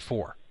lowest of the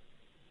 4.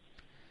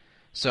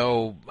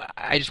 So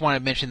I just want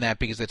to mention that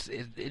because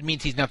it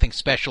means he's nothing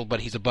special,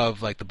 but he's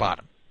above like the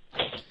bottom.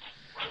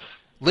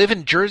 Live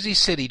in Jersey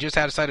City, just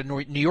outside of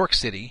New York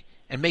City,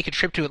 and make a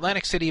trip to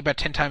Atlantic City about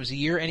 10 times a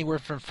year, anywhere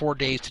from 4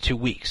 days to 2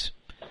 weeks.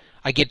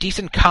 I get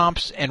decent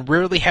comps and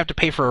rarely have to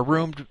pay for a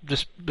room,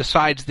 just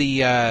besides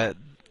the $5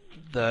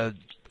 to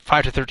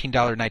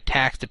 $13 a night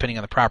tax, depending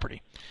on the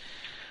property.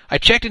 I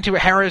checked into a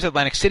Harrah's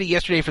Atlantic City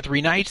yesterday for 3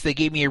 nights. They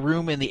gave me a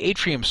room in the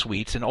Atrium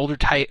Suites, an older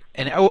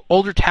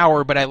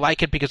tower, but I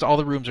like it because all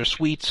the rooms are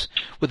suites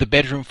with a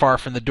bedroom far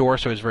from the door,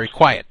 so it's very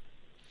quiet.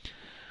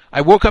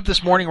 I woke up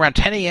this morning around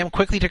 10 a.m.,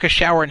 quickly took a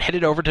shower, and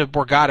headed over to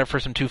Borgata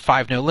for some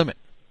 2-5 no limit.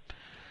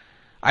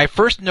 I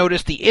first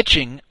noticed the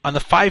itching on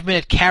the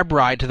 5-minute cab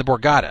ride to the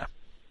Borgata.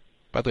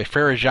 By the way,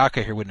 Frere Jacques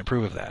here wouldn't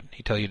approve of that.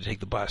 He'd tell you to take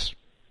the bus.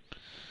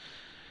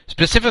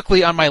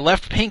 Specifically on my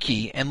left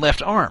pinky and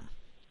left arm.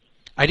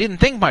 I didn't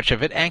think much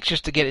of it, anxious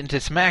to get into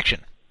some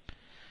action.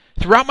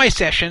 Throughout my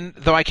session,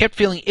 though I kept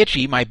feeling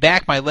itchy, my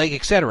back, my leg,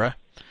 etc.,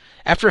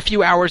 after a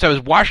few hours I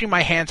was washing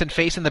my hands and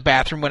face in the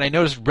bathroom when I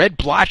noticed red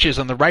blotches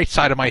on the right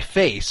side of my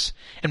face,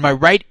 and my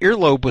right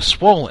earlobe was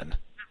swollen.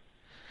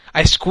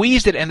 I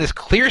squeezed it, and this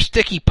clear,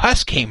 sticky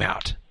pus came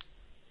out.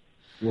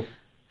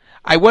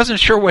 I wasn't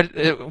sure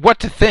what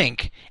to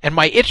think, and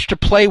my itch to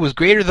play was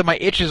greater than my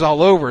itches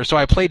all over, so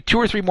I played 2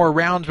 or 3 more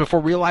rounds before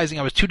realizing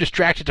I was too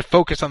distracted to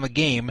focus on the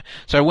game,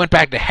 so I went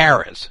back to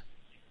Harrah's.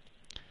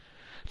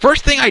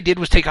 First thing I did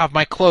was take off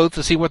my clothes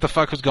to see what the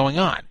fuck was going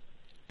on.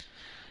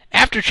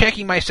 After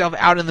checking myself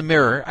out in the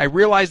mirror, I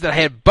realized that I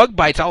had bug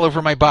bites all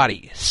over my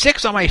body,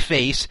 6 on my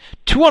face,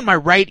 2 on my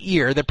right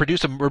ear that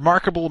produce a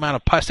remarkable amount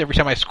of pus every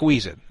time I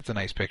squeeze it. That's a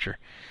nice picture.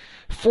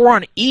 4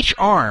 on each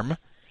arm,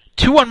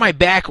 2 on my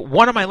back,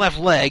 1 on my left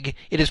leg.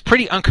 It is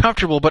pretty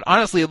uncomfortable, but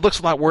honestly it looks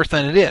a lot worse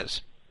than it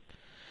is.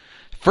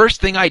 First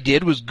thing I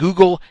did was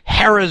Google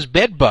Harrah's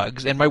bed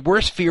bugs, and my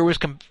worst fear was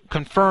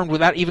confirmed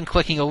without even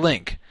clicking a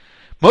link.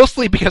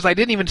 Mostly because I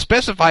didn't even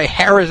specify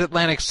Harrah's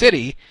Atlantic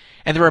City,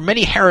 and there are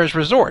many Harrah's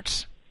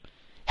resorts.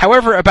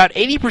 However, about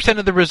 80%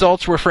 of the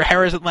results were for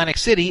Harrah's Atlantic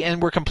City,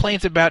 and were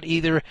complaints about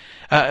either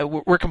on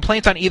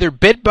either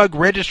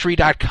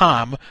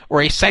bedbugregistry.com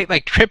or a site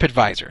like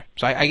TripAdvisor.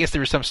 So I guess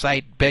there was some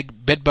site,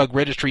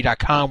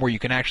 bedbugregistry.com, where you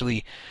can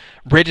actually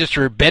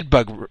register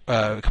bedbug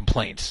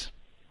complaints.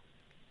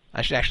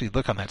 I should actually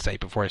look on that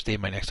site before I stay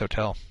in my next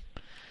hotel.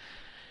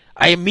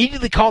 I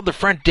immediately called the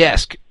front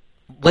desk.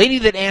 Lady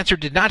that answered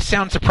did not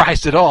sound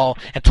surprised at all,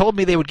 and told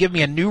me they would give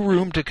me a new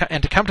room to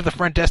come to the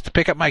front desk to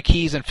pick up my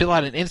keys and fill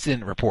out an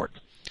incident report.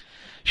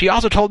 She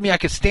also told me I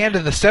could stand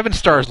in the 7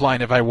 stars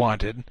line if I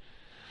wanted.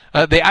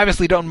 They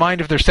obviously don't mind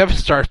if their 7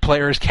 stars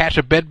players catch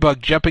a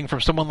bedbug jumping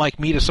from someone like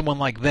me to someone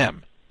like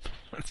them.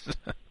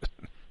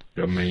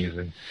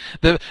 Amazing.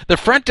 The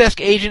front desk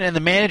agent and the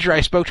manager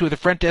I spoke to at the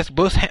front desk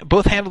both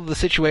handled the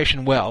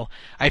situation well.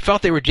 I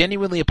felt they were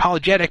genuinely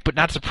apologetic, but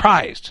not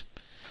surprised.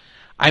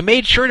 I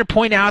made sure to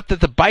point out that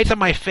the bites on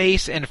my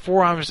face and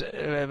forearms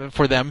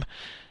for them,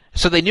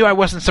 so they knew I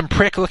wasn't some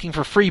prick looking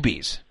for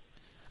freebies.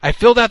 I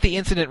filled out the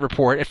incident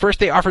report. At first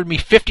they offered me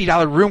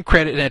 $50 room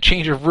credit and a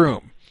change of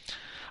room.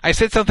 I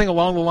said something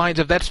along the lines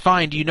of, "That's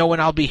fine, do you know when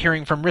I'll be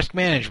hearing from risk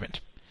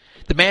management?"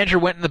 The manager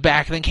went in the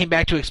back and then came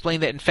back to explain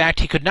that in fact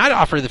he could not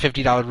offer the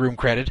 $50 room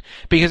credit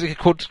because it could,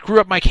 quote,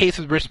 screw up my case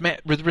with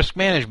risk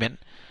management.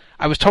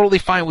 I was totally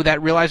fine with that,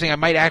 realizing I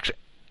might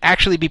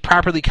actually be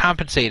properly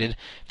compensated.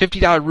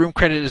 $50 room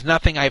credit is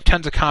nothing. I have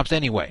tons of comps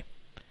anyway.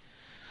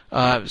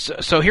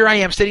 So here I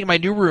am sitting in my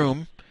new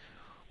room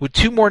with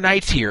 2 more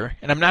nights here,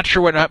 and I'm not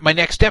sure what my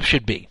next step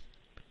should be.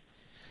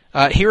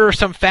 Here are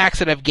some facts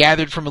that I've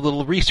gathered from a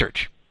little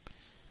research.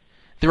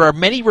 There are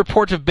many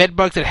reports of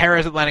bedbugs at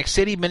Harrah's Atlantic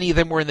City. Many of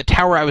them were in the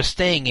tower I was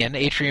staying in,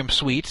 Atrium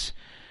Suites.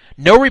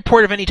 No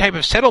report of any type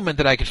of settlement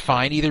that I could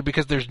find, either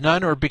because there's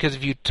none or because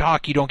if you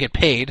talk, you don't get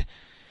paid.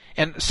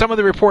 And some of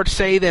the reports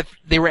say that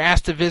they were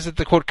asked to visit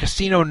the, quote,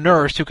 casino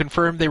nurse who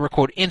confirmed they were,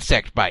 quote,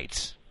 insect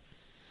bites.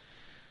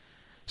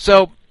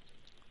 So,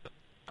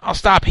 I'll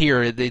stop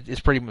here.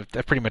 I've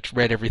pretty much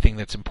read everything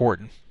that's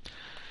important.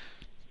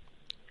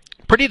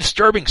 Pretty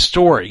disturbing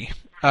story.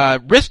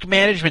 Risk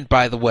management,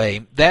 by the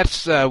way,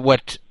 that's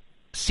what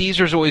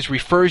Caesars always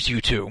refers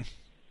you to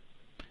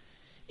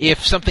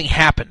if something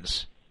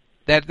happens.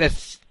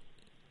 That's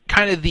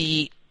kind of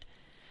the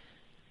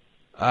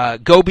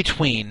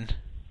go-between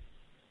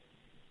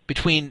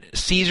between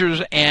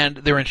Caesars and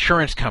their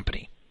insurance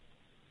company.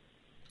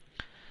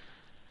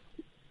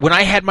 When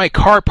I had my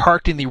car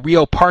parked in the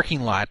Rio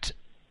parking lot,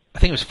 I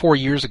think it was 4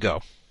 years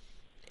ago,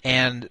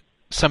 and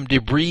some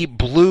debris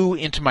blew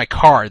into my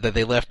car that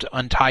they left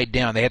untied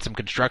down. They had some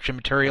construction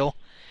material,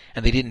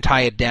 and they didn't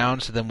tie it down,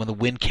 so then when the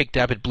wind kicked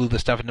up, it blew the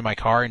stuff into my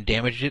car and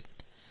damaged it.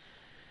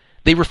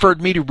 They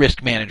referred me to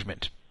risk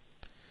management,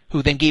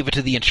 who then gave it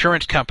to the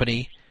insurance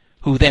company,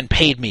 who then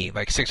paid me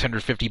like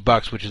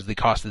 $650, which is the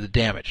cost of the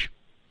damage.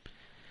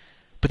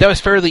 But that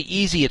was fairly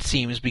easy, it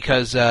seems,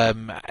 because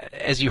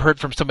as you heard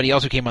from somebody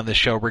else who came on this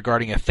show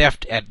regarding a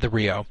theft at the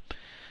Rio,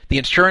 the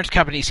insurance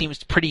company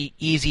seems pretty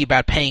easy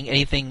about paying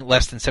anything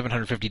less than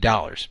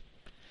 $750.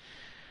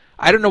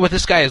 I don't know what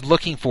this guy is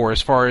looking for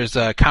as far as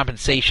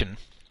compensation.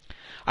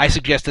 I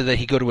suggested that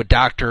he go to a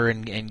doctor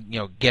and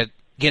get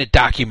it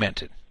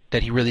documented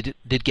that he really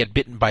did get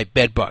bitten by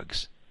bed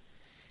bugs,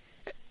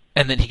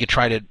 and then he could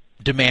try to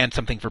demand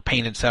something for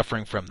pain and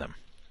suffering from them.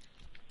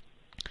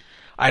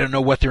 I don't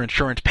know what their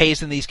insurance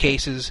pays in these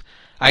cases.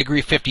 I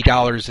agree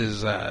 $50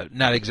 is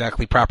not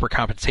exactly proper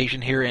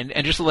compensation here.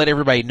 And just to let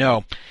everybody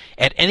know,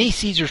 at any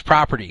Caesars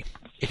property,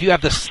 if you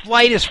have the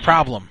slightest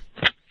problem,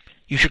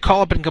 you should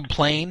call up and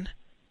complain,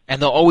 and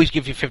they'll always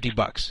give you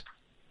 $50.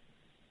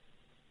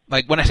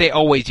 Like, when I say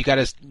always, you got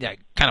to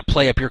kind of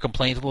play up your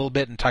complaints a little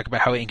bit and talk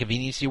about how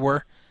inconvenienced you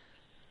were.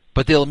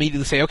 But they'll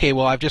immediately say, okay,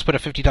 well, I've just put a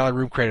 $50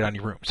 room credit on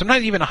your room.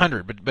 Sometimes even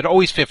 $100, but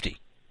always $50.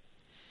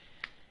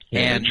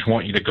 Yeah, they just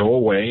want you to go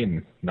away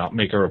and not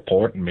make a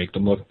report and make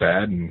them look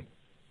bad, and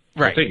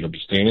right. That's it. You'll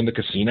be staying in the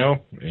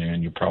casino,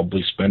 and you'll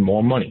probably spend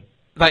more money.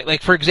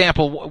 Like for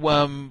example,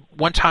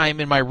 one time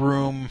in my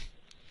room,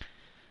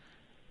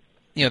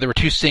 there were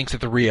 2 sinks at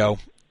the Rio.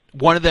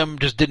 One of them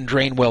just didn't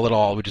drain well at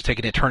all. It would just take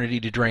an eternity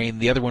to drain.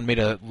 The other one made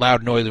a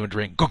loud noise and would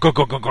drain gunk, gunk,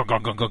 gunk, gunk, gunk,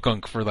 gunk, gunk,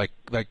 gunk for like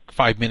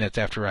 5 minutes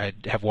after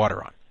I'd have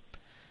water on.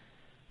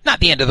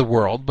 Not the end of the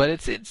world, but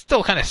it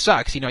still kind of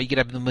sucks. You get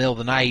up in the middle of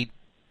the night,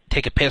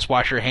 take a piss,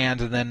 wash your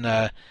hands, and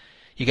then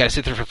you got to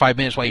sit there for 5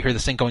 minutes while you hear the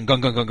sink going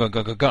gunk, gunk, gunk, gunk,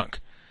 gunk, gunk, gunk.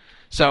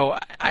 So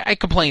I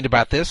complained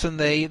about this, and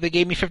they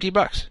gave me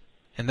 $50,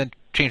 and then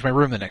changed my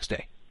room the next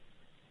day.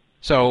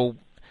 So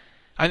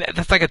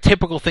that's like a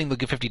typical thing they'll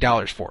give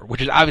 $50 for,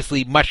 which is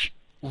obviously much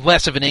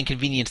less of an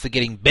inconvenience than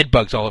getting bed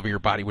bugs all over your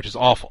body, which is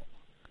awful.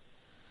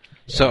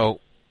 Yeah. So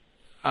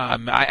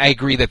I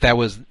agree that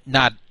was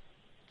not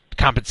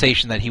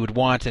compensation that he would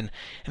want, and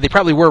they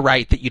probably were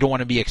right that you don't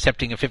want to be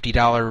accepting a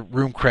 $50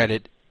 room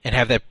credit and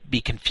have that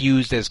be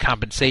confused as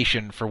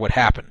compensation for what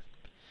happened.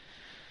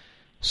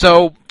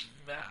 So,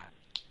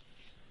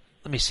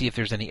 let me see if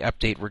there's any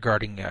update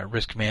regarding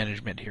risk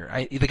management here.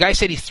 The guy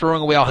said he's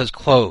throwing away all his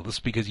clothes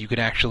because you could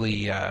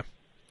actually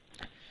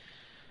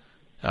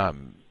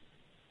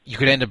you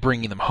could end up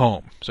bringing them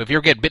home. So if you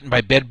ever get bitten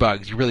by bed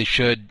bugs, you really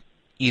should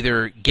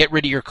either get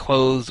rid of your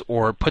clothes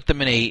or put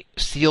them in a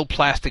sealed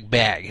plastic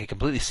bag, a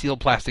completely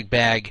sealed plastic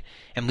bag,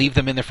 and leave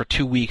them in there for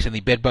 2 weeks, and the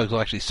bed bugs will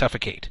actually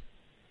suffocate.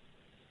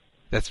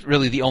 That's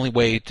really the only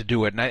way to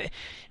do it. And I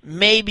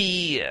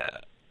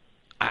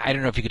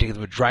don't know if you could take it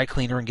to a dry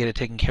cleaner and get it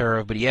taken care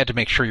of, but you had to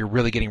make sure you're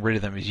really getting rid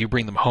of them. As you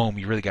bring them home,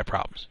 you really got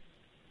problems.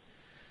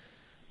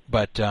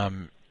 But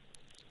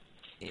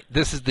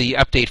this is the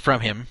update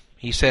from him.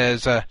 He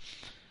says,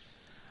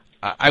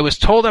 I was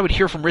told I would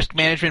hear from risk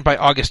management by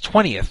August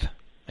 20th,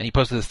 and he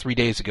posted this 3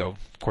 days ago.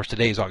 Of course,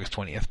 today is August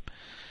 20th.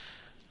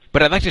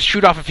 But I'd like to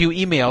shoot off a few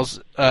emails,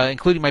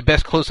 including my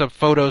best close-up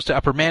photos to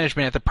upper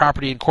management at the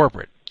property and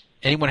corporate.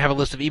 Anyone have a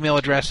list of email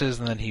addresses?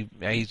 And then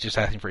he's just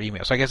asking for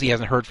email. So I guess he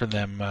hasn't heard from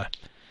them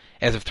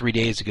as of 3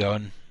 days ago,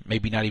 and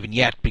maybe not even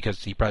yet,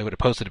 because he probably would have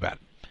posted about it.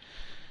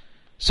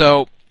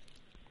 So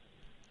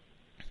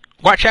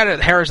watch out at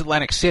Harrah's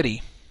Atlantic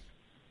City.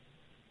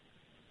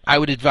 I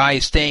would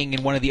advise staying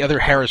in one of the other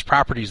Harrah's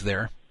properties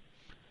there.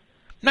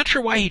 I'm not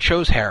sure why he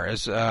chose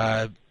Harrah's.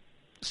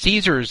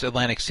 Caesars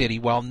Atlantic City,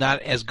 while not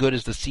as good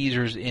as the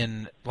Caesars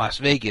in Las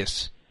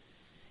Vegas,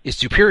 is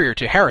superior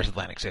to Harrah's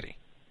Atlantic City.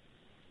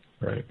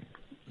 Right.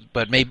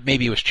 But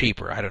maybe it was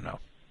cheaper. I don't know.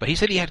 But he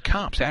said he had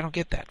comps. I don't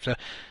get that. So,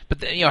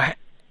 but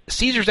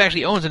Caesars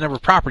actually owns a number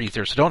of properties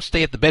there, so don't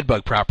stay at the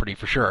bedbug property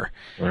for sure.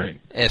 Right.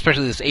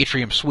 Especially this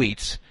Atrium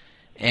Suites.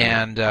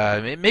 And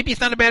maybe it's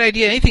not a bad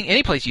idea.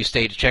 Any place you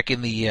stay to check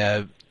in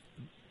the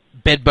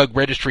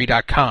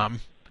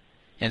bedbugregistry.com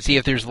and see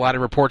if there's a lot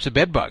of reports of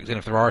bedbugs, and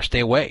if there are,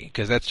 stay away,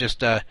 because that's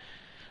just.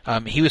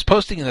 He was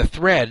posting in the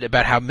thread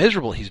about how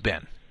miserable he's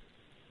been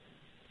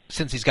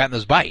since he's gotten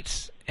those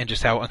bites, and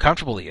just how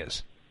uncomfortable he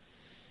is.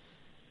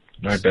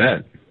 I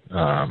bet.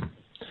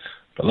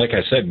 But like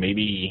I said,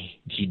 maybe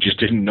he just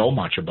didn't know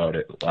much about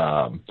it.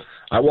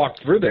 I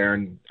walked through there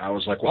and I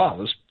was like,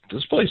 wow,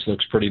 this place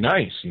looks pretty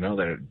nice. You know,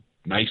 that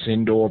nice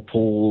indoor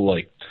pool,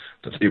 like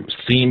it was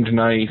themed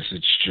nice.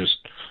 It's just,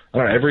 I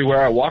don't know,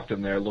 everywhere I walked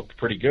in there looked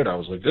pretty good. I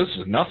was like, this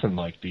is nothing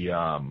like the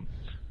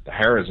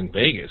Harrah's in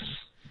Vegas.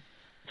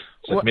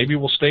 It's like, maybe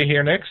we'll stay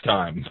here next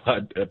time,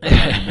 but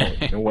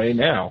no way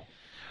now.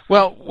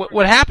 Well,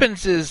 what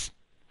happens is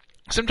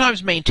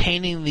sometimes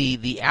maintaining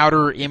the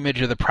outer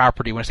image of the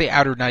property. When I say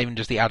outer, not even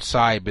just the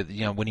outside, but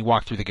when you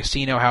walk through the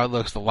casino, how it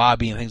looks, the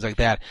lobby, and things like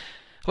that.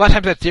 A lot of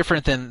times that's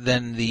different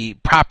than the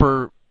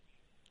proper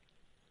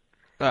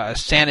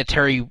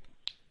sanitary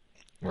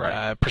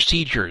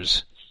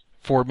procedures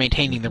for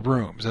maintaining the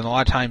rooms. And a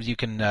lot of times you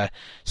can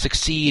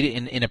succeed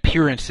in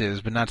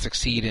appearances, but not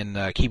succeed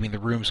in keeping the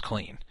rooms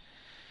clean,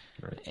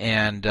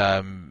 and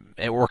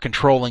or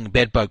controlling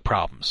bedbug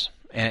problems.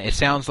 And it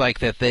sounds like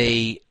that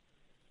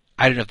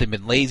I don't know if they've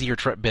been lazy or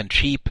been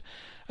cheap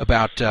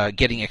about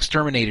getting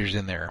exterminators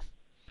in there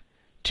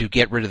to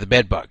get rid of the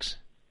bedbugs.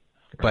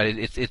 But I'm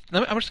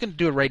just going to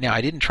do it right now.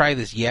 I didn't try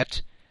this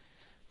yet,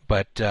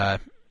 but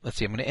let's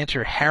see. I'm going to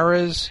enter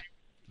Harrah's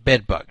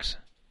bedbugs,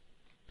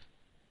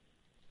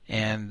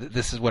 and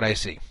this is what I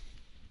see.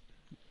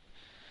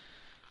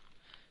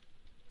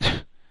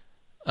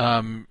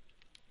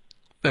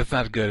 That's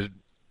not good.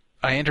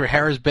 I enter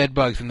Harrah's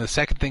bedbugs, and the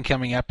second thing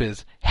coming up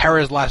is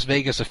Harrah's Las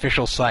Vegas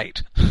official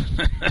site.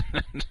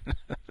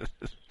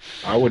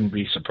 I wouldn't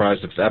be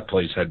surprised if that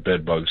place had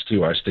bedbugs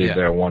too. I stayed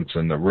there once,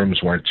 and the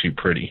rooms weren't too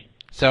pretty.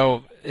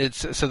 So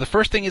the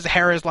first thing is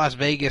Harrah's Las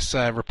Vegas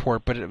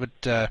report, but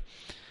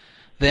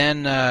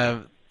then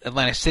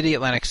Atlantic City,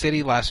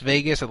 Las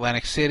Vegas,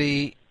 Atlantic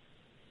City,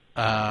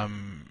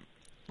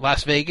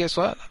 Las Vegas,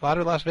 a lot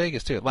of Las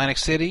Vegas too. Atlantic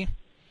City.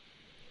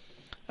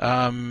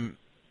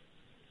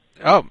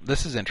 Oh,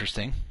 this is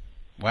interesting.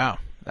 Wow.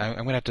 I'm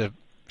going to have to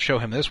show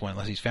him this one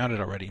unless he's found it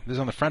already. This is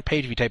on the front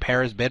page if you type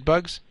Harrah's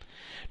bedbugs.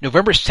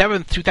 November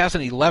 7th,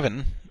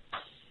 2011,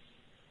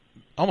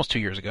 almost 2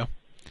 years ago.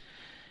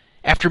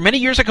 After many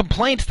years of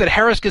complaints that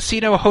Harrah's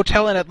Casino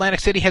Hotel in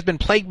Atlantic City has been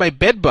plagued by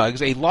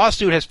bedbugs, a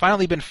lawsuit has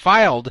finally been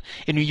filed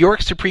in New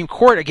York Supreme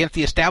Court against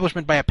the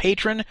establishment by a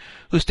patron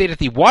who stayed at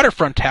the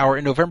Waterfront Tower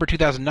in November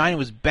 2009 and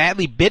was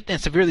badly bitten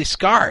and severely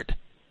scarred.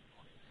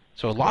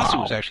 So a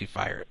lawsuit was actually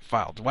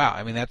filed. Wow,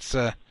 I mean that's.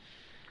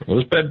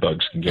 Those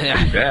bedbugs can get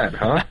pretty bad,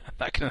 huh?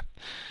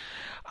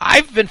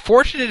 I've been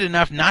fortunate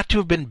enough not to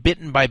have been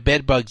bitten by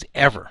bedbugs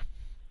ever.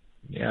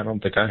 Yeah, I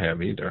don't think I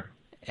have either.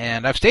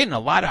 And I've stayed in a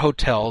lot of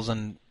hotels,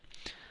 and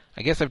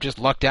I guess I've just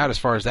lucked out as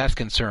far as that's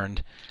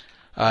concerned.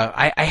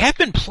 I have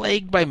been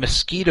plagued by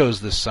mosquitoes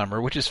this summer,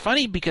 which is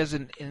funny because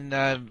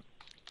in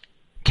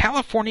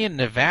California and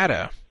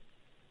Nevada,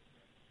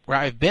 where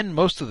I've been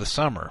most of the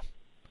summer,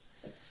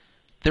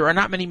 there are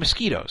not many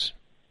mosquitoes.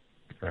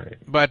 Right.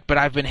 But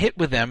I've been hit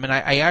with them, and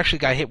I actually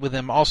got hit with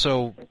them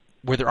also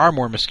where there are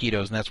more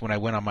mosquitoes, and that's when I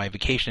went on my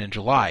vacation in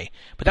July.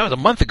 But that was a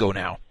month ago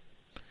now,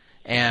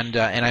 and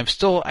I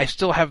still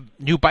have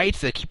new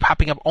bites that keep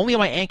popping up only on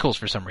my ankles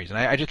for some reason.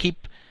 I just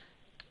keep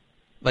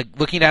like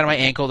looking down at my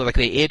ankle, like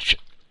they itch.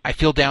 I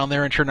feel down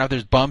there, and sure enough,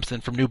 there's bumps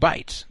and from new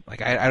bites.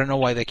 Like I don't know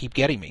why they keep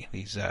getting me.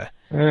 These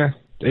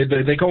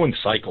They go in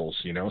cycles,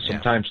 you know.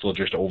 Sometimes they'll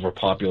just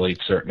overpopulate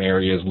certain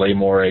areas, lay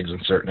more eggs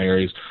in certain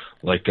areas.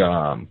 Like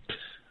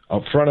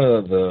up front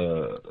of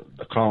the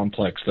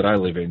complex that I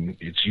live in,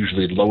 it's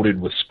usually loaded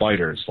with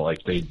spiders.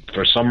 Like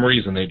for some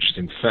reason, they just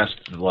infest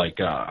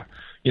out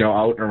and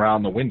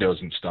around the windows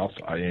and stuff.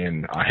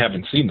 And I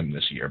haven't seen them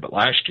this year, but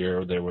last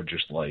year they were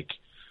just like,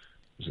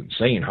 it was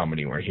insane how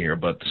many were here.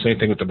 But the same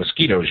thing with the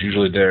mosquitoes.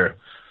 Usually they're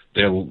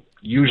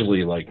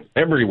usually like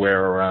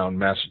everywhere around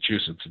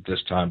Massachusetts at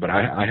this time, but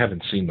I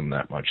haven't seen them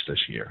that much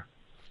this year.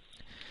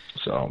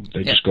 So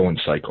they just go in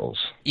cycles.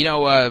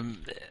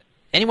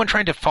 Anyone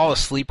trying to fall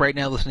asleep right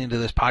now listening to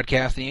this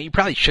podcast, you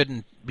probably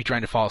shouldn't be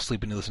trying to fall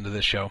asleep when you listen to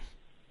this show.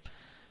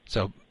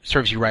 So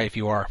serves you right if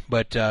you are.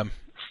 But you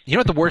know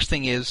what the worst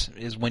thing is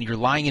when you're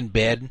lying in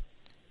bed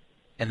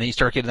and then you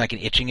start getting like an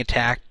itching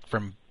attack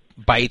from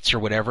bites or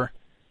whatever.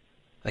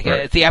 Like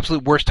right. It's the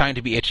absolute worst time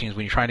to be itching is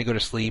when you're trying to go to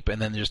sleep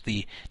and then just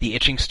the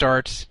itching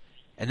starts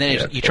and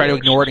then you try to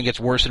ignore it and it gets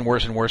worse and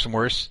worse and worse and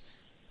worse.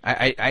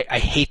 I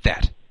hate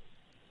that.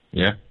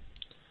 Yeah.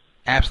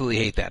 Absolutely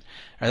hate that.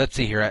 All right, let's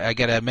see here. I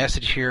got a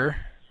message here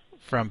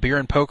from Beer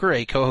and Poker,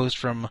 a co-host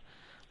from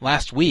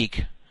last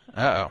week.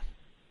 Uh-oh.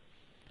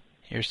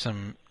 Here's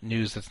some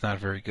news that's not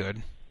very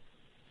good.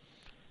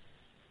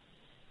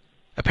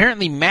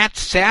 Apparently Matt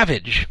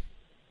Savage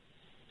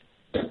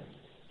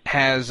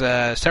has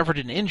suffered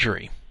an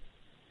injury.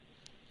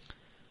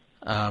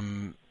 Let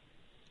me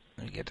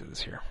get to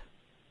this here.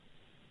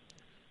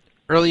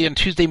 Early on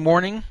Tuesday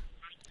morning,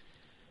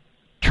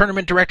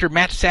 tournament director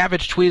Matt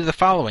Savage tweeted the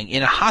following: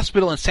 in a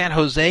hospital in San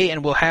Jose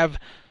and will have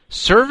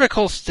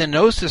cervical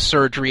stenosis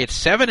surgery at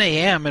 7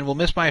 a.m. and will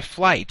miss my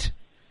flight.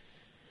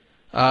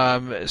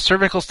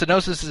 Cervical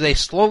stenosis is a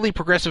slowly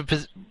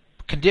progressive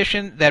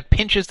condition that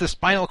pinches the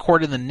spinal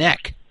cord in the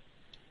neck.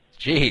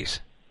 Jeez.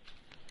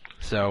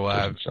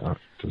 So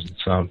doesn't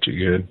sound too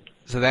good.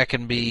 So that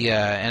can be,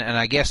 and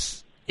I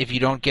guess if you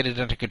don't get it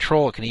under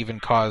control, it can even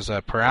cause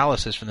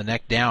paralysis from the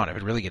neck down if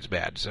it really gets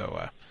bad.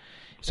 So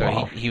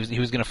wow. he was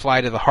going to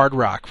fly to the Hard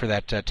Rock for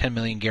that $10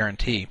 million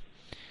guarantee.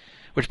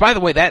 Which, by the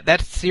way,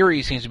 that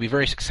series seems to be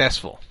very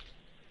successful.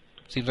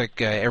 Seems like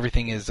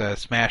everything is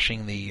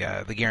smashing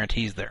the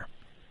guarantees there.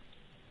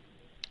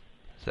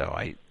 So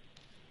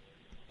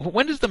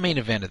when does the main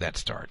event of that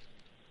start?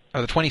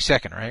 Oh, the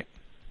 22nd, right?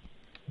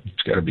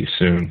 It's got to be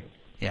soon.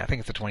 Yeah, I think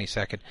it's the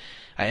 22nd.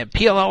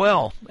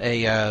 PLOL,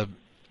 a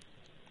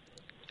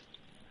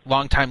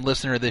longtime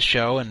listener of this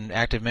show and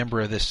active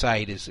member of this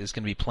site, is going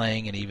to be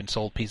playing and even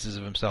sold pieces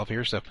of himself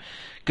here. So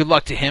good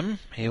luck to him.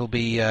 He'll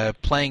be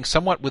playing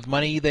somewhat with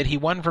money that he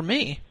won from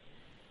me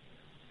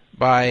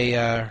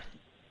by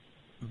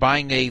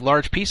buying a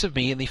large piece of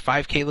me in the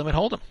 5K limit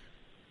hold'em.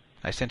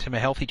 I sent him a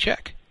healthy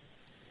check.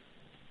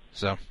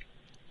 So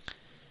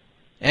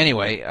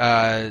anyway,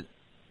 I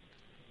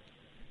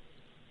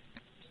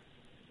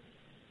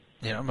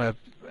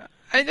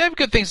have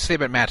good things to say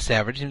about Matt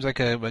Savage. Seems like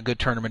a good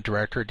tournament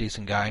director, a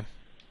decent guy.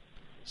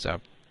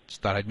 So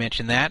just thought I'd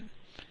mention that.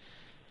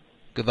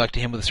 Good luck to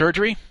him with the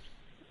surgery.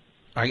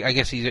 I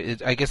guess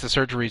the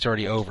surgery's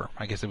already over.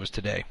 I guess it was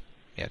today.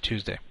 Yeah,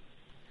 Tuesday.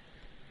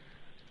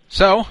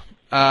 So,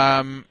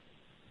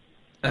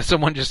 as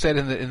someone just said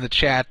in the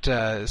chat,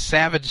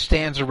 Savage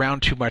stands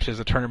around too much as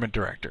a tournament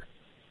director.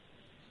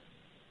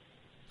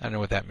 I don't know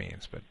what that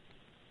means, but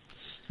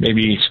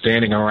maybe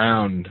standing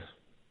around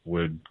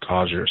would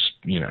cause your,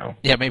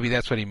 Yeah, maybe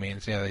that's what he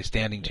means. Yeah, they're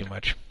standing too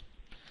much.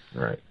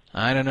 Right.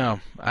 I don't know.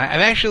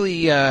 I've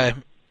actually,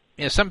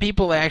 some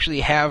people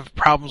actually have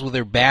problems with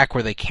their back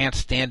where they can't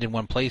stand in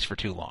one place for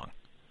too long.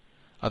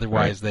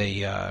 Otherwise,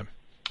 right.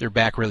 Their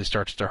back really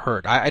starts to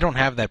hurt. I don't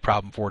have that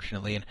problem,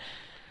 fortunately, and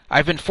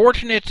I've been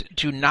fortunate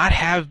to not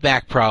have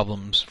back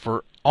problems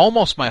for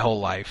almost my whole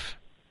life.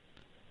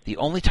 The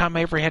only time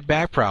I ever had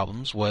back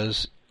problems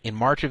was in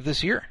March of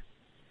this year,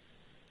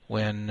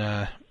 when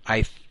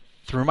I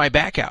threw my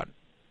back out.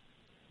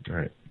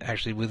 Right.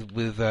 Actually,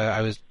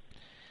 I was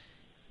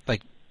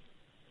like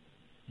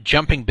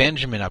jumping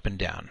Benjamin up and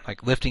down,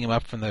 like lifting him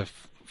up from the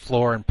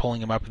floor and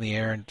pulling him up in the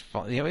air, and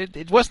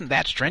it wasn't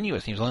that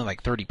strenuous. He was only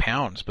like 30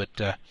 pounds,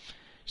 but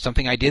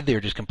something I did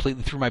there just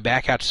completely threw my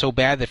back out so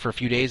bad that for a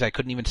few days I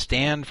couldn't even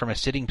stand from a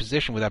sitting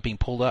position without being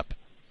pulled up.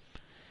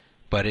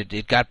 But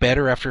it got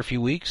better after a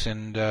few weeks,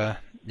 and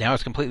now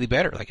it's completely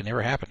better, like it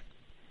never happened.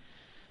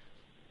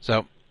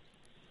 So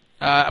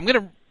I'm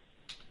going to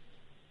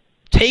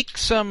take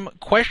some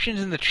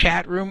questions in the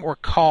chat room or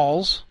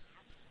calls.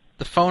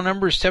 The phone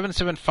number is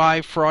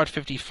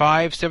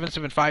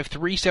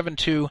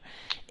 775-FRAUD-55,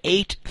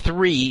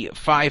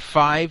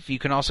 775-372-8355. You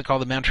can also call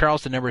the Mount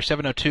Charles. The number is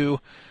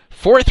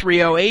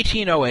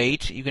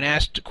 702-430-1808. You can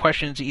ask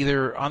questions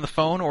either on the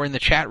phone or in the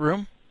chat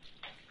room.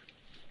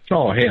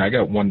 Oh, hey, I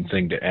got one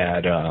thing to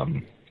add,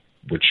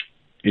 which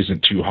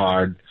isn't too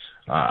hard.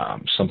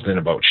 Something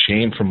about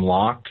Shane from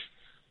Lock.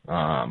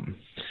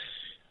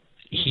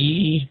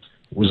 He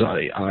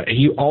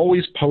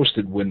always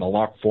posted when the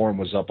Lock forum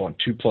was up on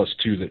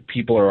 2+2 that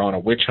people are on a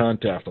witch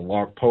hunt after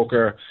Lock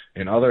Poker,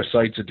 and other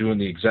sites are doing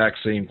the exact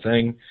same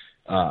thing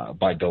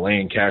by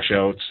delaying cash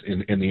outs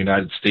in the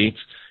United States.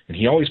 And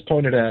he always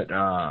pointed at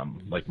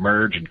like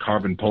Merge and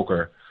Carbon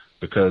Poker,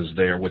 because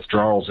their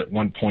withdrawals at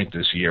one point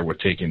this year were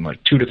taking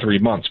like 2 to 3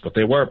 months, but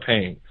they were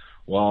paying.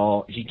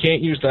 Well, he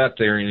can't use that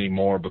theory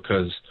anymore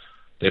because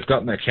they've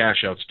gotten their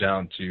cash outs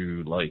down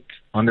to like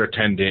under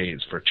 10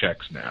 days for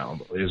checks now,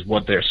 is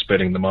what they're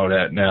spitting them out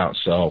at now.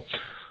 So,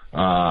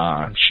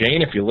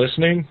 Shane, if you're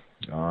listening,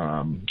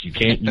 you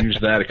can't use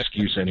that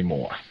excuse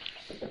anymore.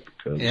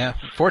 Yeah,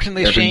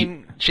 fortunately,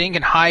 Shane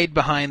can hide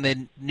behind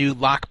the new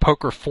Lock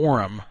Poker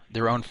forum,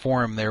 their own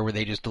forum there, where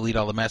they just delete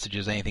all the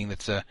messages, anything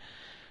that's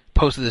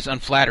posted that's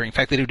unflattering. In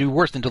fact, they do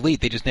worse than delete.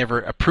 They just never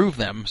approve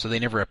them, so they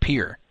never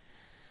appear.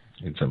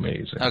 It's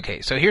amazing.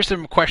 Okay, so here's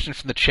some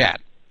questions from the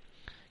chat.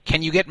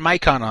 Can you get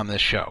Mike on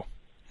this show?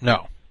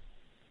 No.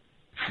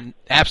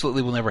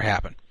 Absolutely will never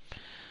happen.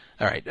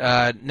 All right,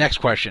 next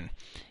question.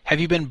 Have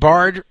you been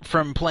barred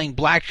from playing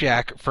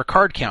blackjack for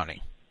card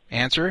counting?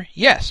 Answer,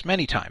 yes,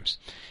 many times.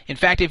 In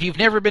fact, if you've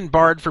never been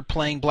barred for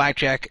playing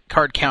blackjack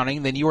card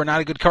counting, then you are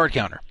not a good card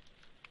counter.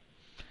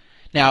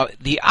 Now,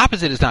 the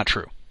opposite is not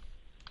true.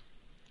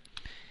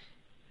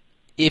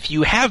 If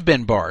you have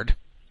been barred,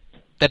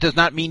 that does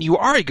not mean you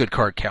are a good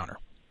card counter.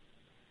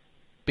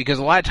 Because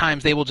a lot of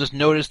times they will just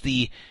notice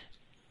the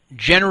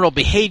general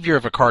behavior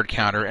of a card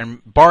counter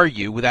and bar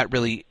you without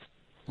really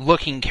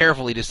looking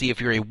carefully to see if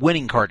you're a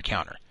winning card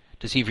counter,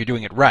 to see if you're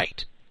doing it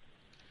right.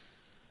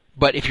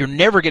 But if you're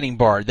never getting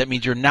barred, that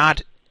means you're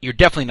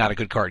definitely not a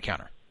good card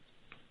counter.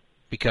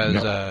 Because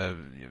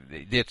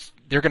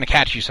they're going to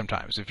catch you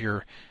sometimes if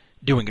you're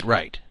doing it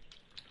right.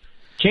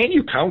 Can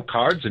you count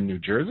cards in New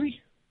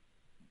Jersey?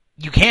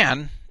 You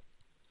can,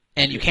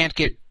 and you can't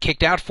get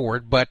kicked out for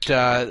it, but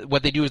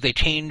what they do is they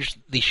change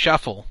the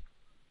shuffle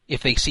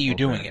if they see you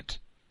doing it.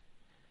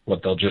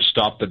 What, they'll just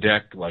stop the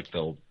deck, like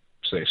they'll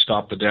say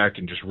stop the deck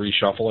and just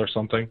reshuffle or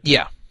something?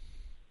 Yeah.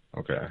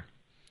 Okay.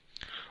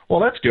 Well,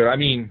 that's good. I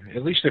mean,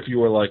 at least if you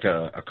were like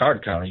a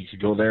card counter, you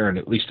could go there and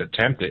at least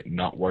attempt it and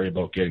not worry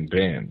about getting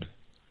banned.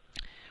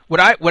 What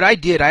I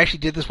did, I actually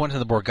did this once in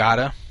the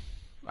Borgata.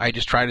 I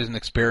just tried it as an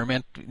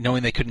experiment,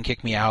 knowing they couldn't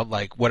kick me out.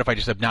 Like, what if I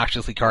just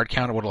obnoxiously card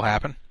counted? What'll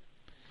happen?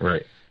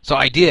 Right. So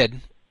I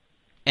did,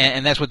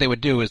 and that's what they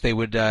would do, is they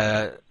would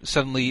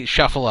suddenly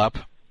shuffle up.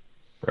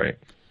 Right.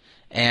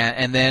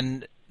 And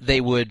then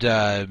they would,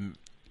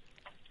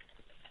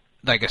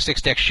 like a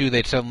 6-deck shoe,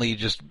 they'd suddenly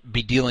just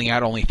be dealing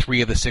out only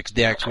 3 of the 6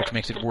 decks, which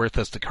makes it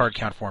worthless to card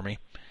count for me.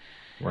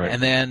 Right.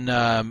 And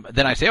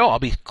then I say, I'll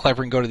be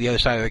clever and go to the other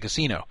side of the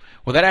casino.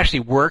 Well, that actually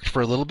worked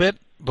for a little bit,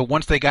 but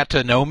once they got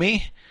to know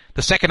me,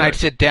 the second I'd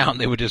sit down,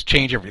 they would just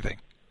change everything.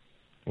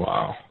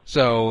 Wow.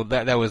 So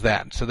that was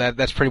that. So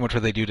that's pretty much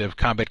what they do to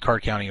combat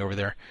card counting over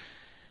there.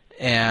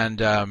 And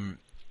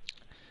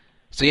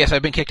so yes,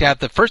 I've been kicked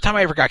out. The first time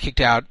I ever got kicked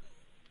out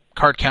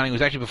card counting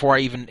was actually before I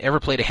even ever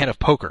played a hand of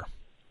poker.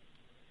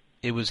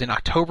 It was in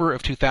October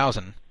of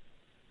 2000.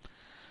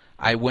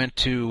 I went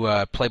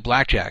to play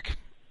blackjack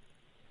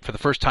for the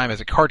first time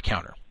as a card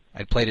counter.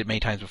 I'd played it many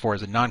times before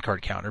as a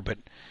non-card counter, but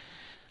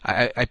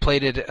I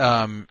played it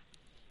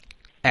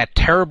at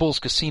Terrible's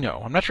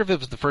Casino. I'm not sure if it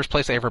was the first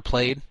place I ever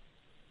played.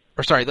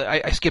 Or sorry,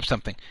 I skipped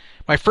something.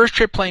 My first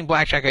trip playing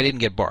blackjack, I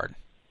didn't get barred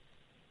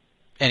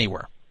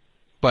anywhere.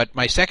 But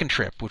my second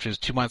trip, which was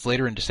 2 months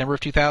later in December of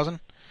 2000,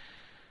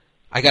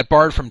 I got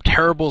barred from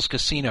Terrible's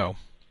Casino.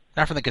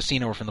 Not from the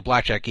casino, or from the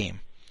blackjack game.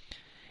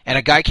 And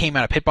a guy came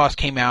out, a pit boss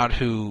came out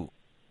who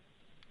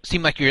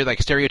seemed like you're like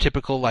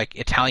stereotypical like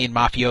Italian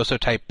mafioso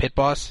type pit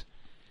boss.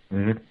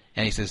 Mm-hmm.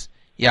 And he says,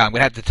 yeah, I'm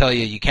going to have to tell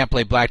you, you can't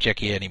play blackjack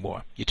here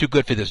anymore. You're too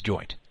good for this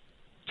joint.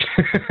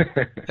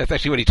 That's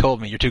actually what he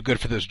told me. You're too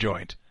good for this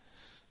joint.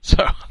 So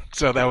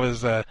that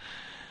was that.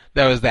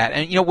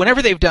 And,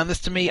 whenever they've done this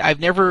to me, I've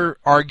never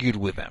argued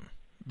with them.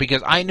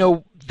 Because I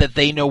know that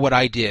they know what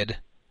I did.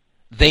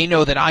 They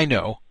know that I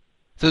know.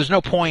 So there's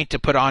no point to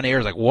put on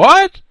air like,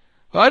 what?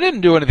 Well, I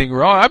didn't do anything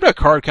wrong. I'm not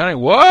card counting.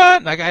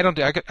 What? Like, I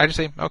just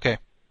say, okay.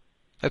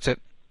 That's it.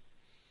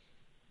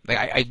 Like,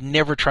 I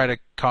never try to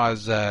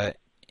cause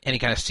any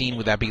kind of scene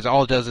with that, because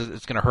all it does is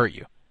it's going to hurt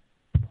you.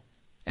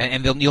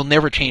 And you'll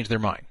never change their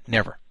mind.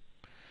 Never.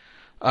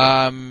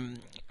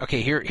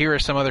 Okay, here are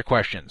some other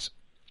questions.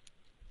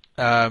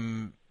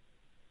 Have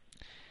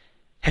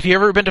you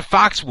ever been to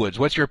Foxwoods?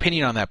 What's your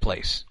opinion on that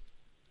place?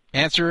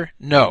 Answer,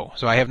 no.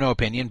 So I have no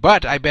opinion.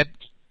 But I bet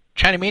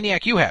China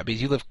Maniac you have,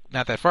 because you live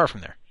not that far from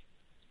there.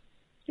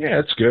 Yeah,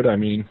 it's good. I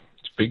mean,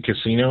 it's a big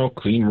casino,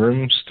 clean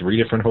rooms,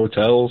 3 different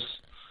hotels,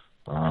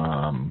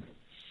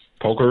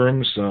 poker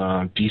rooms,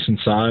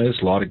 decent size,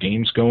 a lot of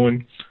games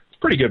going. It's a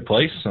pretty good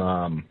place.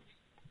 I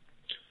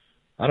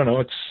don't know.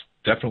 It's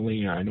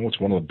definitely, I know it's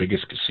one of the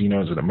biggest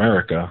casinos in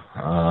America.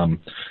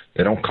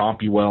 They don't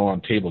comp you well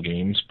on table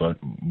games, but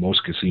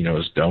most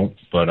casinos don't.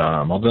 But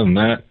other than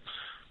that,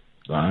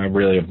 I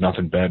really have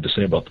nothing bad to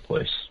say about the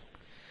place.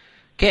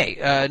 Okay,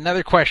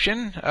 another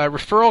question.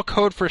 Referral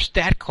code for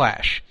Stat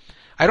Clash.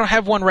 I don't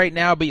have one right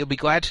now, but you'll be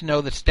glad to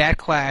know that Stat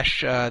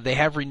Clash, they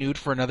have renewed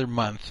for another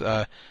month,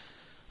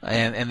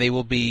 and they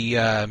will be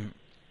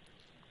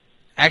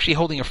actually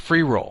holding a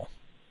free roll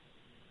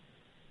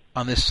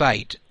on this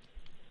site,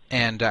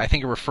 and I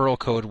think a referral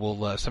code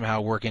will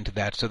somehow work into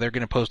that, so they're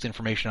going to post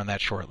information on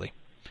that shortly.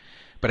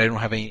 But I don't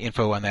have any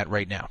info on that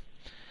right now.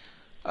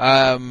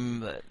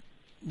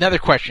 Another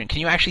question.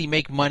 Can you actually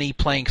make money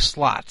playing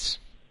slots?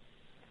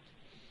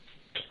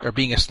 Or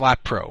being a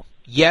slot pro?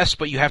 Yes,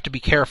 but you have to be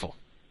careful.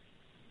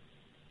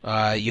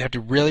 You have to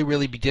really,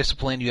 really be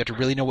disciplined. You have to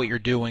really know what you're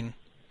doing.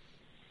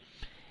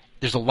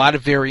 There's a lot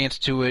of variance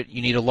to it.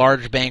 You need a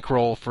large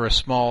bankroll for a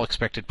small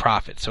expected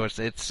profit. So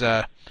it's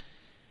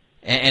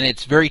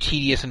very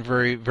tedious and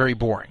very, very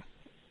boring.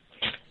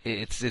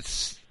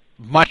 It's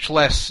much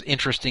less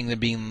interesting than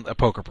being a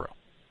poker pro.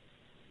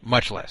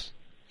 Much less.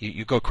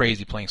 You go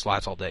crazy playing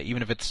slots all day.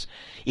 Even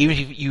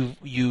if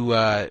you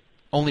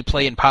only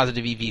play in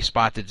positive EV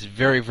spots, it's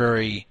very,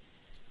 very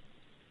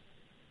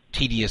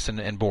tedious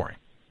and boring.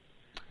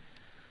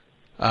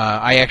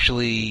 I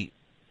actually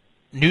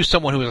knew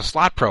someone who was a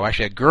slot pro,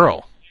 actually a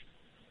girl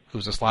who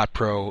was a slot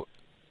pro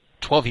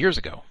 12 years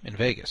ago in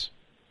Vegas.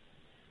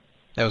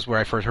 That was where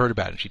I first heard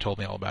about it, and she told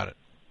me all about it.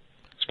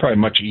 It's probably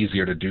much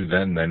easier to do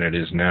then than it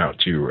is now,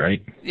 too,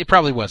 right? It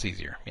probably was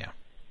easier, yeah.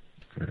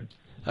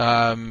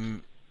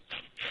 Right.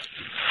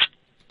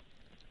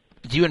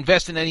 Do you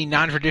invest in any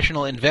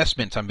non-traditional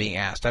investments, I'm being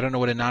asked. I don't know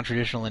what a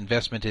non-traditional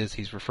investment is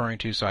he's referring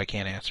to, so I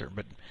can't answer.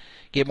 But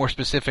get more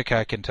specific,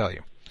 I can tell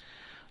you.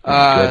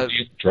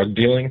 Drug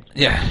dealing?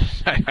 Yeah,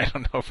 I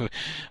don't know. If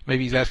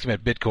maybe he's asking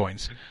about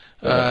bitcoins.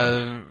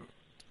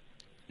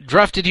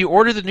 Druff, did you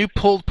order the new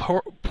pulled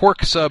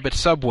pork sub at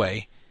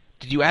Subway?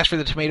 Did you ask for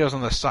the tomatoes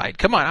on the side?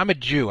 Come on, I'm a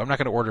Jew. I'm not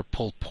going to order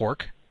pulled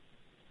pork.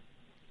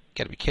 You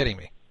got to be kidding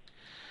me.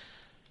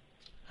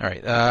 All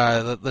right,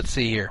 let's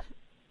see here.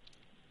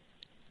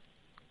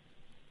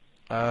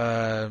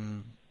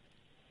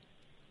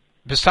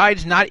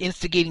 Besides not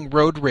instigating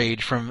road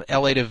rage from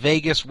LA to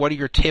Vegas, what are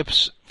your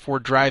tips for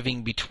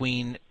driving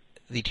between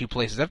the two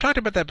places? I've talked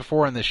about that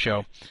before on this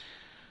show.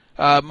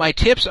 My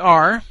tips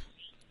are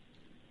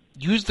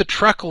use the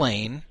truck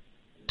lane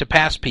to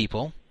pass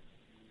people.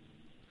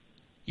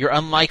 You're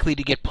unlikely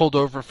to get pulled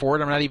over for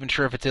it. I'm not even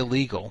sure if it's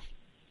illegal.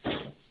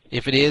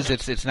 If it is,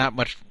 it's not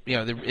much.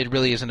 It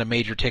really isn't a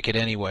major ticket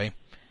anyway.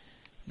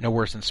 No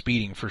worse than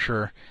speeding for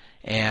sure.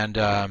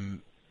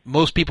 And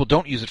most people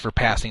don't use it for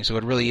passing, so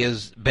it really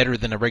is better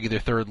than a regular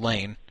third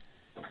lane.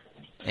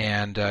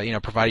 And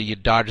provided you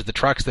dodge the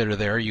trucks that are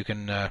there, you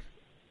can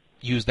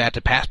use that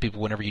to pass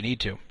people whenever you need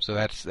to. So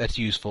that's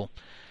useful.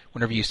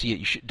 Whenever you see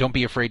it, don't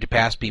be afraid to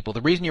pass people. The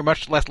reason you're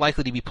much less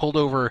likely to be pulled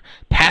over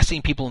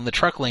passing people in the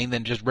truck lane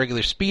than just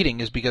regular speeding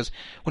is because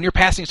when you're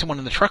passing someone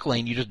in the truck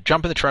lane, you just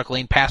jump in the truck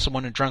lane, pass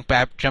someone, and jump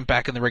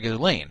back in the regular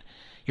lane.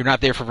 You're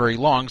not there for very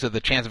long, so the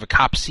chance of a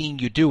cop seeing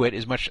you do it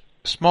is much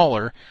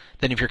smaller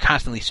than if you're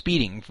constantly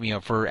speeding,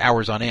 for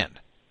hours on end.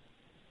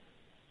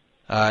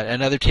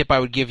 Another tip I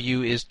would give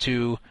you is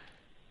to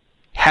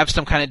have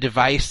some kind of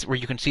device where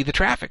you can see the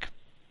traffic.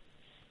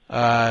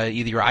 Either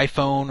your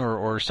iPhone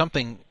or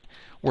something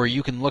where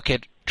you can look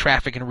at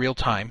traffic in real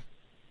time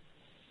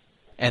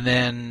and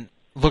then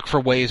look for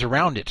ways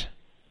around it.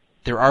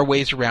 There are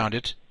ways around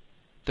it.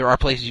 There are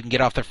places you can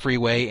get off the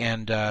freeway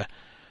and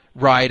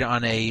ride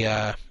on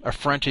a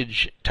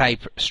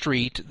frontage-type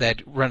street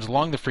that runs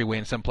along the freeway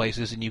in some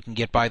places, and you can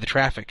get by the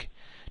traffic.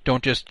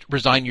 Don't just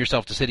resign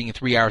yourself to sitting in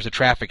 3 hours of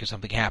traffic if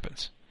something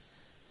happens.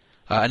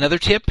 Another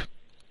tip,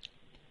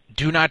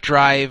 do not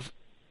drive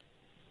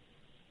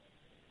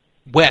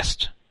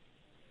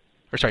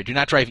do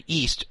not drive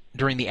east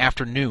during the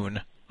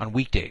afternoon on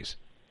weekdays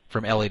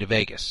from LA to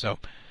Vegas. So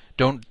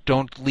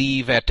don't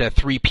leave at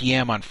 3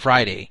 p.m. on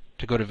Friday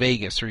to go to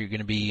Vegas, or you're going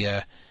to be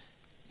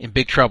in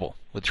big trouble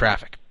with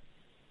traffic.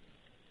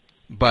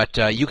 But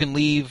you can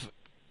leave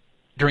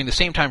during the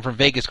same time from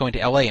Vegas going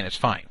to LA, and it's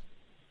fine,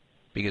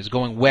 because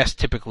going west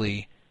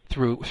typically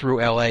through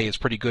LA is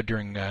pretty good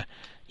during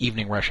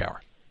evening rush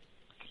hour.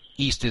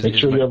 East is make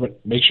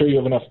sure you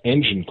have enough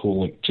engine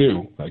coolant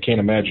too. I can't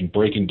imagine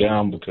breaking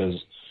down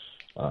because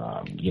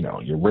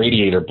your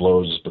radiator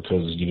blows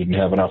because you didn't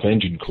have enough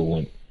engine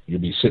coolant. You'll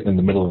be sitting in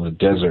the middle of the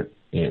desert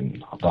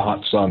in the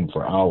hot sun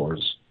for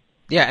hours.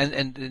 Yeah,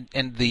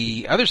 and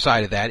the other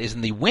side of that is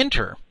in the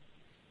winter.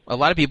 A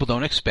lot of people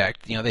don't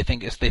expect. They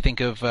think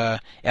of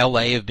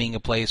L.A. of being a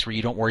place where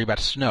you don't worry about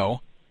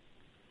snow.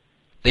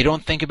 They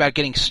don't think about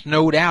getting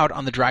snowed out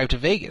on the drive to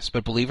Vegas.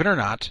 But believe it or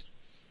not,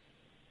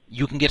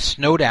 you can get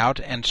snowed out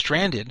and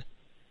stranded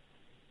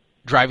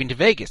driving to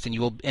Vegas, and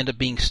you will end up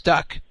being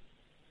stuck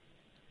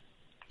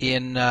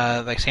in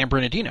San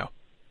Bernardino.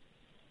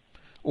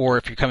 Or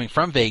if you're coming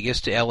from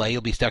Vegas to L.A.,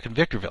 you'll be stuck in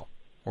Victorville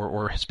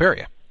or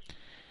Hesperia.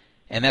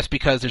 And that's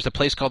because there's a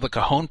place called the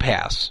Cajon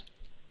Pass,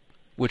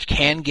 which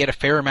can get a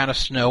fair amount of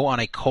snow on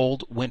a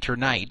cold winter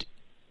night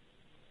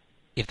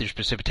if there's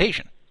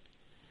precipitation.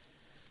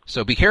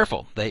 So be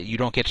careful that you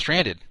don't get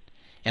stranded.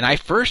 And I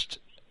first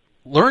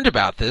learned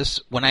about this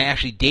when I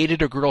actually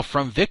dated a girl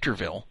from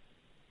Victorville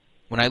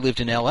when I lived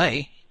in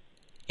L.A.,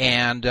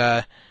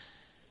 and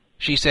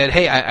she said,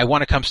 hey, I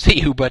want to come see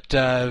you, but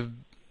the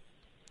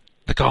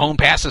Cajon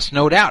Pass is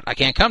snowed out. I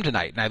can't come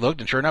tonight. And I looked,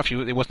 and sure enough,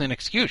 it wasn't an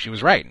excuse. She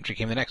was right, and she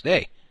came the next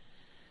day.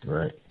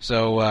 Right.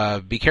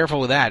 So be careful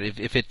with that.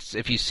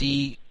 If you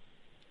see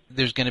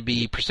there's going to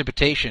be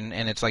precipitation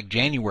and it's like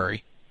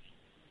January,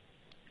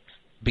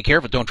 be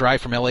careful. Don't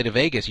drive from L.A. to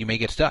Vegas. You may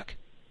get stuck.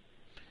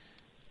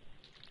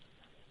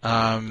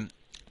 Why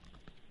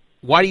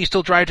do you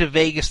still drive to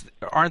Vegas?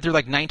 Aren't there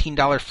like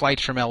 $19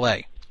 flights from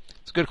L.A.?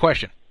 It's a good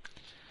question.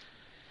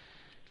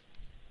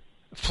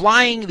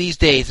 Flying these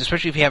days,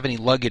 especially if you have any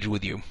luggage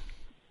with you,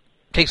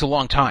 takes a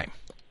long time.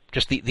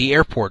 Just the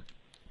airport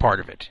part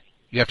of it.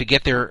 You have to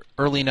get there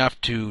early enough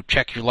to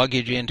check your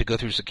luggage in, to go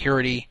through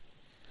security.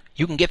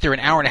 You can get there an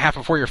hour and a half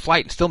before your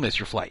flight and still miss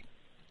your flight.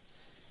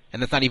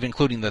 And that's not even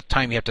including the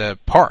time you have to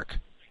park.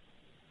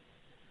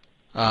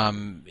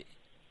 And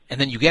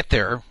then you get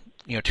there,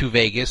 to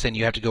Vegas, and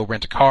you have to go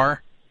rent a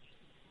car.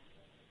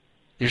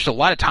 There's a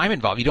lot of time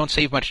involved. You don't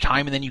save much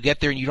time, and then you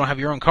get there and you don't have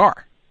your own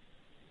car.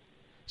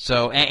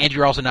 So, and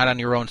you're also not on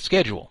your own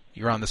schedule.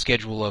 You're on the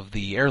schedule of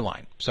the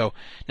airline. So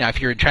now, if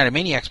you're in China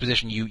Maniac's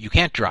position, you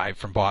can't drive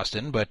from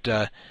Boston.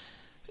 But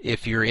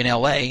if you're in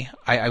L.A.,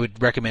 I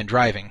would recommend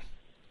driving,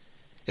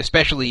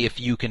 especially if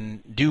you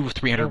can do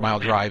 300-mile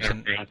drives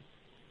and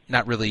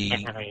not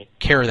really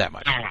care that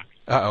much.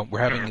 Uh-oh, we're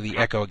having the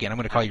echo again. I'm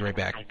going to call you right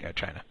back,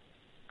 China.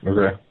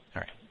 Okay.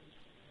 All right.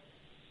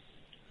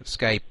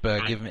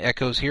 Skype giving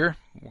echoes here.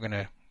 We're going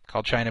to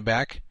call China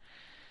back.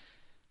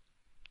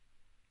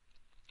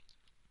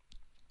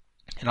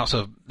 And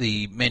also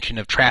the mention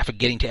of traffic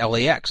getting to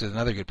LAX is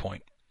another good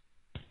point.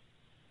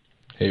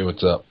 Hey,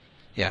 what's up?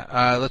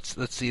 Yeah, let's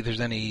see if there's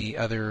any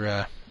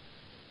other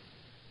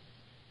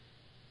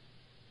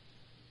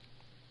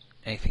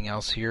anything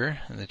else here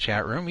in the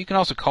chat room. You can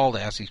also call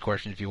to ask these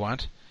questions if you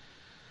want.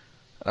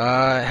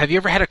 Have you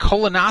ever had a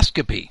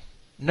colonoscopy?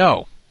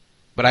 No,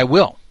 but I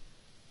will.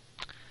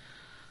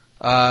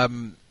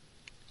 I'm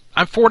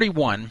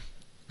 41.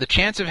 The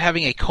chance of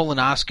having a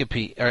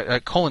colonoscopy, or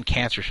colon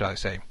cancer, shall I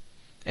say,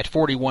 at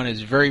 41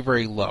 is very,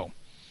 very low.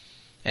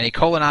 And a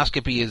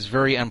colonoscopy is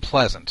very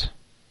unpleasant.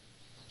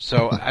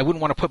 So I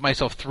wouldn't want to put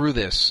myself through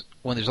this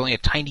when there's only a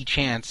tiny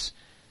chance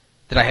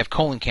that I have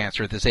colon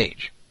cancer at this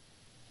age.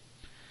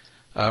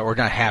 Or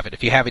not have it.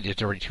 If you have it,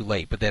 it's already too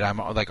late. But that I'm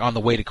like on the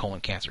way to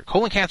colon cancer.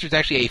 Colon cancer is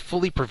actually a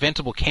fully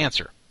preventable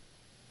cancer.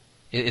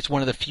 It's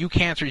one of the few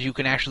cancers you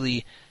can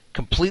actually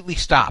completely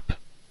stop.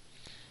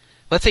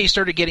 Let's say you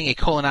started getting a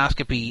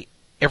colonoscopy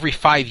every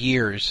 5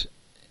 years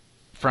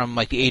from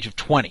like the age of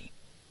 20.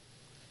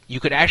 You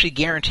could actually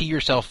guarantee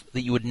yourself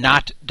that you would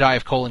not die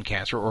of colon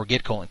cancer or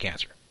get colon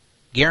cancer.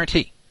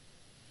 Guarantee.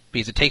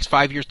 Because it takes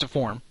 5 years to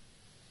form.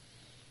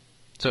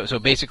 So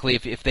basically,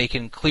 if they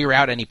can clear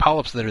out any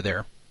polyps that are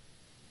there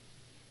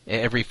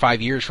every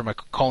 5 years from a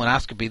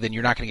colonoscopy, then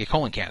you're not going to get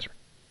colon cancer.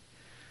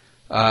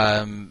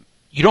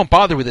 You don't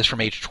bother with this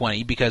from age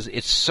 20 because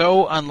it's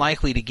so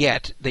unlikely to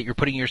get that you're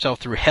putting yourself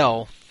through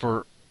hell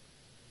for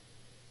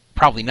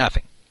probably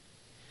nothing.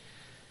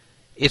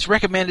 It's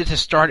recommended to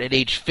start at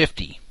age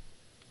 50.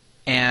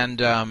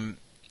 And a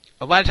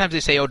lot of times they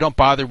say, don't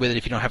bother with it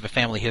if you don't have a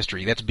family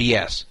history. That's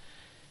BS.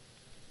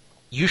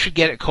 You should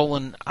get a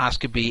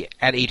colonoscopy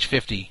at age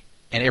 50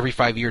 and every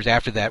 5 years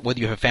after that, whether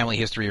you have a family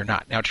history or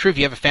not. Now, it's true, if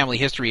you have a family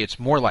history, it's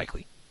more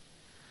likely.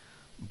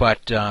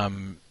 But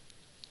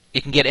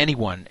it can get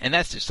anyone, and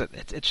that's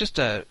it's just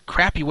a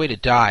crappy way to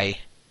die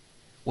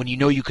when you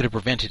know you could have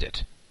prevented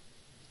it.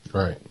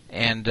 Right.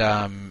 And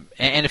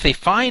if they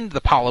find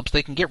the polyps,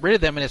 they can get rid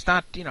of them, and it's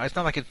not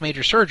like it's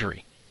major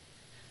surgery.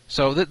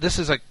 So this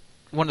is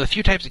one of the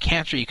few types of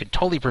cancer you can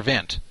totally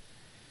prevent,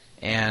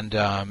 and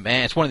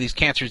it's one of these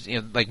cancers,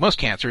 like most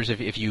cancers,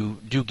 if you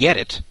do get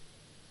it,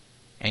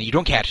 and you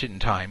don't catch it in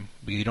time,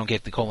 because you don't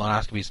get the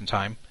colonoscopies in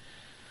time,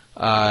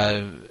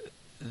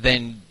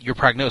 then your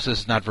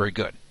prognosis is not very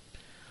good.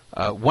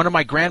 One of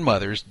my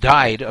grandmothers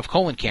died of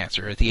colon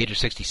cancer at the age of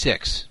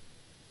 66.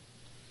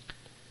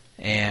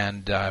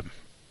 And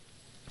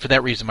for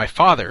that reason, my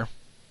father,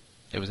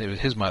 it was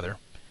his mother,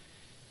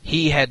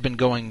 he had been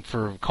going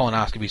for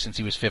colonoscopy since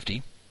he was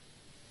 50.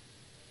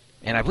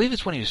 And I believe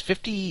it's when he was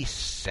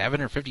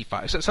 57 or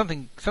 55, so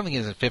something in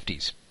his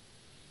 50s.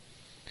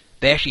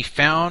 They actually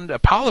found a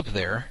polyp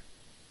there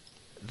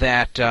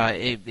that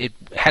it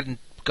hadn't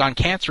gone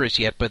cancerous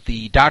yet, but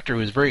the doctor, who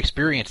was very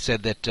experienced,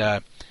 said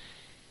that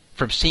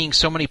from seeing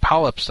so many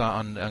polyps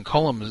on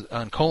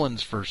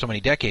colons for so many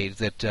decades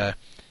that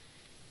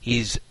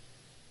he's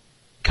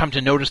come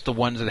to notice the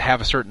ones that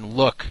have a certain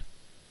look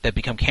that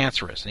become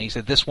cancerous. And he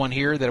said, this one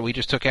here that we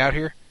just took out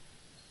here,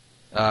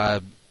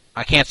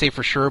 I can't say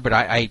for sure, but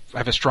I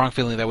have a strong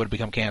feeling that would have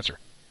become cancer.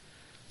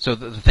 So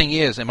the thing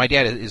is, and my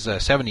dad is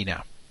 70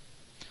 now,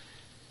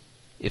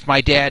 if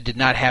my dad did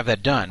not have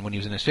that done when he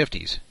was in his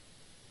 50s,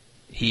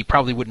 he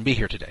probably wouldn't be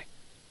here today.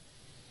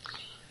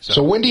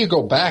 So when do you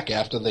go back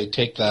after they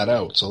take that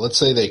out? So let's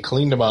say they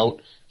cleaned him out,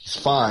 he's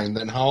fine,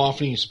 then how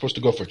often are you supposed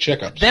to go for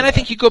checkups? Then I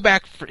think you go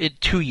back for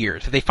 2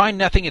 years. If they find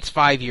nothing, it's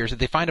 5 years. If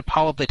they find a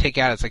polyp they take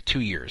out, it's like 2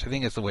 years. I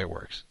think that's the way it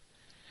works.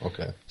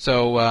 Okay.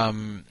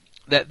 So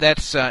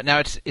that's now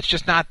it's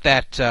just not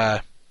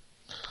that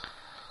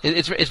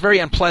it's very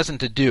unpleasant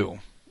to do.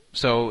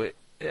 So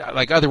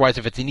like otherwise,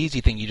 if it's an easy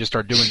thing, you just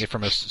start doing it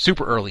from a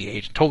super early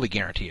age and totally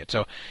guarantee it.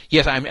 So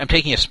yes, I'm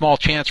taking a small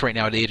chance right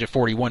now at the age of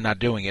 41 not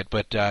doing it,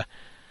 but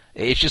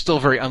it's just still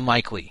very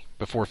unlikely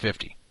before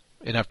 50,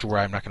 enough to where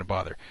I'm not going to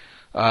bother.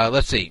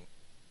 Let's see.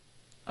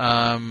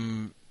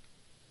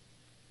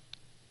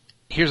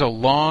 Here's a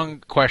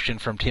long question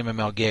from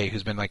TMML Gay,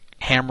 who's been like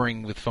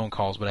hammering with phone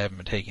calls, but I haven't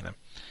been taking them.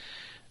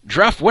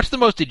 Druff, what's the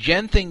most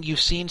degen thing you've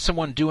seen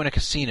someone do in a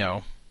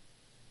casino?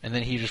 And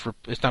then he just,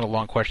 it's not a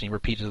long question, he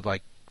repeats it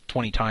like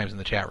 20 times in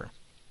the chat room.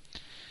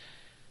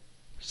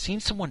 Seen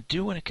someone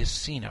do in a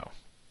casino?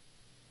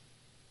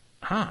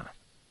 Huh.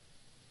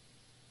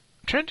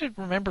 I'm trying to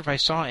remember if I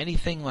saw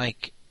anything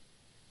like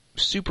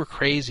super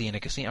crazy in a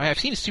casino. I've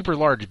seen super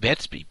large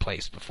bets be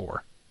placed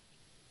before.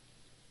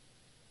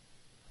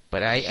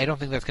 But I don't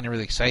think that's going to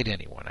really excite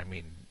anyone. I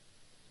mean,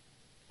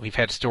 we've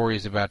had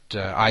stories about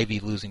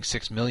Ivy losing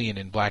 $6 million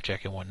in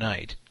blackjack in one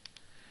night.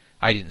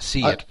 I didn't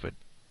see it, but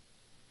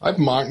I've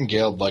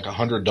martingaled like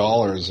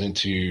 $100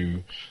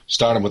 into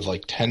starting with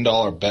like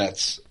 $10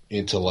 bets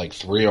into like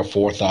 $3,000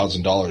 or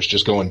 $4,000,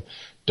 just going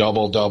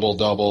double, double,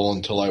 double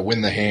until I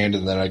win the hand,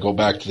 and then I go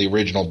back to the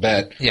original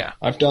bet. Yeah,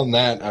 I've done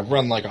that. I've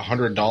run like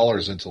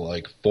 $100 into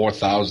like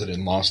 4,000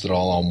 and lost it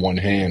all on one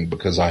hand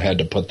because I had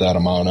to put that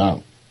amount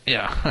up.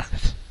 Yeah.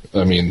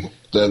 I mean,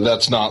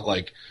 that's not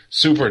like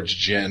super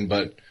degen,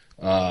 but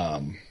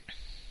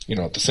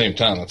at the same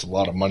time, that's a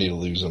lot of money to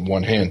lose in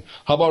one hand.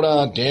 How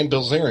about Dan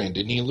Bilzerian?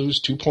 Didn't he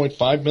lose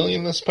 $2.5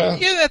 million this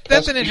past? Yeah,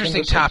 that's an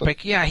interesting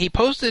topic. Yeah, he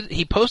posted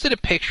a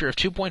picture of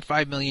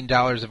 $2.5 million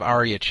of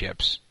Aria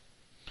chips,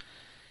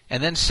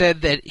 and then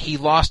said that he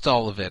lost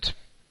all of it,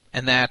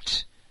 and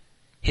that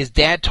his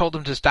dad told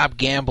him to stop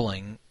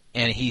gambling,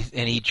 and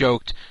he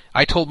joked,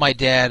 "I told my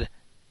dad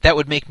that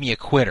would make me a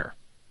quitter."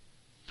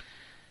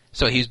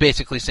 So he's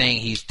basically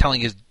saying he's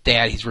telling his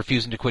dad he's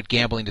refusing to quit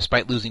gambling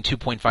despite losing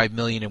 $2.5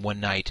 million in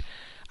one night.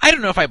 I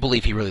don't know if I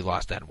believe he really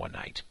lost that in one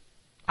night.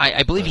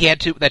 I believe he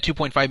had that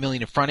 $2.5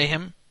 million in front of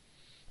him.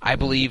 I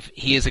believe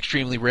he is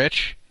extremely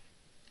rich.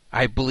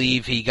 I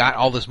believe he got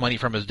all this money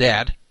from his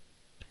dad.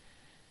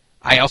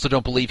 I also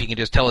don't believe he can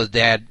just tell his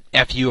dad,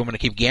 "F you, I'm going to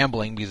keep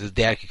gambling," because his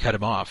dad could cut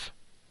him off.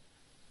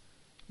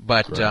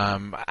 But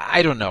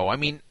I don't know. I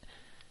mean,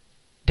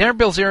 Darren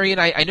Bilzerian,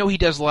 I know he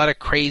does a lot of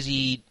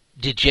crazy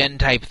degen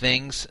type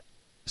things,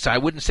 so I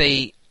wouldn't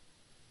say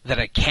that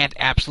I can't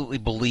absolutely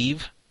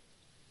believe.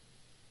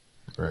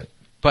 Right.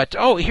 But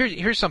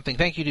here's something.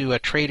 Thank you to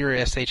Trader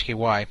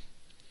SHKY.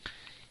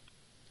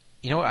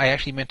 You know, I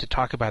actually meant to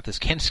talk about this.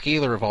 Ken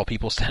Scaler of all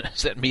people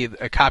sent me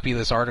a copy of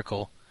this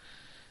article,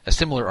 a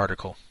similar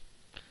article,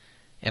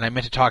 and I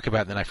meant to talk about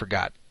it, and then I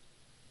forgot.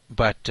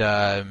 But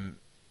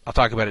I'll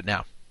talk about it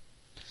now.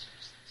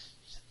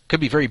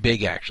 Could be very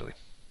big, actually.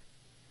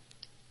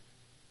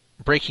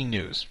 Breaking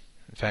news.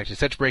 In fact, it's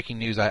such breaking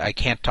news, I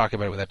can't talk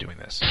about it without doing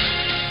this.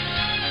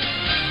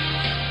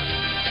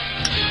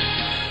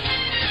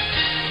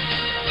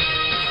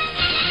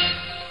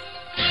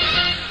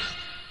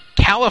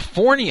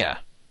 California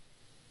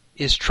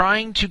is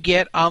trying to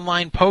get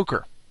online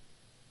poker.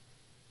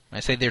 I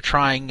say they're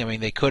trying. I mean,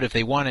 they could if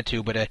they wanted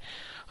to, but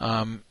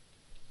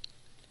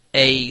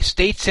a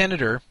state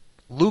senator,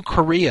 Lou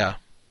Correa,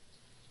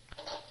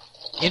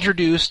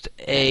 introduced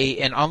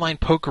an online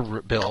poker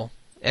bill,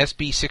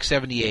 SB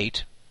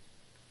 678,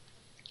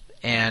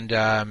 and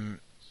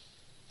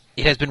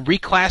it has been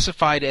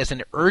reclassified as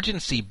an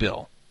urgency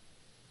bill.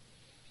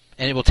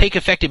 And it will take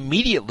effect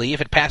immediately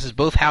if it passes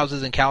both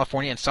houses in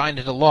California and signed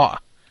into law.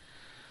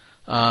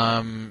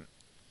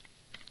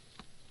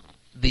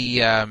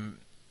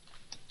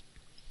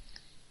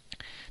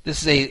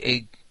 This is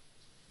a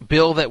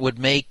bill that would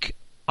make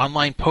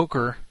online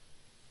poker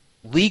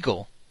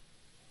legal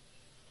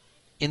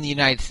in the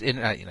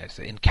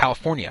in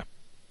California,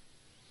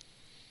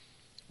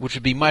 which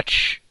would be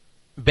much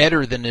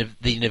better than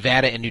the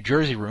Nevada and New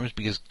Jersey rooms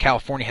because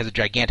California has a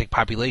gigantic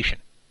population.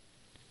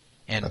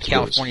 And that's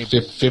California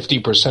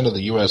 50% of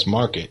the U.S.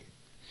 market.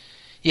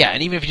 Yeah,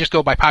 and even if you just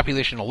go by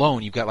population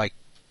alone, you've got like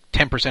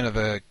 10% of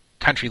the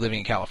country living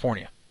in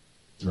California.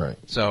 Right.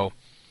 So,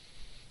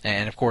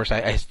 and of course,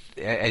 as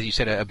you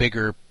said, a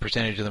bigger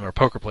percentage of them are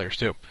poker players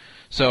too.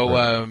 So,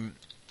 right.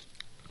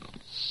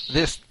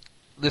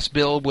 This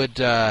bill would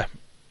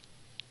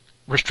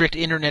restrict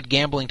internet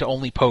gambling to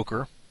only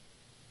poker.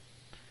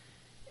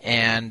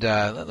 And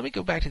let me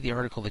go back to the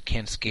article that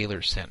Ken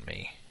Scaler sent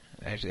me.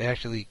 It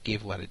actually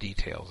gave a lot of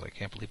details. I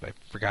can't believe I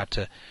forgot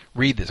to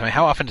read this. I mean,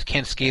 how often does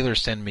Ken Scaler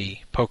send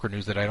me poker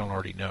news that I don't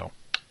already know?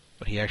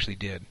 But he actually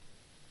did.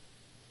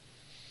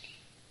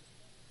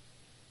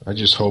 I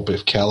just hope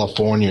if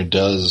California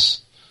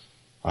does,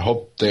 I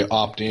hope they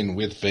opt in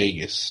with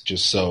Vegas,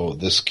 just so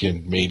this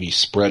can maybe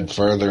spread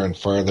further and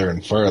further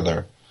and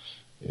further.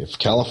 If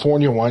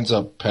California winds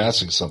up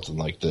passing something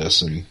like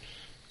this and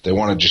they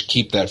want to just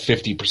keep that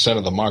 50%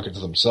 of the market to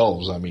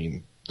themselves, I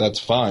mean, that's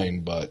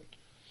fine, but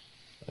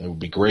it would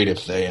be great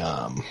if they,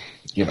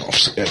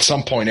 at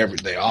some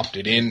point they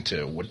opted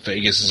into what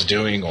Vegas is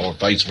doing or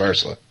vice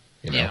versa.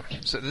 Yeah.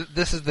 So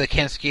this is the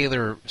Ken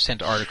Scaler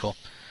sent article.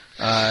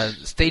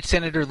 State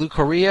Senator Lou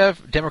Correa,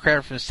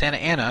 Democrat from Santa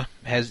Ana,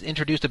 has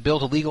introduced a bill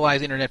to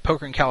legalize internet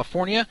poker in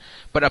California,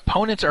 but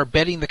opponents are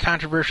betting the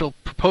controversial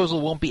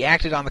proposal won't be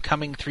acted on the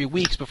coming 3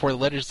 weeks before the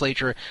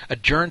legislature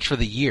adjourns for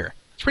the year.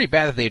 It's pretty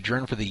bad that they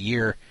adjourn for the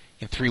year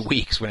in 3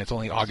 weeks when it's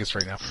only August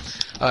right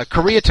now.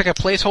 Correa took a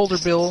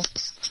placeholder bill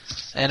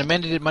and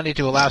amended it Monday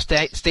to allow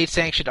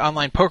state-sanctioned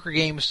online poker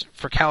games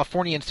for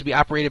Californians to be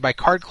operated by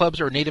card clubs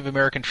or Native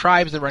American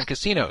tribes that run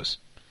casinos.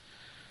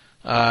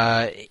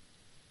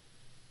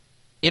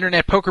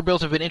 Internet poker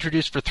bills have been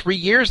introduced for 3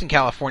 years in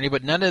California,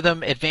 but none of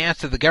them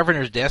advanced to the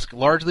governor's desk,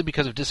 largely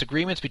because of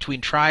disagreements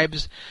between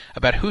tribes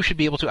about who should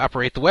be able to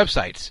operate the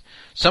websites.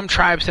 Some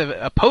tribes have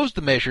opposed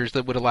the measures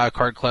that would allow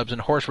card clubs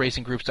and horse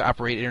racing groups to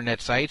operate internet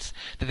sites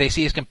that they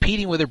see as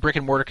competing with their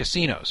brick-and-mortar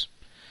casinos.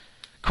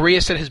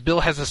 Correa said his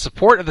bill has the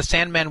support of the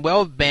San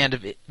Manuel Band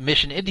of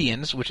Mission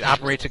Indians, which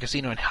operates a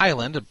casino in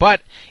Highland,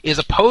 but is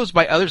opposed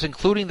by others,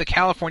 including the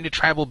California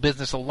Tribal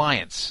Business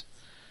Alliance.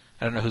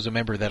 I don't know who's a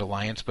member of that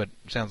alliance, but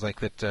it sounds like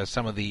that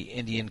some of the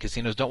Indian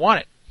casinos don't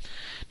want it.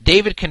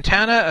 David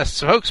Quintana, a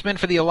spokesman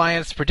for the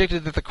alliance,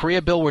 predicted that the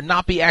Correa bill would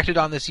not be acted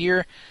on this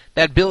year.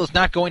 That bill is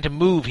not going to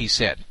move, he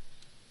said.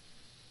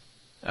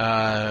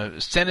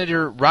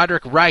 Senator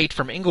Roderick Wright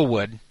from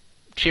Inglewood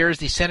chairs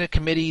the Senate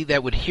committee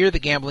that would hear the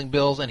gambling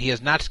bills, and he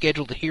has not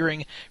scheduled a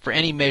hearing for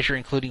any measure,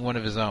 including one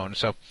of his own.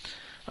 So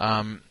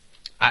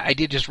I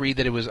did just read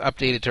that it was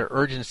updated to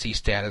urgency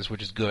status,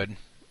 which is good.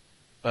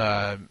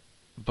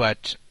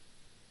 But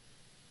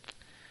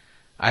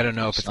I don't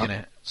know if it's going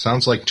to...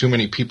 Sounds like too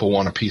many people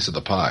want a piece of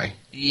the pie.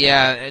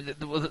 Yeah, it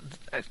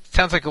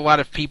sounds like a lot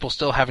of people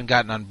still haven't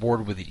gotten on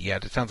board with it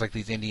yet. It sounds like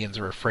these Indians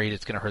are afraid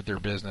it's going to hurt their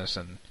business,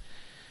 and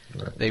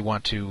they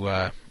want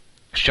to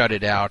shut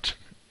it out.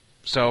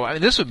 So I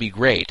mean, this would be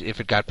great if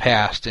it got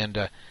passed,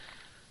 and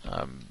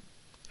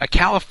a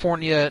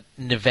California,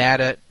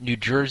 Nevada, New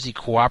Jersey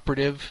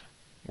cooperative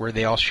where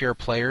they all share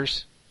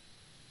players,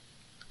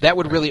 that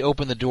would really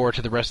open the door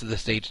to the rest of the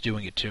states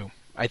doing it too.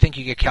 I think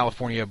you get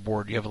California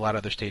aboard, you have a lot of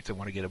other states that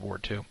want to get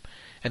aboard too.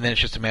 And then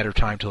it's just a matter of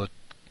time till it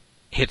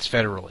hits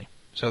federally.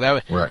 So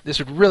this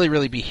would really,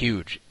 really be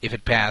huge if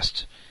it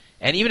passed.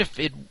 And even if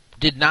it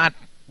did not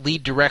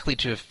lead directly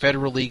to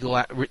federal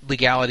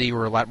legality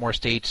or a lot more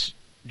states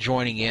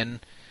joining in,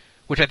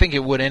 which I think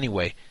it would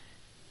anyway,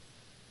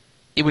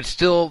 it would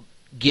still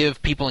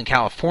give people in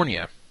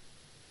California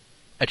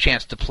a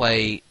chance to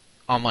play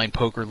online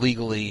poker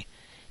legally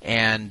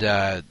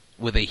and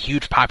with a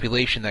huge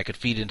population that could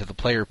feed into the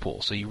player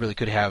pool. So you really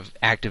could have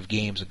active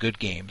games and good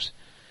games.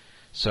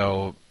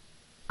 So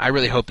I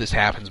really hope this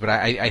happens, but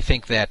I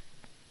think that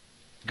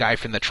guy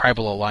from the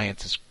Tribal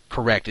Alliance is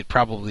correct. It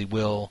probably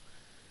will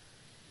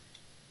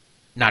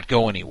not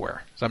go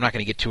anywhere. So I'm not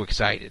going to get too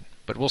excited.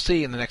 But we'll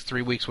see in the next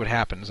 3 weeks what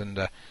happens. And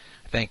I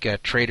thank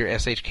Trader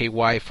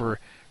SHKY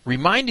for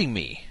reminding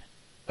me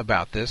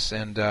about this.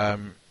 And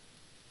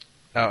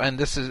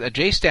this is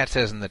JStat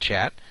says in the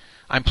chat,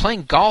 I'm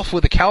playing golf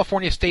with a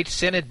California State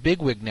Senate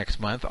bigwig next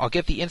month. I'll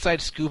get the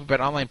inside scoop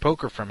about online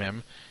poker from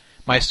him.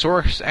 My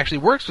source actually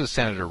works with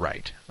Senator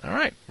Wright. All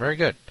right, very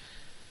good.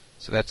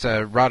 So that's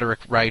Roderick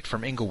Wright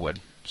from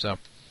Inglewood. So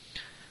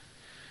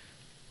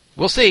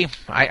we'll see.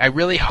 I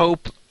really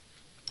hope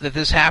that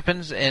this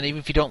happens, and even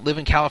if you don't live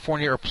in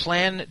California or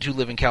plan to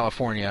live in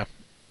California,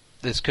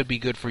 this could be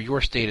good for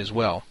your state as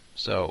well.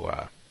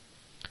 So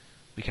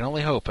we can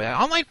only hope.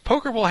 Online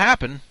poker will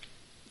happen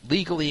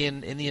legally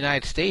in the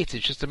United States.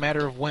 It's just a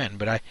matter of when.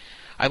 But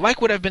I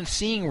like what I've been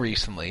seeing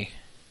recently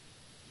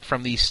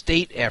from these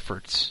state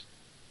efforts,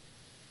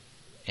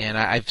 and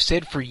I've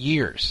said for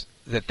years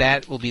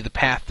that will be the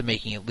path to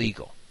making it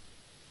legal.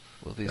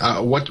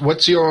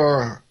 What's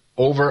your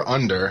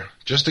over-under,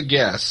 just a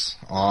guess,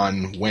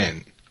 on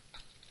when?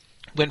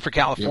 When for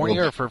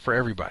California or for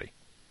everybody?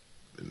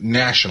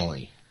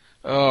 Nationally.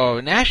 Oh,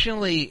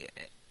 nationally,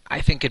 I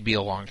think it'd be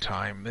a long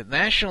time.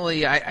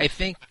 Nationally, I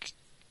think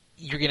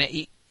you're going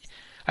to...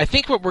 I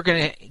think what we're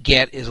going to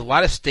get is a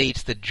lot of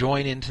states that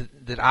join into,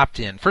 that opt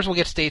in. First, we'll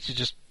get states who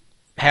just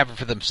have it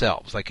for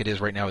themselves, like it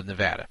is right now with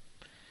Nevada.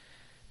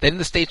 Then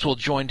the states will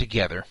join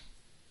together.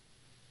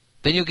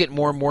 Then you'll get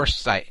more and more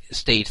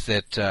states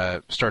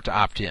that start to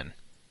opt in.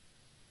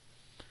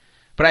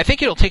 But I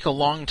think it'll take a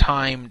long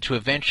time to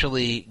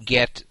eventually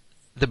get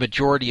the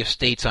majority of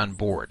states on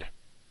board.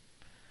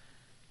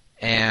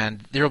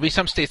 And there will be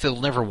some states that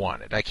will never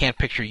want it. I can't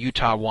picture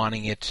Utah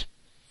wanting it.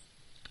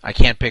 I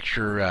can't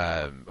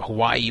picture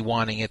Hawaii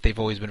wanting it. They've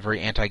always been very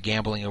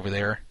anti-gambling over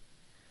there.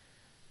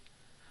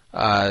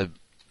 I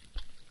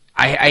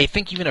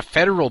think even a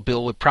federal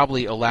bill would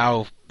probably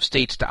allow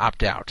states to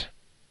opt out.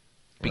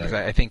 Because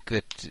I think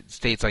that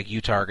states like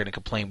Utah are going to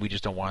complain, we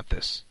just don't want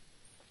this.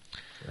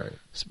 Right.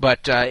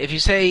 But if you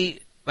say,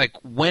 like,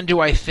 when do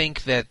I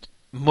think that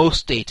most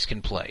states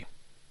can play?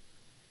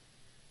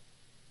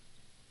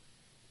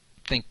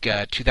 think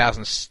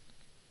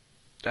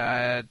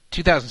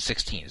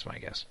 2016 is my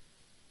guess.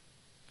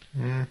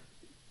 I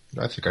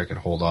think I could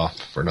hold off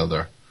for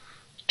another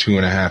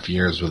 2.5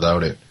 years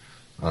without it.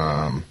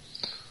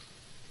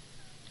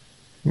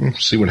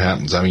 See what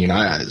happens. I mean,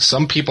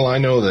 some people I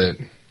know that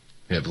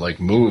have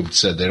moved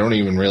said they don't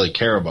even really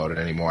care about it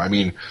anymore. I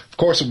mean, of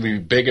course it would be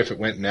big if it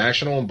went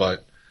national,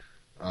 but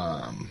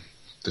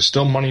there's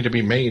still money to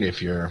be made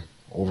if you're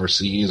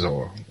overseas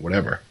or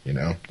whatever,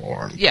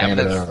 or in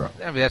Canada.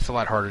 That's a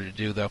lot harder to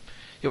do, though.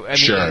 I mean,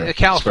 Sure.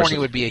 California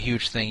would be a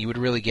huge thing. You would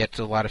really get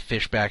a lot of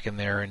fish back in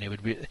there, and it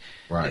would be.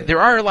 Right.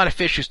 There are a lot of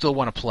fish who still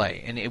want to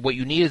play, and what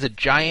you need is a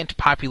giant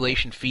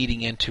population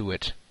feeding into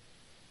it,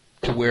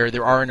 to where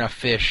there are enough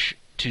fish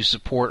to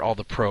support all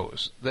the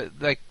pros.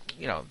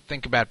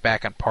 Think about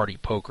back on Party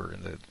Poker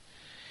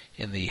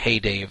in the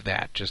heyday of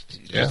that. Just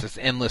this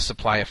endless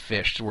supply of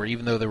fish, where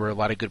even though there were a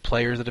lot of good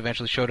players that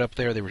eventually showed up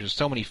there were just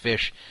so many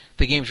fish.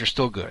 The games are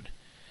still good,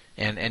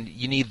 and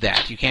you need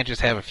that. You can't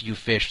just have a few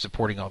fish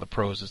supporting all the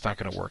pros. It's not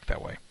going to work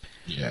that way.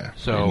 Yeah,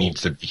 so it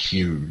needs to be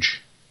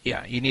huge.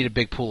 Yeah, you need a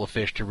big pool of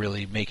fish to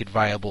really make it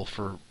viable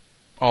for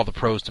all the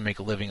pros to make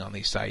a living on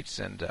these sites.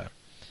 And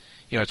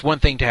it's one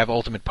thing to have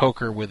Ultimate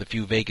Poker with a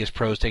few Vegas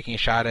pros taking a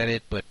shot at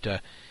it, but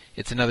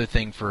it's another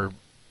thing for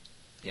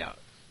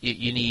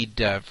you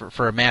need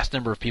for a mass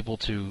number of people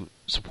to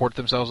support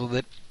themselves with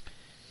it.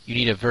 You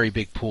need a very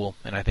big pool,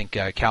 and I think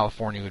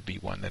California would be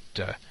one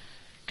that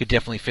could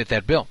definitely fit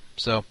that bill.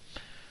 So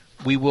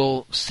we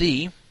will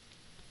see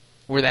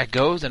where that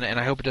goes, and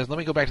I hope it does. Let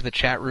me go back to the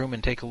chat room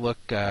and take a look.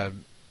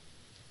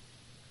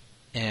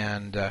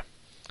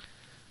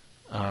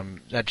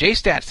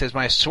 JStat says,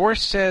 my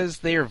source says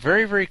they are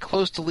very, very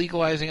close to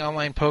legalizing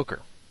online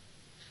poker.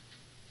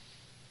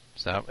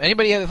 So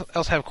anybody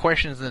else have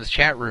questions in the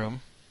chat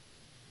room,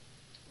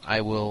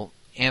 I will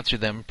answer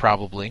them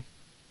probably.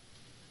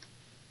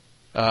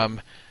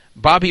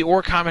 Bobby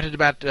Orr commented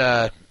about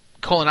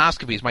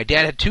colonoscopies. My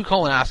dad had 2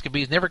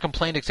 colonoscopies, never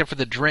complained except for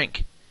the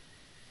drink.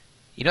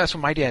 That's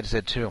what my dad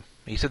said too.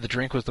 He said the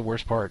drink was the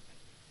worst part.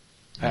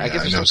 I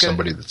know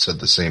somebody that said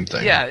the same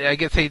thing. Yeah, I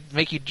guess they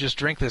make you just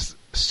drink this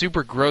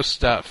super gross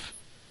stuff.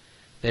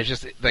 There's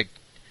just like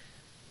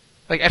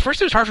at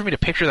first it was hard for me to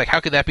picture how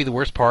could that be the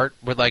worst part?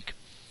 But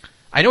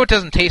I know it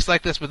doesn't taste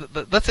like this,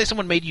 but let's say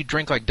someone made you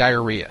drink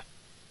diarrhea.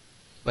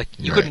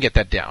 You couldn't get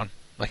that down.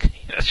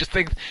 Just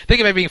think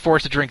about being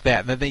forced to drink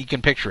that, and then you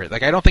can picture it.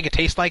 I don't think it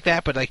tastes like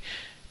that, but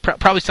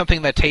probably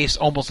something that tastes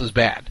almost as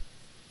bad.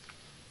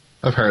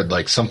 I've heard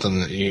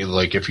something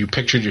if you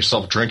pictured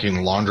yourself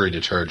drinking laundry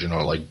detergent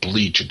or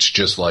bleach, it's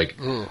just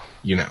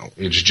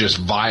it's just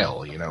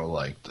vile,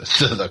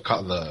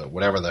 the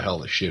whatever the hell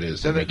the shit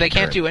is. So they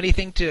can't do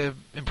anything to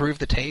improve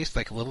the taste,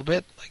 a little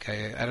bit.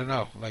 I don't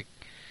know.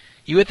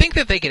 You would think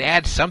that they could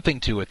add something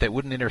to it that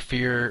wouldn't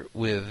interfere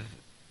with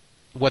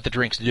what the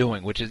drink's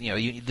doing, which is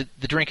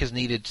the drink is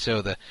needed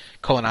so the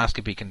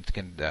colonoscopy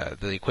can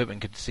the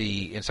equipment can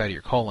see inside of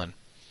your colon.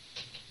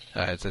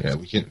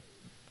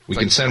 We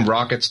can send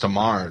rockets to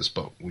Mars,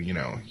 but you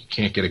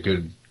can't get a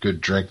good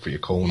drink for your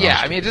colonoscopy.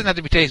 Yeah, I mean it doesn't have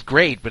to taste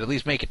great, but at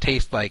least make it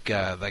taste like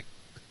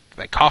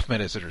cough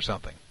medicine or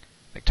something,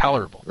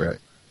 tolerable. Right.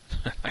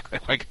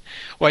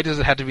 Why does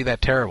it have to be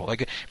that terrible?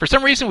 For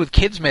some reason with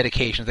kids'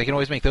 medications, they can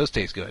always make those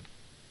taste good.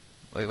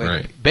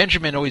 Right.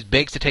 Benjamin always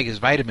begs to take his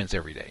vitamins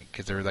every day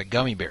because they're like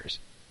gummy bears.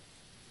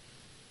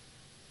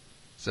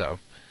 So,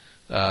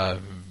 I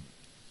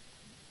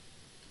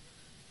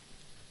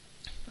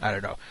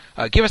don't know.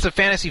 Give us a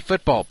fantasy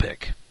football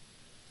pick.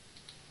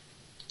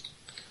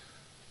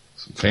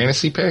 Some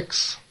fantasy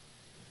picks?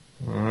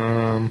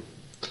 Let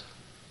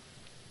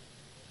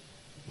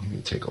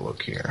me take a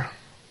look here.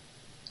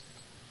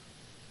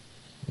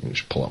 Let me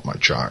just pull up my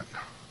chart.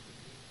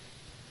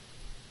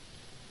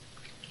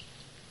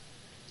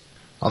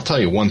 I'll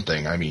tell you one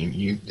thing. I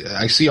mean,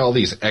 I see all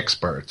these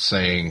experts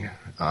saying,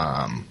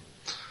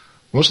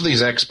 most of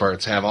these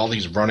experts have all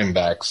these running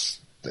backs.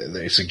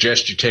 They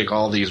suggest you take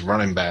all these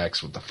running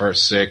backs with the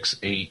first 6,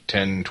 8,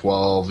 10,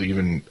 12,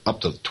 even up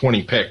to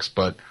 20 picks.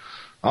 But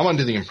I'm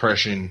under the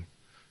impression,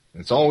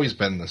 it's always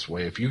been this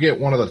way, if you get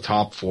one of the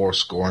top 4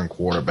 scoring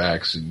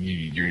quarterbacks,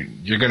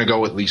 you're going to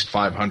go at least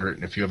 500.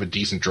 And if you have a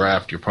decent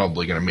draft, you're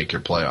probably going to make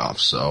your playoffs.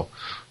 So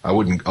I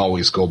wouldn't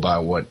always go by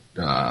what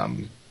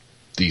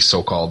these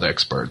so-called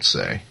experts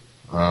say.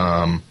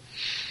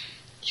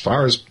 As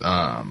far as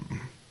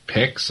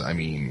picks, I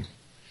mean,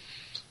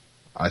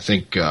 I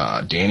think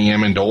Danny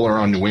Amendola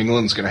on New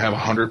England's going to have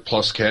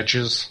 100-plus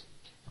catches.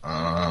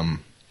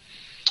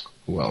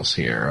 Who else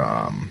here?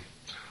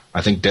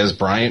 I think Dez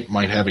Bryant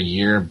might have a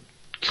year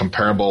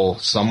comparable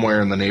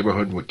somewhere in the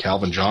neighborhood what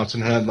Calvin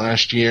Johnson had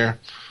last year.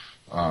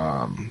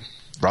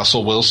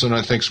 Russell Wilson,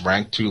 I think, is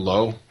ranked too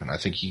low, and I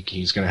think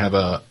he's going to have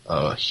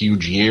a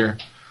huge year.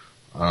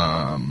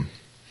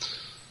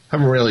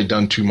 Haven't really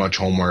done too much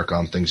homework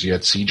on things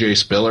yet. C.J.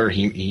 Spiller,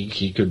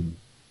 he could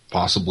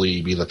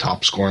possibly be the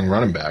top scoring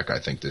running back, I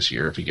think, this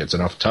year if he gets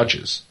enough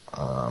touches.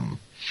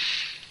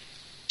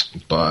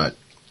 But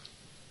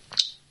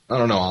I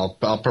don't know.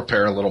 I'll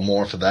prepare a little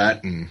more for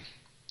that and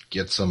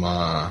get some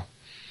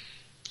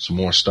some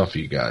more stuff for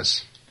you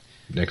guys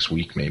next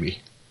week, maybe.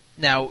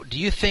 Now, do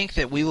you think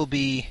that we will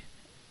be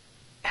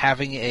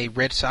having a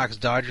Red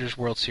Sox-Dodgers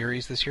World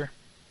Series this year?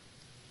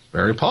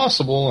 Very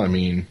possible. I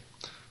mean,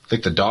 I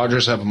think the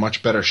Dodgers have a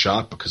much better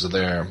shot because of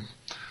their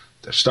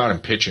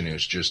starting pitching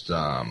is just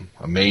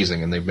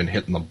amazing, and they've been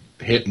hitting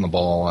the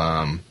ball.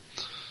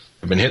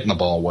 They've been hitting the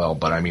ball well,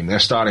 but I mean, their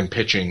starting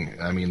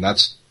pitching. I mean,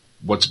 that's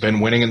what's been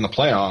winning in the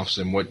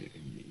playoffs, and what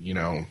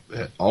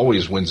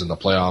always wins in the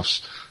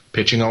playoffs.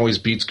 Pitching always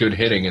beats good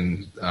hitting,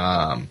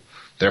 and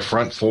their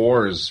front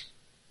four is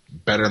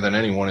better than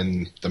anyone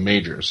in the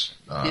majors.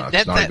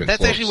 That's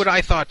actually what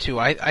I thought too.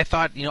 I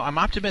thought, I'm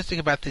optimistic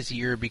about this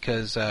year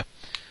because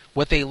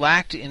what they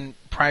lacked in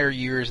prior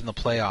years in the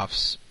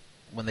playoffs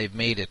when they've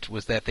made it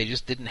was that they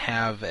just didn't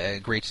have a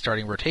great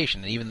starting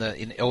rotation. And even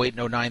in 08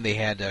 and 09 they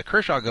had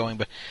Kershaw going,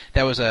 but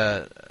that was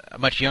a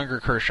much younger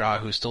Kershaw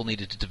who still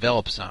needed to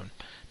develop some.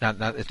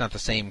 It's not the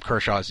same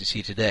Kershaw as you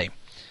see today.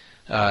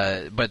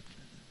 But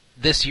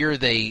this year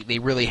they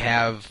really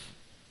have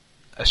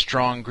a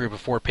strong group of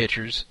four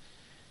pitchers.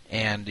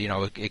 And,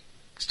 it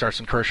starts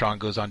in Kershaw and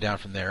goes on down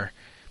from there.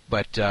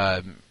 But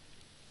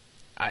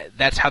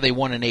that's how they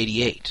won in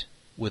 '88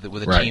 with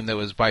a team that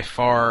was by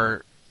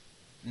far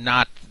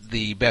not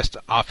the best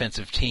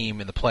offensive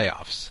team in the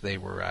playoffs. They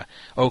were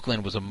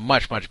Oakland was a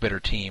much, much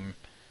better team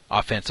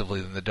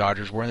offensively than the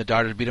Dodgers were, and the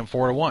Dodgers beat them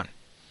 4-1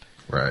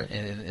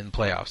 in the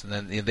playoffs. And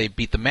then they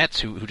beat the Mets,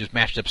 who just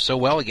matched up so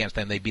well against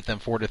them. They beat them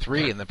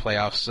 4-3 in the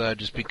playoffs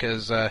just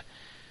because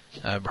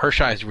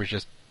Hershiser was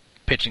just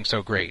pitching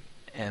so great.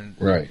 And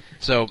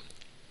so,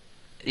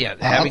 yeah.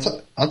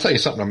 I'll tell you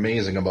something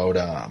amazing about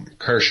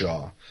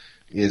Kershaw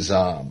is,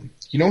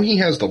 he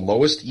has the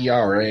lowest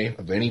ERA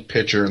of any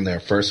pitcher in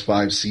their first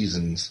 5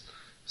 seasons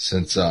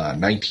since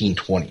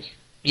 1920.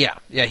 Yeah,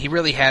 he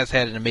really has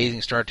had an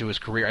amazing start to his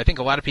career. I think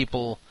a lot of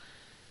people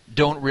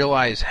don't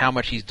realize how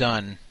much he's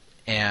done,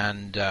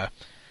 and a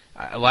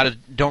lot of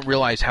don't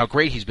realize how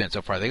great he's been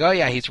so far. They go, "Oh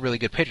yeah, he's a really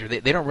good pitcher." They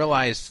don't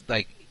realize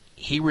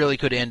he really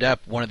could end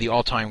up one of the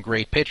all-time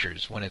great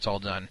pitchers when it's all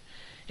done.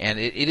 And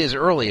it is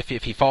early. If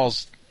he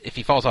falls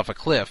off a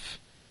cliff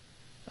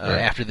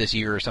after this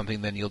year or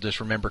something, then you'll just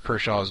remember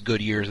Kershaw's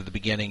good years at the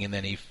beginning, and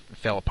then he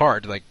fell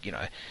apart. And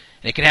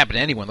it can happen to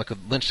anyone. Look at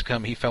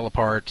Lincecum; he fell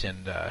apart,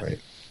 and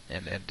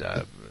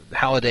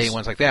Halladay and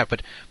ones like that.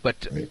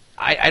 But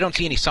I don't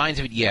see any signs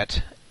of it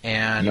yet.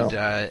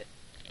 And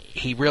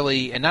he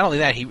really, and not only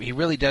that, he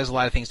really does a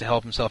lot of things to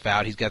help himself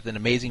out. He's got an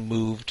amazing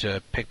move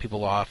to pick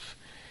people off.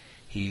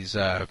 He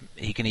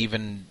can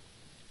even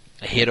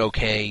hit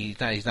okay. He's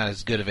not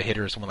as good of a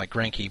hitter as someone like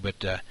Greinke, but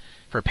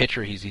for a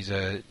pitcher, he's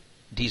a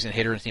decent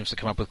hitter and seems to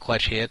come up with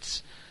clutch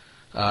hits.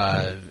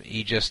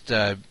 He just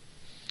you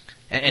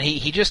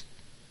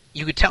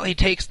could tell he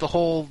takes the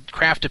whole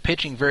craft of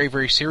pitching very,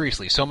 very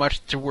seriously. So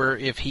much to where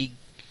when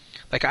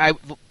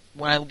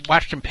I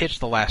watched him pitch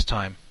the last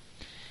time,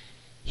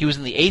 he was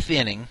in the 8th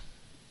inning.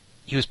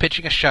 He was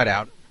pitching a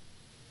shutout.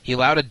 He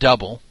allowed a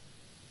double,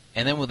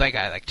 and then with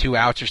like 2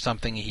 outs or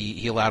something,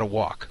 he allowed a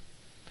walk.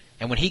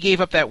 And when he gave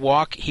up that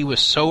walk, he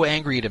was so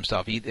angry at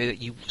himself.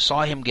 You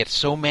saw him get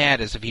so mad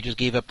as if he just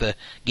gave up the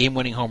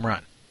game-winning home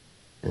run.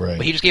 Right.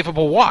 But he just gave up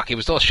a walk. It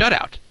was still a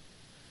shutout.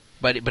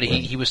 But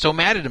he was so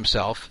mad at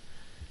himself,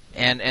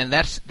 and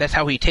that's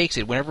how he takes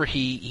it. Whenever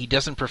he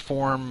doesn't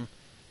perform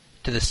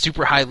to the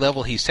super high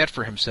level he set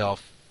for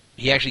himself,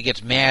 he actually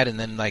gets mad and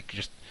then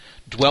just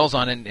dwells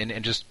on it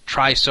and just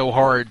tries so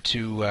hard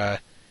to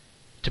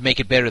make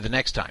it better the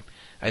next time.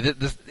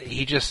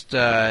 He just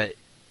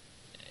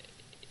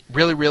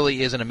really,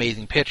 really is an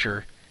amazing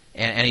pitcher,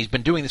 and he's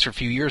been doing this for a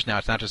few years now.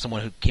 It's not just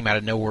someone who came out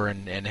of nowhere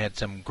and had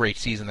some great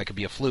season that could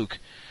be a fluke.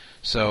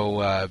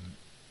 So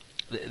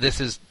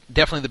this is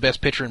definitely the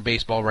best pitcher in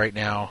baseball right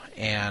now,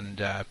 and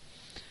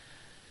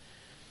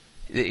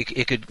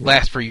it could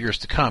last for years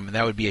to come, and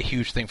that would be a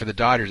huge thing for the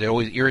Dodgers. It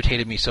always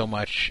irritated me so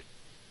much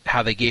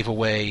how they gave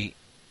away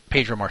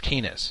Pedro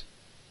Martinez,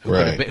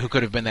 who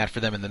could have been that for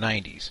them in the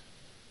 90s.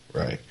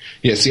 Right.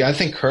 Yeah, see, I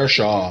think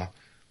Kershaw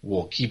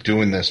will keep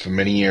doing this for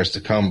many years to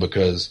come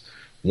because,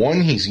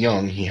 1, he's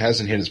young, he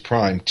hasn't hit his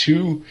prime.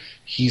 2,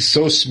 he's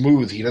so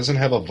smooth, he doesn't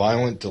have a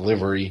violent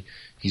delivery.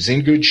 He's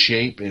in good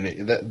shape,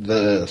 and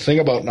the thing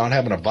about not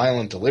having a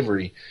violent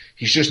delivery,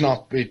 he's just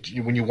not.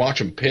 When you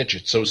watch him pitch,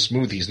 it's so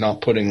smooth. He's not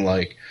putting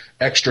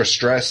extra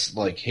stress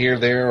here,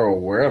 there, or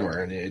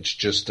wherever, and it's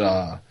just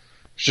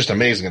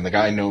amazing. And the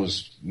guy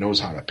knows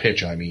how to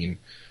pitch. I mean,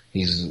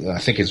 I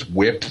think his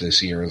whip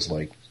this year is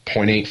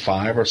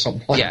 0.85 or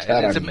something like that.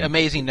 Yeah, it's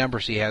amazing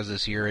numbers he has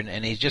this year,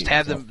 and he's just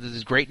had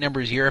these great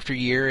numbers year after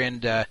year,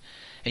 and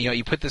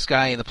you put this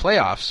guy in the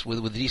playoffs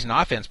with a decent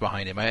offense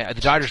behind him. The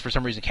Dodgers, for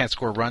some reason, can't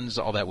score runs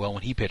all that well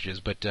when he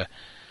pitches, but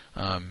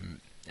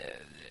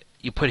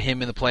you put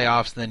him in the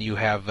playoffs, and then you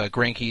have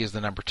Greinke as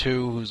the number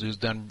 2, who's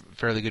done a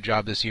fairly good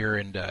job this year,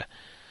 and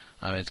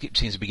it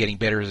seems to be getting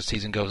better as the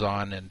season goes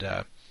on, and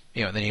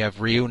and then you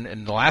have Ryu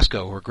and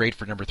Velasco, who are great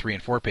for number 3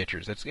 and 4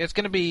 pitchers. It's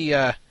going to be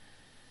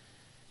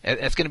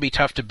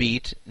tough to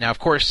beat. Now, of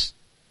course,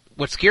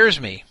 what scares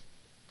me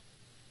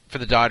for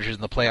the Dodgers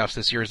in the playoffs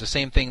this year is the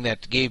same thing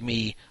that gave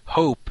me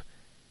hope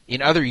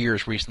in other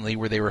years recently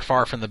where they were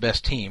far from the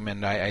best team,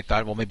 and I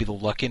thought, well, maybe they'll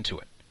luck into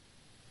it.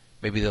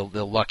 Maybe they'll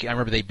luck. I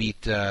remember they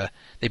beat the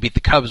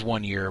Cubs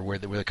one year where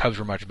the Cubs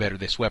were much better.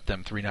 They swept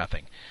them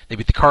 3-0. They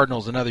beat the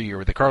Cardinals another year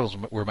where the Cardinals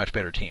were a much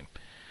better team.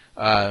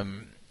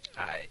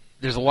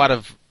 There's a lot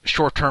of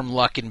short-term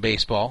luck in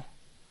baseball.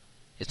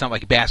 It's not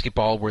like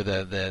basketball where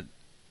the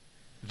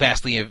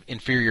vastly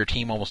inferior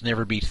team almost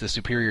never beats the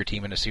superior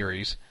team in a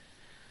series.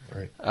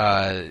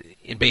 Right.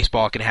 In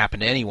baseball, it can happen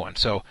to anyone.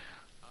 So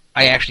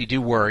I actually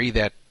do worry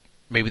that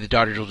maybe the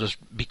Dodgers will just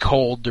be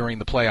cold during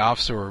the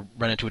playoffs or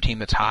run into a team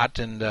that's hot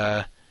and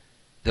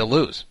they'll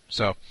lose.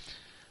 So,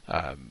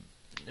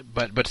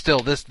 but still,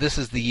 this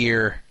is the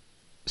year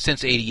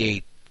since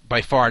 '88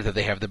 by far that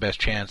they have the best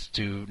chance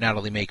to not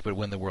only make but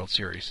win the World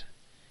Series.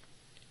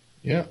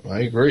 Yeah, I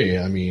agree.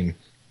 I mean,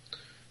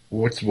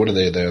 what are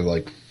they? They're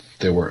like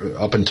they were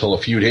up until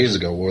a few days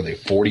ago. Were they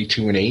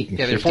 42-8?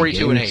 Yeah, they're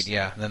 42-8.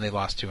 Yeah, and then they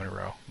lost 2 in a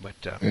row. But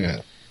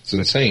yeah, it's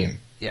insane.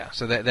 Yeah,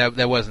 so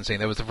that was insane.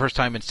 That was the first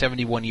time in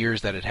 71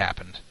 years that it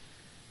happened,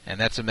 and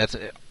that's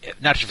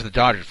not just for the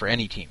Dodgers, for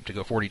any team to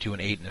go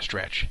 42-8 in a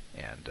stretch.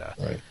 And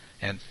right.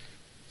 And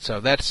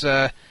so that's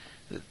so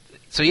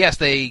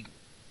yes, a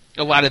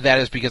lot of that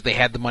is because they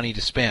had the money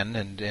to spend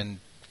and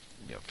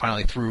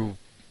finally threw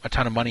a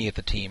ton of money at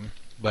the team.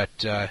 But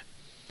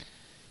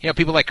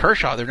people like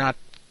Kershaw, they're not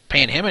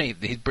paying him any.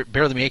 He's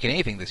barely making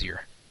anything this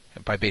year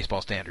by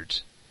baseball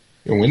standards.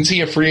 When's he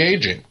a free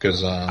agent?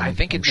 Because I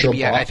think it may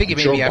be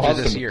after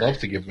this year. I'd love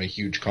to give him a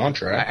huge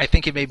contract. I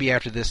think it may be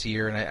after this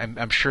year, and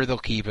I'm sure they'll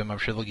keep him. I'm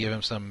sure they'll give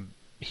him some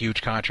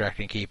huge contract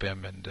and keep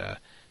him, and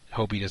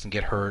hope he doesn't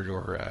get hurt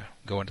or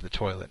go into the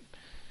toilet.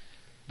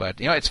 But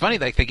it's funny.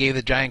 Like they gave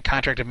the giant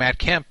contract to Matt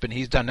Kemp, and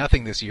he's done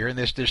nothing this year, and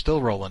they're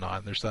still rolling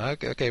on. They're still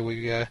okay.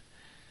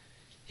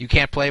 You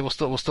can't play. We'll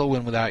still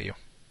win without you.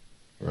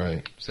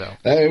 Right. So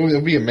it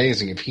would be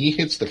amazing if he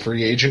hits the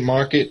free agent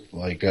market.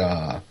 Like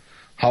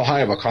how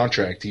high of a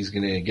contract he's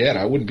going to get.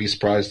 I wouldn't be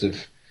surprised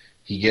if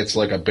he gets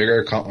like a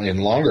bigger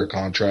and longer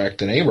contract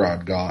than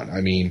A-Rod got.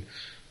 I mean,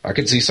 I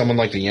could see someone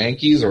like the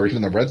Yankees or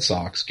even the Red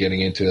Sox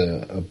getting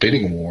into a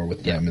bidding war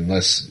with them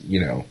unless,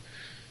 and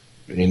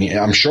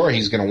I'm sure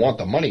he's going to want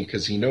the money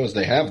because he knows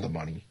they have the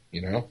money,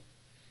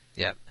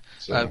 Yeah.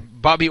 So.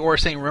 Bobby Orr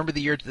saying, remember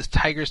the year the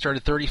Tigers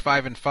started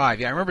 35-5?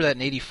 Yeah, I remember that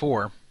in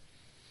 '84.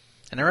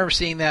 And I remember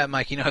seeing that and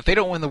like, if they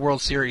don't win the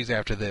World Series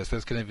after this,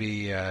 that's going to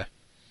be a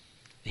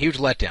huge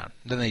letdown.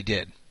 Then they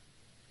did.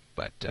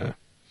 But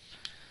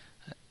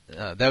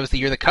that was the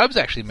year the Cubs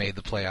actually made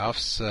the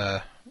playoffs,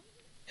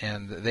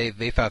 and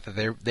they thought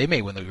that they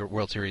may win the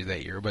World Series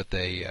that year, but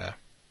they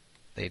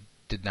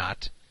did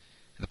not.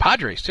 The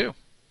Padres too.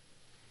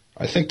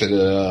 I think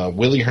that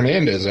Willie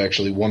Hernandez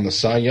actually won the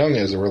Cy Young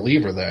as a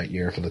reliever that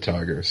year for the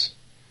Tigers.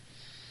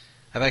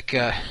 I like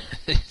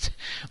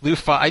Lou.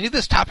 I knew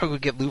this topic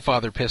would get Lou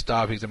Father pissed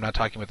off because I'm not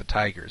talking about the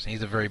Tigers, and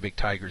he's a very big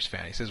Tigers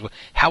fan. He says, "Well,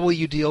 how will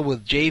you deal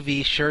with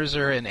JV,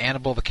 Scherzer, and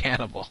Annibal the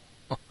Cannibal?"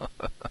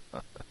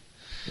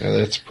 Yeah,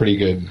 that's pretty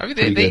good. I mean,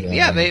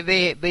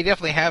 they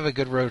definitely have a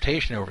good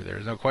rotation over there.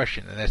 There's no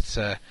question, and that's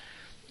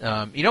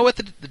what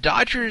the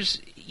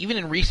Dodgers, even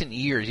in recent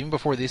years, even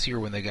before this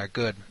year when they got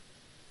good,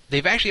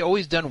 they've actually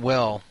always done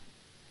well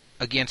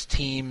against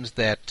teams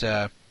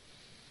that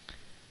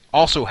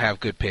also have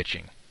good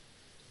pitching.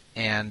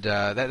 And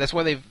that's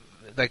why they've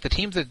the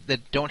teams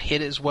that don't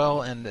hit as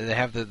well and that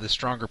have the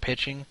stronger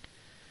pitching,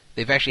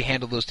 they've actually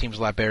handled those teams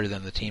a lot better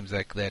than the teams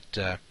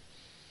that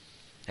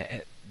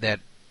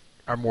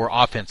are more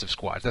offensive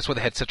squads. That's why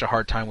they had such a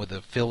hard time with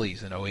the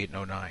Phillies in 08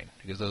 and 09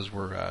 because those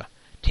were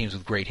teams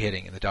with great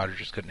hitting and the Dodgers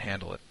just couldn't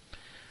handle it.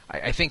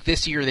 I think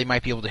this year they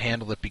might be able to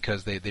handle it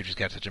because they've just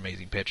got such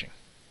amazing pitching.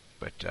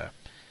 But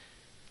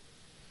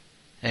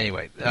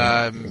anyway,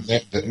 they're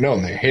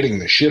hitting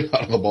the shit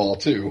out of the ball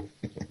too.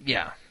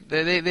 Yeah.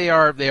 They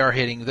are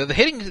hitting. The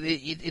hitting,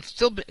 it's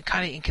still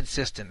kind of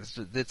inconsistent.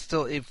 It's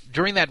still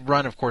during that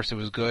run, of course, it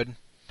was good.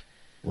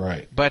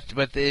 Right. But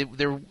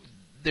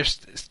there's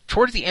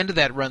towards the end of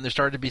that run, there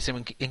started to be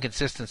some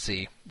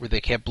inconsistency where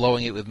they kept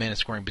blowing it with men in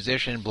scoring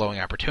position, blowing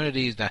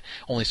opportunities, not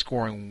only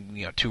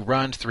scoring 2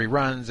 runs, 3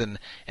 runs, and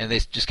they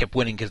just kept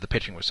winning because the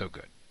pitching was so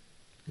good.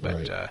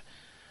 But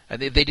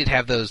they did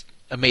have those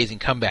amazing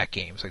comeback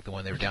games, like the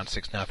one they were down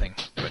 6-0.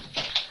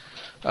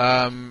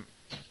 But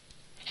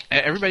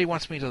everybody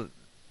wants me to.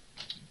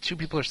 2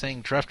 people are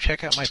saying, Druff,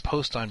 check out my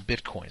post on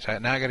Bitcoin. So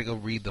now I got to go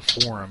read the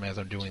forum as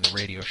I'm doing the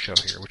radio show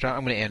here, which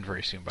I'm going to end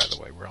very soon, by the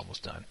way. We're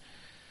almost done.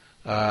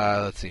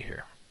 Let's see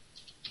here.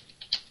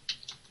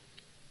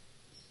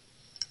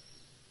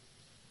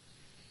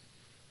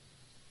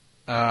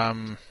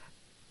 Oh,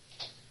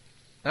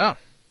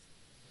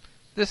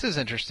 this is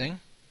interesting.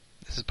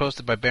 This is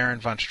posted by Baron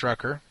von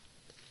Strucker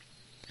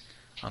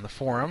on the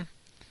forum.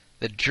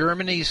 That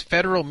Germany's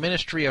Federal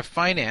Ministry of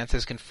Finance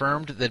has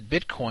confirmed that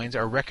bitcoins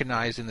are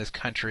recognized in this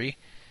country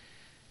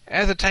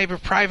as a type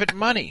of private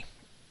money.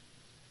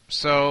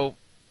 So,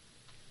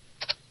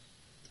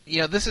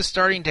 this is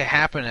starting to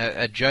happen.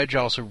 A judge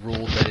also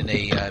ruled that in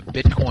a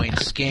Bitcoin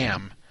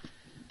scam,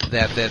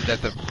 that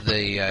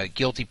the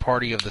guilty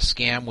party of the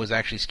scam was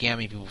actually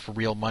scamming people for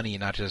real money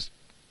and not just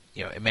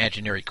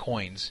imaginary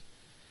coins.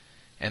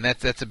 And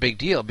that's a big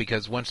deal,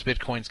 because once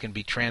bitcoins can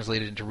be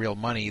translated into real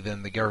money,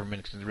 then the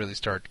government can really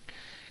start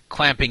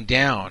clamping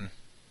down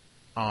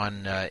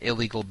on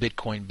illegal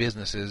Bitcoin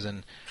businesses,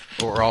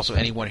 or also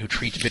anyone who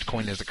treats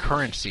Bitcoin as a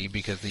currency,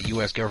 because the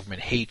U.S.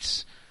 government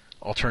hates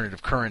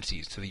alternative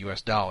currencies to the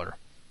U.S. dollar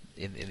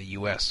in the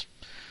U.S.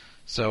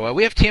 So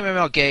we have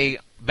TMML Gay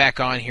back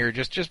on here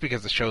just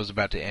because the show's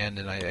about to end,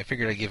 and I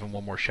figured I'd give him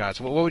one more shot.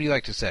 So what would you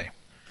like to say?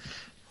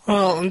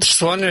 Well, I'm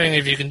just wondering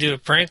if you can do a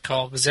prank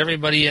call, because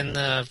everybody in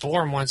the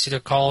forum wants you to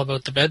call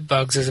about the bed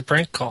bugs as a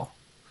prank call.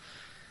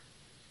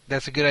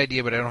 That's a good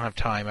idea, but I don't have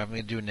time. I'm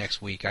going to do it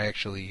next week. I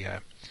actually,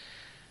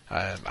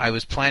 I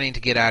was planning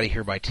to get out of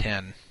here by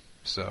 10,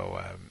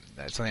 so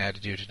that's something I had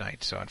to do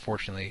tonight. So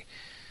unfortunately,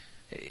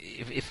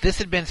 if this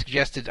had been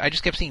suggested, I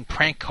just kept seeing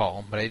prank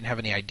call, but I didn't have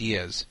any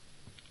ideas.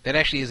 That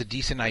actually is a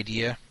decent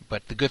idea,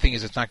 but the good thing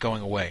is it's not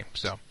going away.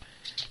 So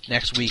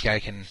next week I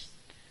can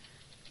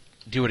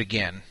do it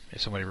again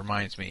if somebody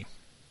reminds me.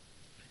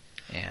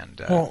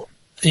 And well,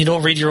 you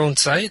don't read your own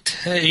site?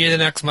 Are you the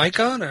next mic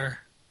on, or?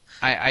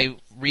 I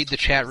read the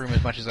chat room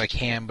as much as I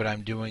can, but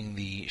I'm doing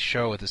the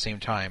show at the same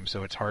time,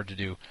 so it's hard to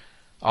do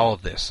all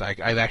of this. I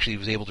actually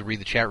was able to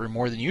read the chat room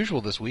more than usual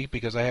this week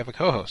because I have a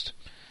co-host.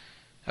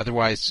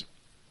 Otherwise,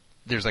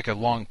 there's like a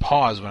long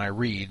pause when I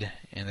read,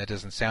 and that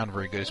doesn't sound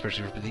very good,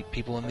 especially for the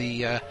people in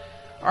the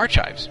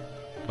archives.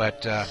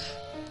 But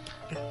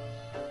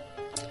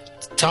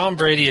Tom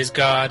Brady is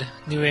God.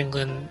 New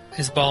England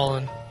is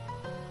ballin'.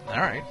 All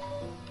right.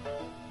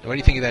 What do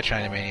you think of that,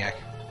 China Maniac?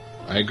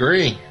 I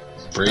agree.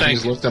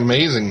 Brady's looked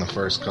amazing the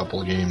first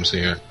couple of games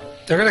here.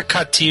 They're going to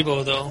cut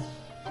Tebow, though.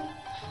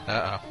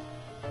 Uh-oh.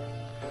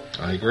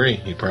 I agree.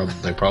 They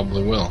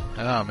probably will.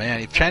 Oh,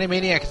 man. If China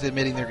Maniac is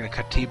admitting they're going to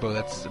cut Tebow,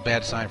 that's a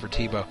bad sign for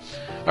Tebow.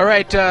 All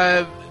right.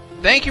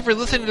 Thank you for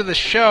listening to the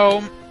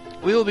show.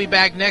 We will be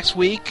back next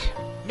week,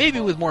 maybe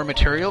with more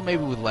material,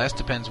 maybe with less.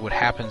 Depends what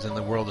happens in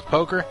the world of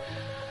poker.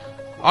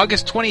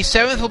 August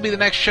 27th will be the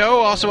next show.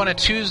 Also on a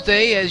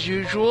Tuesday, as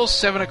usual,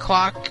 7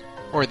 o'clock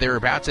or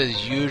thereabouts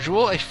as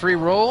usual. A free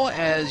roll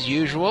as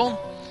usual.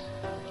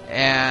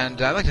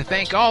 And I'd like to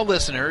thank all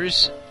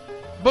listeners,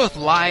 both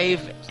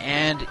live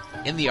and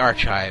in the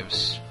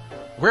archives.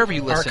 Wherever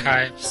you listen.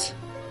 Archives.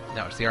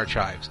 No, it's the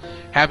archives.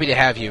 Happy to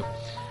have you.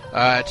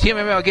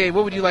 TMML Gay,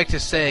 what would you like to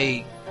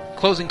say?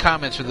 Closing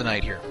comments for the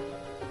night here.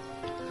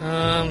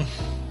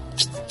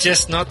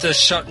 Just not to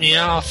shut me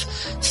off,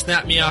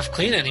 snap me off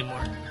clean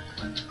anymore.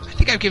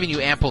 I think I've given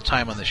you ample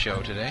time on the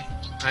show today.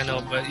 I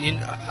know, but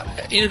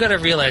you gotta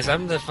realize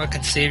I'm the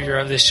fucking savior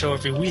of this show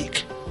every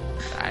week.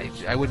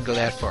 I wouldn't go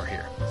that far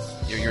here.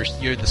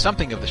 You're the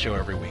something of the show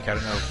every week. I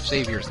don't know if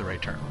savior is the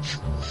right term.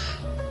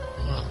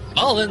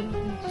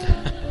 Ballin'.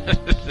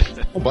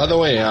 Oh, by the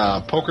way,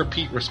 Poker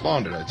Pete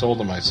responded. I told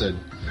him, I said,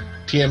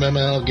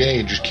 TMML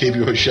Gay just gave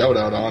you a shout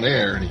out on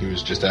air, and he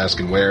was just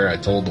asking where. I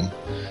told him.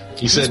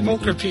 He Who's said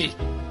Poker Pete?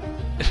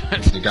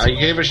 The guy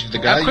you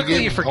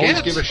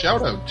always give a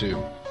shout out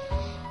to.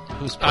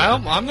 I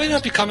might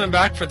not be coming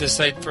back for this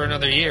site for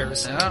another year.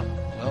 So. Yeah,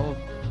 well,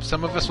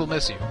 some of us will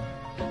miss you.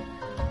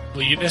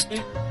 Will you miss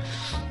me?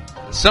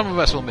 Some of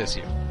us will miss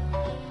you.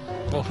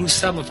 Well, who's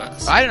some of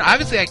us? I don't know.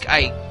 Obviously,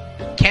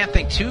 I can't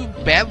think too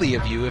badly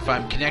of you if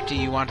I'm connecting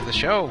you onto the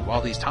show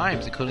all these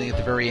times, including at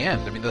the very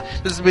end. I mean,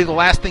 this will be the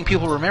last thing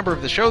people remember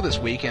of the show this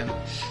week, and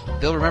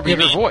they'll remember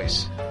your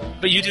voice.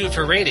 But you do it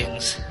for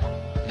ratings.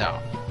 No.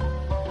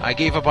 I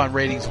gave up on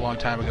ratings a long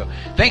time ago.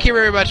 Thank you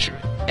very much,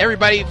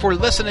 everybody, for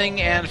listening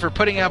and for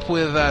putting up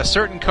with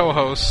certain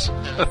co-hosts.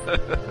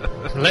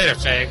 Later,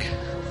 fag.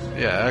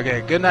 Yeah, okay.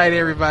 Good night,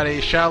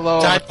 everybody.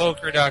 Shalom.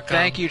 TiePoker.com.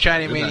 Thank you,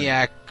 China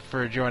Maniac,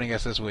 for joining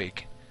us this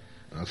week.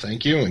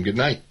 Thank you, and good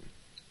night.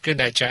 Good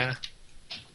night, China.